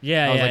much.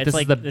 Yeah, I was yeah. like, it's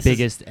this is the this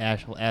biggest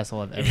asshole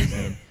I've ever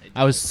seen.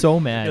 I was so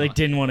mad. I like,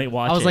 didn't want to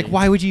watch it. I was like,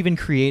 why would you even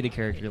create a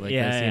character like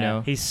yeah, this? yeah. You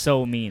know, He's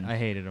so mean. I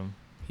hated him.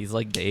 He's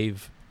like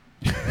Dave.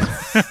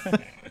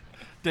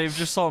 Dave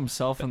just saw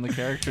himself in the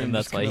character, And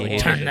that's just why he couldn't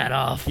hated watch Turn it. that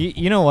off.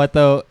 You know what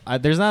though?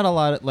 There's not a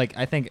lot of like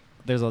I think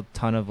there's a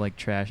ton of like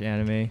trash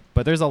anime,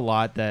 but there's a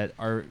lot that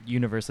are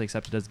universally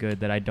accepted as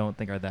good that I don't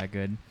think are that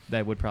good.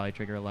 That would probably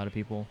trigger a lot of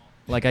people.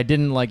 Like I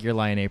didn't like Your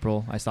Lie in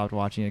April. I stopped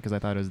watching it because I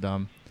thought it was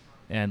dumb.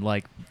 And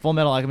like Full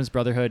Metal Alchemist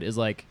Brotherhood is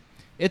like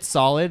it's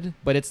solid,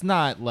 but it's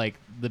not like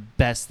the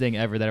best thing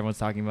ever that everyone's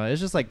talking about. It's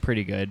just like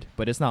pretty good,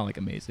 but it's not like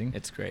amazing.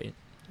 It's great.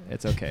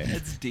 It's okay.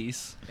 It's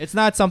decent. It's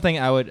not something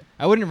I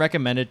wouldn't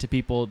recommend it to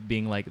people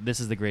being like this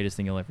is the greatest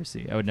thing you'll ever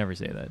see. I would never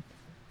say that.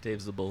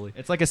 Dave's the bully.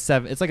 It's like a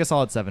 7. It's like a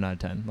solid 7 out of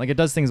 10. Like it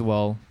does things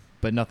well,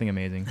 but nothing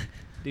amazing.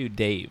 Dude,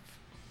 Dave.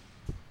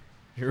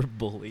 You're a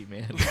bully,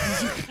 man.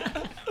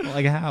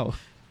 Like how?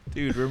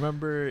 Dude,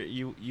 remember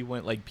you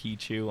went like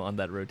Pichu on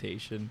that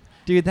rotation?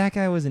 Dude, that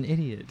guy was an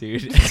idiot.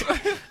 Dude.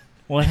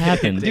 What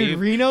happened? Dude, Dave-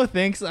 Reno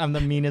thinks I'm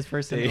the meanest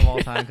person Dave- of all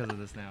time because of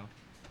this now.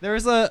 There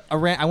was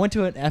I went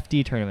to an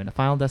FD tournament, a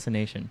Final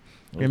Destination.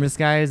 And this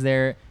guy is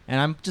there, and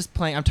I'm just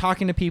playing. I'm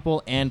talking to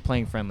people and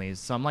playing friendlies,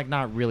 so I'm like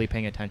not really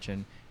paying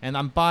attention. And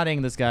I'm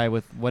botting this guy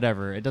with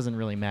whatever. It doesn't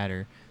really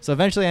matter. So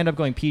eventually I end up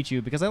going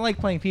Pichu because I like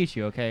playing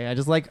Pichu, okay?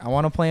 I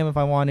want to play him if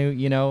I want to,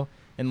 you know?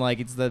 And like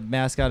it's the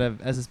mascot of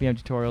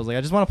SSBM tutorials. Like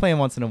I just want to play him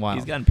once in a while.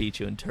 He's gotten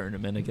Pichu in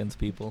tournament against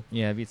people.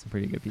 Yeah, I beat some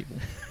pretty good people.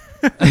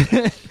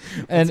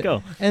 Let's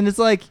go. And it's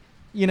like,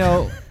 you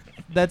know,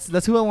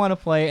 that's who I want to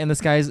play. And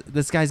this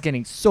guy's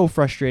getting so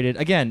frustrated.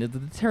 Again, the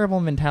terrible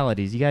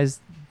mentalities. You guys,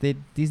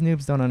 these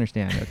noobs don't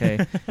understand.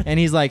 Okay, and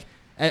he's like,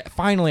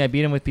 finally, I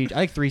beat him with Pichu. I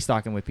like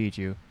 3-stock him with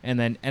Pichu,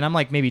 and I'm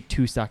like maybe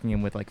 2-stocking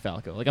him with like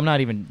Falco. Like I'm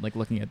not even like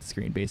looking at the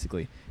screen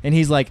basically. And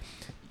he's like,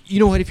 you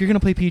know what? If you're gonna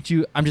play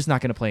Pichu, I'm just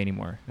not gonna play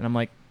anymore. And I'm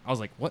like, I was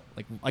like, what?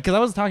 Like, because I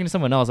was talking to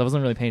someone else. I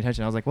wasn't really paying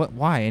attention. I was like, what?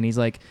 Why? And he's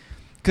like,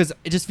 because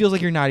it just feels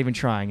like you're not even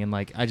trying, and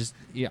like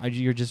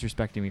you're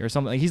disrespecting me or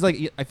something. Like, he's like,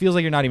 it feels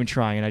like you're not even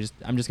trying, and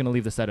I'm just gonna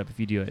leave the setup if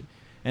you do it.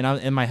 And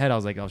in my head, I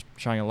was like, I was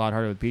trying a lot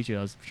harder with Pichu than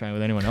I was trying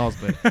with anyone else,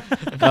 but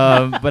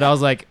but I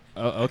was like,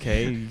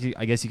 okay,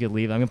 I guess you could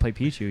leave. I'm gonna play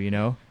Pichu, you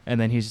know. And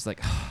then he's just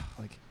like,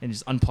 and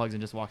just unplugs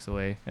and just walks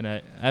away. And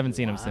I haven't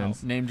seen him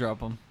since. Name drop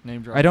him.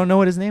 Name drop. I don't know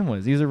what his name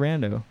was. He was a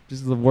rando.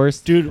 Just the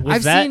worst. Dude, was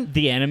I've that seen-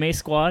 the anime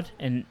squad?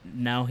 And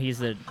now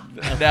he's a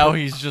Now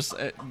he's just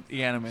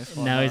the anime.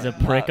 now he's a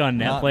prick on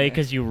netplay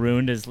because you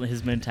ruined his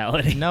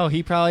mentality. No,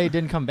 he probably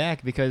didn't come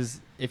back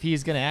because if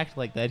he's gonna act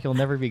like that, he'll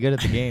never be good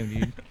at the game,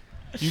 dude.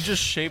 You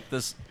just shaped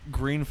this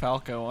green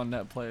Falco on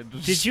net play.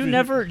 Did you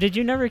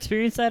never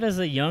experience that as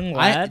a young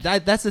lad?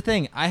 That's the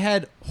thing. I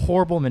had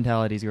horrible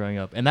mentalities growing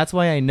up, and that's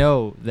why I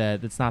know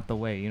that it's not the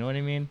way. You know what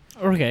I mean?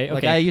 Okay,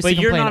 Like, okay. I used to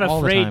but you're complain not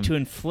all the time. afraid to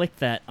inflict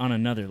that on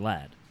another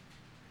lad.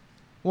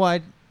 Well,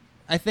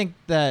 I think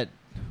that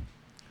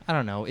I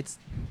don't know. It's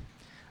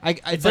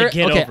It's like,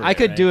 get okay. over I it,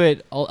 could right? do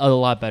it a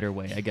lot better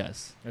way, I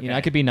guess. You know, I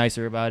Okay. could be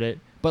nicer about it.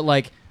 But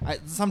like,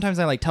 sometimes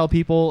I like tell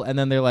people, and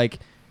then they're like,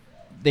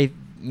 they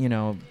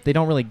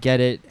don't really get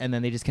it, and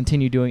then they just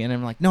continue doing it. And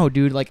I'm like, no,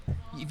 dude. Like,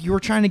 if you were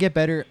trying to get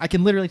better, I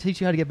can literally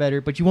teach you how to get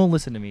better, but you won't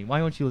listen to me.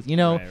 Why won't you? You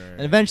know. Right, right, And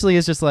right. eventually,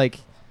 it's just like,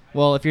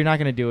 well, if you're not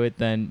gonna do it,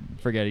 then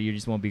forget it. You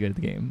just won't be good at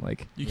the game.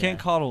 Like, You Yeah. can't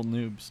coddle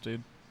noobs,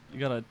 dude. You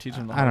gotta teach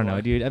them. I don't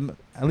know, dude.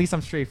 At least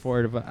I'm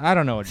straightforward, but I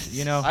don't know.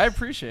 You know. I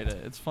appreciate it.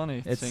 It's funny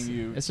It's- seeing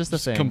you. it's just a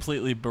thing.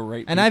 Completely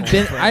berate. And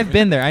people. I've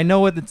been there. I know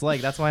what it's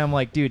like. That's why I'm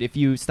like, dude, if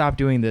you stop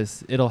doing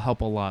this, it'll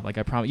help a lot. Like,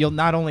 I promise. You'll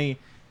not only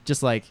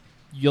just like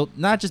you'll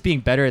not just being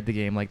better at the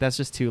game. Like, that's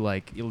just too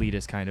like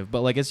elitist kind of.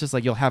 But like, it's just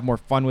like you'll have more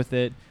fun with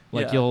it.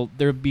 Like, Yeah.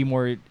 there'll be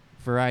more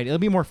variety. It'll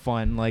be more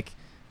fun. Like,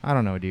 I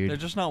don't know, They're dude.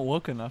 just not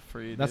woke enough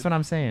for you. That's dude. what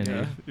I'm saying, Yeah,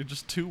 dude. you're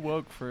just too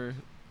woke for.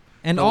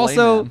 And the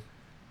also, layman.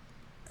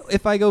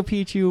 if I go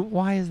Pichu,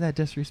 why is that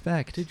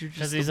disrespect? Dude, you're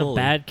Because just he's a a bully.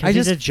 bad. I Because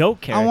he's a just-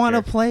 joke character. I want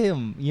to play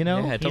him. You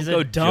know. Yeah, He's don't a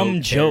go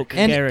dumb joke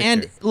and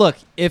character. look,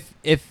 if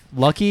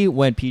Lucky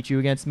went Pichu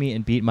against me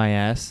and beat my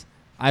ass,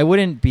 I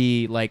wouldn't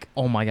be like,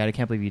 oh my god, I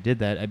can't believe you did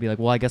that. I'd be like,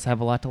 well, I guess I have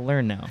a lot to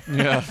learn now.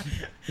 Yeah.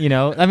 You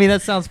know, I mean,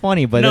 that sounds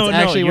funny, but No, that's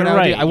no, actually what you're I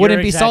would do. right. I wouldn't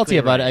You're be salty exactly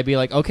about it. right. I'd be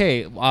like,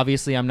 okay,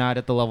 obviously I'm not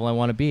at the level I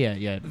want to be at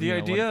yet. The you know,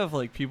 idea what- of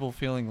like people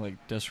feeling like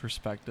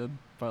disrespected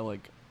by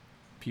like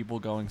people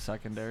going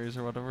secondaries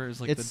or whatever is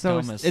like it's the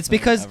so dumbest. it's thing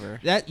because ever.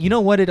 that you know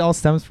what it all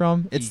stems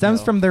from. It stems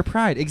Ego. from their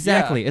pride.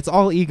 Exactly, it's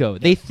all ego.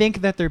 They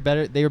think that they're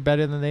better. They are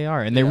better than they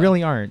are, and they Yeah.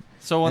 really aren't.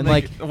 So when and they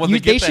like when you, they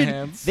get the should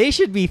hands, they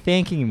should be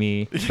thanking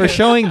me for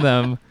showing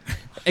them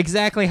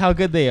exactly how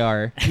good they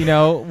are. You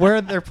know, where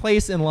their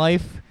place in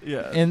life,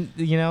 yeah, and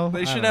you know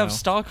they I should don't have know.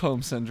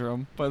 Stockholm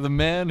syndrome by the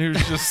man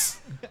who's just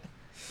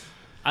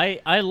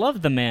I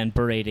love the man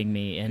berating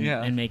me and,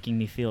 Yeah. and making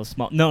me feel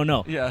small.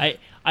 No. Yeah.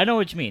 I know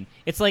what you mean.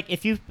 It's like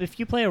if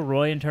you play a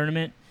Roy in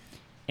tournament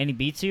and he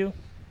beats you,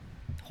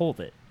 hold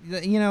it.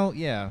 You know,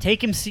 yeah,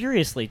 Take him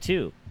seriously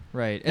too.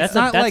 right. That's It's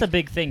not that's like a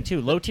big thing too.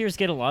 Low tiers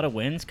get a lot of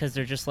wins because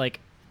they're just like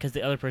because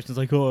the other person's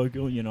like, oh,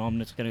 you know, I'm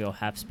just gonna go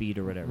half speed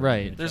or whatever. Right.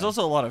 I'm gonna There's try.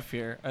 also a lot of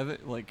fear. I think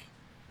like,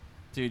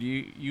 dude,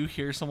 you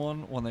hear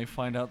someone when they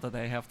find out that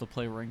they have to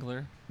play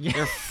Wrangler, Yeah.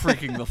 they're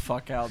freaking the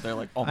fuck out. They're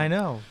like, oh, I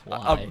know.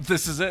 Why?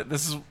 this is it.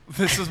 This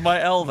is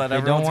my L that They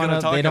don't everyone's want gonna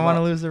to. talk They don't want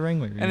to about. lose the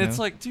Wrangler. And you it's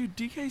know? like, dude,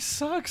 DK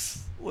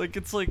sucks. Like,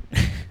 it's like,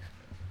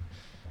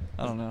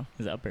 I don't know.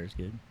 His up air's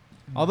good.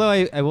 although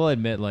I will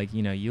admit, like,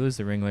 you know, you lose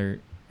the Wrangler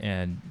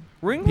and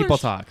Wrangler's, people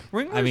talk. I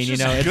Wrangler's mean, you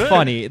just know, it's good.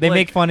 funny. They Like,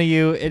 make fun of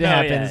you. It No,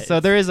 happens. yeah, So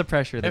there is a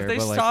pressure there. If they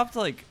but like, stopped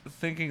like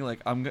thinking like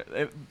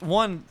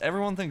one,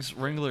 everyone thinks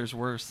Wrangler's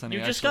worse than You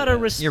he just actually gotta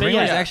is. respect. yeah,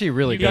 Wrangler's yeah. actually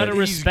really You good. gotta He's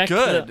respect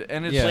good, the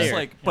and it's Yeah. just player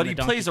like, but and he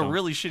the plays a Donkey Kong.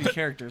 really shitty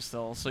character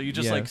still. So you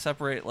just Yeah. like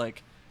separate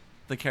like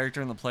the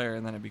character and the player,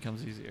 and then it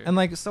becomes easier. And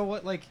like, so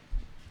what? Like,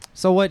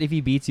 so what if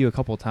he beats you a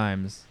couple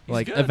times? He's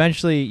Like, good.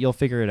 eventually you'll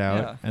figure it out,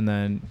 Yeah. and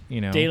then you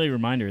know. Daily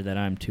reminder that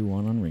I'm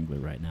 2-1 on Wrangler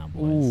right now,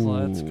 boys. Ooh.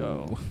 Let's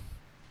go.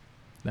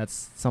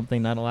 That's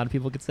something not a lot of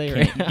people could say,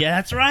 right? Yeah,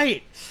 that's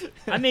right.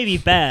 I may be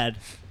bad,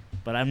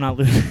 but I'm not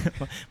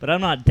but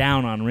I'm not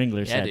down on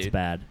Wrangler Yeah, sets dude.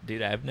 bad.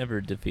 Dude, I've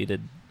never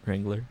defeated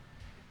Wrangler.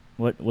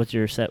 What's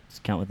your set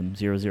count with him?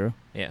 0-0?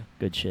 Yeah,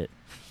 Good shit.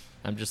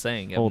 I'm just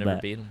saying, I've Hold never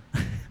that. beat him.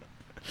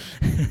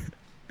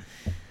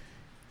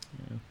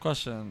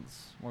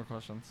 Questions, more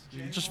questions.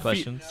 Just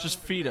Questions? Just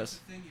feed us.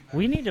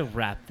 We need to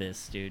wrap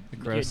this, dude. The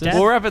grossest? Dad-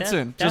 We'll wrap it Dad-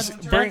 soon. Dad's,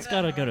 Just Dad's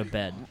gotta go to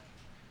bed.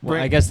 Well,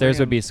 Bring- I guess theirs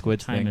bring would be in-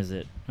 Squid's Time thing. is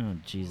it? Oh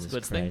Jesus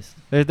Squid's thing?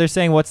 Christ! They're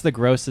saying what's the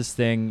grossest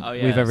thing Oh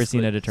yeah, we've ever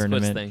seen Squid- at a Squid's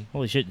tournament. thing.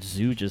 Holy shit!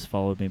 Zoo just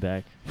followed me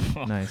back.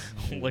 Nice.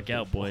 Look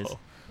out, boys.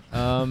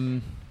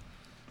 Whoa.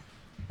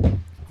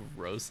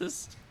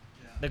 Grossest?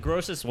 The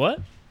grossest what?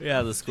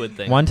 Yeah, the squid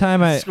thing. One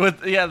time I Squid,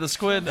 yeah, the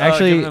squid.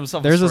 actually giving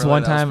himself a there's this swirly,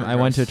 one that was time pretty I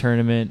went to a gross.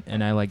 tournament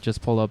and I like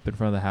just pulled up in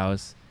front of the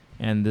house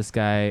and this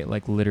guy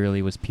like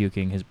literally was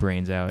puking his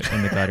brains out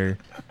in the gutter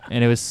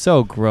and it was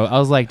so gross. I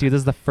was like, dude, this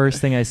is the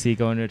first thing I see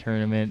going to a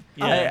tournament.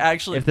 I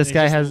actually. If this It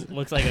guy just has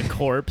looks like a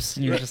corpse,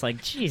 and you're just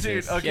like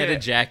Jesus. Dude, He had okay. a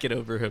jacket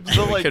over him, So,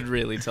 so we like, could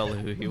really tell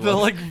who he was. the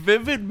like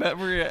vivid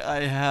memory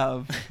I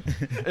have,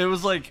 it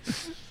was like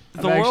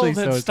the I'm world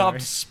actually had so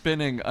stopped sorry.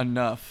 spinning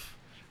enough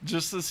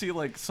just to see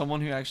like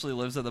someone who actually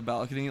lives at the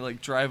balcony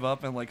like drive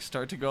up and like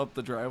start to go up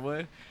the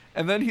driveway,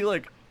 and then he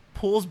like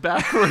pulls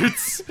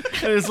backwards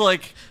and is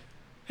like,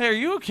 "Hey, are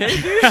you okay,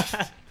 dude?"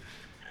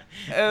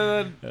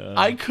 And then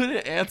I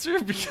couldn't answer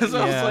because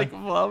I was Yeah. like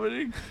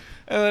vomiting,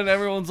 and then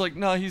everyone's like,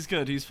 "No, he's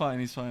good, he's fine,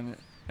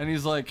 and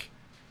he's like,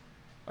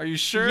 "Are you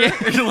sure?"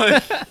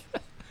 Like,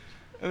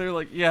 and they're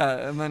like,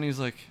 "Yeah," and then he's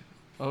like,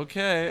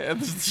 "Okay," and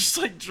just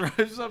like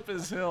drives up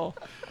his hill,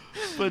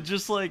 but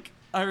just like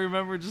I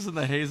remember just in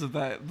the haze of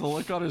that, the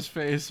look on his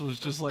face was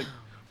just like,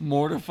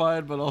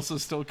 mortified but also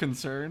still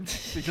concerned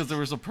because there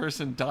was a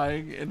person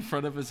dying in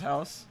front of his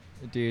house.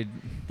 Dude,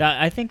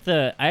 I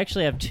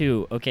actually have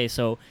two. Okay,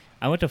 so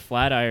I went to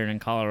Flatiron in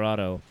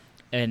Colorado,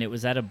 and it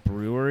was at a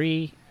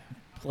brewery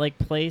like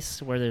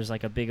place where there's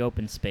like a big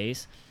open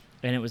space,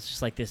 and it was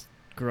just like this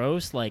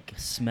gross like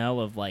smell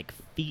of like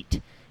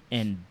feet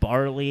and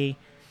barley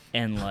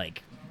and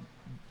like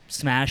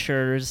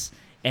smashers,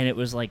 and it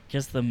was like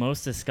just the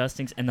most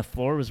disgusting, and the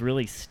floor was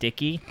really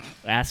sticky.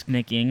 Ask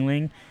Nick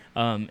Yingling.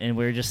 And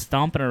we were just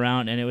stomping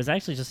around, and it was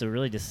actually just a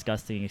really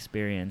disgusting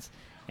experience.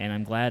 And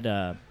I'm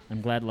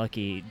glad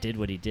Lucky did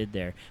what he did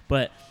there.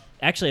 But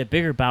actually, a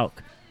bigger bout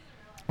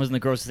wasn't the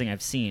grossest thing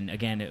I've seen.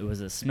 Again, it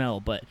was a smell.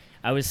 But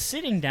I was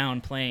sitting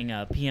down playing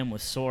PM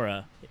with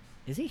Sora.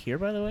 Is he here,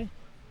 by the way?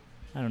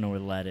 I don't know where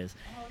the lad is.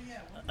 Oh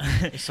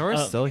yeah.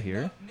 Sora's still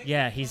here?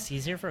 Yeah, he's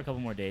here for a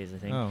couple more days, I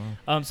think.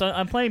 Oh. So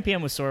I'm playing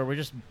PM with Sora. We're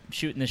just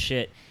shooting the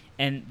shit,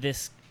 and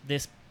this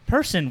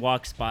person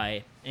walks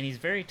by, and he's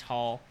very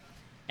tall,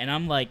 and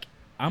I'm like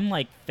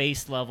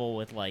face level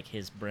with like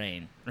his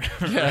brain,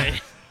 right?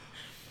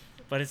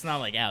 But it's not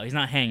like out. He's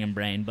not hanging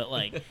brain, but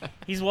like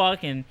he's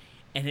walking,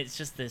 and it's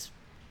just this.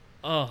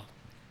 Oh,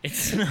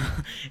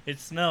 it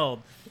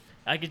smelled.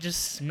 I could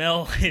just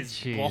smell his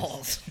Jeez.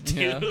 balls, dude.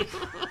 Yeah.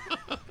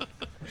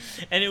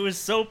 And it was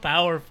so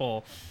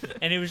powerful,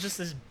 and it was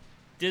just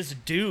this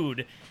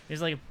dude.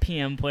 He's like a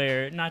PM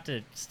player, not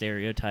to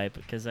stereotype,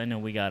 because I know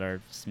we got our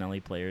smelly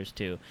players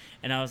too.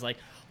 And I was like,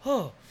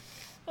 oh,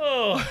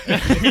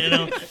 you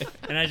know.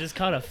 And I just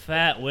caught a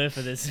fat whiff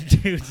of this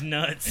dude's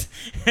nuts,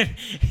 and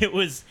it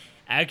was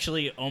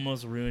actually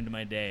almost ruined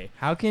my day.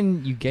 How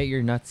can you get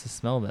your nuts to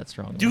smell that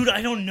strong? Dude,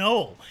 I don't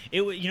know.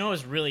 It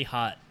was really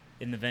hot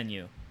in the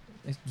venue.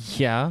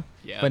 Yeah,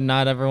 Yeah. but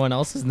not everyone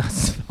else's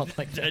nuts smelled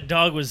like The that.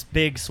 dog was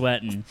big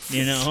sweating,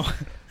 you know.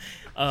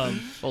 Well,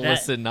 that-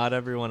 listen, not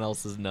everyone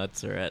else's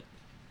nuts are at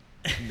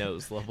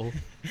nose level.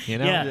 You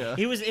know? Yeah, Yeah.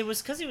 it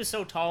was because he was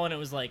so tall, and it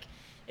was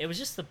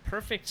just the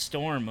perfect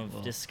storm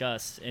of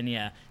disgust. And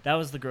yeah, that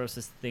was the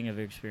grossest thing I've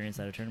experienced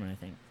at a tournament,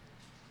 I think.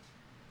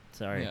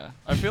 Sorry. Yeah.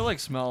 I feel like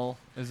smell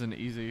is an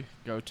easy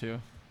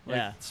go-to. Like,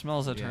 Yeah.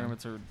 smells at Yeah.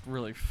 tournaments are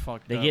really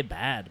fucked They up. get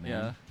bad, man.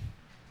 Yeah.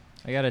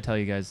 I gotta tell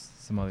you guys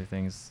some other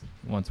things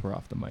once we're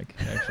off the mic,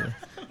 actually.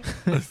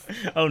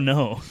 Oh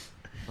no.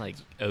 Like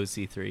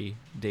OC3,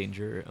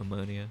 danger,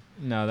 ammonia.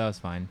 No, that was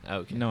fine.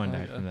 Okay. No one Oh,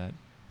 died yeah. from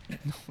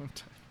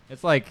that.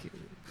 It's like,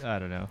 I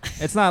don't know.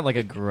 It's not like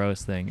a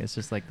gross thing. It's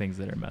just like things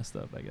that are messed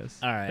up, I guess.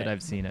 All right. That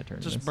I've seen at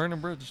tournaments. Just burn a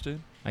bridge, dude.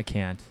 I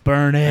can't.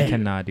 Burn I it.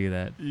 cannot do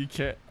that. You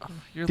can't.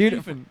 You're Dude,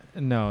 leaving.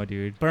 No,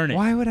 dude. Burn it.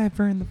 Why would I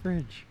burn the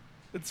fridge?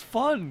 It's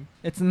fun.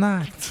 It's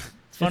not.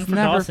 It's fun it's for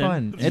never Dawson.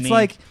 fun. You It's mean-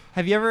 like,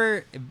 have you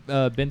ever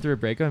been through a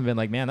breakup and been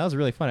like, man, that was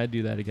really fun. I'd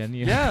do that again.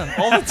 You know? Yeah,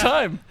 all the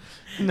time.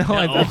 No,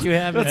 I No. bet you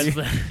haven't. That's dude.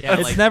 the- Yeah,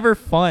 It's like- never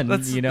fun.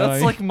 That's you know.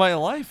 that's like my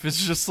life.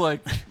 It's just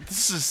like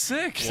this is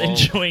sick. Just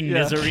enjoying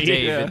Yeah. misery.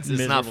 Dave, Yeah. it's not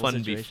Miserable fun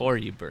situation. before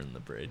you burn the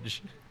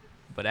bridge,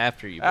 but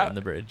after you Ah. burn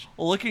the bridge.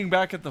 Looking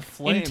back at the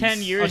flames. In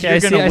 10 years, Okay, I you're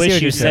see- gonna I see wish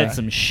what you you're said saying.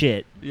 some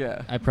shit.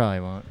 Yeah. I probably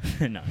won't.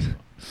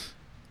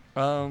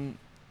 No.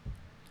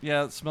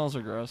 Yeah, smells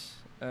are gross,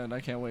 and I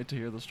can't wait to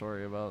hear the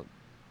story about.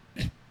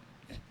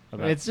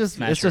 About It's just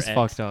Smash Your X.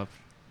 fucked up.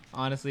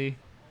 Honestly,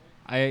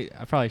 I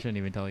probably shouldn't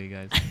even tell you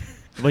guys.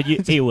 But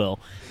he will.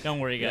 Don't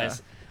worry, Yeah.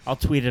 guys. I'll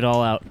tweet it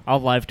all out. I'll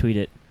live tweet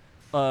it.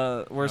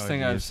 Worst Oh,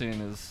 thing I've geez. seen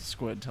is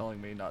Squid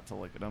telling me not to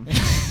look at him.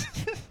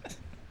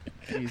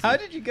 Easy. How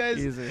did you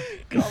guys Easy.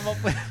 come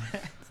up with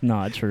It's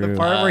not true. the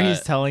part where Uh,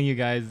 he's telling you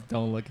guys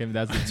don't look at him?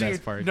 That's the best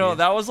Dude, part. no, dude.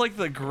 that was like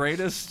the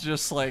greatest,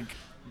 just like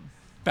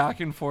back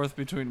and forth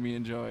between me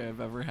and Joey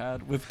I've ever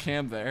had with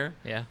Cam there.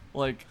 Yeah.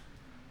 Like,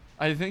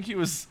 I think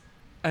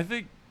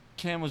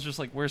Cam was just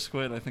like, "Where's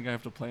Squid? I think I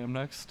have to play him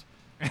next."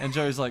 And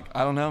Joey's like,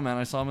 "I don't know, man.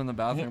 I saw him in the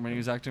bathroom and he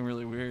was acting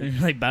really weird."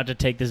 You're like about to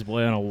take this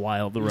boy on a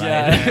wild ride.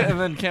 Yeah. And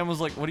then Cam was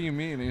like, "What do you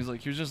mean?" And he was like,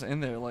 "He was just in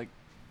there like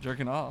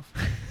jerking off."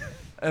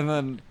 And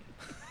then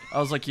I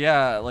was like,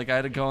 "Yeah." Like I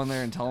had to go in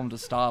there and tell him to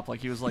stop. Like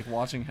he was like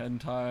watching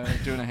hentai,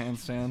 like, doing a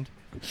handstand.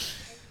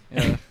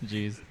 Yeah.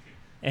 Jeez.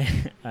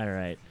 All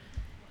right.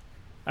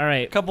 All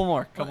right. Couple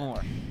more.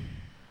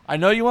 I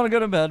know you want to go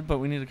to bed, but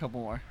we need a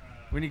couple more.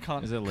 We need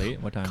Is it late?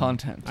 What time?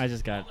 content. I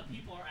just got. All the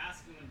people are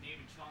asking when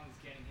David Chong is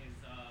getting his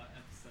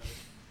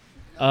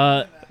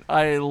episode.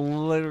 I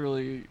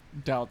literally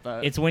doubt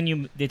that. It's when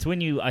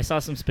you. I saw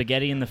some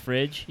spaghetti in the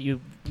fridge.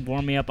 You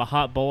warm me up a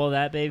hot bowl of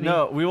that, baby.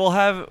 No, we will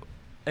have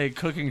a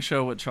cooking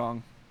show with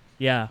Chong.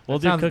 Yeah, we'll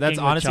That do sounds, cooking. that's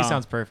with honestly Chong.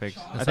 sounds perfect.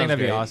 Chong. I That think sounds that'd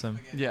be great. awesome.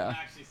 Yeah. I'm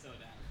actually so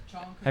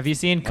down. Chong Have you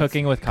seen cooks-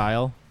 Cooking with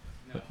Kyle?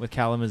 No. With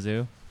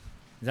Kalamazoo?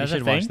 Is You that a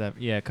should thing? watch that.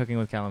 Yeah, Cooking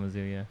with Kalamazoo.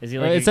 Yeah. Is he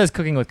Or like it a- says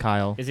Cooking with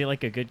Kyle. Is he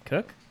like a good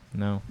cook?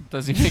 No.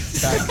 Does he make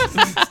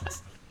bad?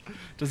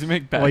 Does he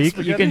make bad? Well, you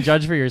spaghetti? can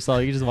judge for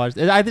yourself. You can just watch.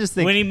 I just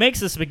think. When he makes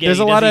the spaghetti, there's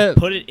a does lot he of-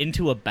 put it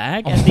into a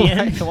bag at the why,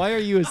 end? why are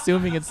you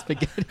assuming it's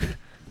spaghetti?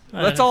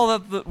 That's all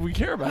that we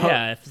care about.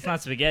 Yeah, if it's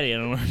not spaghetti, I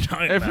don't know what I'm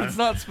talking If about. it's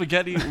not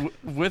spaghetti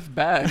with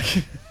bag.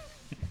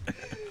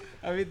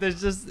 I mean,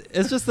 it's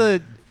just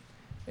a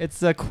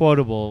It's a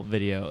quotable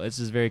video. It's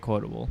just very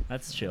quotable.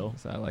 That's chill.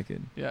 So I like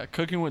it. Yeah,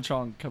 Cooking with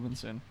Chong coming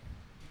soon.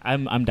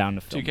 I'm down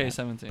to film that,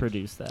 2K17.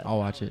 produce that. I'll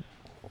watch it.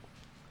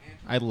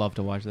 I'd love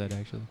to watch that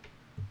actually.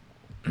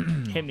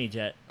 Hit me,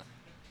 Jet.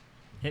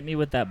 Hit me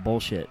with that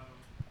bullshit.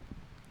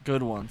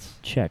 Good ones.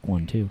 Check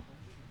 1, 2. Jayo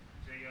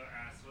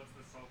asks, what's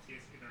the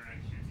saltiest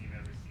interactions you've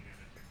ever seen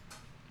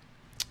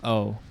in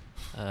a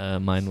Oh,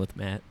 Mine with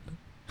Matt.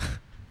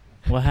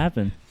 What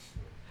happened?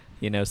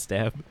 You know,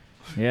 stab.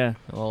 Yeah.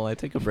 Well, I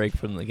took a break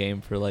from the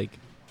game for like,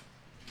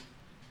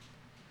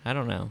 I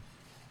don't know,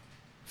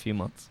 a few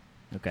months.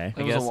 Okay. I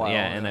It was a guess, while,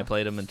 yeah, and I yeah.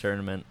 played him in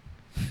tournament.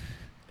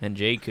 And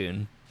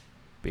J-Kun,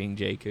 being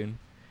J-Kun,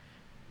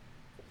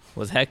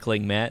 was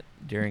heckling Matt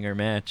during our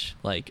match.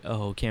 Like,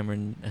 oh,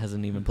 Cameron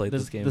hasn't even played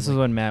this game. This was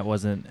when Matt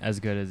wasn't as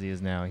good as he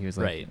is now. He was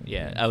like, right,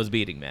 yeah. I was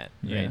beating Matt.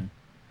 Yeah. Right?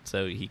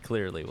 So he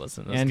clearly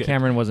wasn't as And good.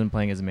 Cameron wasn't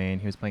playing his main.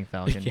 He was playing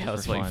Falcon. yeah, I just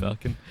was for playing fun.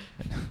 Falcon.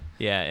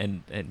 Yeah,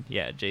 and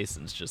yeah,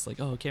 Jason's just like,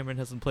 oh, Cameron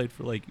hasn't played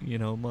for like, a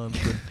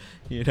month.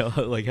 And,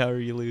 like, how are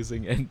you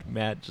losing? And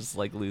Matt just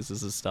like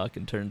loses his stock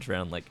and turns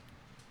around like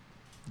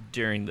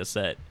during the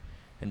set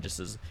and just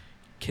says,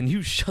 can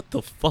you shut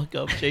the fuck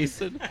up,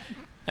 Jason?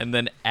 And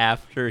then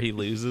after he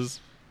loses,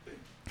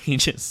 he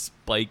just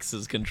spikes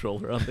his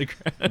controller on the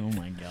ground. Oh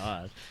my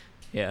god.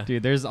 Yeah.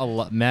 Dude, there's a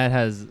lot. Matt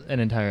has an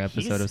entire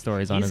episode He's- of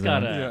stories on he's his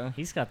got own. Yeah.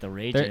 He's got the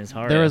rage There, in his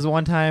heart. there was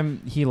one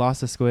time he lost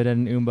to Squid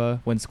and Oomba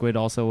when Squid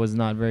also was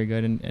not very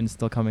good and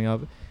still coming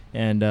up.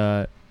 And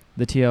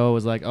the TO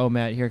was like, oh,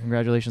 Matt, here,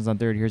 congratulations on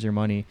third. Here's your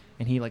money.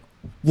 And he, like,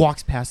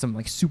 walks past him,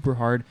 like, super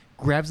hard,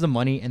 grabs the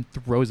money and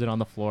throws it on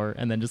the floor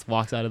and then just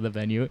walks out of the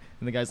venue.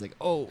 And the guy's like,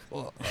 and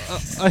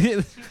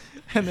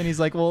then he's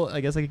like, well,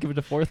 I guess I could give it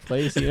to fourth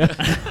place, you know?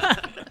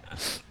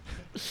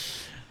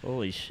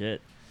 Holy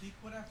shit. He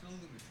quit after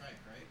losing the trike,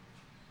 right?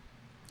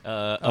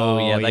 Yeah,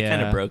 that kind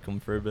yeah. of broke him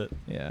for a bit.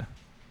 Yeah.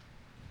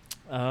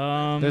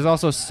 There's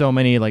also so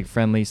many, like,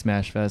 friendly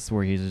Smash Fests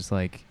where he's just,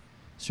 like,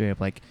 straight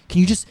up like,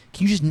 can you just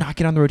knock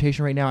it on the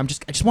rotation right now? I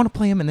just want to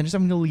play him and then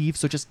I'm gonna leave,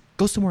 so just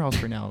go somewhere else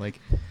for now. Like,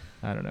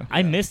 I don't know.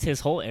 I missed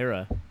his whole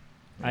era.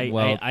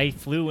 Well- I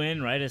flew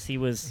in right as he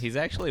was. He's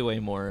actually way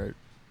more.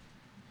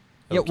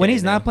 Yeah, when okay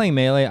he's not now. playing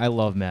Melee, I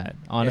love Matt.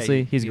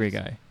 Honestly, he's a great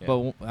he's- guy. yeah.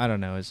 But I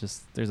don't know. It's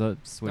just there's a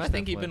switch. No, I that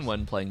think even flips.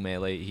 when playing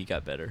Melee, he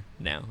got better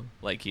now.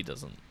 Like, he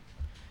doesn't.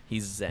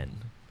 He's zen.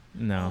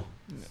 No.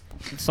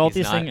 Saltiest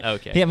He's not? thing.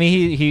 Okay. Yeah, I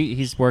mean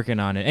he's working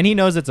on it, and he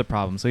knows it's a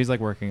problem, so he's like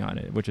working on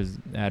it, which is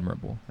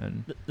admirable.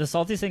 And The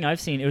saltiest thing I've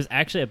seen, it was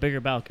actually a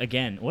bigger bout.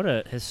 Again, what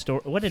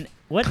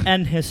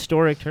an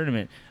historic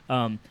tournament.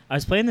 I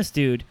was playing this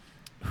dude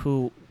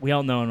who we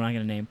all know, I'm not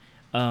gonna name.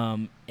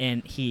 And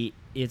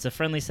it's a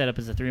friendly setup.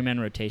 It's a 3-man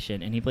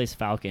rotation, and he plays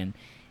Falcon,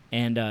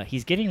 and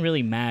he's getting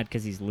really mad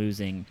because he's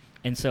losing,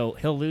 and so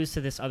he'll lose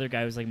to this other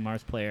guy who's like a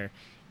Marth player,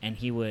 and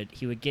he would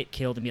get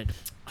killed and be like,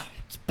 oh,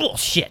 it's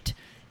bullshit.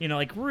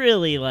 Like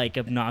really like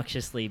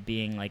obnoxiously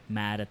being like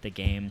mad at the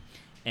game,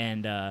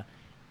 and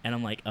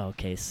I'm like, oh,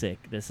 okay, sick.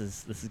 This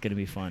is gonna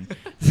be fun.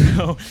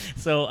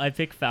 so I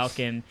pick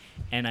Falcon,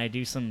 and I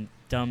do some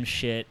dumb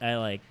shit. I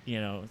like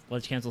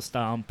let's cancel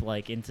stomp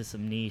like into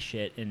some knee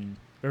shit and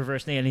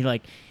reverse knee,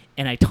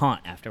 and I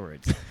taunt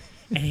afterwards,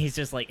 and he's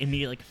just like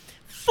immediately like,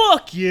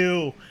 fuck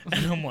you,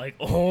 and I'm like,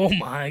 oh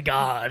my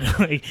god,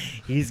 like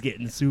he's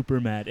getting super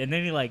mad, and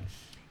then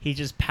he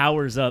just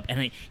powers up,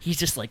 and he's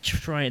just like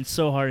trying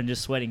so hard and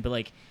just sweating.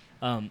 But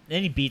then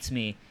he beats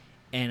me,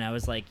 and I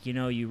was like,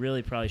 you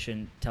really probably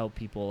shouldn't tell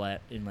people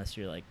that unless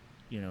you're like,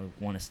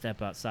 want to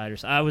step outside or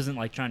so. I wasn't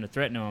like trying to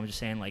threaten him. I'm just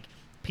saying like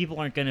people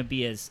aren't gonna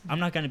be as I'm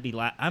not gonna be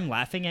I'm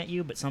laughing at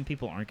you, but some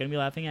people aren't gonna be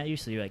laughing at you.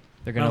 So you're like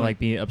they're gonna like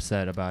be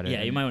upset about it.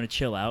 yeah, you might want to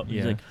chill out. And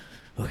Yeah. he's like,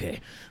 okay,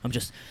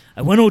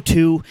 I went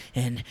 0-2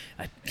 and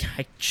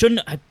I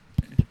shouldn't. I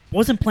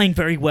wasn't playing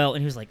very well,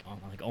 and he was like,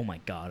 oh my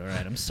god, all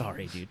right, I'm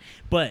sorry, dude.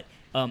 But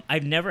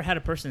I've never had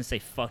a person say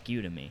fuck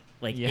you to me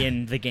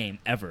in the game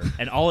ever,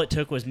 and all it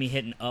took was me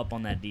hitting up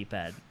on that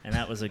D-pad, and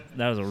that was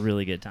a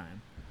really good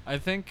time. I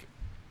think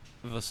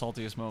the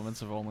saltiest moments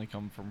have only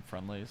come from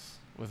friendlies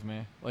with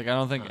me. Like, I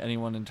don't think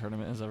anyone in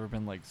tournament has ever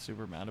been like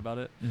super mad about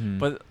it. Mhm.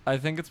 But I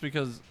think it's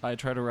because I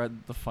try to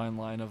ride the fine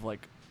line of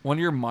like when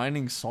you're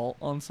mining salt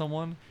on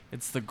someone,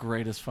 it's the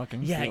greatest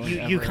fucking Yeah,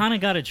 feeling you ever. kind of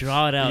got to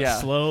draw it out Yeah.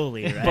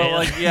 slowly, right? But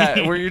like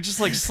yeah, where you're just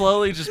like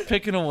slowly just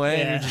picking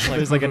away and Yeah. you're just like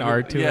There's, like, an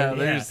art to it. Yeah, Yeah.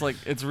 there's like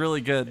it's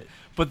really good.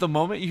 But the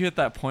moment you hit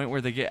that point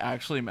where they get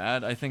actually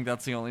mad, I think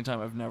that's the only time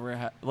I've never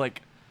had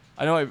like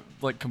I know I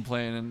like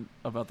complain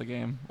about the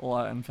game a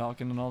lot and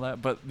Falcon and all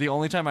that, but the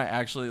only time I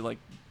actually like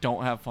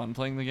don't have fun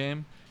playing the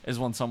game is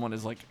when someone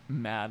is like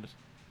mad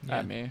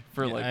at me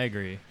for Yeah, like I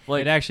agree.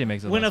 like- It actually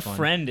makes it when a less fun.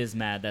 friend is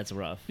mad, that's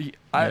rough. Yeah,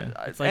 Yeah.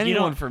 It's like you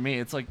anyone don't- for me,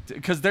 it's like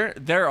because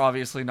they're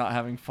obviously not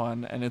having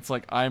fun, and it's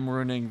like I'm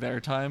ruining their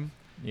time.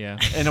 Yeah.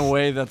 in a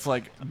way that's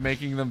like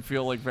making them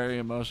feel like very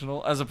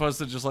emotional, as opposed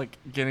to just like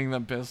getting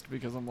them pissed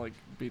because I'm like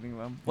beating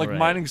them. Like Right.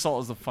 mining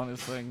salt is the funnest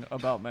thing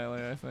about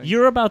Melee, I think.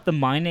 You're about the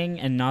mining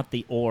and not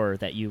the ore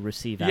that you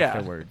receive Yeah.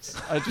 afterwards.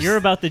 I just- You're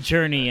about the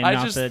journey and I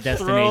not just the throw.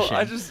 destination.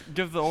 I just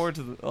give the ore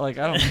to the like.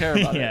 I don't care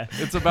about Yeah. it.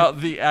 It's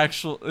about the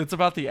actual. It's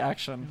about the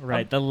action.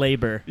 right, the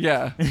labor.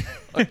 Yeah.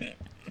 Like,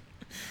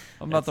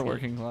 I'm not That's the good.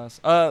 working class.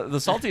 The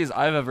saltiest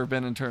I've ever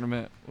been in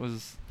tournament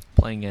was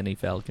Playing any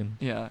Falcon.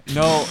 yeah.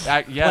 No,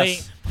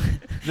 yes.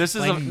 This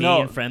is a Playing me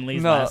no in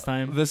friendlies no, last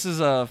time. This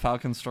is a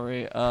Falcon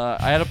story. I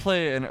had to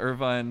play in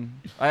Irvine.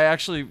 I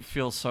actually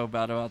feel so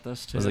bad about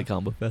this too. Was it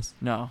Combo Fest?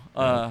 No.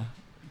 Oh.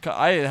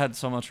 I had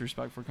so much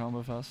respect for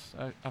Combo Fest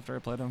after I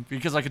played him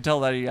because I could tell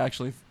that he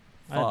actually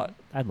thought.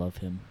 I love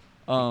him.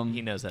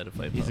 He knows how to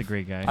play. He's a both.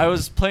 great guy. I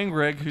was playing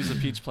Rig, who's a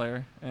Peach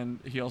player, and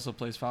he also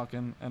plays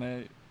Falcon, and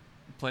I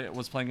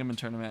was playing him in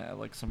tournament at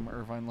like some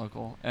Irvine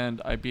local,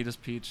 and I beat his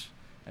Peach,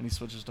 and he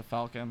switches to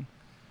Falcon,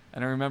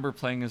 and I remember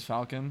playing his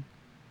Falcon,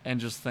 and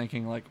just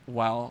thinking like,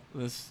 wow,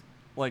 this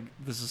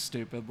is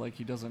stupid. Like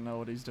he doesn't know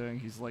what he's doing.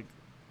 He's like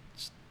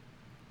just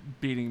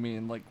beating me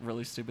in like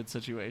really stupid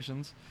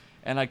situations,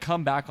 and I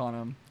come back on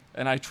him.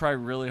 And I try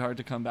really hard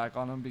to come back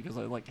on him because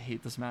I like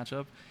hate this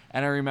matchup.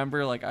 And I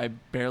remember like I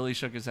barely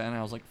shook his hand. And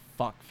I was like,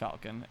 "Fuck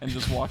Falcon," and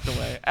just walked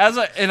away.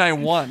 And I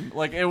won.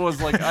 Like it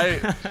was like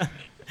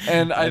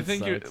and I That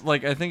think sucks.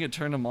 I think it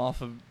turned him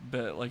off a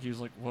bit. Like he was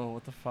like, "Whoa,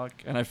 what the fuck?"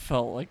 And I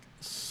felt like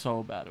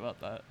so bad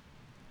about that.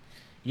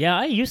 Yeah,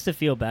 I used to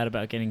feel bad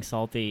about getting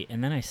salty,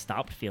 and then I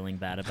stopped feeling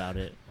bad about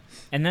it.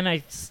 And then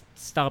I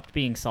stopped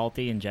being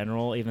salty in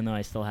general, even though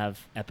I still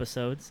have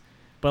episodes.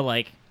 But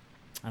like,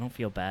 I don't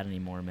feel bad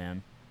anymore,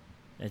 man.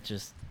 It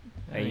just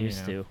I You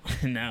used know.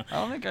 to. No. I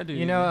don't think I do.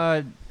 You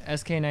know,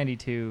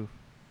 SK92,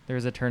 there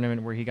was a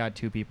tournament where he got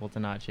 2 people to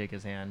not shake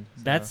his hand.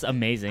 so- That's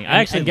amazing. And- I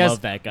actually and guess-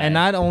 love that guy. And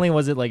not only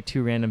was it like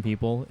 2 random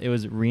people, it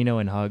was Reno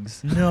and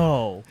Hugs.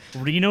 no.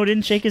 Reno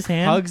didn't shake his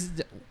hand. Hugs.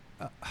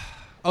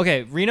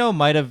 Okay, Reno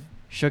might have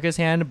shook his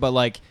hand, but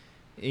like,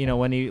 you know,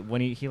 when he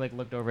like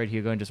looked over at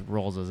Hugo and just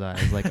rolls his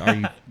eyes, like, are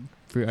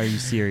you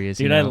serious?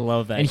 Dude, you I know?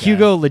 love that And guy.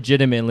 Hugo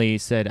legitimately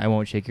said, "I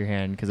won't shake your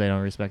hand because I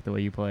don't respect the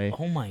way you play."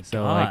 Oh my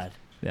So, like, god.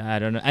 I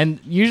don't know. And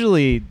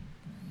usually,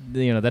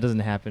 you know, that doesn't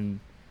happen.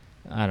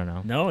 I don't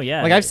know. No,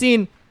 yeah. Like I've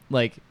seen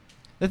like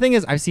the thing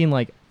is I've seen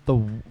like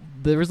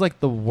there was like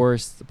the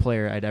worst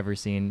player I'd ever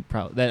seen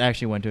that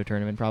actually went to a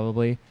tournament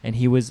probably, and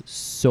he was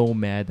so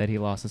mad that he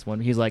lost this one.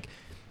 He's like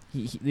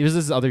there was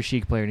this other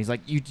Sheik player, and he's like,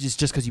 you just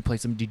because you play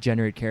some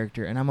degenerate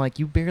character, and I'm like,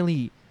 you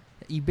barely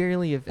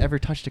have ever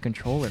touched a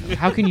controller.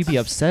 How can you be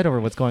upset over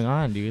what's going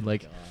on, dude?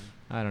 Like,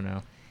 I don't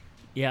know.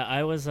 Yeah,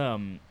 I was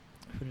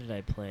who did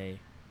I play?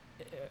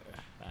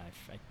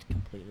 I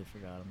completely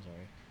forgot.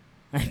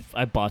 I'm sorry.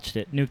 I botched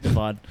it. Nuke the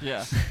VOD.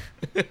 Yeah.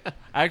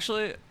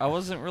 Actually, I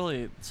wasn't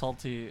really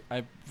salty.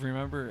 I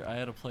remember I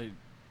had to play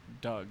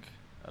Doug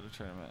at a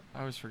tournament. I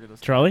always forget his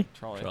Trolley?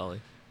 name.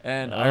 Trolley.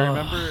 And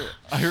Ugh.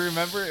 I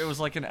remember it was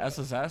like an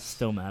SSS.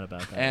 Still mad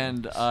about that.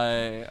 And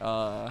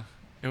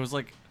it was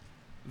like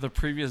the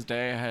previous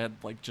day I had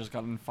like just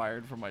gotten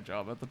fired from my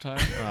job at the time.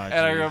 Oh, And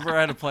I geez. remember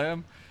I had to play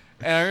him.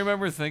 And I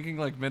remember thinking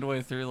like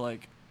midway through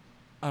like,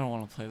 I don't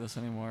want to play this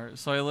anymore.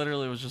 So I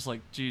literally was just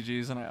like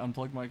GG's, and I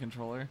unplugged my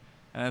controller.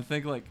 And I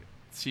think like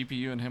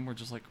CPU and him were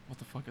just like, what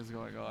the fuck is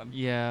going on?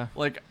 Yeah.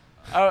 Like,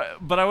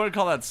 but I wouldn't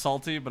call that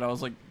salty, but I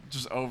was like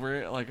just over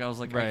it. Like I was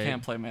like, I Right.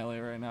 can't play Melee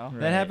right now.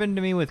 Right. That happened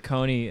to me with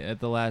Coney at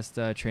the last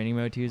training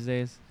mode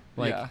Tuesdays.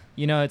 Like, Yeah.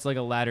 you know, it's like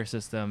a ladder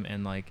system,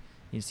 and like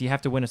you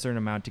have to win a certain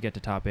amount to get to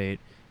top 8.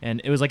 And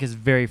it was like his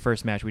very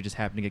first match. We just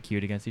happened to get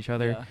queued against each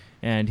other, Yeah.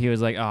 and he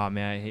was like, "Oh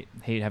man,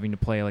 I hate having to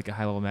play like a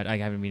high level match. I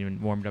haven't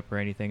even warmed up or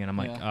anything." And I'm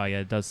like, Yeah. "Oh yeah,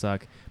 it does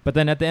suck." But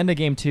then at the end of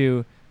game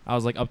 2, I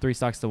was like up 3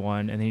 stocks to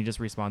 1, and then he just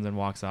respawns and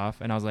walks off,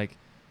 and I was like,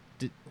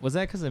 was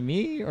that because of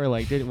me, or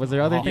like was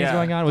there other things Yeah.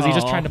 going on? Was he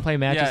just Oh. trying to play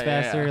matches Yeah,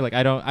 yeah, faster? yeah. Like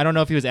I don't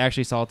know if he was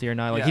actually salty or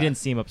not. Like he Yeah. didn't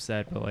seem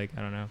upset, but like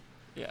I don't know.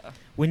 Yeah.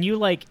 when you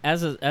like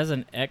as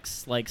an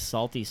ex like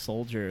salty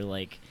soldier,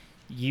 like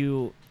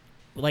you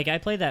like I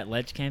played that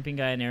ledge camping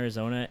guy in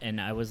Arizona,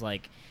 and I was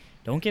like,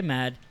 don't get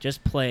mad,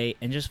 just play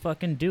and just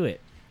fucking do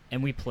it.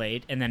 And we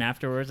played, and then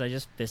afterwards I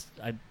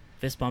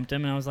fist bumped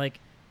him, and I was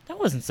like, that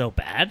wasn't so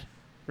bad,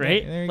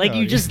 right? There you like go.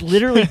 you just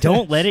literally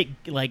don't let it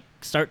like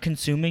start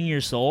consuming your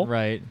soul,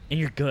 Right. and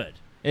you're good.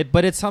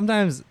 But it's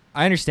sometimes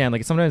I understand. Like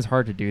it's sometimes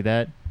hard to do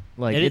that.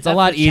 Like It is- it's a that's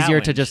lot the easier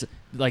to challenge. just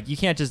like you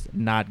can't just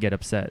not get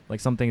upset.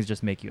 Like some things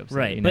just make you upset.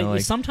 Right, You know? but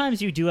like,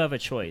 sometimes you do have a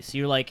choice.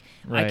 You're like,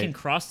 I can Right.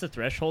 cross the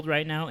threshold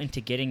right now into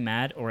getting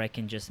mad, or I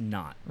can just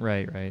not.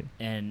 right.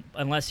 And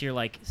unless you're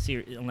like,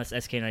 unless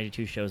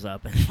SK92 shows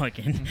up and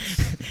fucking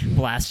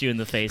blasts you in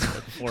the face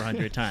like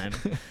 400 times.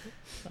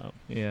 So,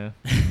 Yeah.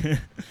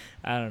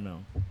 I don't know.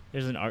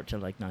 There's an art to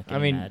like not I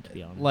getting mean, mad, to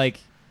be honest. like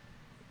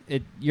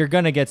you're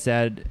gonna get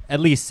sad, at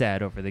least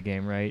sad over the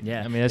game, right?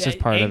 yeah, I mean that's Yeah,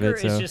 just part of anger it.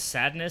 So is just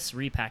sadness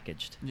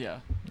repackaged. Yeah.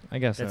 I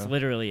guess That's so.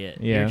 literally it.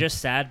 Yeah. You're just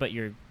sad, but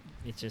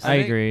it's just. I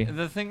think agree.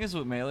 The thing is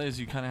with Melee is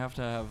you kind of have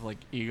to have like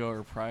ego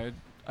or pride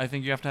I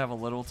think you have to have a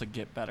little to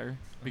get better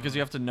because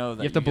you have to know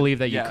that You have to believe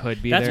that you yeah.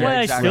 could be That's there. why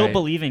I exactly. still Right.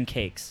 believe in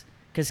Cakes.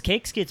 Because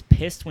Cakes gets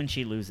pissed when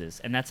she loses,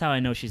 and that's how I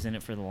know she's in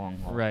it for the long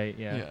haul. Right.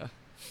 Yeah. Yeah.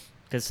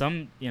 Because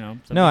some No,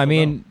 people I don't.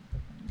 mean,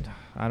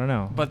 I don't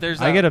know. But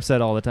there's I that- get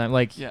upset all the time.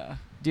 Like, Yeah.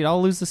 dude,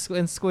 I'll lose the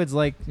and Squid's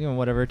like,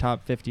 whatever,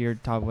 top 50 or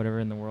top whatever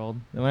in the world.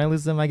 And when I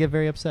lose them, I get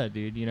very upset,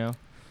 dude.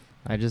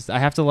 I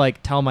have to like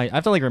I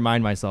have to like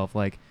remind myself,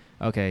 like,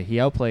 okay, he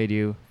outplayed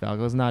you.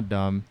 Falco's not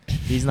dumb.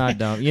 He's not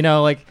dumb.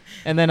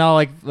 And then I'll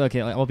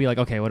I'll be like,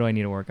 okay, what do I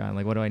need to work on?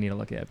 Like, what do I need to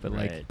look at? But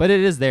Right. but it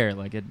is there.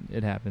 Like,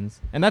 it happens,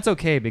 and that's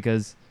okay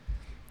because,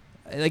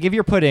 like, if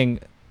you're putting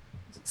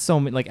so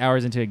many like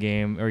hours into a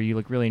game, or you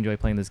like really enjoy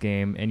playing this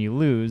game, and you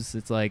lose,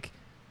 it's like,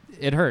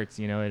 it hurts.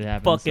 It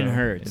happens. Fucking so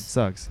hurts. It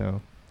sucks.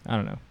 So I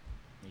don't know.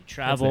 You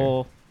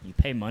travel, you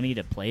pay money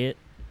to play it.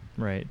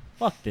 Right.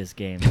 Fuck this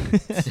game.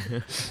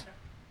 God.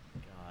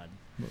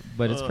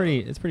 But it's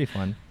pretty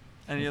fun.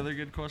 Any other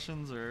good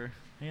questions or?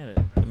 I got it.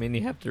 I mean,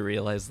 you have to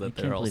realize I that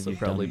can't they're believe also you've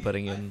probably done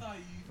putting I in. thought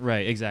you.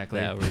 Right. Exactly.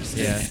 The hours.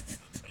 Yeah. I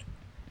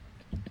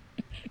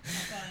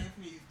thought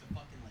Anthony used to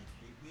fucking like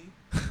hate me.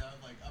 And I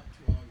was like up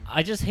to all your.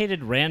 I just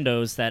hated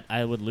randos that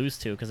I would lose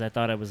to because I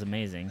thought I was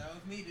amazing. That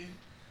was me, dude.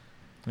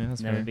 Yeah,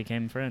 that's Never fair.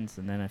 became friends,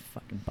 and then I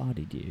fucking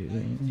bodied you. You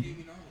gave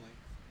me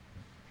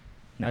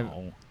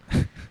normally.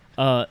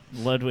 No.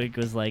 Ludwig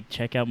was like,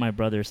 check out my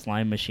brother's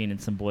slime machine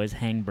and some boys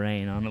hang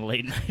brain on a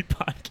late night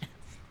podcast.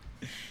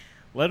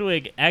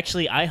 Ludwig,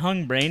 actually, I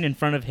hung brain in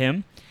front of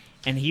him,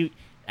 and he,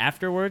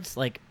 afterwards,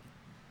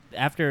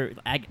 after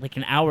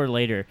an hour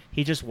later,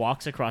 he just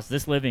walks across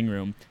this living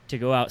room to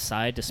go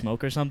outside to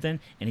smoke or something,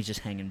 and he's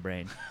just hanging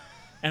brain.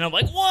 And I'm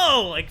like,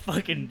 whoa, like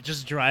fucking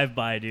just drive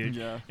by, dude.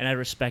 Yeah. And I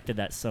respected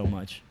that so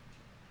much.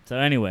 So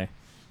anyway,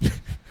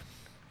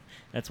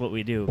 that's what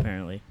we do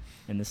apparently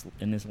in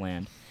this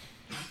land.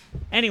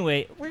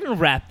 Anyway, we're gonna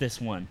wrap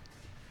this one.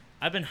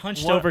 I've been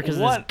hunched One- over because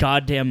this one-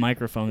 goddamn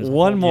microphone is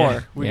One holding- more.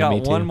 Yeah. We Yeah, me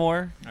got too. one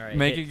more. All right,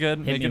 Make it good.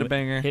 hit Make me it a with-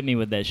 banger. Hit me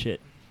with that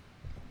shit.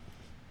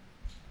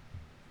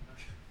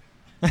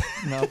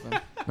 Nothing.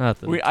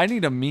 Nothing. I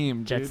need a meme,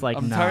 dude. Jet's like,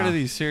 I'm tired nah. of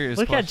these serious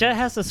Look at questions. Jet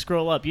has to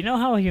scroll up. You know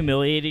how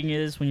humiliating it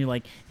is when you're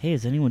like, "Hey,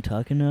 is anyone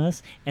talking to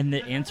us?" And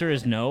the answer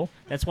is no.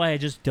 That's why I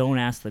just don't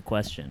ask the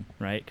question,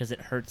 right? Because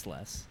it hurts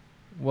less.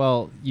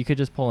 Well, you could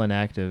just pull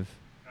inactive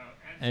Oh,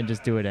 and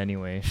just do it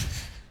anyway.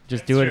 Just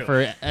That's do it true. for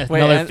Wait,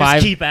 another and- five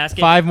Just keep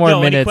asking. five more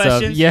Yo, any minutes of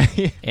questions? yeah.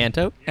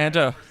 Anto?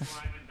 Anto. For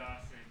Slime and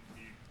Dawson,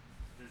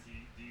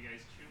 do you guys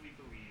truly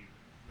believe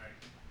that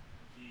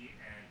he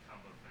and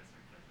Combo Fest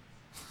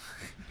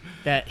are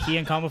cousins? That he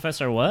and Combo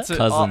Fest are what? So,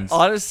 Cousins.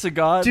 honest to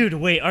God. Dude,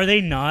 wait, are they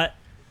not?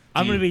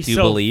 I'm Do gonna you- be do you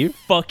so believe?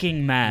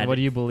 fucking mad. What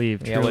do you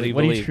believe? Yeah, what do you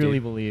What do you believe, truly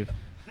dude? believe?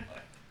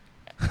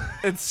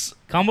 It's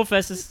Combo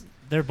Fest is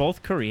they're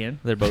both Korean.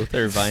 They're both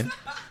Irvine.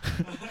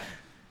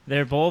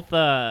 They're both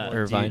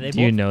Irvine. they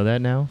Do you both- know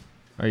that now?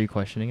 Are you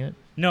questioning it?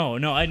 No,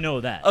 I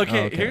know that.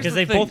 okay. Oh, okay. Here's Because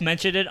the they thing. both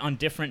mentioned it on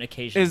different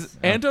occasions. Is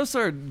Anto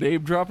started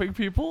name dropping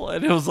people,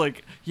 and it was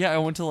like, yeah, I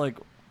went to like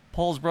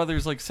Paul's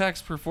brother's like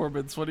sax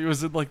performance when he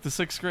was in like the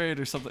 6th grade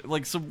or something,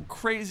 like some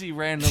crazy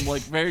random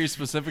like very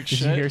specific Did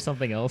shit. you hear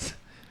something else?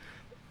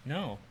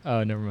 No.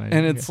 Oh, never mind.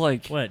 And Okay. it's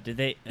like What did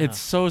they? it's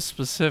so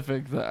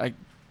specific that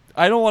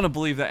I don't want to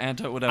believe that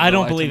Anto would ever. I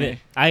don't lie to believe me. it.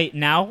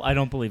 I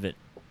don't believe it.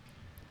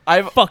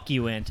 I've Fuck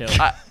you, Anto.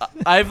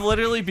 I've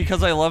literally,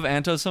 because I love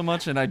Anto so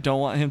much and I don't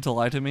want him to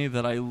lie to me,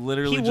 that I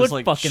literally He just would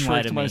like fucking lie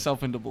tricked to me.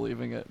 myself into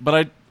believing it.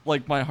 But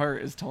my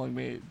heart is telling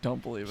me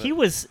don't believe it. He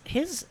was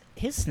his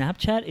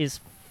Snapchat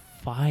is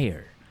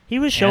fire. He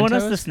was showing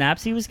us the Anto's?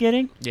 snaps he was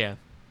getting. Yeah.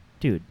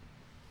 Dude,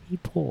 he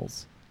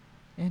pulls.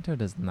 Anto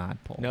does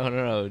not pull.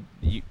 No.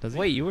 You, Does he?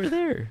 wait, you were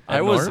there. I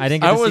At was- Norm? I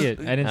didn't get I to was- see it.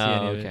 I didn't see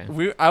Oh, any of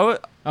okay.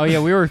 it. Oh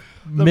yeah, we were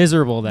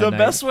miserable that the night.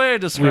 best way I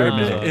described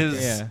We were it miserable.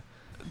 is yeah.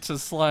 to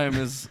Slime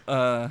is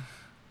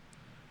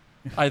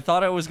I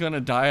thought I was gonna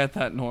die at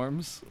that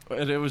Norms,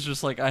 and it was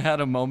just like I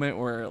had a moment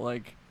where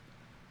like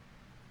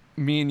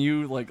me and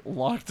you like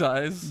locked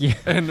eyes, Yeah.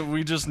 and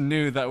we just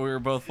knew that we were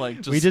both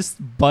like we just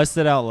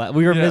busted out.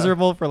 We were Yeah.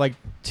 miserable for like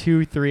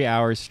 2-3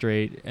 hours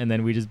straight, and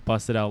then we just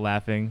busted out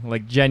laughing,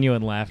 like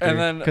genuine laughter, And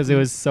then- because it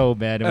was so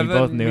bad, and, and we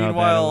then both knew how bad it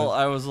meanwhile was.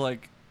 I was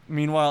like.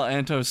 Meanwhile,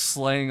 Anto's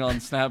slaying on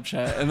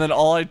Snapchat, and then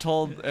all I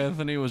told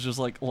Anthony was just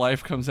like,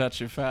 "Life comes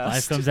at you fast."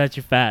 Life comes at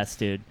you fast,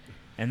 dude.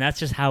 And that's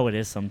just how it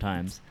is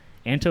sometimes.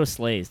 Anto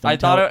slays. Don't I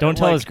thought tell, it- don't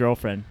tell like- his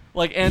girlfriend.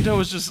 Like Anto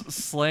was just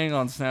slaying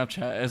on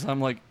Snapchat as I'm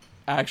like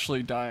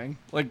actually dying,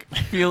 like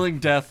feeling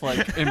death,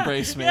 like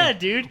embrace me. Yeah,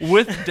 dude.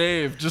 With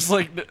Dave, just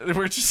like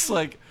we're just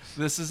like,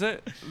 this is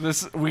it.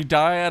 We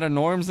die at a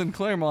Norms in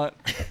Claremont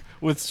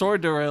with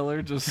Sword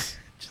Derailer, just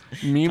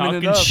memeing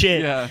Talking it up.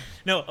 shit. Yeah.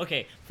 No,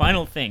 okay.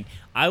 Final thing.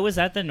 I was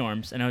at the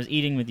Norms and I was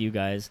eating with you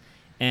guys,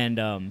 and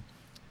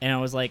I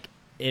was like,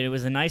 it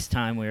was a nice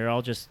time. We were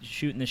all just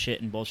shooting the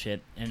shit and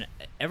bullshit, and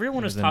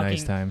everyone It was was a talking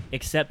nice time.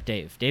 except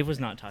Dave. Dave was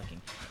not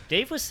talking.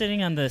 Dave was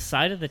sitting on the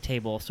side of the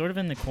table, sort of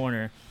in the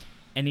corner,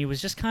 and he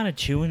was just kind of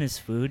chewing his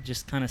food,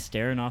 just kind of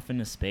staring off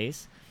into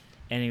space,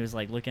 and he was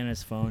like looking at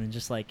his phone and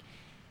just like,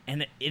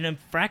 and in a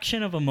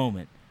fraction of a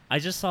moment, I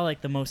just saw like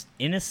the most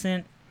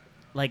innocent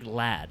like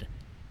lad,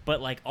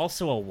 but like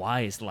also a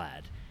wise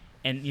lad.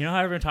 And you know how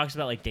everyone talks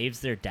about like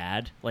Dave's their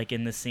dad, like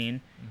in this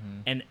scene?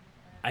 And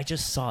I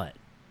just saw it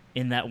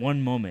in that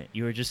one moment.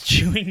 You were just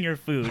chewing your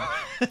food.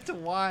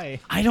 Why?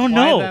 I don't Why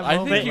know. that I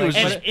moment? think he was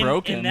And just in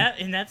broken.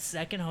 In that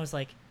second, I was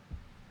like,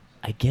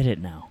 I get it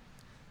now.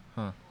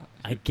 Huh.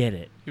 I get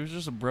it. He was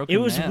just a broken It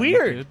was man,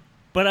 weird, dude.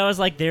 but I was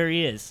like, there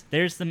he is.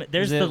 There's the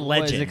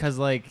legend. Is it because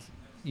like,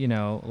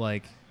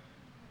 like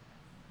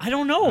I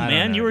don't know, I don't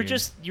man. know, you were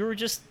dude.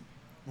 just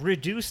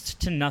reduced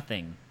to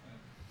nothing,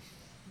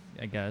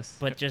 I guess.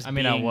 but just I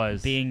mean, being, I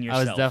was being I was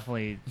yourself.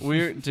 definitely.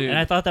 Weird, dude. And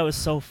I thought that was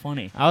so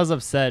funny. I was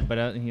upset, but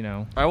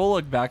I will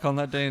look back on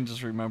that day and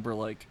just remember,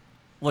 like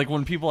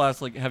when people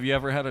ask, like, have you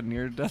ever had a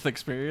near-death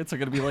experience? I'm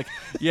going to be like,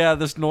 yeah,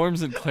 this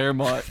Norm's in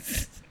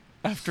Claremont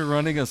after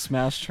running a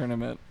Smash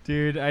tournament.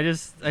 dude. I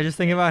just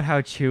think about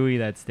how chewy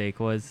that steak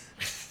was,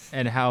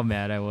 and how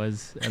mad I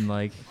was, and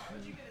like Why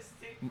would you get a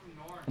steak from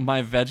Norm?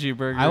 My veggie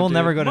burger, I will dude.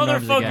 never go to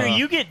Norm's Motherfucker, again.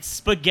 you get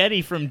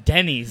spaghetti from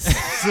Denny's.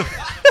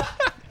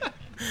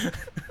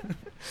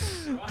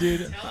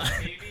 Dude,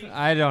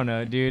 I don't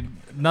know, dude.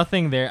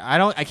 Nothing there.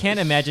 I can't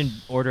imagine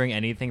ordering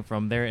anything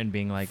from there and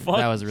being like, Fuck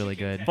that was really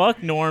good.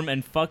 Fuck Norm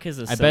and fuck his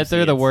I associates. bet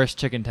they're the worst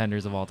chicken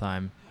tenders of all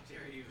time.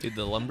 Dude,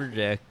 the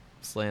lumberjack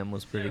slam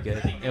was pretty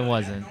good. It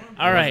wasn't.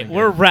 All right, wasn't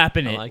we're good.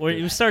 wrapping I it. liked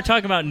We it. start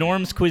talking about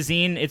Norm's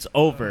cuisine. It's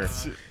over.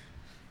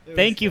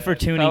 Thank you for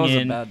tuning That was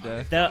in. a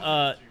bad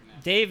day.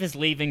 Dave is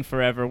leaving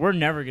forever. We're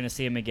never gonna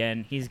see him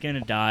again. He's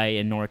gonna die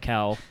in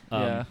NorCal.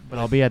 Yeah. But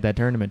I'll be at that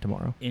tournament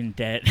tomorrow. In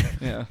debt.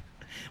 Yeah.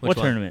 What Which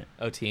one? tournament?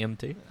 Oh,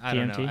 TMT? I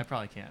don't TMT? know. I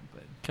probably can't,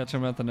 but Catch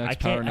him at the next I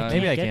Power can't. I Nine.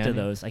 can't Maybe I get to can.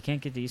 those. I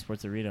can't get to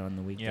Esports Arena on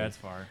the weekday. yeah, it's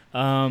far.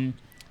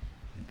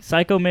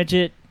 Psycho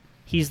Midget.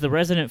 He's the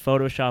resident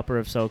photoshopper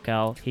of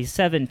SoCal. He's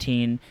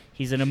 17.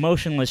 He's an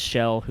emotionless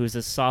shell who's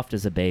as soft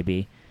as a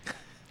baby.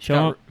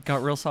 Got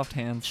real soft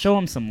hands. Show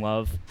him some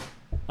love.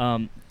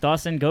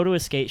 Dawson, go to a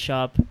skate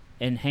shop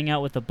and hang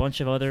out with a bunch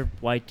of other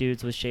white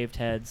dudes with shaved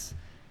heads,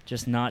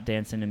 just not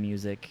dancing to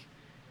music.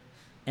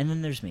 And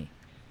then there's me.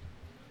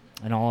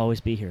 And I'll always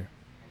be here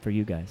for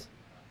you guys.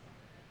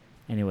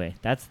 Anyway,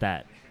 that's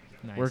that.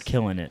 Nice. We're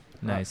killing it.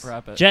 Nice.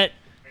 Wrap it. Jet,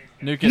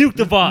 Nuke it. nuke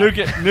the VOD. Nuke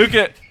it. Nuke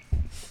it.